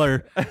of all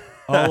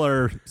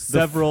our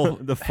several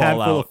the handful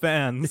fallout. of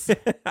fans.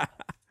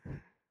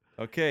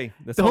 Okay,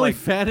 that's The all only I-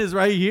 fan is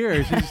right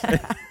here.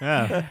 She's-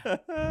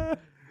 Yeah.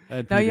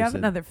 And No, you have Peterson.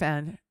 another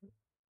fan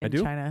I in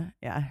do? China.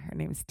 Yeah, her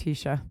name's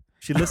Tisha.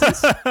 She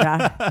listens.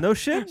 Yeah, No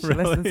shit. she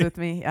listens with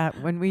me. Yeah,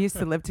 when we used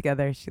to live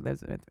together, she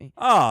lives with me.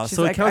 Oh, She's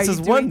so like, it counts "Are as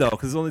you one doing-" though,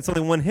 because it's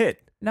only one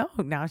hit. No,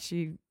 now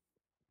she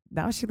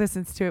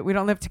listens to it. We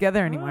don't live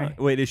together anymore.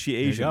 Wait, is she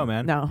There you Asian? go,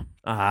 man. No.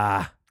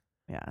 Ah,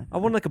 Yeah. I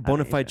want like a not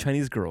bona fide Asian.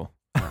 Chinese girl.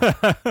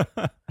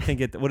 Can't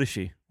get that. What is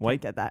she? Can't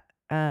White? get that.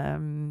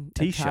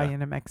 Tisha.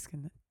 Italian and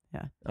Mexican.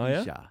 Oh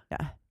yeah. Tisha.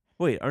 Yeah.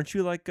 Wait, aren't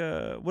you like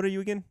what are you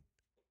again?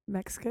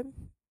 Mexican?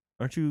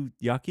 Aren't you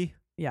Yaki?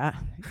 Yeah.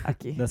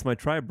 Yucky. That's my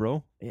tribe,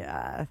 bro.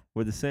 Yeah.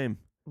 We're the same.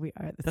 We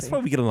are the That's same. why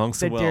we get along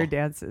so the well. deer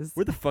dances.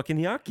 We're the fucking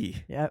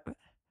Yaki. Yep.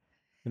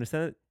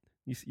 Understand it?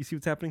 You see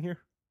what's happening here?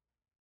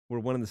 We're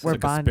one in the We're same Like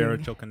a bonding.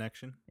 spiritual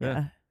connection.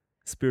 Yeah.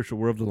 spiritual.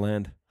 We're of the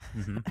land.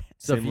 Mm-hmm.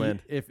 So Same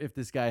land. if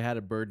this guy had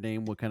a bird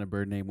name, what kind of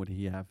bird name would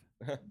he have?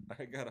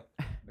 I got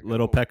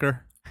Little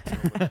Pecker.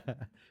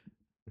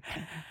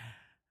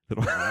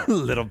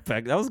 little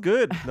peck. That was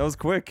good. That was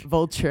quick.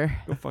 Vulture.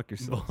 Go fuck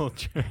yourself.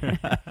 Vulture.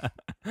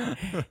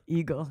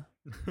 Eagle.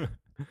 There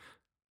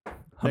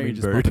you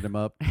just Hummingbird. bumping him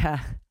up. Yeah.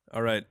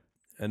 All right,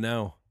 and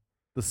now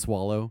The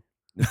swallow.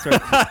 let's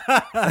start.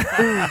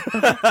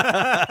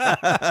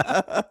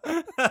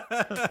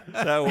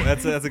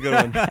 That's a good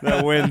one.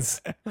 That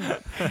wins.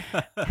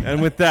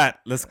 And with that,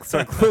 let's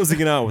start closing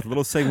it out with a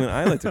little segment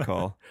I like to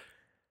call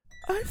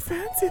I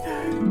Fancy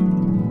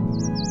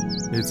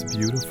That. It's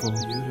beautiful.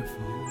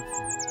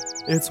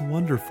 It's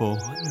wonderful.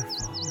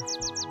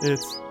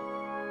 It's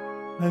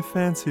I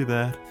fancy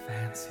that.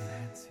 Fancy.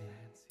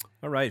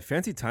 All right,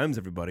 fancy times,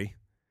 everybody.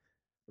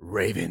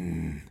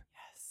 Rayven.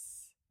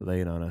 Yes.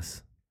 Lay it on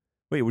us.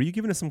 Wait, were you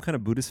giving us some kind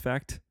of Buddhist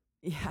fact?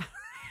 Yeah.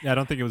 Yeah, I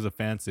don't think it was a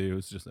fancy. It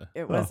was just a.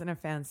 It wasn't a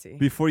fancy.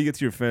 Before you get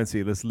to your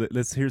fancy,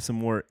 let's hear some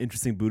more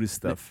interesting Buddhist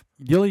stuff.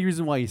 The only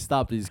reason why he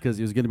stopped is because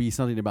it was going to be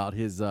something about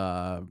his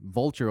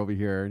vulture over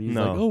here, and he's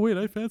No. like, "Oh wait,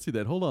 I fancy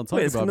that. Hold on, talk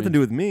Wait, it's got about nothing to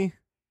me." do with me.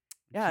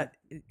 Yeah,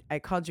 I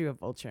called you a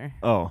vulture.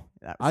 Oh,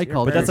 That I was your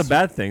called but bird. that's a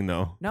bad thing,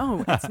 though.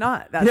 No, it's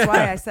not. That's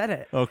why I said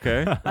it.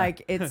 Okay.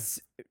 Like it's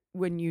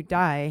when you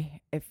die,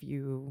 if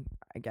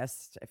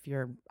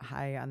you're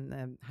high on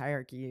the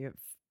hierarchy of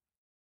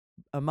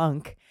a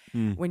monk,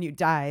 when you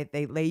die,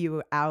 they lay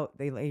you out,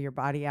 they lay your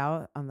body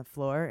out on the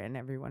floor and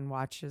everyone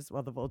watches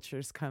while the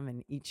vultures come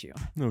and eat you.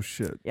 No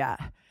shit. Yeah.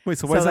 Wait,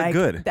 so why is that like,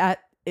 good? That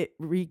it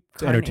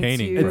reincarnates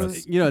entertaining you. for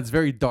us. It's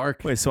very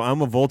dark. Wait, so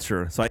I'm a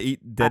vulture, so I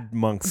eat dead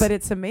monks. But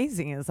it's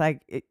amazing. It's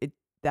like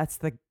that's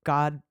the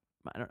God,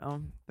 I don't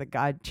know, the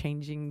God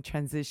changing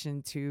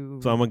transition to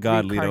So I'm a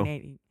god, Lido.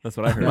 reincarnating. That's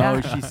what I heard. Yeah.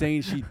 No, she's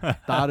saying she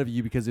thought of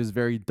you because it was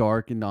very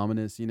dark and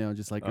ominous.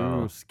 Just like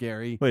Oh. ooh,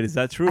 scary. Wait, is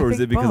that true, I or is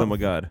think it because I'm a both.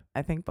 god?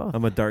 I think both.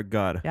 I'm a dark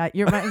god. Yeah,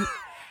 you're my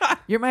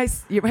you're my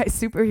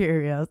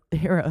superhero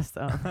hero.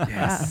 So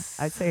Yes.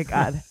 yeah, I'd say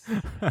God.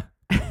 Am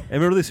I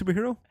really a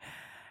superhero?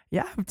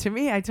 Yeah, to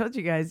me, I told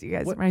you guys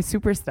What? are my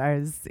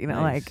superstars. Nice.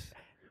 Like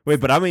Wait,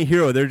 but I'm a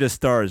hero. They're just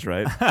stars,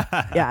 right?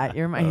 yeah,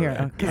 you're my All hero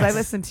right. because I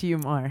listen to you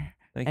more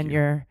Thank and you.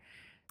 your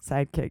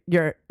sidekick,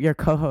 your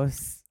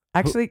co-host.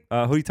 Actually, Who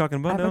are you talking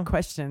I about have now? a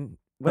question.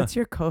 What's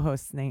your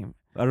co-host's name?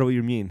 I don't know what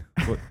you mean.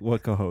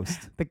 What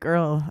co-host? The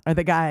girl or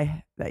the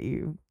guy that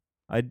you?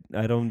 I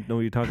don't know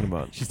what you're talking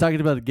about. She's talking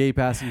about a gay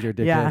passenger.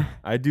 Dickhead. Yeah.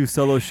 I do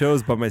solo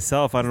shows by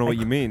myself. I don't know what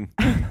you mean.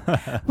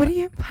 What are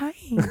you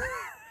implying?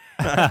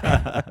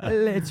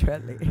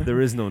 Literally.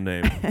 There is no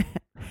name.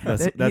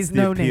 That's He's the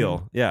no appeal.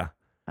 name. Yeah,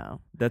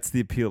 Oh, that's the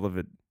appeal of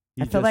it.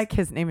 I feel like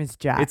his name is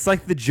Jack. It's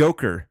like the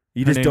Joker.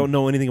 You Her just name- don't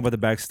know anything about the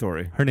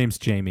backstory. Her name's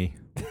Jamie.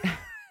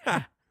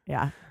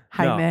 yeah.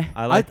 No, Jaime.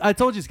 I like. I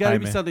told you it's got to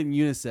be Jaime. something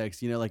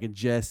unisex. Like a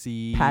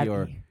Jesse Patty.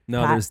 or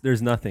No, Pat.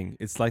 there's nothing.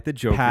 It's like the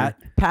Joker. Pat.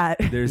 Pat.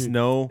 There's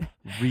no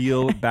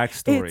real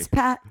backstory. It's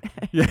Pat.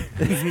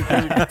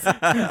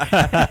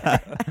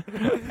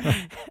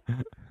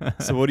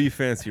 So what do you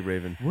fancy,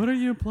 Raven? what are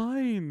you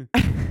implying?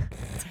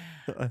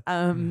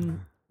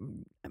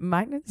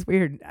 Mine is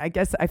weird. I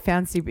guess I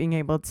fancy being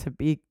able to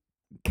be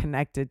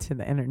connected to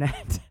the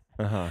internet,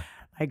 Uh-huh.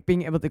 like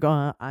being able to go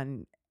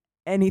on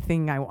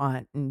anything I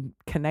want and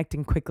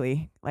connecting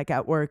quickly. Like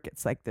at work,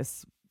 it's like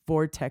this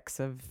vortex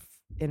of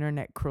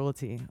internet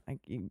cruelty. Like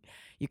you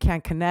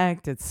can't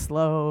connect. It's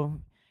slow.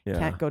 Yeah.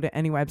 Can't go to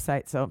any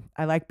website. So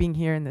I like being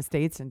here in the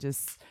States and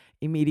just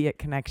immediate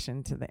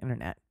connection to the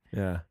internet.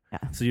 Yeah.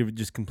 Yeah. So you're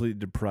just completely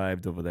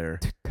deprived over there.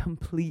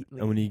 Completely.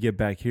 And when you get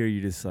back here, you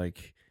just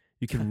like,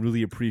 you can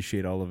really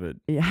appreciate all of it.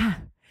 Yeah.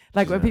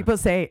 Like when Yeah. people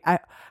say, I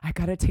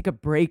gotta take a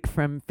break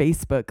from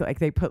Facebook, like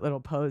they put little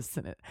posts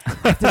in it. I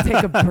have to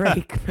take a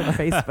break from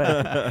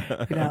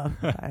Facebook.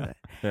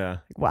 Yeah.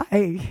 Why?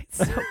 It's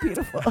so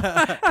beautiful.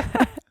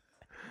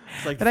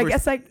 It's like But I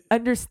guess I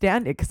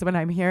understand it because when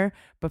I'm here,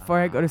 before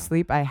I go to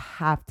sleep, I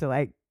have to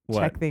like What?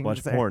 check things.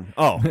 Watch or- porn.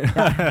 Oh,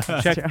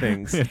 check True.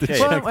 things. You have to Yeah,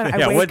 Well, yeah. when I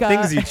Yeah, wake what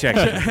things up- you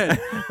checking?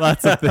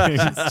 Lots of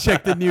things.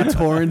 check the new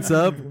torrents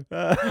up.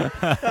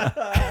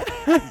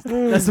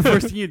 That's the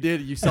first thing you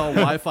did. You saw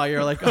Wi-Fi.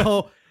 You're like,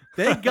 oh,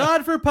 thank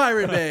God for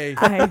Pirate Bay.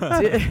 I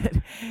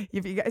did.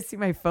 If you guys see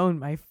my phone,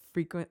 my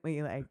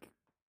frequently like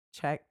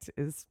checked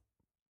is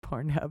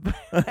Pornhub.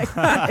 Like,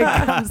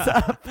 it comes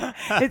up.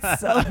 It's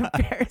so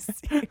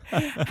embarrassing.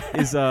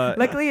 Is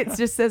Luckily, it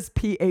just says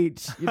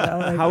PH.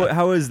 Like,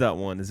 how is that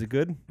one? Is it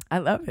good? I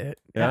love it.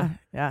 Yeah?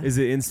 Yeah. Is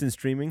it instant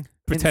streaming?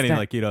 Pretending Instant.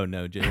 like you don't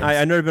know, James.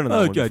 I've never been on that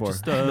Oh, one yeah, before.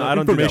 just No, I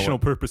don't do that informational one.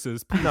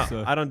 purposes. No,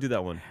 please, I don't do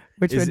that one.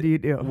 Which Is one it- do you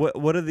do?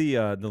 What are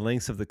the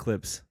lengths of the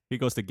clips? he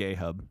goes to Gay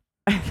Hub.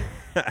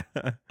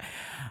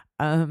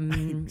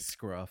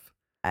 Scruff.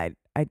 I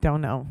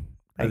don't know.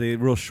 Are they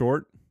real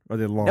short? Or are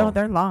they long? No,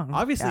 they're long.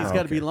 Obviously, Yeah. it's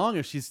got to be Okay. long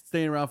if she's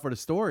staying around for the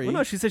story. Well,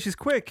 no, she said she's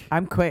quick.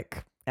 I'm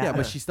quick. yeah,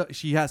 but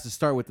she has to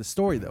start with the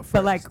story though.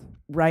 But like, first.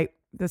 right,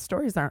 the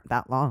stories aren't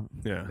that long.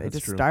 Yeah, They that's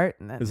just true. start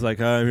and then. It's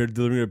like, I'm here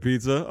delivering a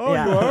pizza. Oh,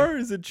 Yeah. you are?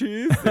 Is it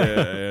cheese?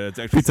 Yeah, it's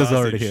actually Pizza's sausage.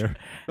 already here.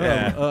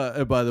 Yeah.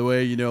 And by the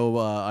way,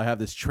 I have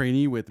this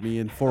trainee with me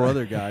and 4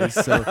 other guys.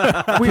 So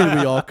when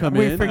we all come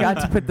we in, forgot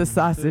to put the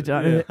sausage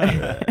on it.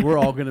 we're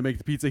all gonna make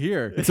the pizza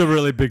here. It's a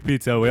really big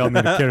pizza. We all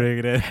need to carry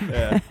it in.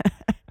 Yeah.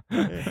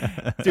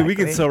 Dude, we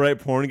can Exactly. so write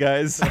porn,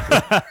 guys.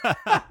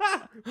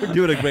 We're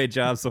doing a great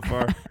job so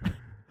far.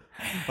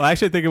 Well, I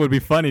actually think it would be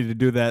funny to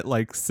do that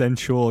like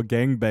sensual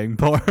gangbang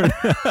porn.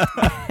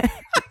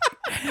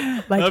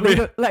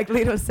 Like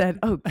Lido said,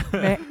 oh,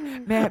 may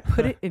I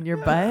put it in your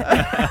butt?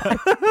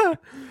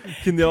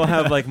 Can they all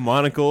have like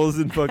monocles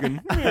and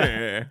fucking?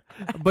 Yeah.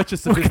 A bunch of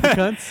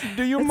sophisticants.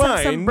 Do you Let's have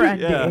mind? some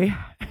brandy.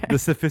 Yeah. The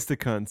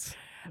sophisticants.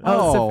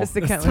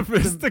 Sophisticate. Some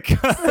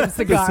The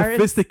cigars.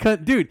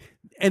 sophisticant, dude.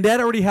 And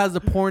that already has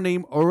a porn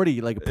name already,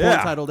 like a porn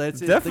Yeah, title. That's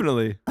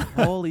definitely.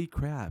 holy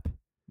crap.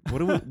 What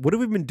have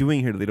we been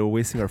doing here, Lido?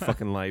 Wasting our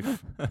fucking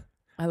life.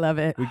 I love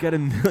it. We got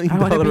 $1 million I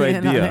wanna be in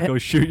on idea. it. Go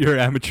shoot your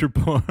amateur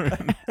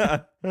porn.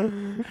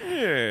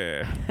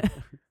 Yeah.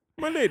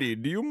 My lady,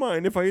 do you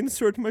mind if I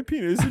insert my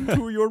penis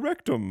into your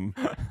rectum?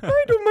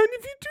 I don't mind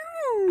if you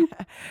do.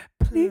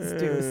 Please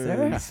do,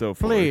 sir. So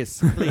forth.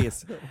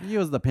 Please,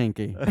 use the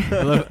pinky.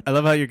 I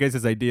love how your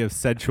guys' idea of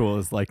sensual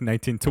is like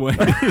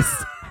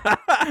 1920s.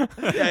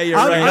 Yeah, you're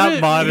I'm- right. I'm-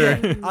 not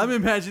modern. Yeah, I'm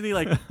imagining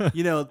like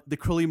the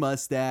curly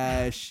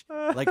mustache,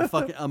 like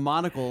a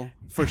monocle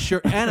for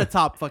sure, and a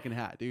top fucking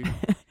hat, dude.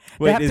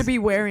 They have to be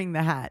wearing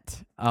the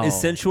hat. Oh. Is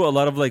sensual a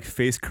lot of like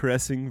face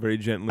caressing very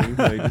gently?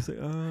 Like, just like,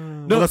 oh.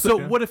 No, so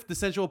what if the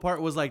sensual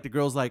part was like the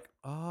girl's like,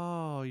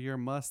 "Oh, your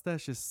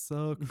mustache is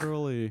so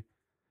curly,"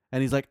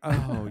 and he's like,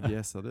 "Oh,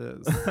 yes, it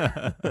is,"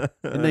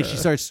 and then she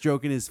starts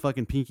stroking his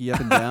fucking pinky up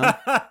and down,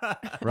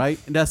 right?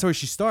 And that's where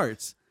she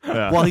starts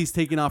while he's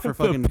taking off her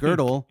fucking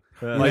girdle,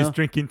 While he's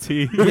drinking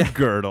tea.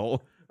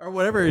 Girdle. or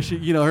whatever. She,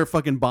 her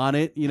fucking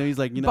bonnet. He's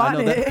like, I know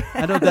Bonnet.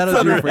 I know that was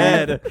on your her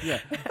friend. head. Yeah.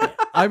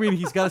 I mean,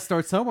 he's got to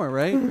start somewhere,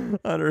 right?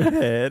 On her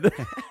head.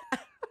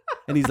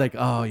 And he's like,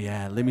 "Oh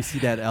yeah, let me see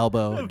that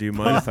elbow." Do you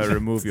mind if I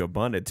remove your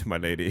bonnet, my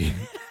lady?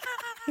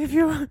 If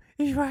you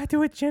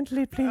do it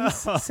gently, please,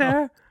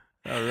 sir.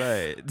 All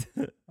right.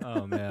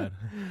 Oh man.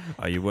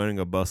 Are you wearing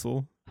a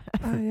bustle?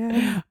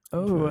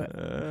 Oh,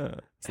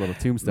 It's a little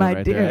tombstone My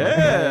right dear.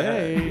 there.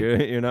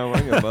 Hey. You're not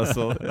wearing a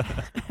bustle.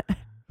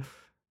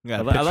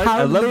 Yeah,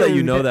 I love that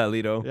you know lewd. that,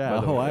 Lido. Yeah,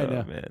 by the way. I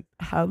know. Man.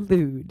 how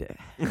lewd.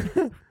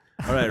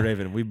 All right,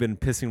 Rayven, we've been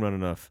pissing around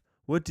enough.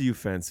 What do you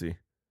fancy?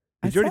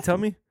 I Did you already said- tell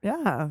me?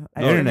 Yeah.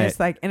 I Internet. It's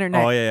like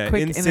internet. Oh, yeah.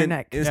 Quick Instant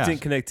internet.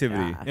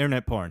 connectivity. Yeah.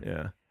 internet porn.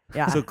 Yeah.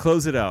 Yeah. So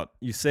close it out.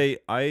 You say,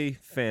 I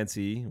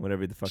fancy,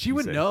 whatever the fuck She you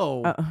would say.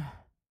 know.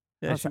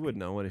 Yeah, Oh, she sorry. would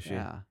know. What is she?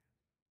 Yeah.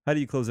 How do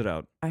you close it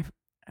out? I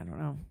don't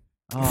know.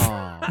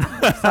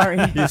 Oh. Sorry.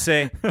 You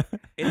say,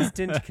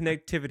 instant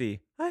connectivity.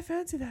 I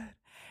fancy that.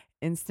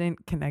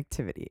 Instant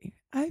connectivity.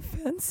 I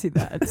fancy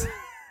that.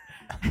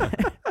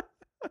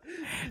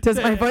 Does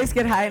my voice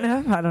get high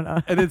enough? I don't know.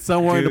 And then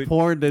somewhere in the Dude,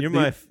 porn that You're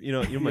my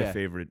Yeah.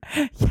 favorite.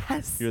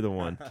 Yes. You're the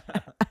one.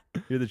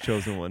 You're the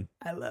chosen one.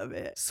 I love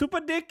it.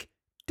 SuperDick.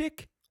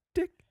 Dick.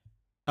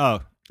 Oh,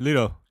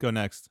 Lido, go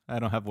next. I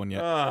don't have one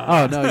yet.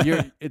 Oh no,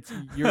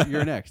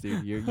 you're next,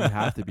 dude. You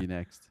have to be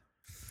next.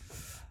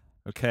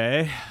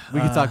 Okay. We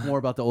can talk more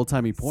about the old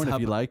timey porn if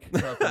top- you like.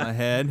 Top of my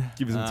head.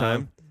 Give you some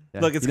time.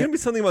 Yeah. Look, it's You know- gonna be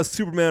something about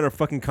Superman or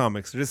fucking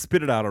comics. So just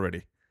spit it out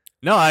already.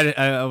 No,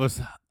 I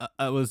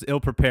was ill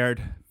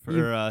prepared for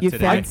You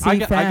today. fancy- I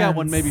got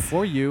one fans. maybe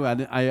for you,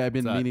 and I've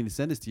been What's that? meaning to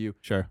send this to you.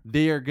 Sure.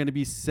 They're going to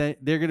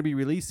be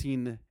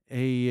releasing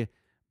a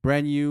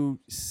brand new,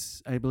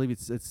 I believe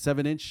it's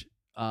 7-inch.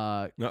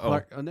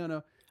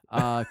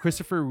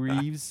 Christopher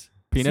Reeves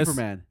Penis?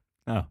 Superman,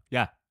 Oh,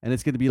 yeah. and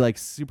it's going to be like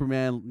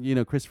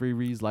Superman, Christopher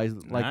Reeves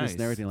likeness Nice.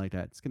 and everything like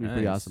that. It's going to be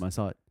pretty Nice. awesome. I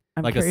saw it.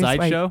 I'm Like a curious why-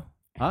 sideshow?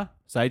 Huh?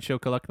 Sideshow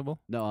collectible?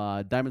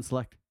 No, Diamond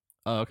Select.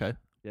 Oh, okay.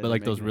 Yeah, But they're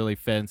like those making it. really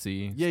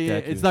fancy. Yeah.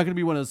 It's statues. not going to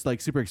be one of those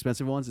like super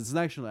expensive ones. It's an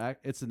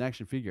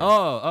action figure.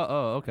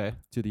 Oh, okay.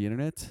 To the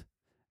internet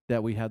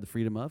that we have the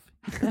freedom of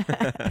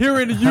here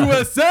in the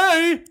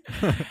USA.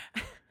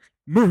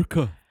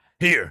 America.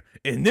 Here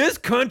in this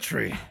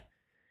country,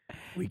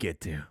 we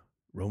get to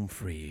roam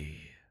free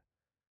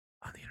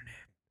on the internet,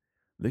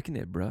 looking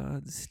at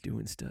broads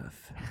doing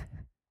stuff,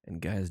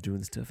 and guys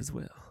doing stuff as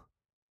well.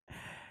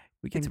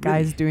 We get And to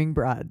guys really doing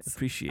broads.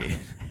 appreciate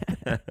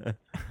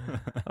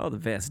all the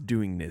vast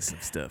doingness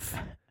of stuff.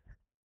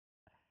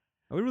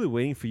 Are we really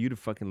waiting for you to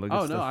fucking look at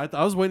Oh stuff? no,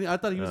 I was waiting. I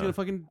thought he was gonna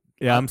fucking.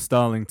 Yeah, I'm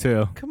stalling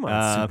too. Come on,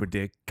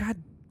 SuperDick.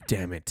 God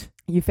damn it.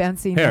 You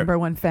fancy Here. number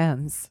one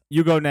fans.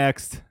 You go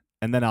next,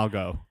 and then I'll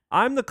go.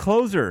 I'm the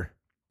closer.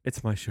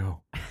 It's my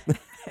show.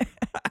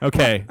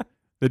 Okay.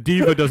 The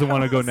diva doesn't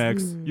want to go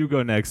next. You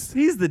go next.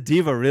 He's the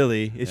diva,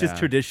 really. It's just Yeah.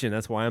 tradition.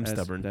 That's why I'm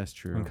stubborn. That's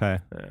true. Okay.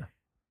 Yeah.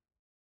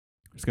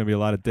 There's gonna be a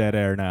lot of dead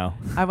air now.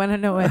 I want to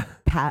know what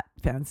Pat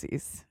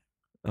fancies.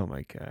 Oh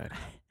my God.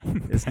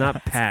 It's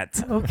not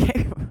Pat.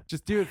 Okay.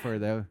 Just do it for her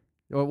though.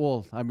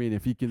 Well, I mean,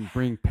 if you can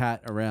bring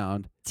Pat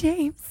around.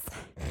 James.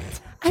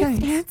 I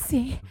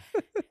fancy.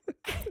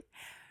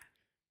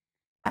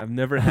 I've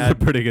never That's a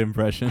had. pretty good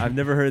impression. I've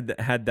never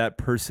had that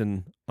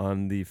person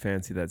on the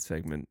Fancy That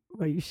segment.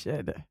 Well, you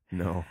should.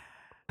 No.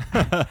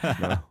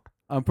 No.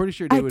 I'm pretty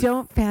sure they I would.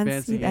 don't fancy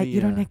fancy that any,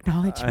 you don't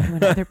acknowledge me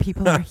when other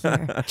people are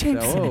here.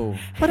 James. Oh,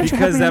 Why don't you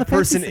have Because me on that the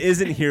person fancy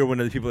isn't here when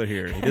other people are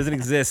here. He doesn't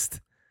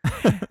exist.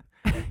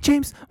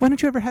 James, why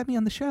don't you ever have me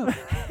on the show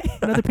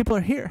when other people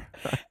are here?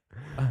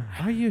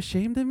 are you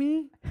ashamed of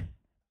me?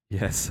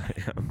 Yes,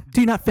 I am.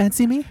 Do you not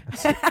fancy me?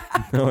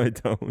 No, I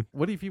don't.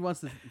 What if he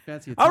wants to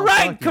fancy? All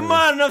right, come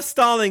on. Enough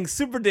stalling.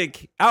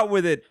 SuperDick, out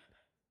with it.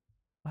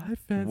 I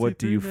fancy. What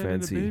do you 3 men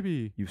and a fancy?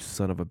 Baby. You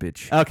son of a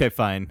bitch. Okay,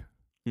 fine.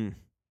 Hmm.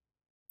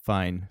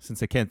 Fine.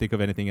 Since I can't think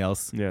of anything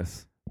else.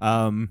 Yes.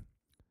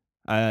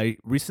 I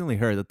recently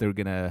heard that they're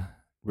gonna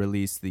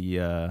release the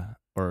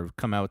or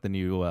come out with the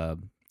new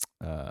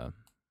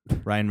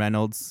Ryan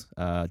Reynolds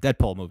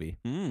Deadpool movie.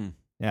 Mm,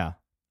 Yeah,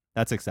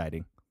 that's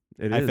exciting.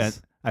 it I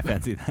is. I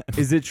fancy that.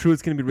 Is it true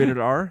it's going to be rated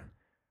R?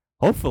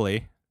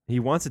 Hopefully, He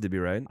wants it to be,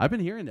 right? I've been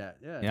hearing that.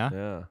 Yeah. yeah.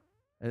 Yeah.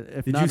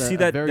 If Did not you see a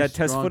that- very that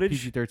test strong footage?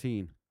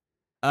 PG-13.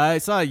 I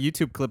saw a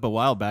YouTube clip a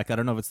while back. I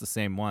don't know if it's the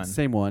same one.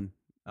 Same one.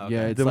 Okay.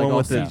 Yeah, it's The like one all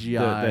with the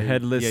CGI.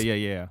 headless,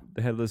 Yeah.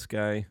 the headless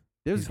guy.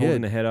 It was He's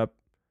holding good. the head up.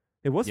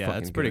 It was Yeah,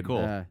 fucking it's pretty good.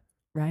 cool. Yeah.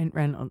 Ryan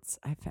Reynolds.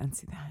 I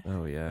fancy that.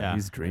 Oh yeah, Yeah.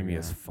 he's dreamy Yeah.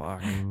 as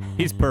fuck.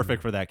 He's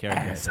perfect for that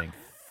character. I As think.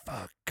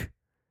 fuck.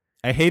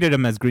 I hated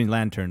him as Green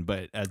Lantern,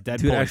 but as Deadpool,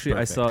 Dude, he's actually,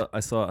 perfect. I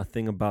saw a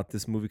thing about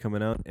this movie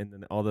coming out, and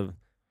then all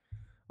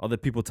the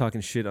people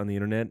talking shit on the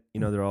internet. You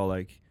know, they're all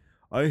like,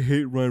 "I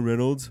hate Ryan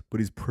Reynolds, but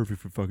he's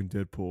perfect for fucking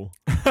Deadpool."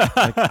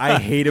 Like, I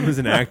hate him as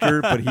an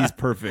actor, but he's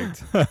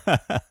perfect.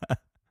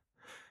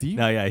 Do you?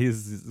 No, yeah,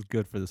 he's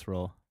good for this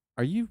role.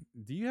 Do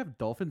you have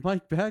Dolphin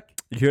Mike back?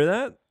 You hear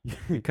that?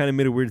 It kind of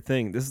made a weird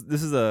thing. This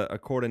is a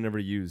chord I never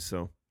used,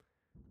 so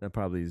that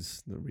probably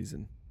is the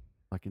reason.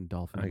 Fucking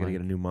Dolphin I gotta Mike.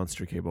 get a new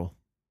monster cable.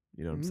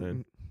 You know what I'm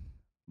saying?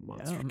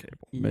 Monster Yum.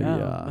 cable. Maybe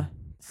Yum.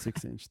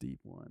 6-inch deep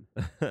one.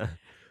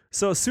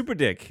 So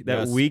SuperDick, that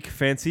Yes. weak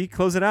fancy,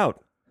 close it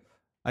out.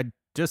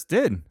 Just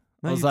did.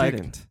 No, I was you like,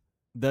 didn't.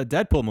 the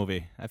Deadpool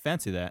movie. I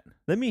fancy that.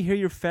 Let me hear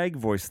your fag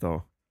voice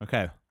though.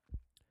 Okay.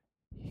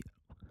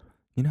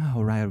 You know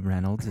how Ryan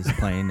Reynolds is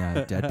playing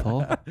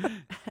Deadpool?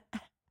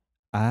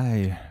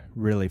 I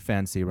really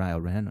fancy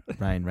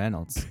Ryan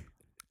Reynolds.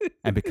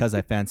 And because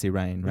I fancy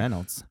Ryan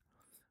Reynolds,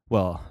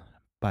 well,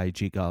 by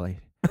gee golly,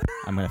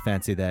 I'm going to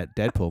fancy that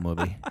Deadpool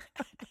movie.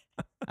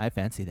 I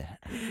fancy that.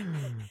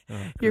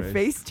 Your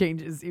face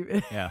changes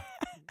even. Yeah.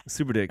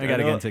 SuperDick. I got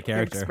to know- get into Your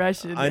character.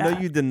 expression. I know yeah.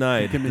 you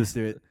denied Convinced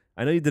this, to it.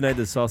 I know you denied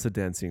the salsa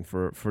dancing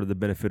for the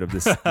benefit of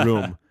this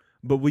room.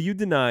 But will you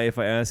deny if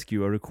I ask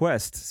you a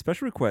request,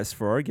 special request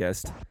for our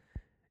guest,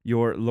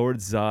 your Lord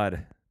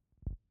Zod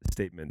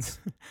statements?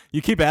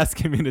 You keep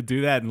asking me to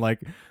do that, and like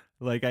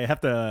I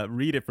have to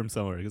read it from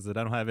somewhere because I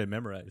don't have it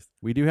memorized.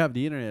 We do have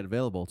the internet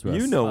available to us.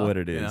 You know what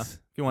it You is. know,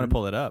 if you want to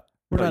pull it up.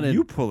 We're But not in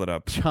you pull it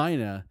up.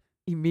 China.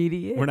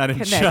 Immediate. We're not in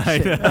connection.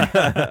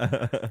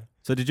 China.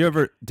 So did you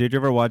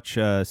ever watch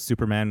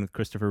Superman with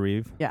Christopher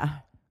Reeve? Yeah.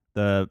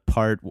 The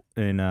part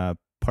in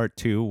part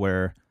 2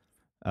 where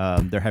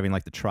they're having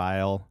like the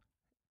trial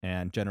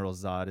and General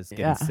Zod is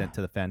getting Yeah. sent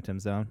to the Phantom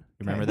Zone.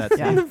 You remember Okay. that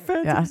Yeah. scene? The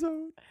Phantom Yeah.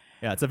 Zone.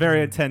 Yeah, it's a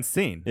very intense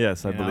scene.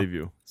 Yes, I You know? believe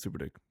you.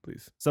 SuperDick,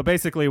 please. So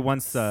basically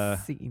once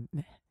Scene.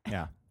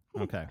 yeah.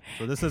 Okay.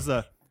 So this is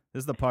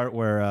the part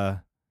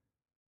where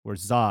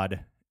Zod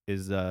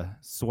is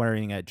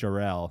swearing at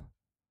Jor-El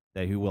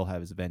that he will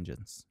have his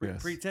vengeance.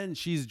 Yes. Pretend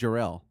she's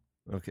Jarell.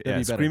 Okay, That'd yeah,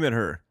 be better. scream at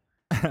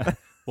her.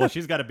 Well,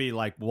 she's got to be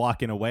like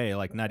walking away,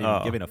 like not even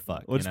Oh. giving a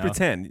fuck. Well, you just know?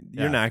 pretend.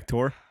 You're an Yeah.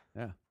 actor.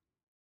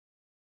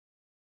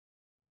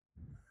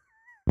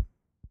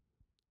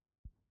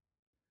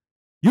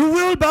 You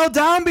will bow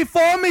down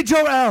before me,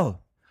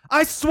 Jor-El.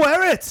 I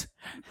swear it.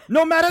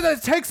 No matter that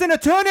it takes an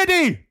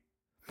eternity.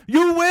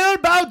 You will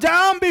bow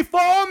down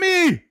before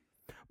me.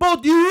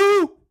 Both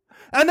you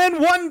and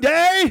then one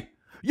day,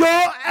 your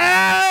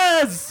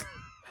ass.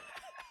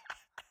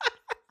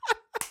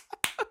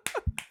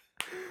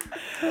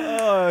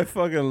 Oh, I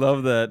fucking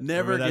love that.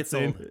 Never Remember that gets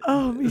scene? old.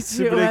 Oh, me too.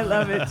 SuperDick- I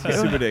love it too.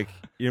 SuperDick,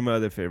 you're my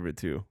other favorite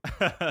too.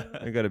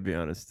 I gotta be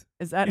honest.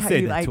 Is that You how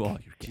say you that like? to all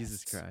your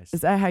Jesus Christ.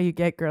 Is that how you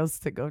get girls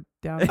to go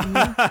down on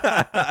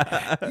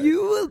you?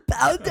 You will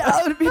bow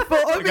down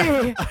before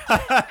me.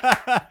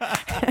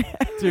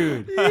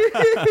 Dude.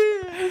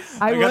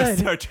 I gotta would.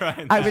 start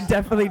trying. I that. would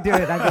definitely do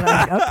it. I'd be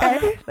like,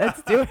 okay,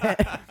 let's do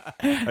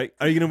it.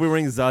 Are you gonna be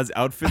wearing Zod's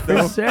outfit For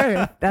though?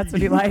 sure. That's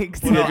what he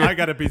likes. Well, no, I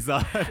gotta be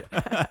Zod.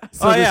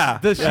 So Oh, does, yeah.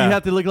 Does she Yeah.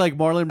 have to look like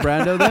Marlon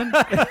Brando then?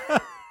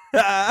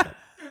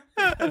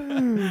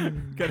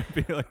 Gotta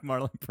be like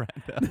Marlon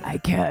Brando. I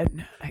can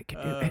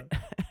do it.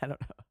 I don't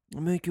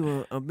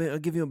know. I'll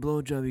give you a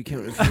blowjob you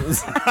can't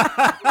refuse.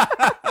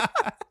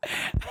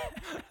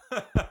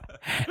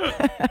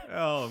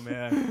 Oh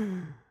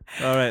man.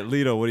 All right,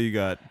 Lido, what do you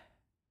got?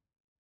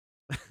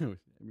 I mean,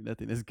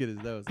 nothing as good as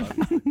those.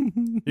 Obviously.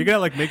 You're gonna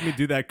like make me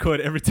do that quote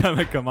every time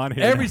I come on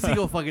here. Every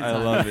single fucking I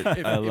time. love it. If, I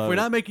if love we're it.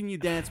 not making you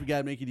dance, we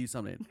gotta make you do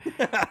something.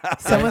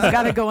 Someone's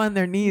got to go on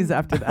their knees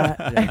after that.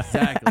 Yeah,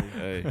 exactly.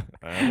 Hey,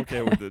 I'm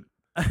okay with it.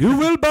 You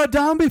will bow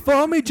down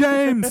before me,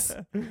 James.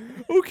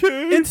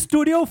 Okay. In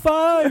Studio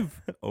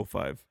 5.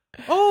 05.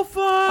 Oh,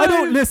 fine. I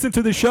don't listen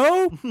to the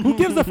show. Who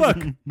gives a fuck?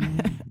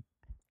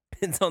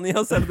 It's on the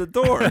outside of the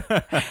door.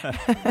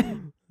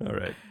 All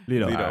right,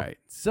 Lido. Lido. All right.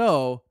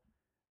 So,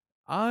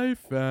 I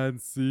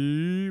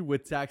fancy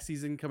with tax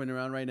season coming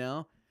around right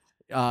now.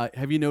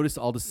 Have you noticed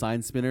all the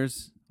sign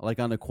spinners like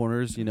on the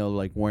corners? You know,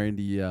 like wearing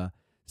the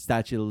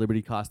Statue of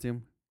Liberty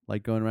costume,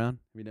 like going around.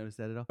 Have you noticed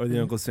that at all? Or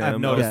the Uncle Sam.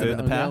 I've noticed it in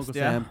the Uncle past,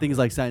 yeah. Sam, things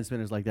like sign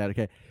spinners like that.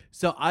 Okay,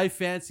 so I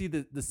fancy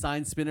the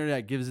sign spinner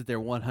that gives it their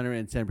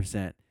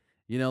 110%.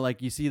 You know,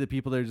 like you see the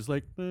people that are just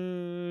like,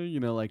 you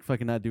know, like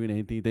fucking not doing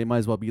anything. They might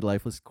as well be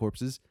lifeless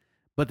corpses.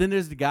 But then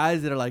there's the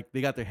guys that are like, they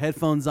got their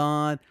headphones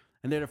on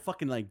and they're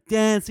fucking like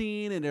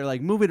dancing and they're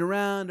like moving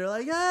around. They're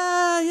like,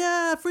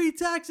 yeah, free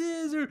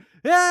taxes, or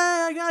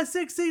yeah, I got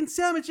 16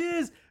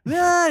 sandwiches.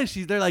 Yeah,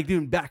 they're like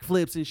doing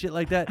backflips and shit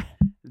like that.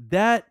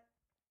 That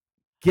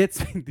gets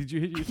me. Did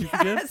you hit your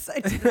again? Yes, I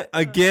did.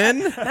 Again?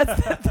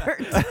 That's the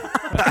third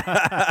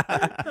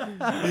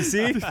time. You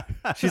see?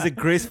 She's a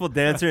graceful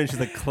dancer and she's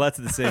a klutz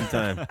at the same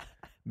time.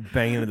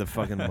 Banging into the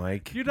fucking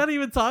mic. You're not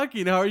even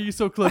talking. How are you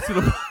so close to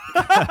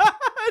the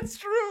It's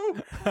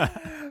true.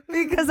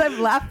 Because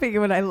I'm laughing,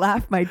 and when I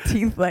laugh, my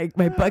teeth, like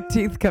my buck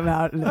teeth, come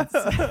out, and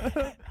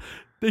it's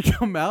They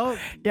come out?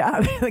 yeah,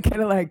 they're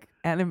kind of like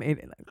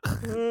animated,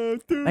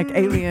 like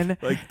alien,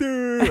 like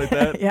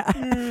that.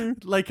 yeah.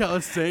 Like how I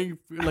was saying,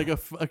 like a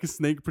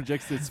snake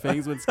projects its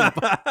fangs when it's going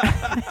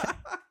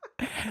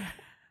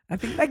I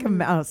think like a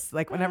mouse.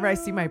 Like whenever I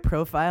see my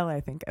profile, I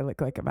think I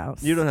look like a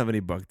mouse. You don't have any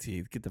buck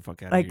teeth. Get the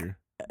fuck out Like, of here.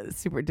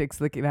 SuperDick's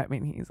looking at me,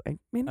 and he's like,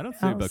 I don't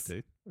see a buck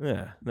teeth.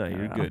 Yeah, no, I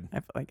you're don't know. good. I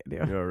feel like I do.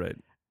 You're all right.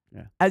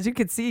 As you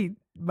can see,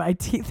 my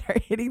teeth are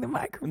hitting the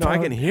microphone. No, I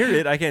can hear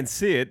it. I can't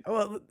see it.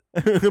 Well,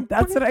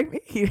 that's what I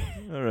mean.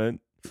 All right.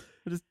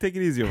 Just take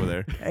it easy over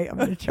there. Hey, I'm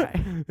gonna try.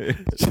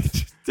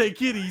 Just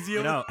take it easy.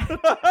 You know,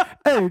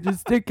 Hey,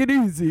 just take it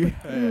easy.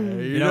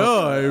 Hey, You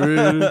know, I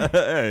really...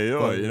 Hey,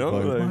 you know,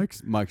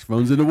 like, Mike's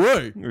phone's in the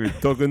way. you're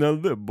talking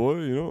out there, boy,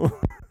 you know.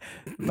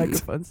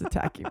 Microphone's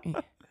attacking me.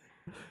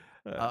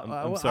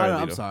 I'm sorry,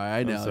 I'm Lido. sorry.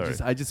 I know. sorry.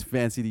 I just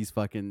fancy these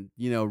fucking,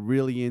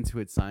 really into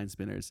it sign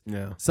spinners.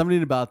 Yeah.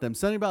 Something about them.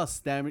 Something about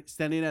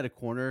standing at a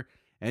corner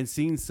and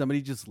seeing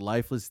somebody just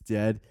lifeless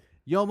dead.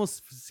 You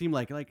almost seem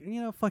like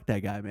fuck that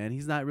guy, man.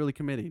 He's not really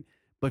committing.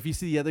 But if you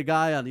see the other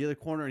guy on the other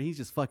corner and he's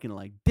just fucking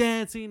like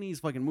dancing, he's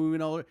fucking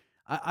moving all over.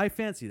 I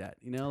fancy that.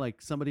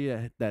 Like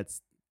somebody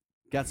that's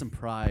got some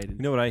pride.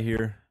 You know what I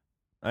hear?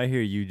 I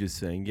hear you just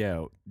saying,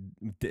 "Yeah,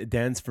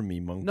 dance for me,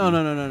 monkey." No.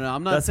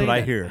 I'm not That's saying what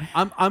I that. hear.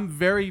 I'm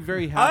very,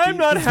 very happy. I'm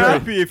not It's very-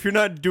 happy if you're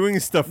not doing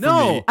stuff for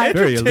No, me.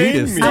 very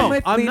Entertain elitist. me. I'm No,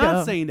 with I'm not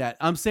Lido. saying that.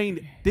 I'm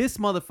saying this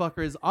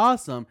motherfucker is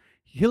awesome.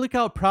 Look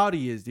how proud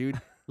he is,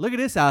 dude. Look at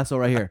this asshole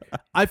right here.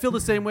 I feel the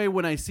same way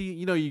when I see,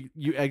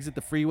 you exit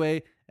the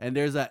freeway and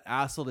there's that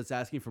asshole that's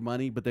asking for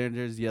money, but then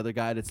there's the other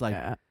guy that's like,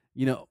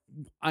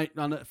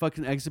 on the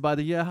fucking exit by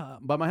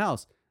my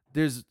house.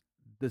 There's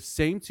the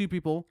same two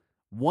people,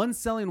 one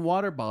selling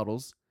water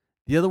bottles,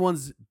 the other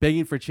one's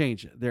begging for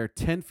change. They're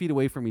 10 feet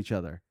away from each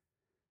other.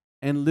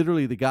 And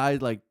literally the guy,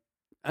 like,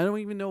 I don't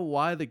even know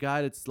why the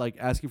guy that's like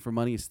asking for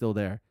money is still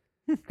there.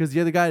 Because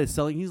the other guy that's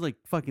selling, he's like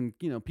fucking,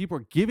 people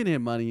are giving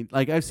him money.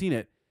 Like, I've seen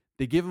it.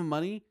 They give him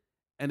money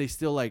and they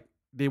still like,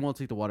 they won't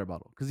take the water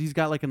bottle. Because he's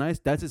got like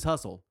that's his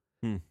hustle.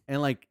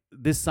 And like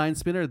this sign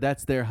spinner,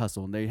 that's their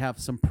hustle. And they have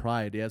some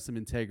pride. They have some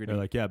integrity. they're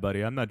like, yeah,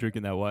 buddy, I'm not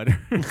drinking that water.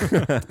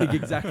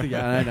 Exactly.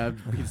 Yeah, I know.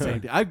 He's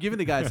saying I've given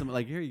the guy some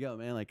like, here you go,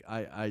 man. Like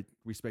I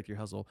respect your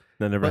hustle.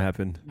 That never But-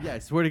 happened. Yeah, I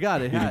swear to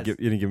God, it You has.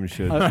 didn't give him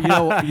shit. You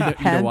know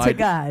Hand why? to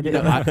God.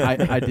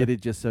 I did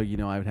it just so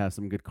I would have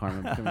some good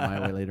karma coming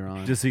my way later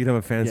on. Just so you can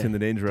have a fancy Yeah, in the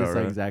danger Just hour. so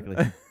right? exactly.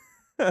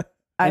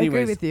 I agree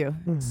Anyways. with you.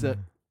 So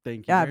thank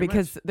you. Yeah, very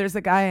because much. there's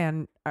a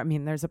guy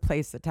there's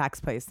a tax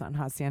place on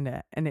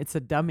Hacienda, and it's a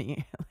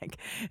dummy. Like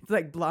it's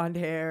like blonde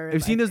hair. and,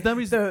 I've seen like, those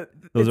dummies. So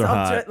Those it's are all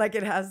hot. like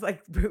it has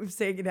like boobs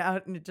hanging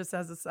out, and it just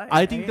has a sign.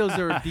 I think right? those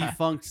are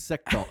defunct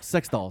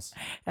sex dolls.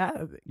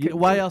 Yeah,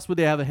 Why else would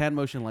they have a hand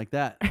motion like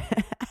that?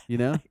 You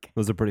know,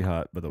 Those are pretty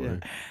hot, by the Yeah. way.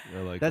 I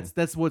like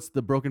that's what's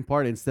the broken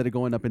part. Instead of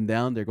going up and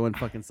down, they're going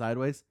fucking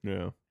sideways.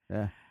 them.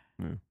 Yeah,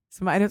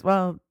 So might as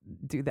well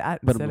do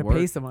that But instead it'll of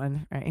pay work.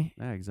 someone, right?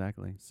 yeah,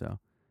 exactly. So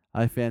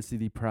I fancy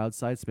the proud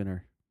side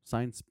spinner.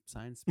 Sign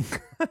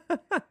spinner.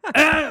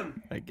 Yeah.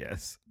 I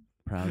guess.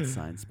 Proud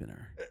sign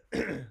spinner.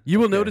 You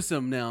will Okay. notice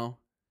them now.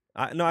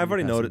 I've You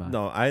already pass noticed. them by.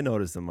 No, I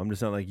noticed them. I'm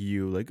just not like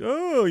you. Like,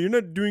 oh, you're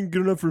not doing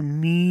good enough for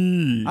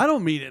me. I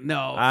don't mean it. No,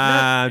 Ah,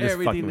 not I'm just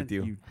everything fucking with that-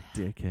 you. You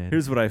dickhead.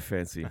 Here's what I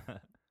fancy.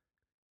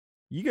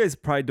 You guys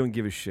probably don't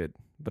give a shit,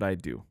 but I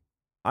do.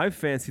 I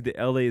fancy the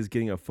LA is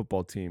getting a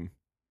football team.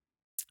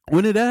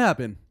 When did that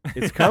happen?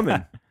 It's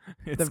coming.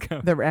 It's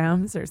coming. The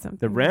Rams or something.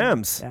 The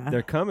Rams, Yeah.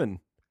 they're coming.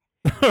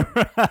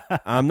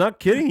 I'm not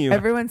kidding you.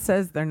 Everyone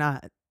says they're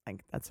not.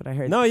 Like that's what I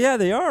heard. No, yeah,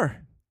 they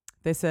are.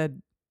 They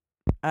said.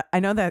 I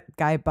know that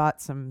guy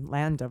bought some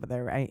land over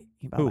there, right?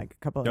 He bought Who? like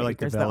a couple of They're, like,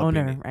 acres. The developing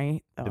owner, it.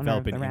 right? The owner of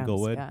Developing the Rams.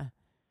 Inglewood. Yeah,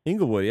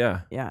 Inglewood,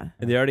 yeah. yeah.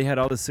 And they already had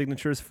all the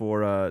signatures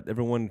for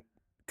everyone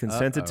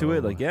consented to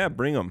it. Like, yeah,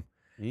 bring them.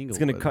 It's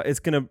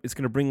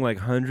gonna bring like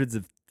hundreds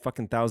of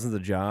fucking thousands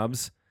of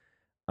jobs,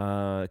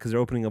 because they're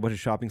opening a bunch of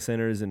shopping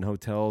centers and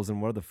hotels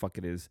and whatever the fuck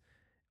it is,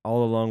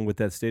 all along with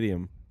that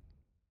stadium.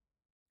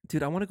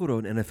 Dude, I want to go to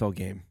an NFL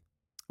game,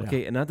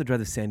 okay, and not to drive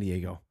to San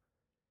Diego,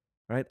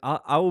 right?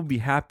 I will be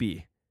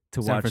happy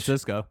to San watch.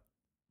 Francisco.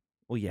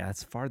 Well, yeah,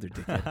 it's farther,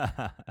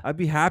 dickhead. I'd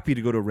be happy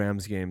to go to a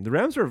Rams game. The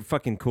Rams are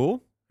fucking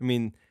cool. I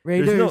mean,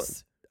 Raiders. there's no.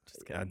 Just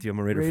Yeah, kidding. dude, I'm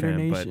a Raider Raider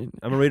fan, Nation.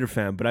 but I'm a Raider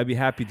fan, but I'd be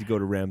happy to go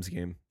to Rams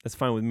game. That's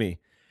fine with me.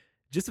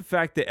 Just the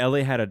fact that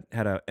LA had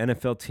a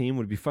NFL team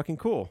would be fucking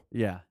cool.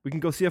 Yeah, We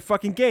can go see a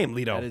fucking game,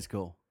 Lido. that is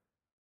cool.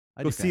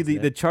 I Go do see fancy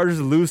the that. Chargers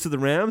lose to the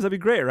Rams. That'd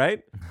be great,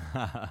 right?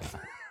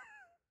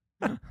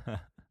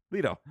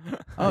 Lido.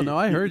 Oh no,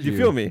 I heard you. You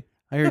feel me?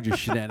 I heard your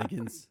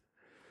shenanigans.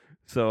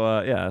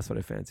 So yeah, that's what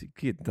I fancy.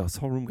 Kid, this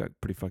whole room got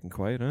pretty fucking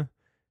quiet, huh?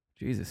 Did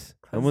Jesus.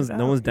 Close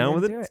No it one's out. down You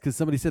with didn't it? do Because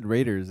somebody said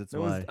Raiders. That's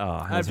No why. one's, oh,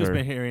 I've just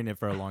been hearing it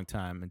for a long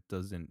time. It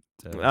doesn't.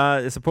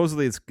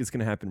 Supposedly it's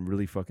gonna happen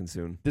really fucking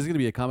soon. There's gonna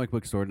be a comic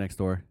book store next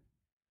door.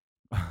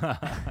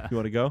 You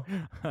want to go?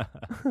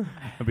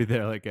 I'll be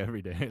there like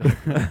every day.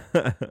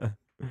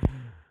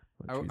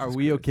 Are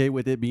we okay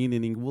with it being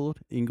in Inglewood?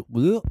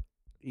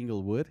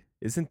 Inglewood,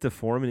 Isn't the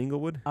Forum in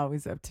Inglewood?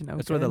 Always up to no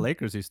That's good. where the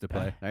Lakers used to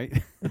play.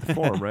 right? The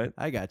Forum, right?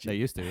 I got They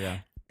you. used to, yeah.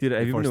 Dude,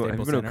 have you Before been to a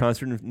Staples Center.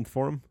 concert in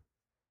Forum?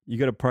 You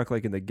got to park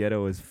like in the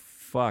ghetto as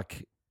fuck.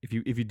 If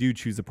you do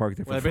choose to park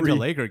there for Well, I've free. been to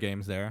Laker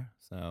games there,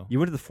 so You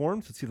went to the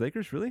Forum to see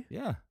Lakers, really?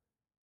 yeah,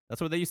 that's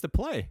where they used to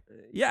play.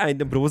 Yeah, I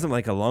know, but it wasn't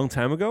like a long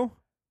time ago.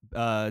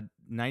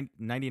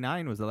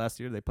 99 was the last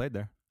year they played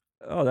there.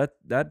 Oh,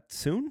 that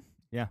soon?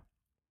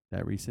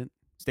 That recent.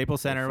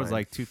 Staples Center was fine.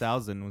 like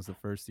 2000 was the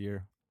first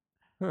year.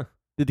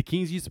 Did the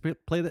Kings used to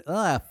play that?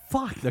 Ah,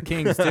 fuck. The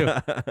Kings too.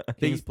 They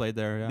Kings played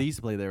there. Yeah. They used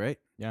to play there, right?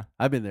 Yeah.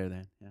 I've been there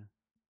then. Yeah.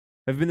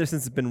 I've been there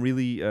since it's been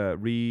really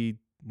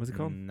what's it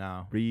called?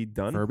 No,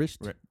 Redone? Refurbished,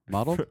 Re-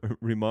 modeled.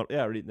 Remodel.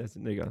 Yeah,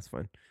 there you go. That's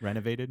fine.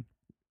 renovated.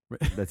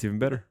 That's even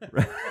better.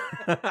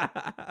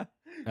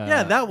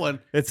 Yeah, that one.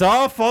 It's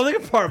all falling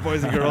apart,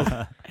 boys and girls.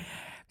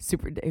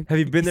 Super Dick. Have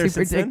you been there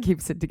Super since Dick then?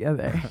 keeps it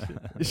together.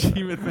 I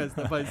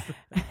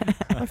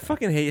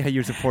fucking hate how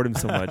you support him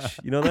so much.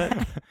 You know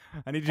that?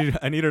 I need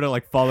her to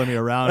like follow me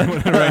around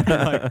whenever I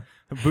need like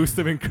a boost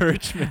of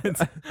encouragement.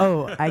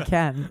 Oh, I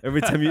can. Every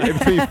time you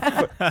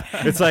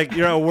it's like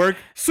you're at work.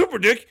 Super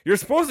Dick, you're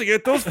supposed to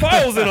get those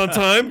files in on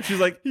time. She's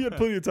like, he had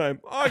plenty of time.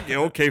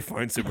 Okay,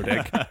 fine, Super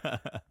Dick.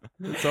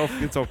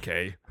 It's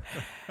okay.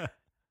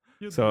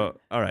 So,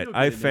 all right. You'll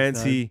I get it next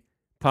fancy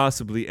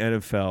possibly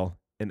NFL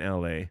in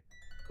LA.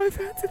 I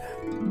fancy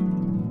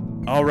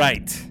that. All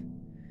right.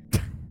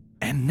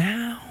 And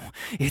now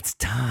it's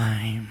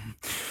time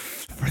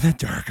for the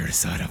darker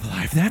side of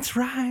life. That's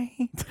right.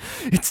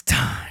 It's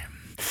time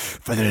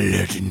for the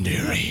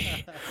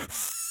legendary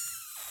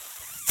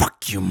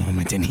fuck you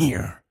moment. And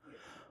here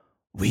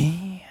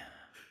we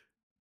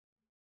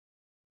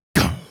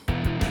go.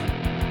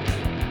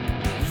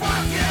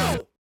 Fuck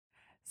you!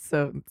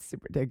 So,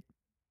 Super Dick,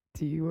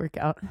 do you work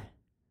out?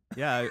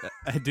 Yeah,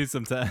 I do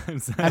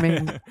sometimes. I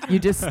mean, you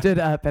just stood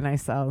up and I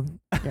saw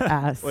your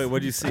ass. Wait,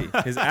 what'd you see?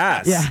 His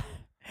ass? Yeah,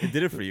 It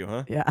did it for you,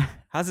 huh? yeah.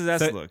 How's his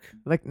ass So- look?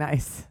 Look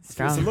nice, What's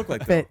strong, it look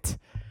like, though? fit.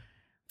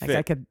 Like Fit.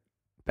 I could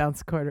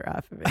bounce a quarter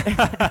off of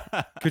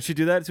it. Could she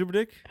do that, Super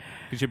Dick?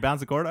 Could you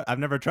bounce a cord? I've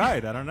never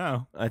tried. I don't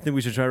know. I think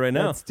we should try right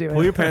now. Let's do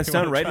Pull it. your pants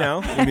down right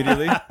now,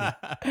 immediately.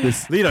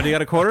 Lido, do you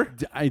got a quarter?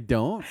 I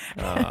don't.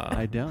 Uh,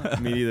 I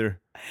don't. Me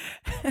neither.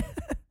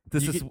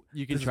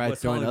 You can try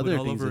throwing other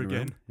things in the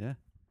room. Yeah.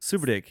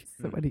 Super Dick,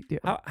 So what do you do?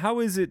 how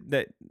is it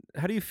that,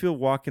 how do you feel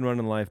walking around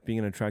in life being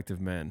an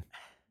attractive man?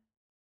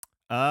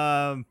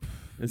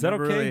 Is that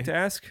never okay really- to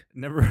ask?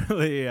 Never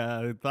really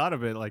thought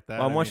of it like that.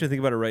 Well, I want you to think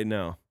about it right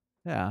now.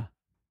 Yeah.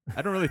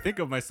 I don't really think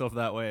of myself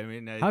that way. I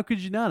mean, How could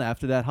you not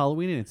after that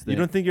Halloween incident? You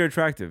don't think you're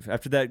attractive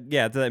after that?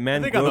 Yeah, after that I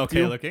man think I'm groped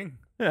okay you? looking.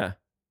 Yeah.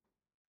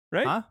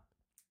 Right? Huh?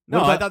 What No,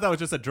 I about- thought that was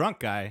just a drunk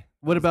guy.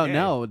 What about gay.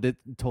 now? The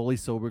totally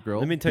sober girl.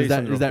 Let me tell you is that,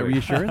 something is real that quick.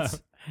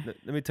 reassurance?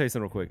 Let me tell you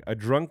something real quick. A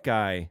drunk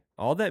guy,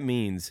 all that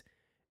means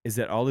is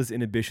that all his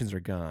inhibitions are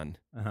gone.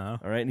 Uh-huh.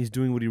 All right? And he's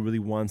doing what he really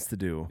wants to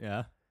do.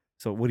 Yeah.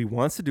 So what he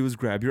wants to do is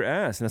grab your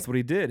ass, and that's what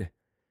he did.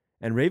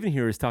 And Rayven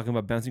here is talking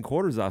about bouncing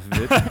quarters off of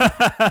it.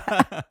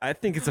 I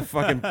think it's a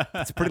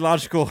pretty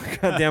logical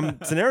goddamn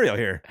scenario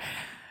here.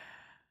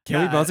 Can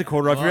we Yeah, bounce a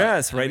quarter off your well,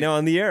 ass right now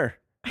on the air?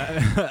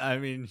 I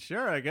mean,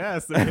 sure, I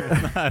guess. I mean,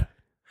 it's not,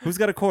 Who's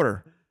got a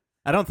quarter?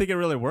 I don't think it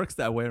really works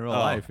that way in real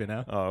life, you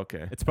know? Oh,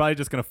 okay. It's probably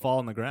just going to fall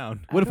on the ground.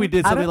 What if we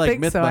did I something don't like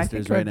think so. I Mythbusters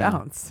think right it would now?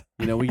 bounce.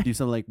 You know, we could do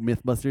something like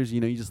Mythbusters.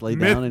 You know, you just lay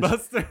down and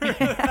Mythbuster.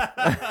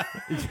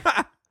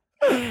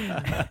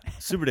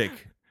 Super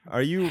Dick,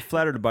 are you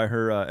flattered by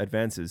her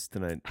advances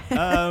tonight?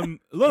 A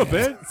little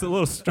bit. It's a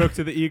little stroke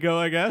to the ego,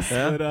 I guess.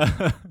 Yeah?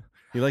 But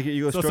You like your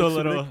ego it's stroked? also a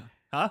Super little, Dick?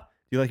 huh?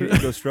 You like your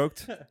ego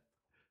stroked?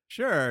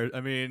 Sure.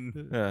 I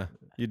mean, Yeah,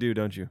 you do,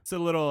 don't you? it's a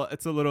little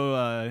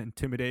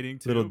intimidating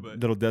too. but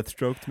Little death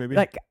stroked, maybe.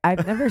 Like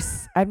I've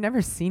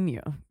never seen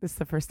you. This is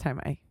the first time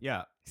I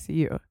yeah. see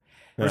you.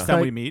 First Yeah.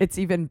 time we meet. It's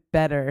even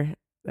better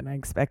than I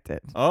expected.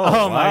 Oh,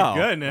 wow. my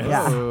goodness.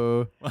 Yeah.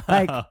 Oh.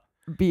 Like Wow.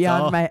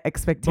 beyond all- my But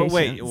expectations.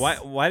 wait,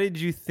 why did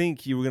you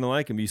think you were gonna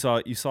like him? You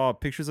saw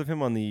pictures of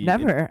him on the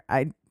Never.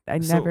 I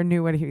So- never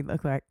knew what he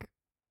looked like.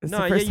 It's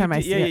No, the first yeah, time I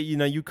you, see yeah, it. yeah, you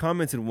know, you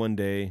commented one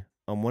day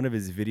on one of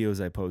his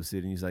videos I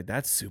posted, and he's like,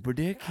 "That's Super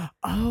Dick."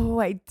 Oh,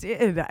 I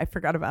did. I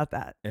forgot about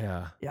that.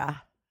 Yeah, Yeah.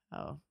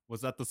 Oh. Was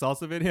that the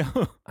salsa video?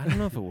 I don't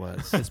know if it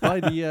was. It's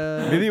probably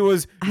the. Maybe it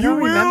was. I You don't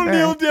will remember."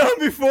 kneel down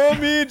before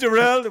me,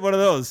 Jarrell. One of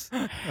those.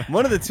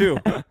 One of the two.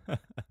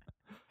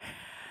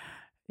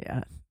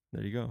 Yeah.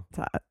 There you go. It's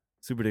hot.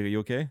 Super Dick, are you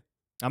okay?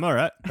 I'm all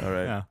right. All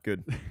right, Yeah.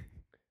 good.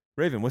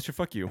 Rayven, what's your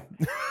fuck you?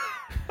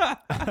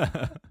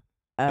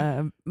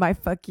 My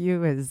fuck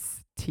you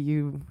is to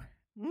you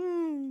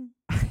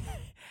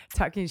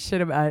talking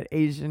shit about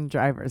Asian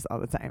drivers all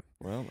the time.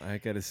 Well, I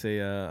gotta say,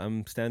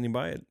 I'm standing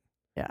by it.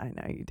 Yeah, I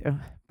know you do.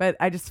 But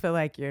I just feel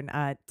like you're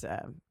not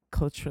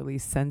culturally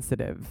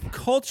sensitive.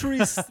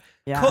 Culturally,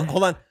 Yeah.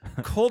 hold on,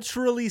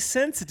 culturally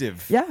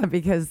sensitive. Yeah,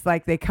 because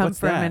like they come What's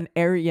from that? an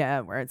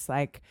area where it's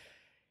like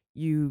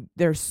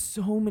there's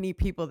so many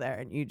people there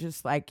and you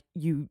just like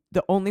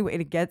the only way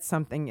to get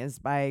something is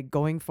by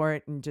going for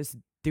it and just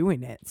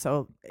doing it.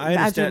 So I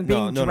imagine understand.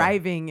 being No.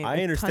 driving. I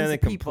with understand tons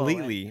that of people and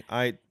completely.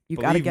 You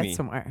got to believe get me,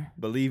 somewhere.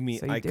 Believe me,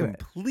 So you I do it.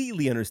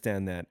 completely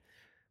understand that.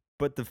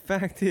 But the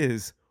fact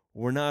is,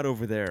 we're not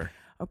over there.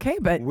 Okay,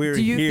 but We're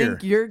do you here.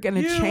 think you're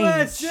gonna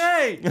change?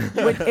 USA.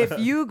 If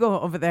you go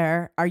over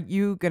there, are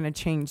you gonna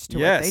change to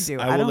what they Yes, do?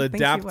 I will don't think you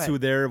adapt would. to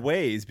their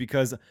ways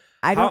because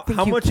I don't think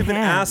how you much of an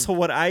can. asshole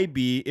would I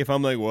be if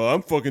I'm like, well,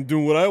 I'm fucking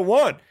doing what I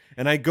want.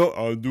 And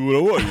I'll do what I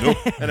want, you know?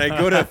 And I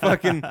go to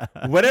fucking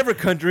whatever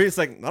country. It's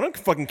like, I don't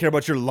fucking care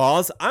about your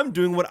laws. I'm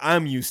doing what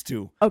I'm used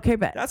to. Okay,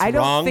 but That's I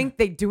don't wrong. think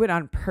they do it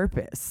on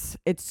purpose.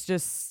 It's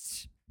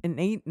just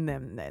innate in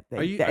them that they.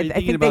 Are you I thinking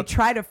think they about-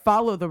 try to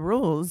follow the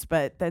rules,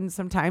 but then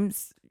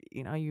sometimes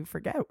you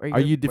forget where Are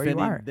you where defending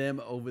are. them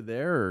over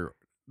there or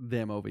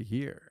them over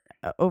here?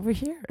 Over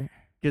here?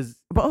 Because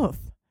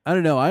Both. I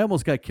don't know. I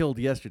almost got killed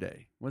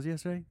yesterday. Was it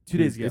yesterday? 2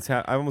 days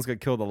ago. I almost got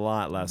killed a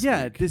lot last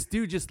Yeah, week. this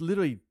dude just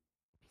literally,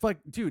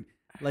 dude,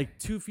 like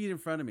 2 feet in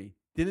front of me.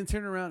 Didn't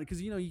turn around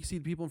because you see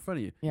the people in front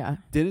of you. Yeah.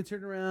 Didn't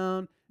turn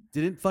around.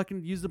 Didn't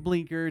fucking use the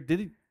blinker.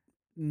 Didn't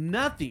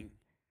nothing.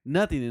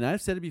 And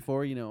I've said it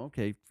before.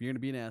 Okay, if you're gonna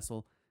be an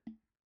asshole,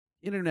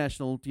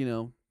 international.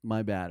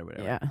 My bad or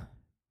whatever. Yeah.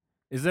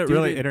 Is it Dude,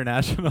 really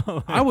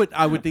international? I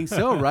would think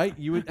so, right?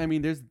 You would. I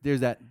mean, there's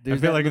that. I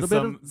There's feel that like in little bit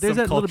some, of. There's some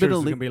that little cultures bit of.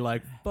 it's Li- gonna be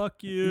like,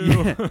 fuck you.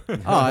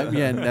 Yeah.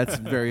 Yeah, and that's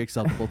very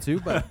acceptable too.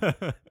 But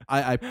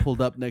I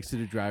pulled up next to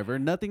the driver.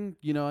 Nothing.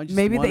 I just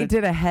Maybe they wanted,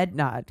 did a head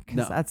nod because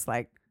No. that's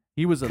like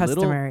He was a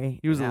customary. little.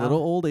 He was you a know? little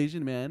old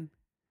Asian man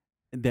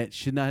that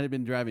should not have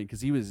been driving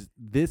because he was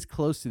this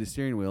close to the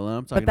steering wheel. And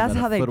I'm talking. But that's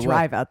about how a they foot away.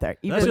 drive out there.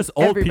 Even just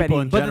old people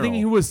everybody- in But the thing, general.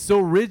 he was so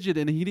rigid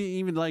and he didn't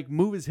even like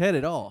move his head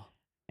at all.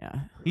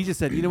 Yeah. He just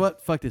said, "You know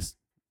what? Fuck this,"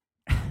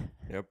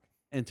 Yep.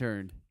 and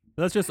turned.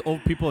 That's just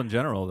old people in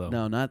general, though.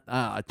 No, not.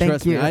 Thank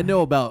Trust me, you. I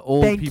know about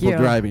old Thank people you.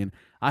 driving.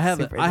 I have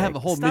Super I have dick. a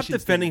whole Stop mission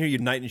defending statement. her, you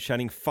knight in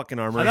shining fucking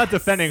armor. I'm not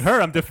defending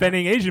her. I'm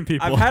defending Asian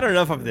people. I've had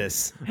enough of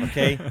this.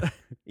 Okay,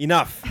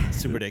 enough,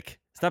 SuperDick.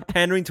 Stop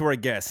pandering to our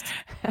guest.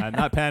 I'm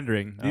not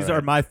pandering. These right.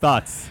 are my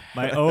thoughts,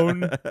 my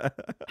own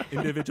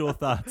individual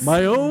thoughts.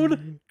 My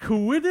own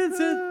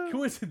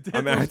coincidence.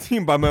 I'm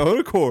acting by my own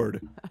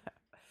accord.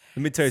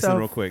 Let me tell you So something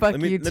real quick. fuck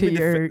Let me you let to me,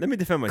 your let me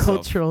defend myself.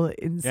 Cultural Let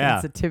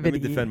insensitivity. me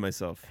defend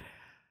myself.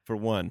 For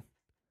one,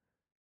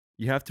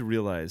 you have to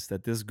realize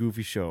that this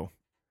goofy show,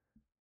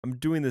 I'm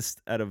doing this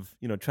out of,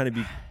 trying to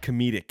be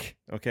comedic,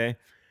 okay?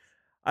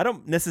 I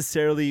don't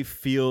necessarily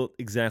feel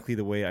exactly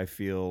the way I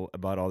feel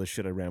about all the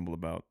shit I ramble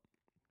about,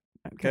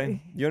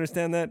 okay? You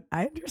understand that?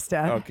 I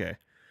understand. Okay.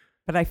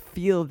 But I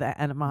feel the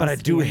animosity But I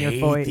do in your hate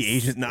voice. the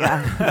Asians. No.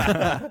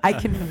 Yeah. I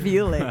can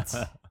feel it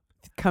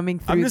coming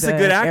through I'm just the a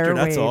good actor,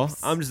 that's all. airwaves.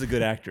 I'm just a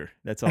good actor.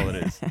 That's all it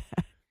is.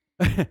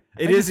 I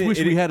It just is. wish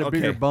it we is- had a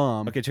bigger okay.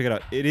 bomb. Okay, check it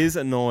out. It is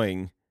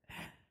annoying,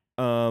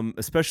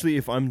 especially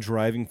if I'm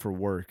driving for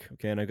work,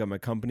 okay, and I got my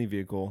company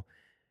vehicle,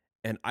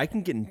 and I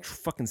can get in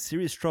fucking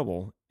serious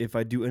trouble if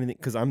I do anything,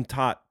 because I'm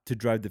taught to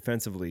drive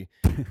defensively,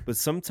 but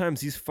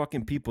sometimes these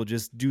fucking people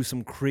just do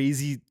some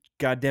crazy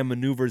goddamn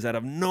maneuvers out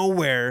of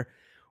nowhere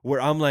where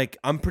I'm like,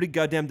 I'm pretty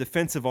goddamn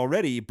defensive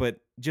already, but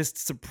just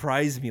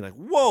surprise me like,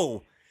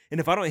 whoa. And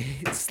if I don't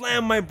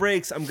slam my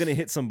brakes, I'm going to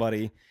hit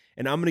somebody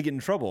and I'm going to get in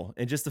trouble.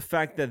 And just the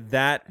fact that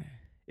that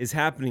is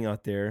happening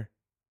out there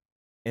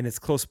and it's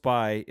close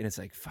by and it's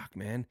like, fuck,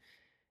 man.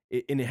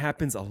 And it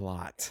happens a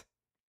lot.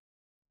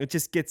 It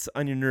just gets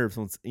on your nerves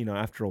once,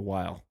 after a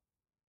while.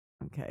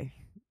 Okay.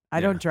 I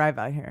Yeah. don't drive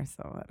out here,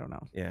 so I don't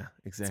know. Yeah,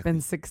 exactly. It's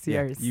been 6 Yeah,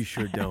 years. you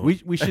sure don't.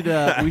 We should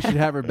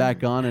have her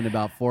back on in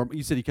about 4.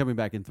 You said you're coming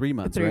back in 3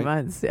 months, 3 right?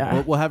 months,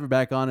 yeah. We'll have her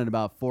back on in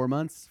about 4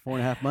 months,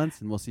 4.5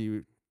 months, and we'll see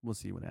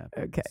what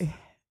happens. Okay.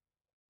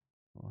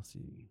 We'll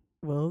see.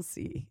 We'll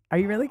see. Are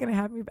you really going to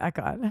have me back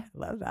on? I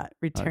love that.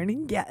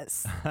 Returning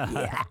guest.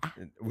 Yeah.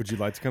 Would you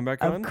like to come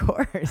back Of on?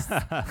 course. You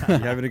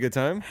having a good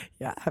time?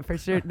 Yeah, for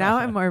sure. Now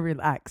I'm more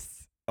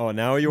relaxed. Oh,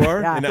 now you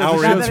are? Yeah, An because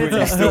hour now into that it,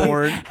 you it's still a-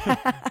 weren't.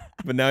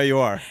 But now you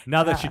are.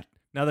 now that she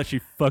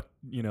told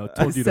you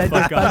to Said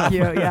fuck fuck off.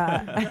 you,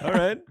 yeah. All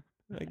right.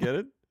 I get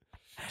it.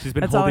 She's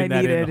been That's all holding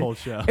I that in needed. the whole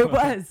show. It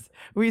was.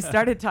 We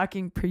started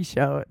talking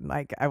pre-show, and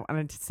like I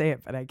wanted to say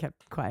it, but I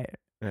kept quiet.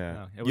 Yeah.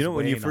 No, it You was know,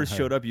 when you weighing on first her.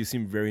 showed up, you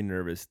seemed very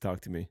nervous to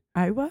talk to me.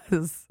 I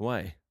was.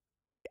 Why?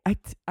 I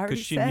already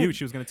Because she said, knew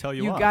she was going to tell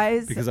you you off.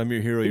 guys. Because I'm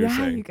your hero, you're yeah,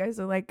 saying. you guys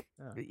are like,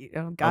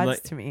 I'm gods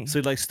like- to me. So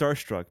you're like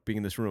starstruck being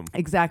in this room.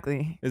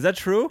 Exactly. Is that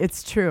true?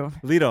 It's true.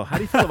 Lido, how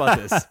do you feel about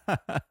this?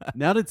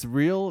 Now that it's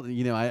real,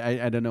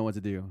 I don't know what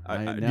to do. Do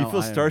you now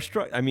feel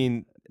starstruck? I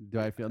mean, Do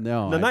I feel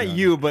no? no, I not don't.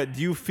 you, but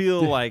do you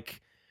feel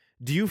like,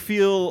 You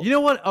know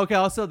what? Okay,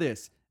 I'll say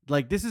this.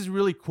 Like, this is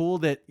really cool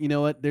that, you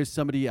know what, there's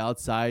somebody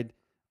outside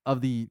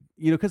of the,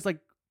 because like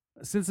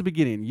since the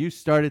beginning. You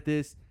started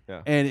this,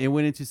 Yeah. and it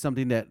went into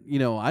something that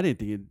I didn't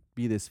think it'd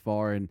be this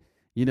far, and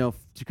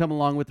to come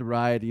along with the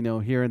ride,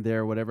 here and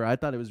there, whatever. I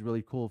thought it was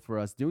really cool for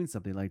us doing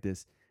something like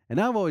this, and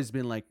I've always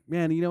been like,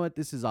 man, you know what,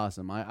 this is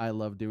awesome. I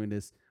love doing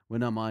this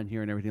when I'm on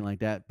here and everything like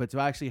that. But to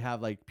actually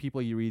have like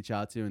people you reach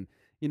out to and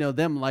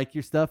them like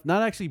your stuff,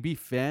 not actually be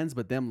fans,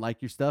 but them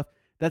like your stuff,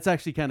 that's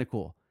actually kind of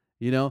cool,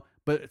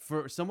 But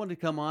for someone to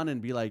come on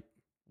and be like,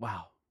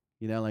 wow,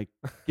 like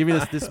giving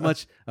us this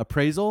much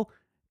appraisal,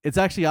 it's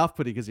actually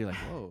off-putting because you're like,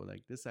 whoa,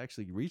 like this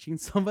actually reaching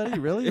somebody,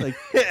 really? Like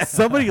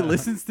somebody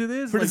listens to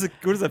this? What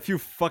is a few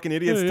fucking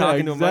idiots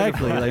talking to a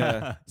exactly.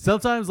 microphone? Like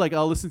sometimes, like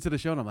I'll listen to the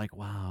show and I'm like,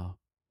 wow,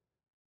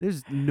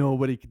 there's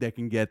nobody that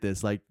can get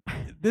this. Like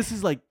this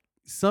is like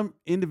some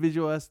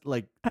individual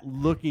like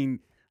looking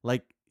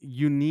like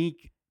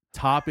unique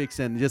topics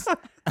and just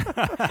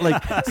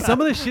like some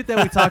of the shit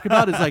that we talk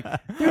about is like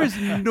there is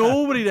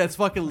nobody that's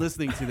fucking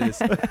listening to this.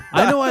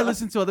 I know I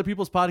listen to other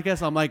people's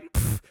podcasts. I'm like,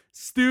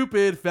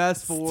 stupid,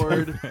 fast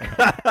forward.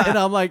 And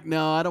I'm like,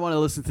 no, I don't want to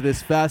listen to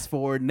this. Fast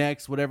forward,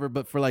 next, whatever.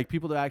 But for like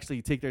people to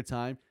actually take their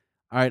time,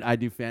 all right, I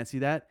do fancy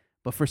that.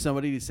 But for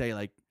somebody to say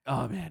like,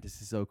 oh man, this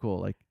is so cool,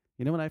 like,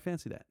 you know what, I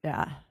fancy that.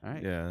 Yeah. All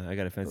right. Yeah, I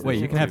got to fancy. Wait,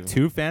 that you can have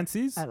too. 2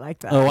 fancies? I like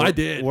that. Oh, I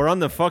did. We're on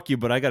the fuck you,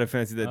 but I got to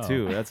fancy that Oh.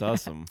 too. That's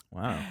awesome.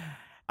 Wow.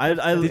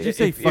 Did you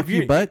say fuck you,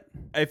 you're- butt?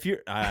 If you're,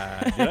 did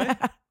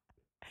I?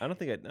 I don't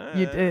think I.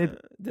 You did.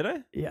 Did I?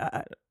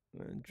 Yeah.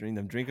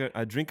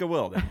 I drink a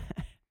will. Then.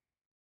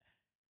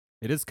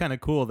 It is kind of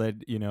cool that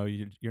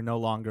you're no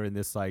longer in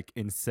this like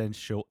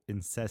incestual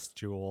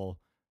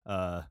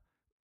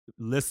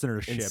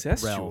listenership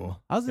Incestual? realm.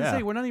 I was gonna Yeah.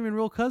 say we're not even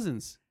real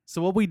cousins.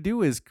 So what we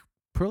do is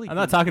purely. I'm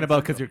not talking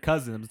about because you're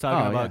cousins. I'm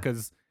talking Oh, about yeah.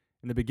 because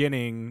in the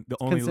beginning the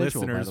only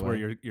consensual, by listeners the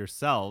were way.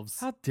 yourselves.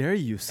 How dare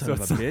you, son So of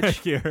a it's bitch!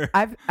 like you're-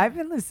 I've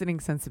been listening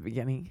since the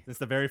beginning. This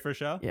the very first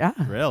show? Yeah.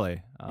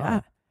 Really? Oh.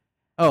 Yeah.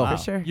 Oh, Wow.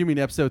 For sure. You mean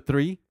episode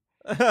 3?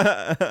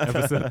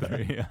 Episode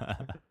 3.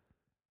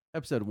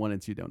 Episode 1 and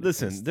 2 don't.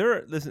 Listen, exist.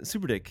 listen,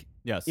 SuperDick.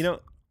 Yes.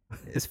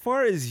 As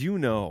far as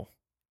you're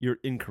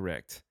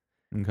incorrect.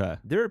 Okay.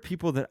 There are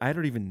people that I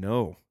don't even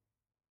know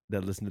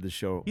that listen to the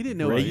show. He didn't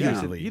know regularly.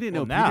 Peterson. He didn't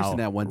know Well, Peterson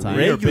now- at one time.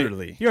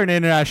 Regularly. You're an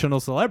international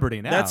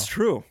celebrity now. That's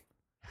true.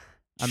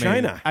 I mean,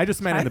 China. I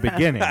just meant in the China.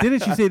 beginning.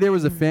 Didn't you say there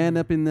was a fan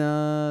up in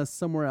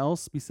somewhere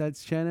else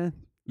besides China?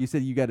 You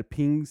said you got a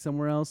ping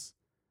somewhere else.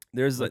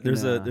 There's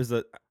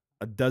Fucking,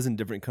 a dozen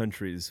different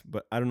countries,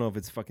 but I don't know if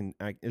it's fucking.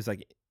 It's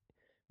like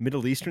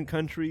Middle Eastern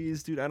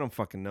countries, dude. I don't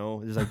fucking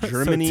know. There's like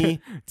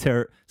Germany.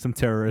 Some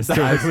terrorist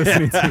guys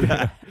listening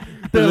to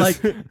They're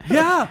like,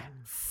 yeah,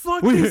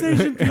 fuck these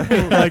Asian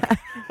people. like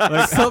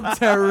some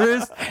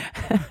terrorist.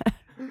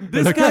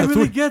 This Like, guy that's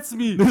really what- gets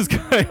me. This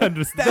guy The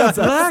understands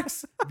us.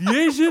 blacks, the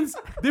Asians,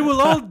 they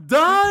will all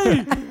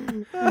die.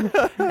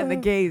 And the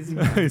gays.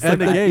 He's And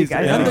the like, gays. You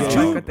guys And the don't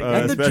Jews. fuck with the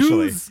And gays. the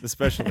especially, Jews.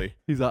 especially.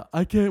 He's like,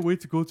 I can't wait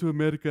to go to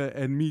America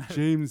and meet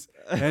James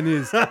and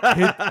his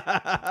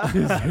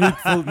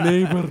hateful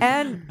neighbor.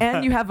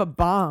 And you have a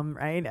bomb,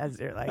 right? As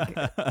you're like,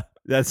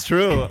 That's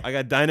true. I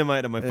got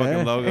dynamite on my fucking Yeah. there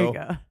you logo.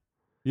 go.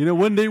 You know,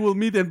 one day we'll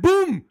meet and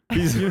boom.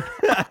 They're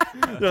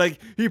like,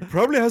 he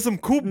probably has some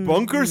cool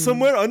bunker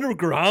somewhere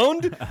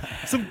underground.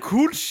 Some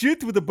cool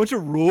shit with a bunch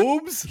of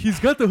robes. He's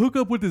got the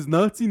hookup with his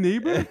Nazi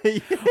neighbor.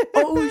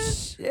 Oh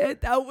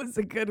shit, that was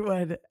a good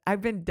one.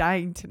 I've been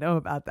dying to know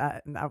about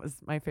that, and that was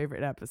my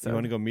favorite episode. You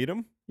want to go meet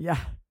him? Yeah,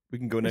 We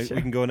can go next. sure.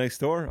 We can go next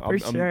door. for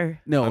sure.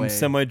 No I'm way.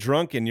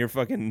 semi-drunk and you're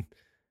fucking.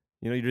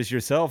 You're just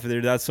yourself.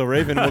 That's so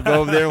Rayven. We'll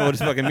go over there and we'll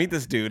just fucking meet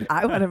this dude.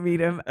 I want to meet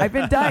him. I've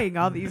been dying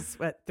all these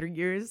 3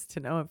 years to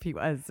know if he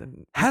was,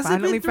 and I Has it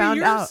finally been 3 found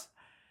years? out.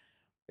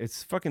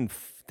 It's fucking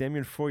damn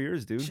near 4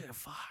 years, dude. Shit,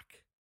 fuck.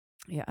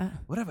 Yeah,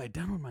 What have I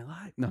done with my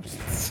life? No,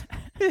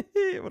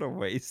 What a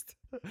waste.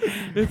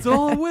 it's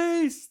all a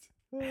waste.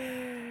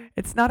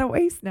 it's not a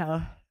waste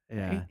now.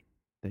 Yeah. Right?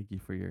 Thank you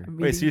for your. I'm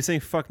Wait, so meeting- you're saying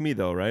fuck me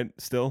though, right?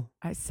 Still?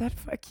 I said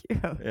fuck you.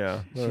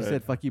 Yeah. She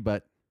said, "Fuck you,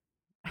 butt."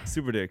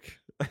 Super dick.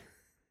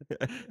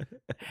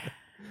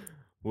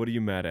 What are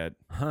you mad at?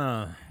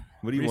 Huh.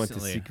 What do you want to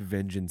Recently. seek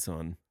vengeance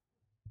on?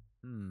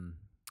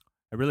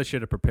 I really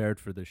should have prepared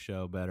for this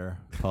show better.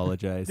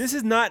 Apologize. This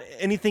is not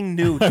anything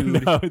new,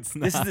 dude. No, it's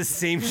not. This is the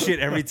same shit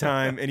every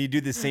time, and you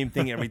do the same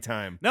thing every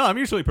time. No, I'm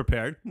usually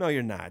prepared. No,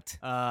 you're not.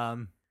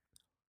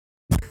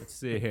 Let's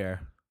see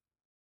here.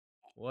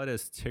 What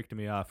has ticked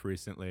me off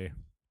recently?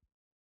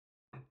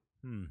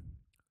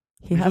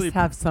 He has Usually- to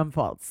have some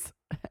faults.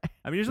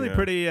 I'm usually Yeah.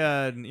 pretty,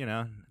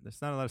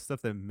 there's not a lot of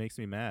stuff that makes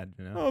me mad,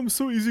 I'm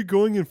so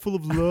easygoing and full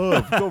of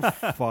love. Go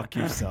fuck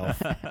yourself.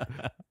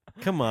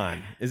 Come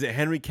on. Is it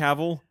Henry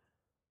Cavill?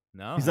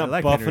 No, He's I not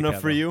like buff Henry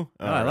enough for Cavill. you?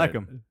 No, I like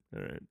him.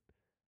 All right.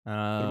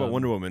 What about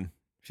Wonder Woman?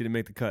 She didn't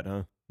make the cut,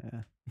 huh?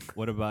 Yeah.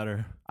 What about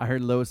her? I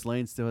heard Lois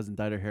Lane still hasn't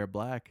dyed her hair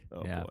black.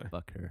 Oh, yeah, boy.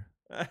 fuck her.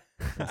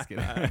 Just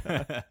kidding.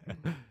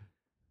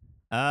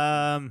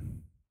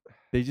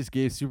 They just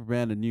gave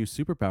Superman a new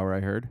superpower.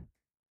 I heard,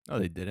 Oh,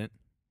 they didn't.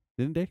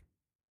 didn't they?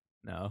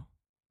 No.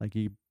 Like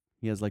he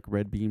has like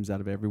red beams out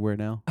of everywhere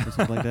now, or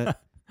something like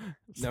that.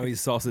 Now he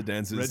salsa red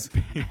dances.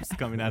 beams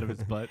coming out of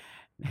his butt.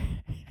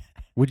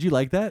 Would you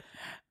like that?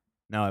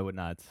 No, I would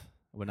not.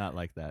 I would not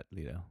like that,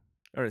 Lido.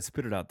 All right,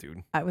 spit it out,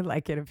 dude. I would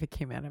like it if it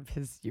came out of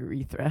his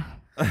urethra.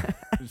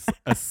 Just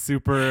a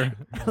super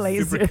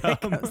Laser super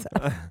that cum. goes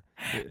out.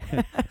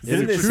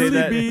 Didn't they say truly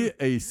that? be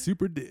a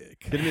super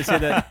dick? Didn't they say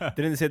that?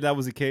 Didn't they say that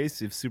was the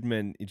case? If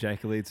Superman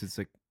ejaculates, it's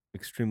like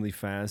extremely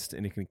fast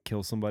and it can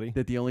kill somebody.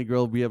 That the only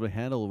girl we able to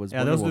handle was Yeah,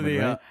 Wonder those were Woman, the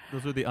right?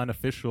 those were the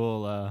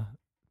unofficial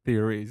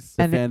theories.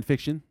 The And fan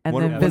fiction. And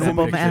Wonder the Woman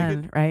Invisible can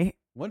take Man, right?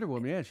 Wonder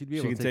Woman, yeah, she'd be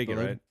She able can to take it,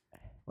 the right?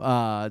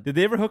 load. Did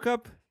they ever hook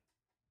up?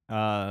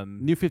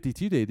 New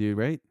 52 Day, dude,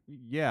 right?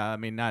 Yeah, I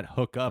mean, not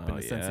hook up in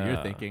the sense that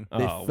you're thinking.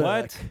 They Oh,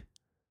 what? fuck.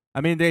 I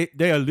mean, they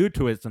allude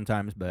to it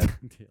sometimes, but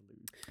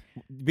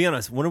Be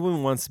honest, Wonder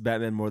Woman wants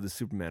Batman more than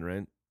Superman,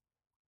 right?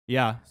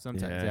 yeah,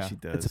 sometimes. Yeah, she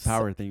does. It's a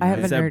power thing, I have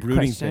right? It's a that nerd brooding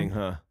question. thing,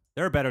 huh?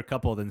 they're a better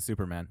couple than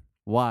Superman.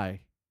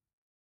 Why?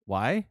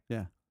 Why?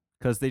 Yeah.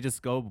 Because they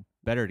just go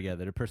better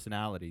together. Their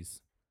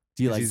personalities.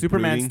 Do you Is like he-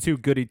 Superman's brooding? too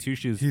goody two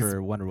shoes He's-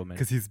 for Wonder Woman.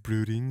 he's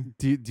brooding.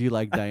 do you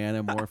like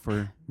Diana more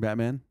for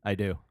Batman? I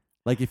do.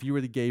 Like if you were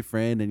the gay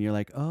friend and you're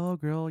like, oh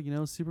girl, you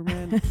know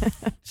Superman.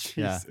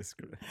 Yeah. Jesus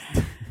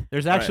Christ.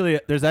 There's All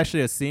right.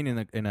 actually a scene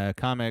in a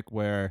comic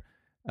where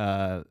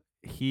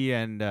he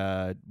and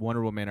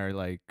Wonder Woman are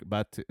like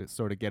about to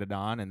sort of get it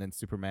on, and then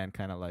Superman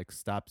kind of like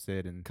stops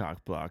it and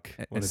Cock block.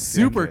 And What a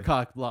Super dickhead.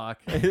 cock block.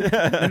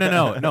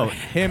 no.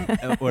 Him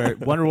or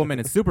Wonder Woman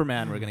and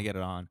Superman were gonna get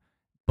it on,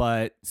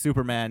 but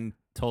Superman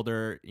told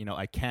her,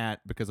 I can't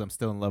because I'm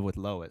still in love with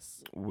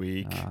Lois.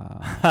 Weak.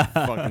 Ah.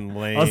 Fucking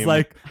lame. I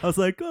was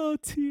like, oh,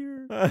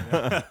 tear.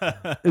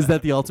 Is that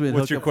the ultimate?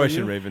 What's your hookup for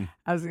question, you? Raven?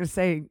 I was gonna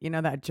say,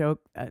 that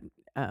joke that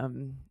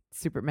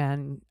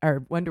Superman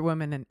or Wonder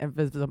Woman and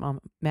Invisible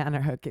Man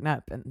are hooking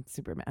up, and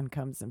Superman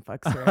comes and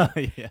fucks her.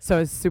 Yeah. So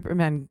is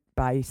Superman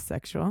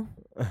bisexual?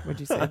 Would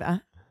you say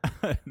that?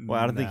 Well,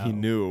 I don't think he No.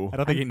 knew. I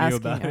don't think he I'm knew asking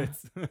about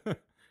you. it.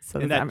 So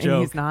In does that that mean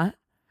he's joke. not?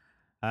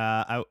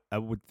 I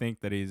would think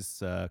that he's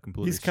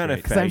completely He's kinda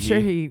straight. Because I'm sure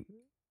faggy.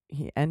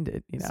 he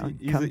ended. He's cummed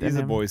he's in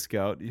a him. Boy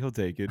Scout. He'll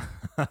take it.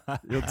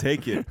 He'll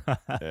take it.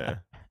 Yeah.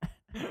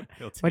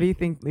 What do you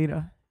think,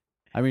 Lido?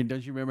 I mean,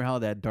 don't you remember how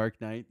that Dark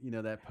Knight,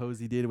 that pose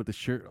he did with the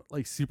shirt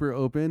like super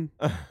open?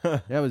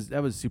 That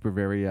was super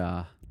very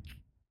I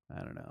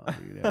don't know.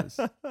 Dude, that was-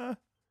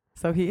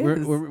 So he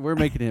is. we're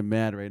making him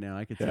mad right now.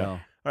 I could Yeah. tell. All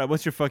right,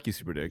 what's your fuck you,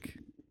 Super Dick?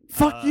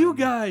 Fuck you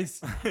guys.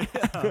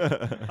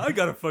 I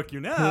gotta fuck you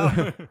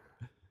now.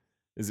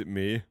 Is it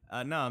me?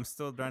 No, I'm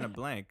still trying to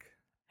blank.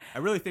 I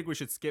really think we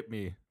should skip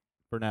me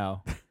for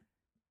now.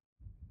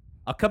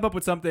 I'll come up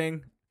with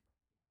something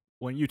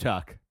when you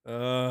talk. It's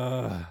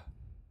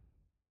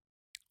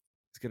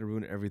gonna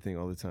ruin everything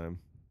all the time.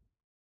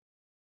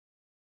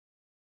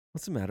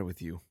 What's the matter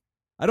with you?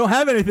 I don't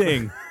have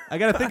anything. I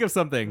gotta think of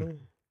something.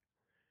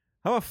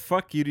 How about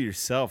fuck you to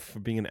yourself for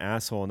being an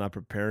asshole and not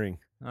preparing?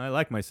 I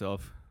like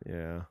myself.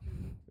 Yeah,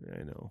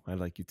 I know. I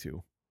like you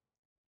too.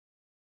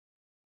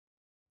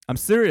 I'm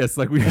serious.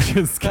 Like, we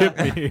should skip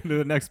me to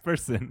the next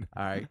person.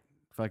 All right,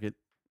 fuck it.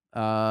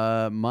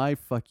 My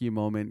fuck you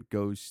moment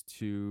goes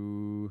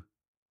to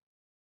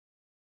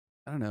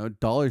I don't know,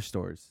 dollar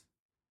stores.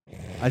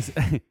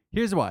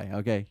 Here's why.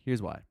 Okay,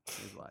 here's why.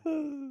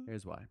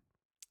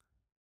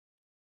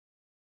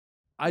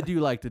 I do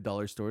like the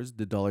dollar stores.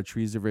 The Dollar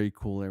Trees are very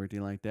cool and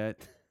everything like that.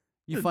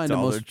 You The find the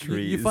Dollar most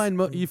you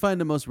Trees. find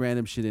the most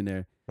random shit in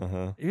there.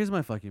 Uh-huh. Here's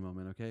my fucking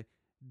moment, okay?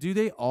 Do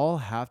they all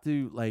have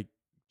to like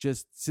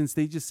just since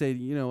they just say,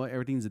 what,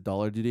 everything's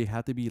 $1, do they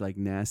have to be like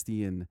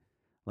nasty and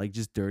like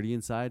just dirty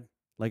inside?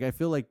 Like I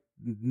feel like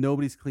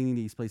nobody's cleaning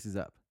these places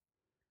up.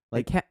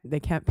 Like they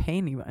can't pay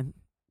anyone.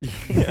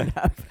 Yeah.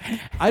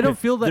 I don't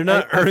feel that They're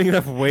not earning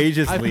enough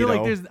wages, I feel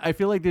Lido. I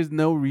feel like there's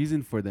no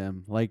reason for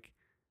them. Like,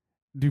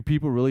 do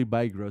people really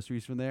buy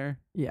groceries from there?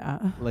 Yeah.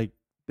 Like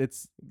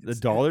it's The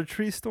Dollar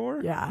Tree store?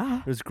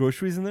 Yeah. There's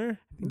groceries in there?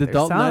 the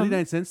There's some,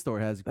 99-cent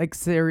store has. like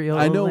cereal.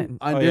 I know. and-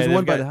 There's they've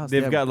one by got- the house.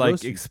 They've They have got like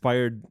groceries.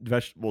 expired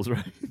vegetables,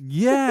 right?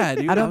 Yeah,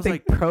 dude. I don't was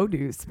think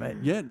produce, but like,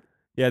 yeah,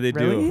 Yeah, they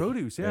Really? do.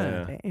 produce.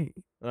 Yeah. Yeah. hey,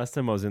 Last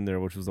time I was in there,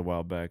 which was a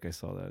while back, I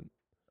saw that.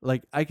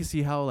 Like I can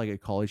see how like a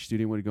college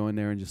student would go in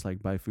there and just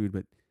like buy food,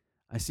 but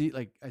you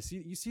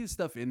see the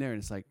stuff in there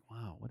and it's like,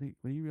 wow, what do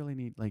you really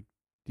need? Like,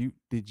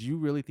 did you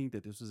really think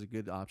that this was a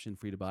good option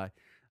for you to buy?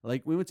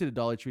 Like we went to the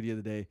Dollar Tree the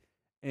other day,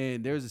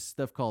 and there's this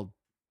stuff called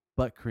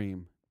butt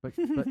cream,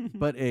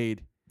 butt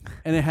aid,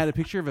 and it had a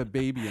picture of a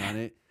baby on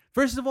it.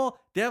 First of all,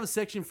 they have a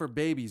section for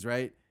babies,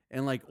 right?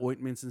 And like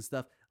ointments and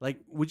stuff. Like,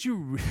 would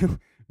you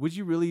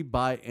really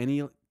buy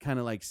any kind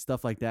of like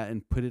stuff like that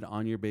and put it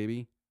on your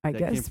baby? I That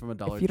guess came from a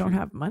Dollar if you don't Tree?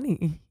 have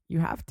money, you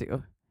have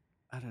to.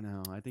 I don't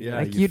know. I think Yeah,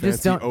 Like you you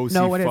just fancy don't OC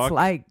know what fuck. it's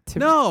like to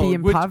No, be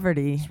in which-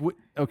 poverty.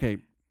 Okay,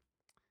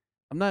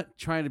 I'm not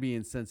trying to be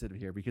insensitive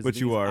here because But the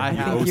thing you is, are. I You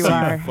have think you OC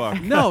are.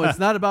 fuck. no. It's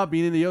not about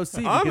being in the OC.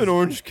 I'm in because-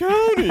 Orange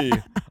County.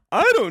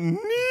 I don't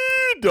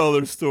need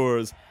dollar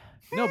stores.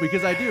 No,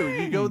 because I do.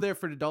 You go there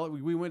for the dollar.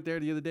 We went there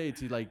the other day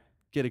to like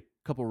get a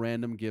couple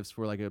random gifts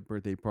for like a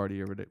birthday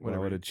party or whatever. Wow,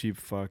 what a cheap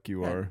fuck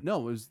you are.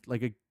 No, it was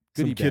like a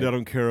Some Goodie kid bag. I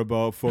don't care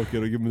about. Fuck it.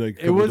 I'll give him like a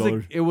It couple was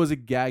dollars. it was a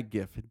gag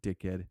gift,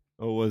 dickhead.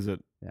 Oh, was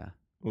it? Yeah.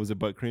 What was it?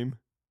 Butt cream?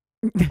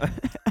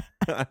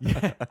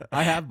 Yeah.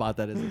 I have bought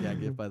that as a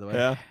gag gift, by the way.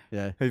 Yeah.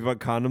 Yeah. Have you bought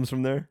condoms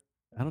from there?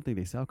 I don't think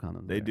they sell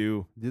condoms. They there.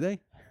 do. Do they?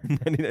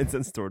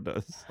 99-cent store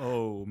does.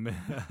 Oh man.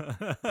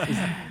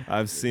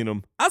 I've seen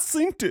them. I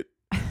seen it.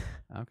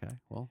 Okay.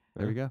 Well,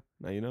 there we go.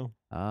 Now you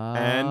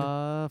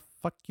know.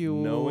 Fuck you.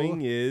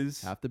 Knowing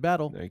is half the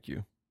battle. Thank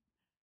you.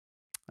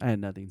 I had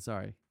nothing.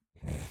 Sorry.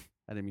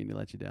 I didn't mean to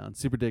let you down.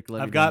 SuperDick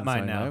let I've me got down. mine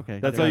Sorry. now. Okay.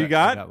 That's there all we you go.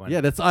 got? One.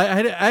 Yeah, I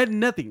had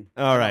nothing.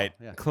 All right.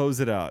 Yeah. Close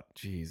it out.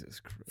 Jesus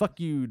Christ. Fuck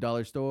you,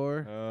 dollar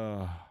store.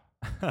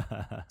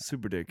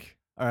 Super dick.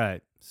 All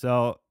right.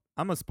 So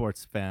I'm a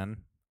sports fan.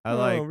 I Oh,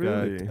 like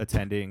really?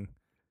 attending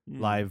Hmm.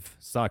 live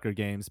soccer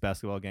games,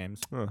 basketball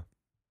games, Huh. or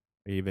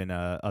even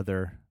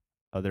other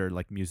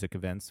like music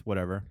events,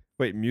 whatever.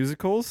 Wait,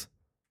 musicals?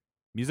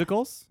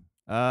 Musicals?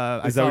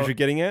 Is that what you're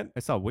getting at? I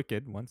saw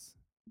Wicked once.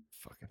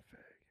 Fucking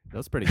fag. That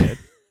was pretty good.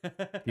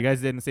 You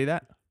guys didn't see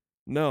that?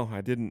 No,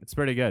 I didn't. It's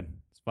pretty good.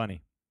 It's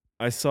funny.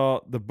 I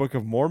saw the Book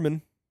of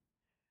Mormon.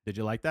 Did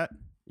you like that?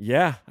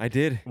 Yeah, I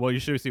did. Well, you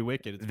should see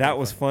Wicked. It's That pretty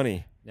was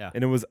funny. Yeah.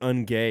 And it was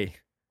ungay.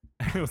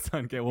 It was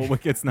ungay. Well,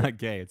 Wicked's not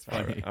gay. It's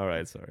funny. All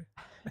right, sorry.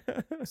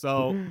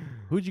 So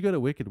Who'd you go to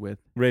Wicked with?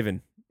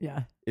 Raven,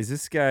 Yeah. is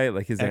this guy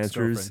like his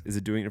answers? Ex-girlfriend. Is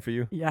it doing it for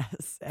you?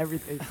 Yes.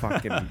 Everything.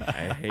 Fucking,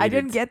 I hate I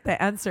didn't it. get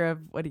the answer of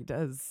what he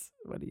does,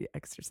 what he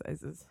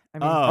exercises. I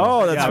mean,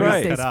 Oh, that's yeah, we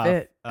right. cut Stays off.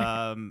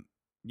 fit.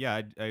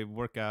 Yeah, I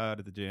work out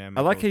at the gym.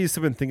 I like how you've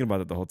still been thinking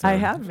about it the whole I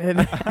time. have been.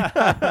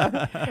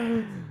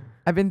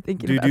 I've been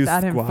thinking Do you about do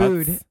that squats?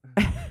 and food.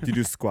 Do you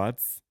do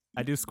squats?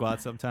 I do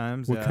squats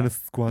sometimes. What yeah. kind of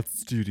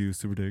squats do you do,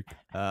 Super Dick?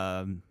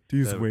 Um, Do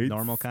you use the weights?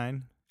 normal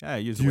kind. Yeah, I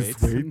use Do you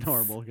use weights. weights?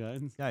 Normal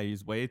guys. Yeah, I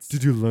use weights. Do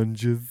you do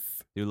lunges?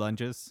 do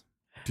lunges.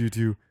 Do you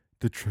do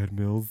the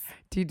treadmills?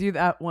 Do you do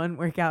that one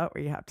workout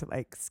where you have to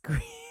like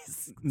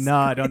squeeze? No,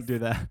 I don't do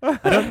that.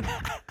 I don't. Is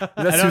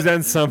that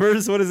Suzanne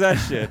Summers? What is that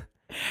shit?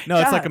 No,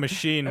 it's like Yeah, a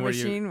machine A where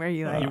machine where you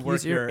you like work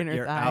use your your- inner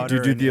your thigh. outer- Do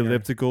you do and the inner.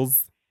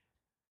 ellipticals?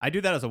 I do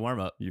that as a warm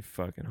up. You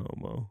fucking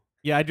homo.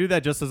 Yeah, I do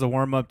that just as a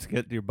warm up to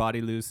get your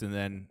body loose, and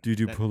then Do you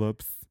do that-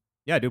 pull-ups?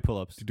 yeah, I do pull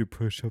ups. Do you do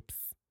push-ups?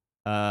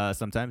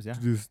 Sometimes, yeah.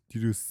 Do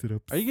you do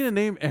sit-ups? Are you gonna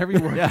name every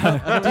word?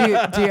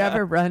 Yeah. do you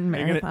ever run Are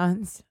you gonna-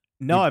 marathons?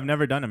 No, I've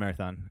never done a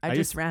marathon. I used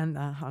just ran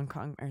the Hong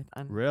Kong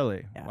marathon.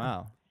 really. Yeah.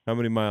 Wow. How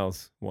many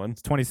miles? One?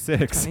 It's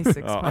 26.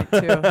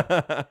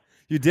 26.2.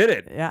 You did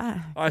it.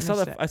 Yeah. Oh, I saw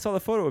finished that. it. I saw the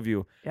photo of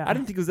you. Yeah. I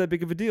didn't think it was that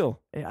big of a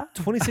deal. Yeah.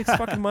 26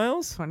 fucking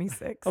miles?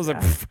 26. I was like,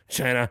 yeah. "Pff,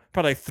 China,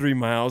 probably like 3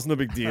 miles, no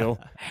big deal.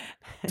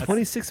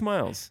 26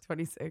 miles.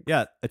 26.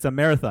 Yeah, it's a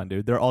marathon,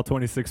 dude. They're all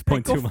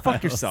 26.2 Go miles.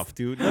 fuck yourself,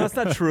 dude. No, that's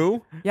not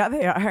true. Yeah,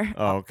 they are.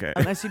 Oh, okay.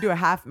 Unless you do a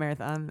half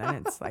marathon,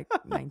 then it's like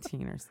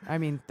 19 or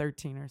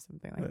 13 or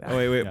something like that. Oh,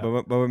 wait. Yeah.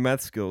 But with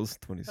math skills,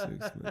 26.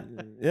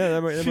 Yeah,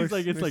 that might, that She's makes-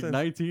 like, it's makes like sense.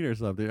 19 or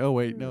something. Oh,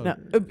 wait, no.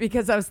 No,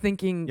 because I was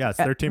thinking. Yeah, it's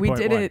we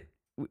did 13.1. it.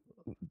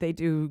 They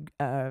do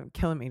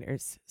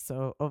kilometers,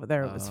 so over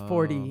there it was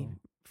 40. Oh.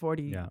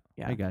 40. Yeah.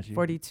 Yeah. I got you.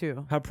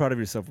 42. How proud of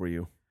yourself were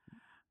you?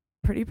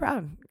 Pretty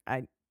proud.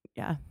 I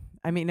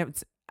mean,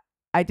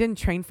 I didn't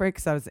train for it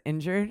because I was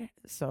injured,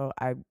 so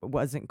I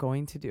wasn't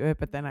going to do it.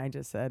 But then I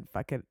just said,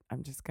 "Fuck it,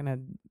 I'm just gonna."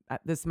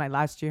 This is my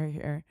last year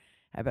here.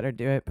 I better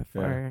do it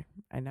before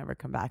I never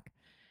come back.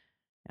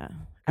 Yeah,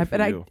 Good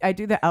for you. I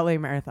do the LA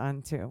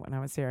marathon too when I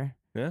was here.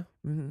 Yeah.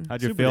 hmm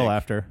How'd you Super feel big.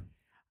 after?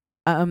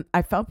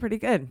 I felt pretty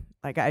good.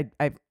 Like I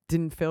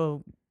didn't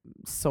feel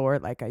sore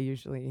like I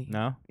usually.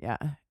 No? Yeah,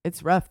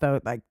 it's rough though.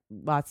 Like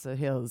lots of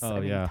hills. Oh, I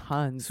mean, yeah.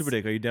 tons. Super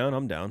Dick, are you down?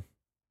 I'm down.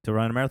 To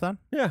run a marathon?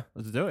 Yeah.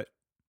 Let's do it.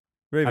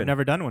 Raven, I've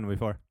never done one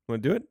before.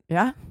 want to do it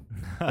Yeah,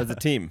 as a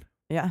team?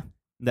 yeah,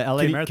 The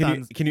LA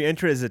marathon. Can you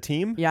enter as a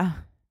team? yeah.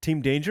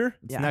 Team Danger?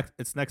 Yeah.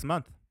 It's next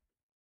month.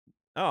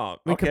 Oh,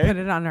 We okay. could put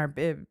it on our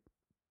bib.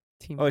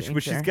 Team Oh, but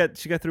she's Danger.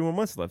 got 3 more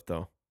months left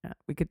though. Yeah,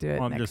 we could do it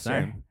Well, I'm next just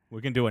year. saying.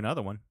 We can do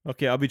another one.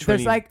 Okay, I'll be There's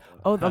training. like,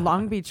 the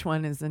Long Beach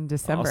one is in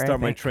December. I'll I start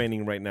my think.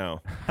 training right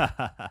now.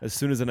 As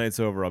soon as the night's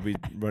over, I'll be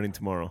running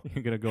tomorrow.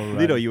 You're going to go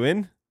Lido, run. you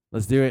in?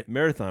 Let's do it.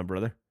 Marathon,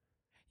 brother.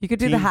 You could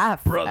do the Team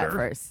half brother. at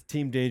first.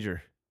 Team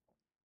Danger.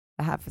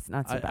 The half is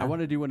not so bad. I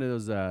want to do one of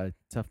those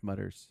Tough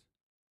Mudders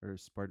or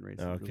Spartan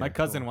races. Okay. My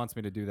cousin wants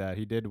me to do that.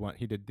 He did one.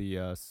 He did the.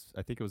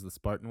 I think it was the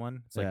Spartan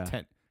one. It's like Yeah. 10.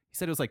 He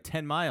said it was like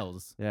 10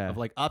 miles Yeah. of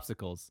like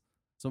obstacles.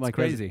 So my It's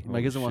crazy. Cousin, my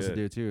Holy cousin wants to shit.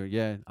 do it too.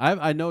 Yeah,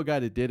 I know a guy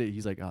that did it.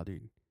 He's like, oh,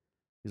 dude,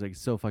 he's like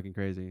so fucking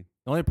crazy.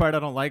 The only part I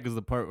don't like is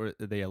the part where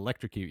they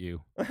electrocute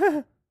you.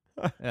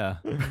 Yeah.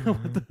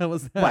 What the hell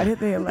was that? Why did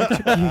they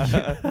electrocute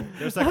you?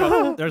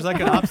 There's like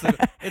an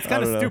obstacle. It's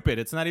kind of don't know. stupid.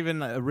 It's not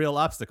even a real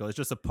obstacle. It's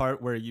just a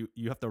part where you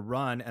have to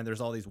run and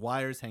there's all these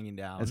wires hanging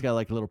down. It's got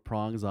like little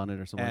prongs on it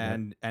or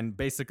something. and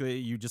basically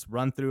you just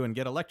run through and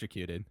get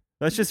electrocuted.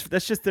 That's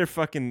just their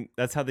fucking.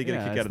 That's how they get a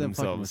Yeah, kick it's out of them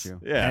fucking themselves.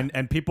 with you. Yeah.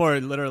 And people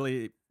are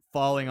literally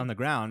falling on the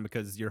ground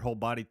because your whole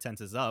body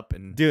tenses up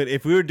and Dude,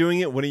 if we were doing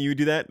it, wouldn't you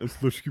do that? Let's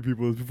electrocute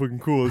people. Let's be fucking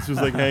cool. Let's just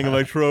like hang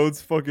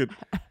electrodes. Fuck it.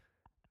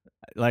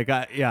 Like,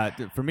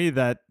 for me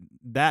that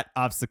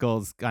obstacle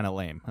is kind of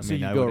lame. I So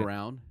mean, you I go wouldn't-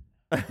 around.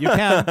 You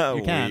can.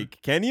 You can. Weak.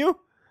 Can you?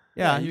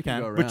 Yeah, you you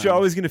can can. go But you're around.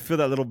 always gonna feel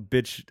that little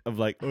bitch of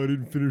like, oh, I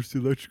didn't finish the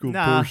electrical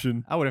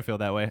portion. I wouldn't feel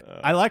that way.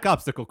 I like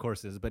obstacle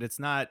courses, but it's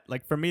not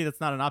like for me. That's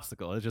not an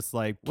obstacle. It's just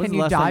like When's Can the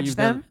you last time dodge you've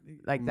them? done-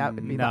 Like that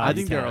would be No, the I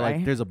think there are obstacle, like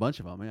right? there's a bunch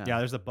of them. Yeah. yeah,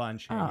 there's a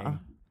bunch hanging. Oh.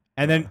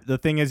 And then the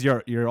thing is,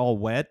 you're all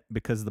wet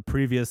because the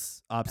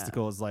previous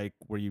obstacle is like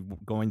where you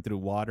going through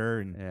water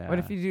and Yeah. What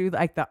if you do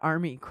like the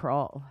army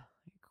crawl?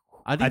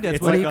 I think that's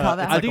it's what what do you call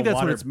that? I like think a that's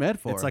what water- it's meant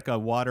for. It's like a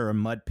water or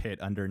mud pit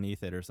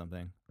underneath it or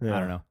something. I Yeah.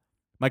 don't know.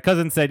 My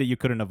cousin said that you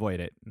couldn't avoid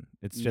it.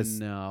 It's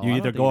just no, you I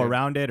either don't go think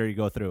around it or you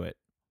go through it.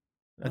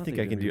 I think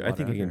I can do. I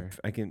think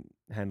I can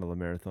handle a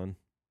marathon.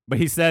 But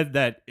he said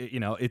that it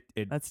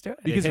Let's do it.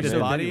 it Because hit his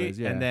you're body, anyways,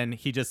 yeah. and then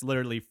he just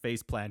literally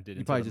face planted You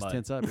into probably the just mud.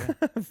 tense up.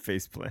 Yeah.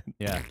 Face plant.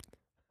 Yeah,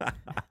 That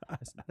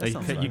Like,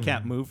 sounds you fun.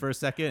 can't move for a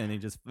second,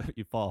 and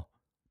you fall.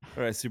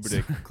 All right, Super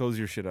Dick, close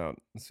your shit out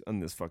on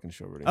this fucking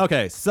show already.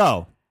 Okay,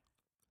 so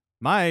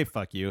my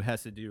fuck you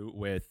has to do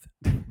with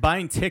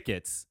buying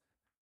tickets.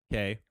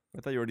 Okay,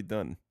 I thought you were already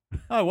done.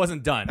 oh, I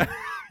wasn't done.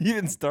 You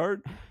didn't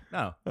start.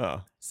 No,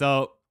 Oh,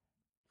 so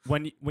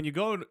when you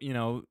go,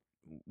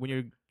 when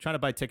you're trying to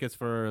buy tickets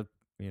for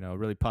a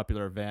really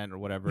popular event or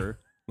whatever.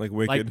 like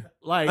Wicked.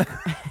 Like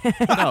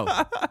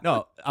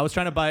no. I was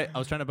trying to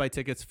buy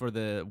tickets for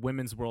the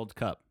Women's World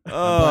Cup.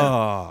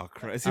 Oh,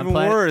 Christ! It's I'm even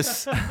planning-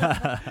 worse.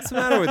 What's the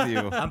matter with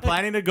you? I'm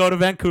planning to go to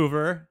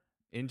Vancouver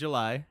in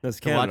July. That's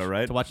to Canada, watch,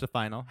 right? To watch the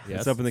final. Yes,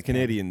 It's up in the it's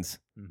Canada. Canadians.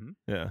 Mm-hmm.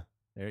 Yeah,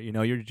 There,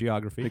 your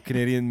geography. the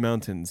Canadian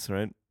mountains,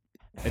 right?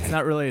 It's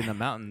not really in the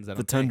mountains. I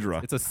The don't think.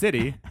 tundra. It's a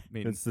city. I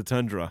mean, It's the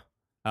tundra.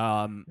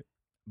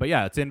 but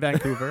yeah, it's in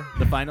Vancouver.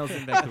 The finals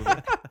in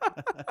Vancouver.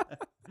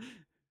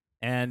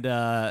 And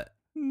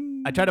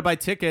I tried to buy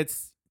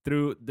tickets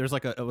through. It was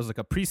like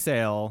a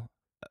pre-sale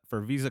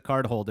for Visa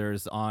card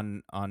holders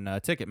on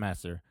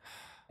Ticketmaster,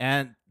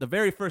 and the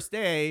very first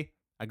day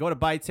I go to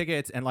buy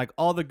tickets and like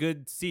all the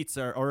good seats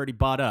are already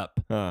bought up,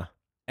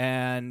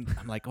 and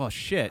I'm like, oh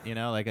shit,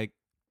 like I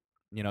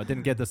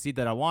didn't get the seat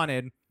that I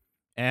wanted,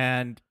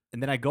 and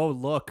then I go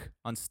look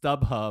on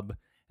StubHub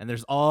and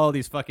there's all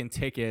these fucking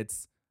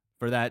tickets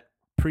for that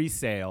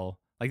pre-sale.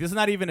 Like this is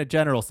not even a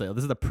general sale.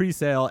 This is a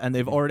pre-sale, and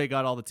they've already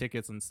got all the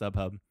tickets on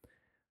StubHub.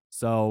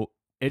 So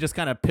it just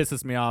kind of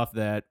pisses me off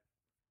that,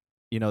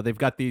 they've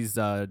got these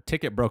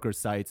ticket broker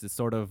sites that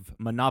sort of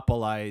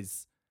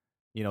monopolize,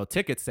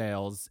 ticket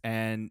sales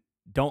and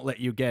don't let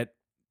you get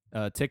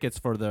tickets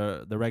for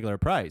the regular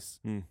price.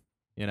 Mm.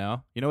 You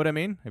know what I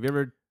mean? Have you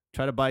ever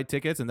tried to buy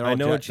tickets and they're all I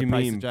know what you the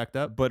price is mean, jacked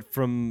up? but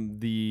from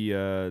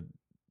the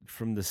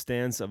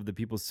stance of the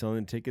people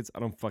selling tickets, I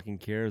don't fucking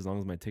care as long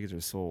as my tickets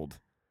are sold.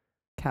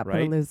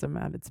 Capitalism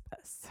at its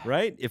best.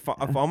 Right? If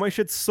all my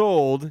shit's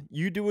sold,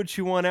 you do what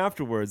you want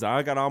afterwards.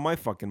 I got all my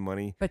fucking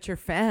money. But your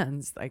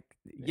fans, like,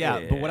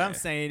 Yeah, but what I'm Yeah.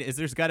 saying is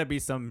there's got to be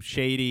some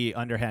shady,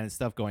 underhanded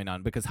stuff going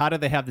on, because how do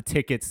they have the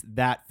tickets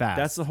that fast?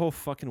 That's the whole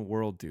fucking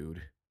world,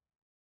 dude.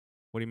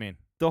 What do you mean?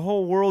 The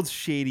whole world's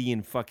shady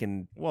and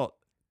fucking. Well,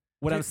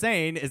 what I'm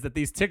saying is that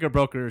these ticket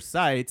broker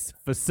sites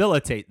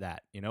facilitate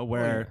that,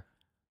 where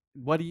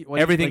What do you?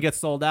 everything like, gets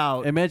sold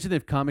out. Imagine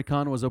if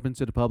Comic-Con was open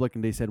to the public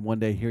and they said one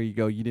day, here you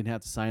go, you didn't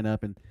have to sign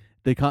up, and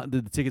the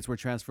tickets were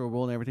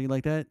transferable and everything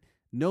like that.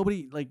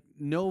 Nobody,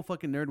 no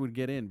fucking nerd would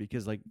get in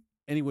because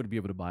anyone would be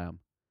able to buy them.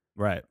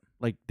 Right.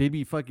 Like they'd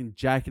be fucking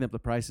jacking up the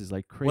prices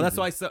like crazy. Well, that's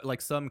why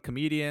some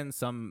comedians,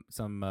 some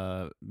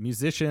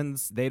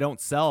musicians, they don't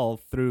sell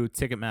through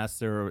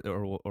Ticketmaster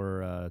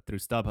or through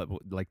StubHub.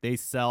 Like they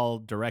sell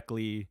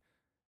directly,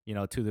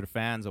 to their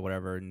fans or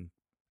whatever. And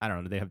I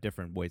don't know, they have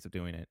different ways of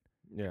doing it.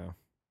 Yeah.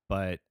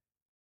 But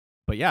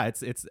yeah, it's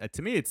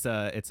to me it's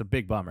a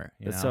big bummer.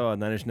 That's how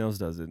Nine Inch Nails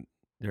does it.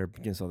 They're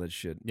against all that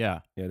shit. Yeah.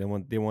 Yeah, they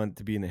want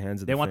to be in the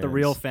hands of They the want fans. the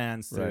real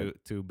fans Right.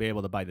 to be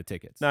able to buy the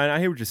tickets. No, I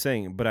hear what you're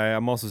saying, but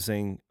I'm also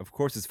saying, of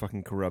course, it's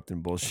fucking corrupt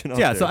and bullshit. out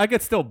Yeah, there. so I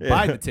could still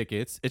buy Yeah. the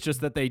tickets. It's just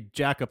that they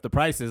jack up the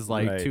prices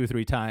like Right.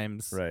 2-3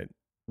 times right.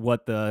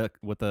 what the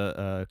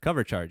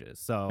cover charges.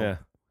 So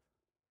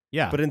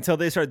Yeah. But until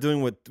they start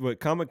doing what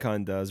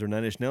Comic-Con does or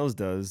Nine Inch Nails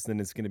does, then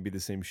it's going to be the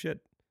same shit.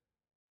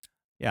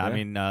 yeah, I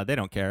Yeah. mean they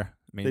don't care.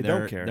 I mean They they're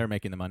don't care. They're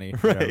making the money.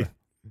 Right. whatever.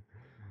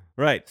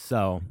 Right.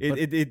 So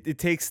It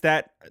takes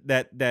that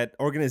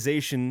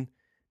organization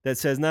that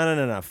says,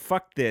 no,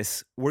 fuck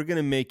this. We're going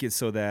to make it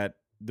so that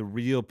the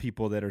real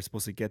people that are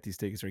supposed to get these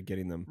tickets are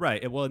getting them.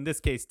 right. Well, in this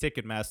case,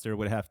 Ticketmaster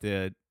would have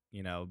to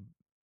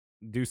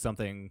do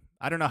something.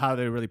 I don't know how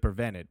they really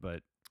prevent it,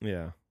 but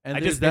Yeah. and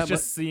it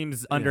just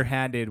seems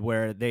underhanded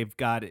where they've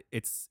got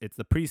it's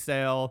the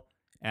pre-sale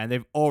and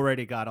they've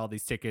already got all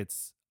these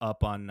tickets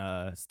up on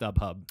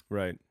StubHub.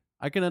 Right.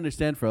 I can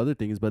understand for other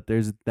things, but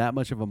there's that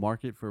much of a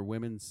market for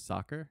women's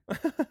soccer.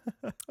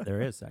 There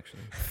is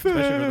actually,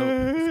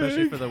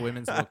 especially for the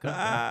women's World Cup.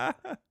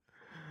 Yeah.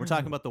 We're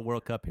talking about the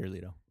World Cup here,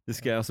 Lido. This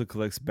guy also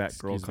collects Batgirl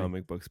Excuse me.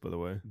 comic books, by the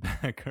way,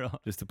 Girl,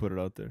 just to put it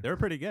out there. they were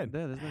pretty good.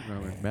 Yeah, there's no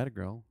girl with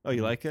Batgirl. Oh,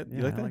 you like it? Yeah,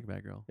 You like I that? like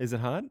Batgirl. Is it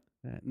hot?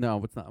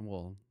 No, it's not.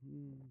 Well,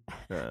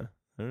 Yeah.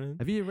 All right.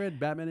 Have you read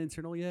Batman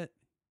Eternal yet?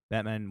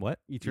 Batman, what?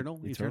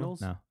 Eternals?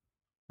 No. All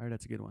right,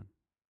 that's a good one.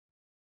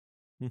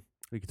 Hmm.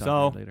 We can talk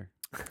So- about it later.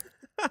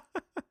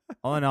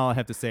 All in all, I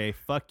have to say,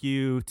 fuck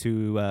you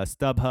to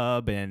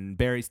StubHub and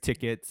Barry's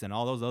Tickets and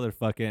all those other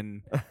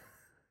fucking,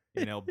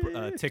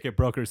 ticket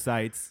broker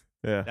sites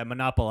Yeah. that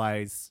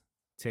monopolize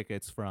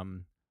tickets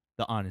from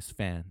the honest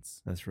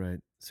fans That's right.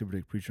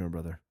 SuperDick preacher,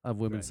 brother. Of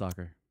women's Right.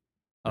 soccer.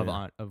 of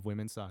Yeah. of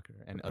women's soccer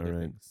and All other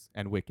right. things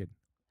and Wicked.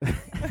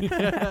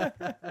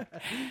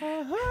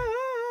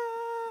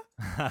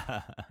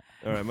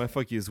 All right, my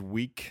fuck you is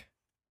weak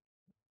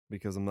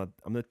because I'm not,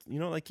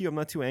 like you, I'm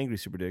not too angry,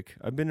 SuperDick.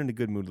 I've been in a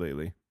good mood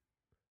lately.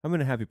 I'm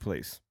in a happy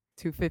place.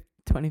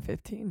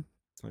 2015.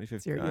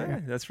 2015. your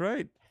year. That's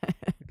right.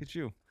 Look at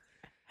you.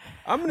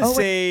 I'm going to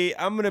say, it's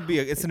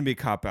going to be a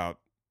cop out.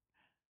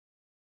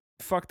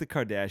 Fuck the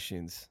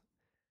Kardashians.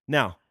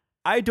 Now,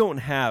 I don't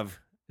have,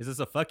 Is this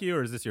a fuck you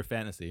or is this your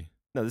fantasy?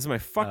 no, this is my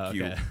fuck Oh,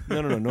 you. okay.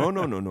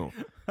 No.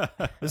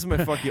 This is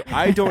my fuck you.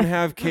 I don't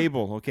have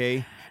cable,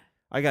 okay?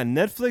 I got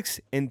Netflix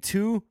and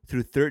 2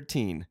 through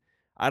 13.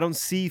 I don't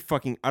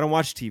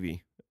watch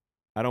TV.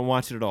 I don't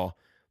watch it at all.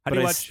 How But do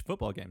you I watch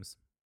football games?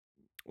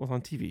 Well,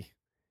 on TV.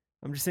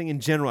 I'm just saying in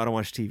general, I don't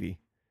watch TV.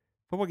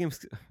 Football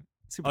games.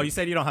 Super Oh, you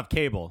said you don't have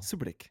cable.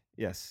 SuperDick.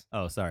 Yes.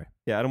 Oh, sorry.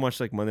 Yeah, I don't watch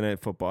like Monday Night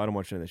Football. I don't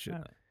watch any of that shit.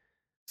 Oh.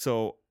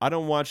 So I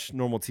don't watch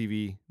normal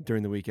TV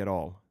during the week at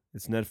all.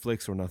 It's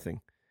Netflix or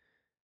nothing.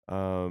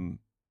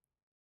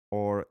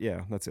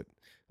 That's it.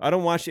 I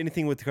don't watch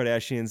anything with the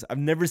Kardashians. I've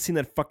never seen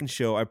that fucking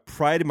show. I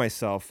prided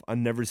myself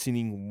on never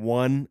seeing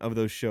one of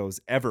those shows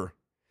ever.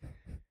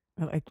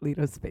 I like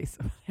Lido's face.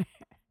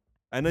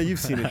 I know you've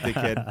seen it,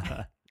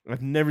 dickhead.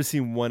 I've never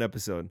seen one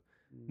episode.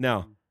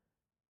 Now,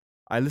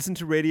 I listen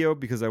to radio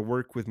because I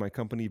work with my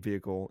company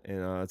vehicle, and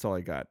that's all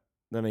I got.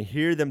 Then I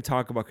hear them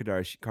talk about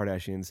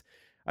Kardashians.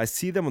 I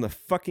see them on the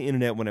fucking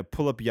internet when I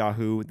pull up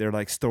Yahoo. They're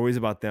like stories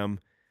about them.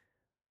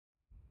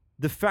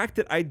 The fact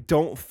that I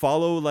don't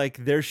follow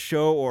like their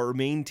show or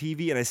main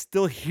TV, and I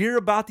still hear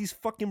about these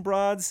fucking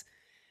broads,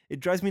 it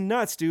drives me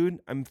nuts, dude.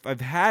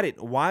 I've had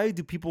it. Why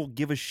do people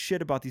give a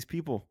shit about these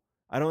people?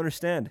 I don't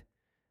understand.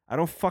 I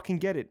don't fucking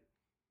get it.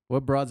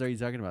 What broads are you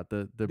talking about?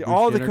 The Bruce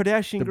All the Jenner-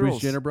 Kardashian the girls.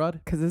 Bruce Jenner broad?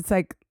 Because it's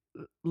like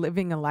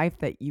living a life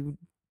that you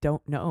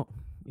don't know.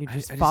 You're I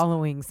just just-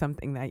 following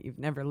something that you've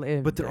never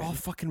lived. But they're and- all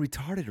fucking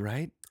retarded,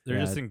 right? They're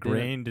Yeah, just they don't-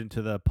 ingrained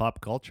into the pop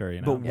culture,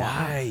 you know. But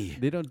why?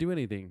 They don't do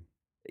anything.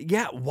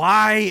 Yeah,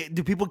 why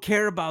do people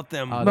care about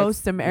them? Oh,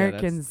 most that's- yeah, that's-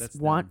 Americans that's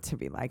want them. to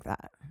be like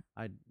that.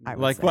 I would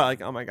like say. what?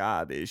 Like, oh my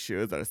god, these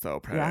shoes are so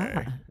pretty.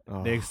 Yeah.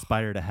 Oh. They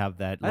aspire to have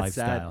that That's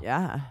sad. lifestyle.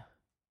 Yeah. Isn't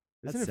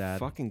That's it sad.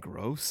 fucking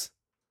gross?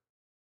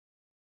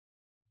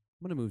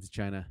 I'm gonna move to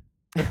China.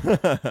 She's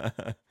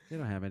They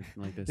don't have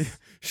anything like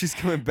this.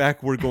 coming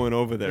back. We're going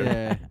over there.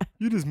 Yeah,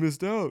 You just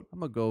missed out. I'm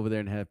gonna go over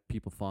there and have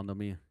people fondle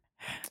me.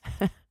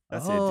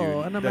 That's oh, it,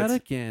 dude. an That's-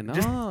 American.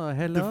 just Oh,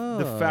 hello.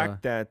 The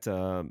fact that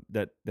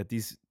that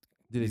these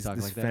Do they this talk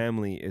like that?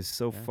 family is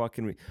so Yeah.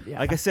 fucking Yeah.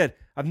 like I said,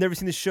 I've never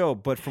seen the show,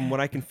 but from what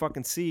I can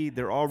fucking see,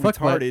 they're all Fuck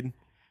what? retarded.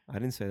 I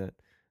didn't say that.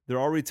 They're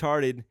all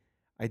retarded.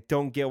 I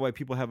don't get why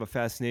people have a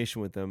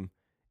fascination with them.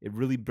 It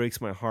really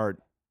breaks my heart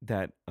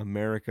that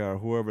America or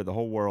whoever, the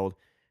whole world,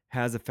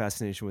 has a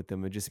fascination with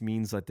them. It just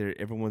means like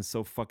everyone's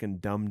so fucking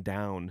dumbed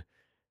down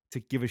to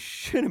give a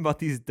shit about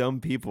these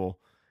dumb people.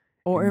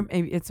 Or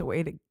maybe it's a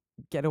way to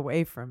get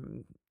away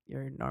from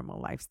your normal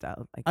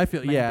lifestyle. Like I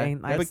feel- yeah,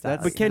 mundane that's- lifestyle,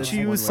 But can't that's you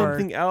one use way.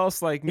 something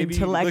else, like maybe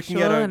looking at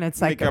Intellectual, and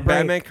it's like a a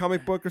Batman break.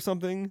 comic book or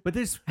something? But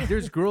there's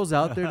girls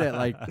out there that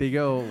like they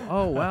go,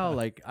 oh wow,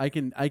 like I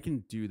can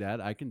do that.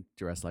 I can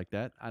dress like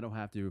that. I don't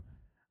have to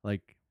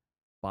like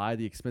buy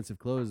the expensive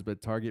clothes,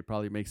 but Target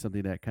probably makes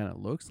something that kind of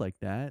looks like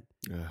that,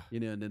 Ugh,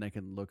 and then I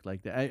can look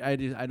like that.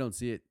 I don't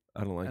see it.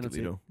 I don't like I it, don't see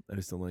it. Lido. I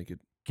just don't like it.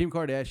 Kim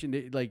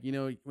Kardashian, like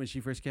when she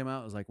first came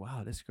out, I was like,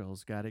 wow, this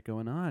girl's got it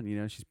going on.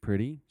 She's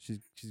pretty. She's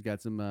got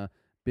some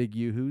big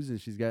yoo-hoos and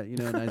she's got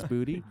a nice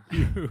booty.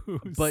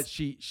 But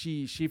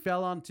she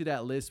fell onto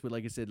that list with,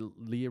 like I said,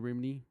 Leah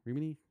Remini,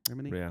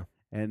 Yeah.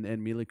 and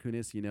Mila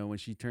Kunis. When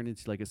she turned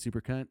into like a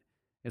super cunt,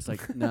 it's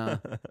like, nah,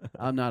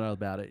 I'm not all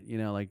about it.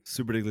 Like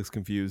SuperDick looks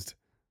confused.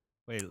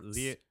 Wait,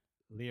 Leah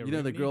the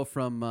Remini? girl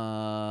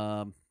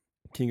from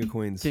King of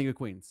Queens. King of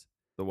Queens.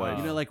 The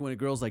wife. Like when a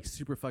girl's like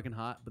super fucking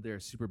hot, but they're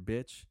a super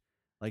bitch.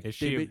 Like Is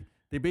she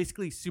they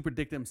basically super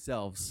dick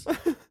themselves.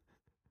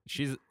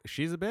 She's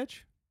a bitch?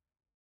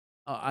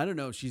 I don't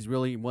know if she's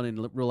really one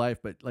in real life,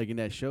 but like in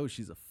that show,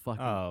 she's a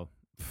fucking Oh.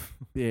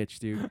 bitch,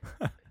 dude.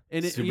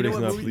 And Super you know Dick's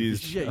what not movie?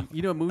 pleased. Yeah,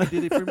 you know what movie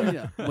did it for me?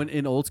 When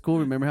in Old School,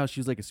 remember how she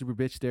was like a super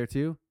bitch there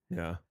too?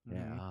 Yeah. Yeah,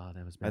 Mhm. oh,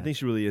 that was bad. I think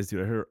she really is,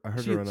 dude. I heard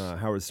She- her on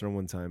Howard Stern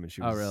one time, and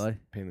she Oh, was really? a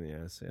pain in the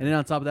ass. Yeah, And then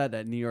on top of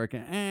that New York,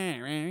 and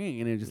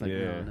it's just like,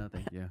 Yeah. no,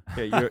 thank you.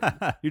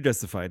 yeah you're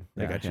justified.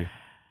 I Yeah, got okay.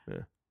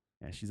 you.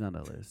 Yeah, she's on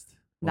the list.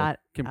 Well, Not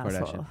Kim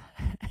asshole.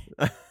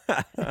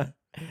 Kardashian.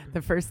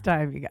 The first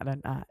time you got a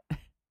knot.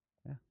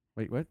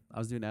 Wait, what? I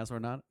was doing ass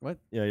or not? What?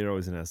 Yeah, you're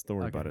always an ass. Don't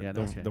worry Okay, about it. yeah,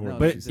 no, don't okay. don't worry No,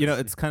 about But it. you know,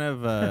 it's kind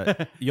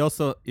of you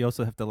also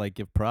have to like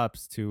give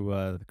props to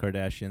the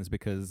Kardashians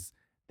because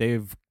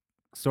they've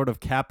sort of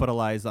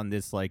capitalized on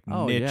this like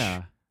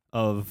niche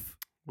of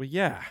Well,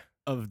 yeah.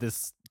 of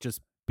this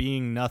just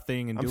being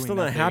nothing and I'm doing still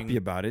not happy nothing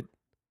about it.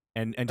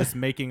 and just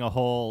making a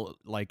whole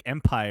like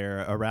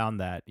empire around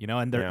that, you know,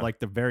 and they're Yeah. like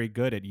they're very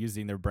good at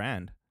using their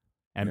brand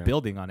and Yeah.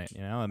 building on it,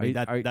 you know. I mean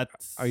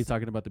that's Are you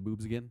talking about the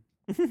boobs again?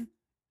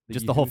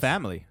 just the whole YouTubers?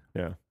 family.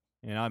 Yeah.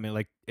 You know, I mean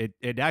like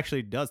it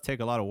actually does take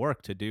a lot of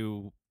work to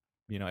do,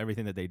 you know,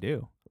 everything that they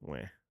do.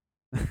 Wah.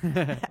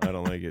 I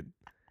don't like it.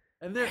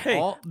 And they're Hey,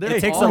 all. It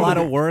takes a lot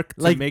of work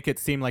to like- make it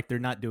seem like they're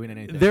not doing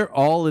anything. They're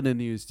all in the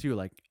news too.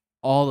 Like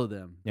all of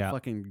them. Yeah. The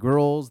fucking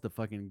girls, the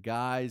fucking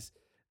guys,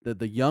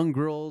 the young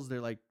girls.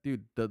 They're like,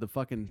 dude, the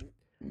fucking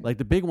like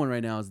the big one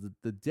right now is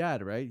the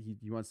dad, right?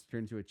 He wants to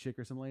turn into a chick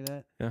or something like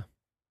that. Yeah.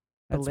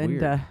 That's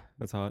Belinda. weird.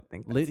 That's hot. I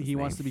think that's Lin- his he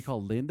wants name. to be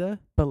called Linda.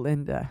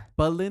 Belinda.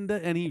 Belinda,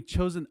 and he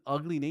chose an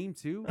ugly name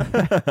too.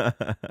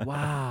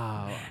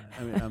 Wow.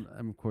 I mean,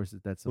 I'm of course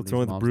that's What's somebody's wrong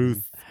with mom's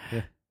Bruce?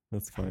 name.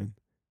 That's fine.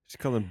 Just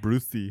call him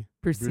Brucey.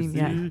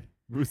 Brucina.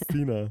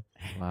 Brucina.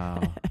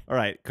 Wow. All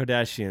right,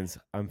 Kardashians,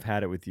 I've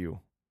had it with you.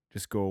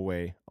 Just go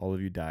away. All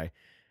of you die.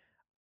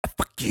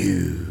 Fuck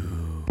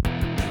you.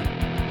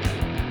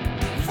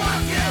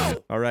 Fuck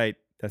you! All right,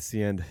 that's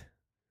the end. It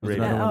was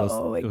Raven. another one of those-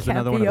 No, it it was can't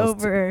another one be of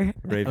those over.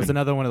 That was Raven.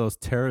 another one of those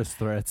terrorist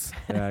threats.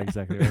 Yeah,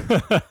 exactly.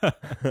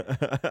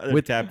 Right.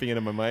 With tapping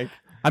into my mic.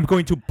 I'm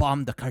going to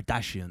bomb the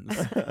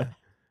Kardashians.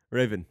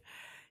 Raven,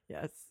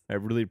 Yes. I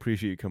really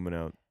appreciate you coming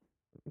out.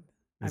 It's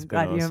I'm been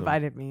glad you awesome.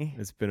 invited me.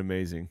 It's been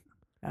amazing.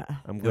 I'm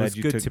It was glad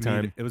you good took to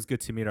time. meet. It was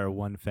good to meet our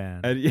one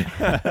fan.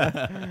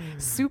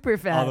 Super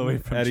fan. All the way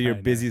from Out of your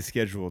China. busy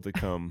schedule to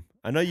come.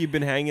 I know you've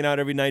been hanging out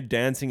every night,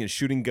 dancing and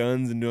shooting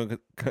guns and doing,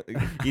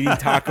 eating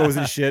tacos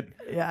and shit.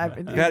 Yeah, I've been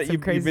You doing got it. some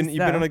You've crazy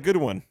been on a good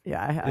one,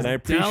 Yeah, I have. and I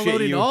appreciate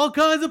Downloading you. all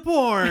kinds of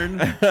porn.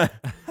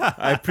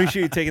 I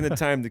appreciate you taking the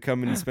time to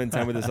come and spend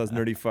time with us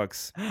nerdy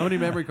fucks. How many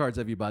memory cards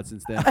have you bought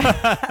since then?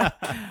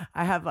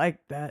 I have like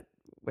that.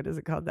 What is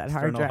it called? That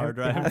hard External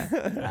drive. hard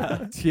drive.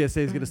 Yeah. TSA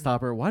is gonna stop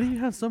her. Why do you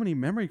have so many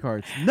memory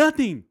cards?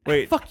 Nothing.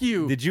 Wait, Fuck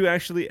you. Did you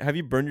actually have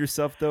you burned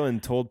yourself though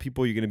and told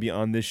people you're going to be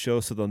on this show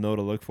so they'll know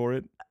to look for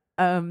it?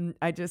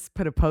 I just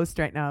put a post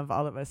right now of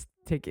all of us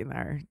taking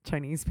our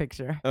Chinese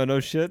picture. Oh no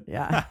shit.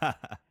 Yeah.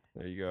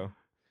 There you go.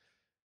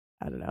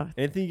 I don't know.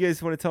 Anything you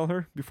guys want to tell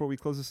her before we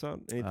close this out?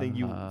 Anything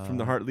you from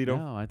the heart, Lido?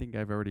 No, I think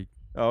I've already.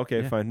 Oh,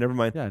 okay, Yeah. fine. Never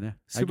mind. Yeah, I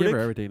Super gave her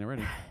Dick? everything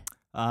already.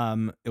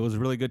 It was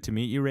really good to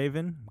meet you,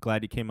 Raven.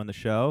 Glad you came on the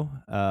show.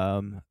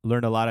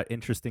 Learned a lot of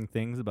interesting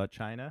things about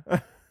China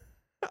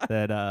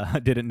that I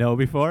didn't know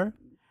before.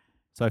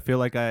 So I feel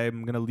like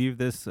I'm gonna leave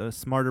this a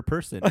smarter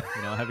person,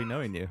 you know, having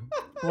knowing you.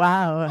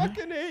 Wow. I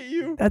fucking hate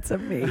you. That's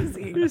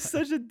amazing. You're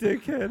such a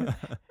dickhead.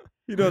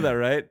 You know that,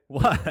 right?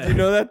 What? Do you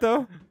know that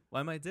though? Why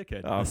am I a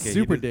dickhead? Oh, okay.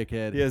 Super he does-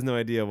 dickhead. He has no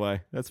idea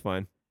why. That's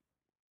fine.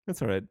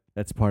 That's all right.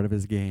 That's part of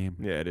his game.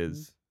 Yeah, it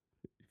is.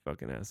 You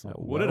fucking asshole.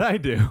 What did I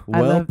do?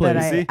 I love played.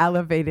 that I See?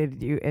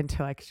 elevated you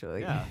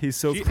intellectually. Yeah. He's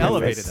so She clueless.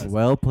 elevated us.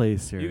 Well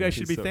played, sir. You guys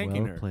should be so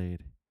thanking well her.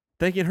 played.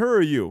 Thanking her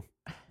or you?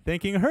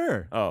 Thanking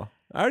her. Oh,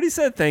 I already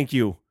said thank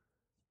you.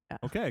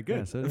 Okay, good.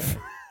 Yeah, so did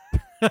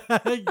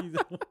I.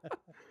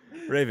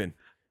 Raven,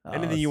 Oh,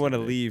 anything you want to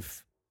Super Dick.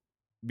 leave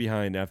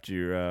behind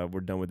after we're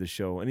done with the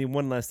show? Any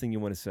one last thing you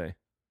want to say?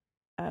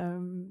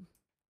 Um,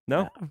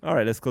 No? No. All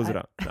right, let's close it I-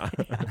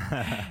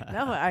 out.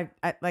 no, I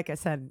like I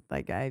said,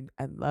 like I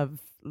love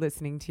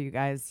listening to you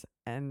guys,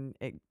 and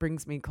it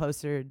brings me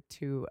closer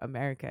to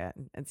America.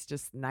 And it's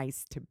just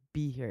nice to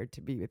be here,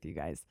 to be with you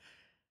guys.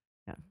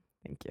 Yeah,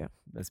 thank you.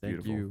 That's Thank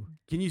beautiful. you.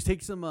 Can you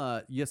take some?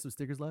 You have some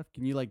stickers left?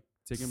 Can you like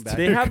take them back?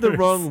 They have the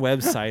wrong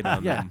website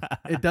on Yeah, them.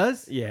 it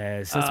does.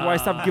 Yes, that's why I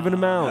stopped giving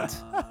them out.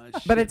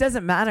 But it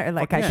doesn't matter.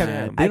 Like I Fucking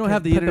can, shame. They I don't can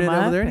have the put them internet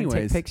over up there and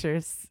anyways. Take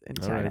pictures in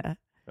All right. China.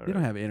 All They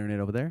don't right. have internet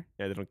over there.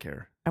 Yeah, they don't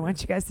care. I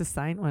want you guys to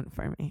sign one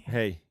for me.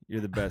 Hey,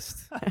 you're the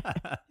best.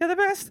 You're the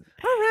best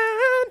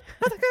around.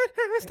 Nothing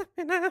can stop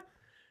me now.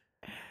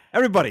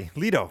 Everybody,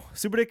 Lido,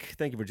 SuperDick,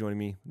 thank you for joining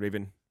me.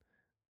 Raven,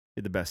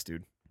 you're the best,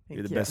 dude. Thank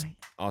You're the you. best,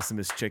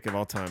 awesomest chick of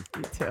all time.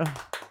 You too.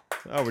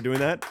 Oh, we're doing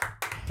that?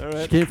 All She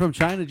right. came from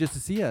China just to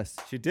see us.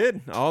 She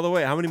did, all the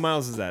way. How many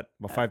miles is that?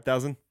 About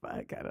 5,000? Fuck,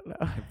 I don't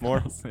know.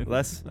 More?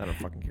 Less? I don't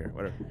fucking care.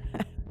 Whatever.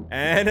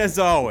 And as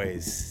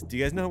always, do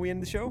you guys know how we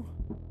end the show?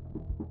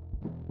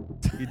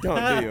 You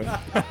don't, do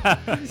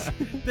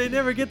you? They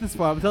never get this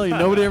far. I'm telling you,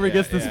 nobody ever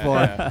gets this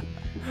far. yeah.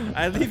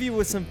 I leave you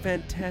with some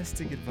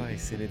fantastic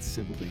advice, and it's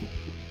simply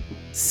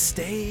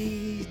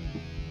stay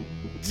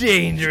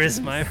dangerous,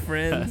 my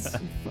friends.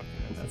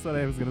 That's what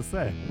I was gonna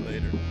say.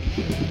 Later.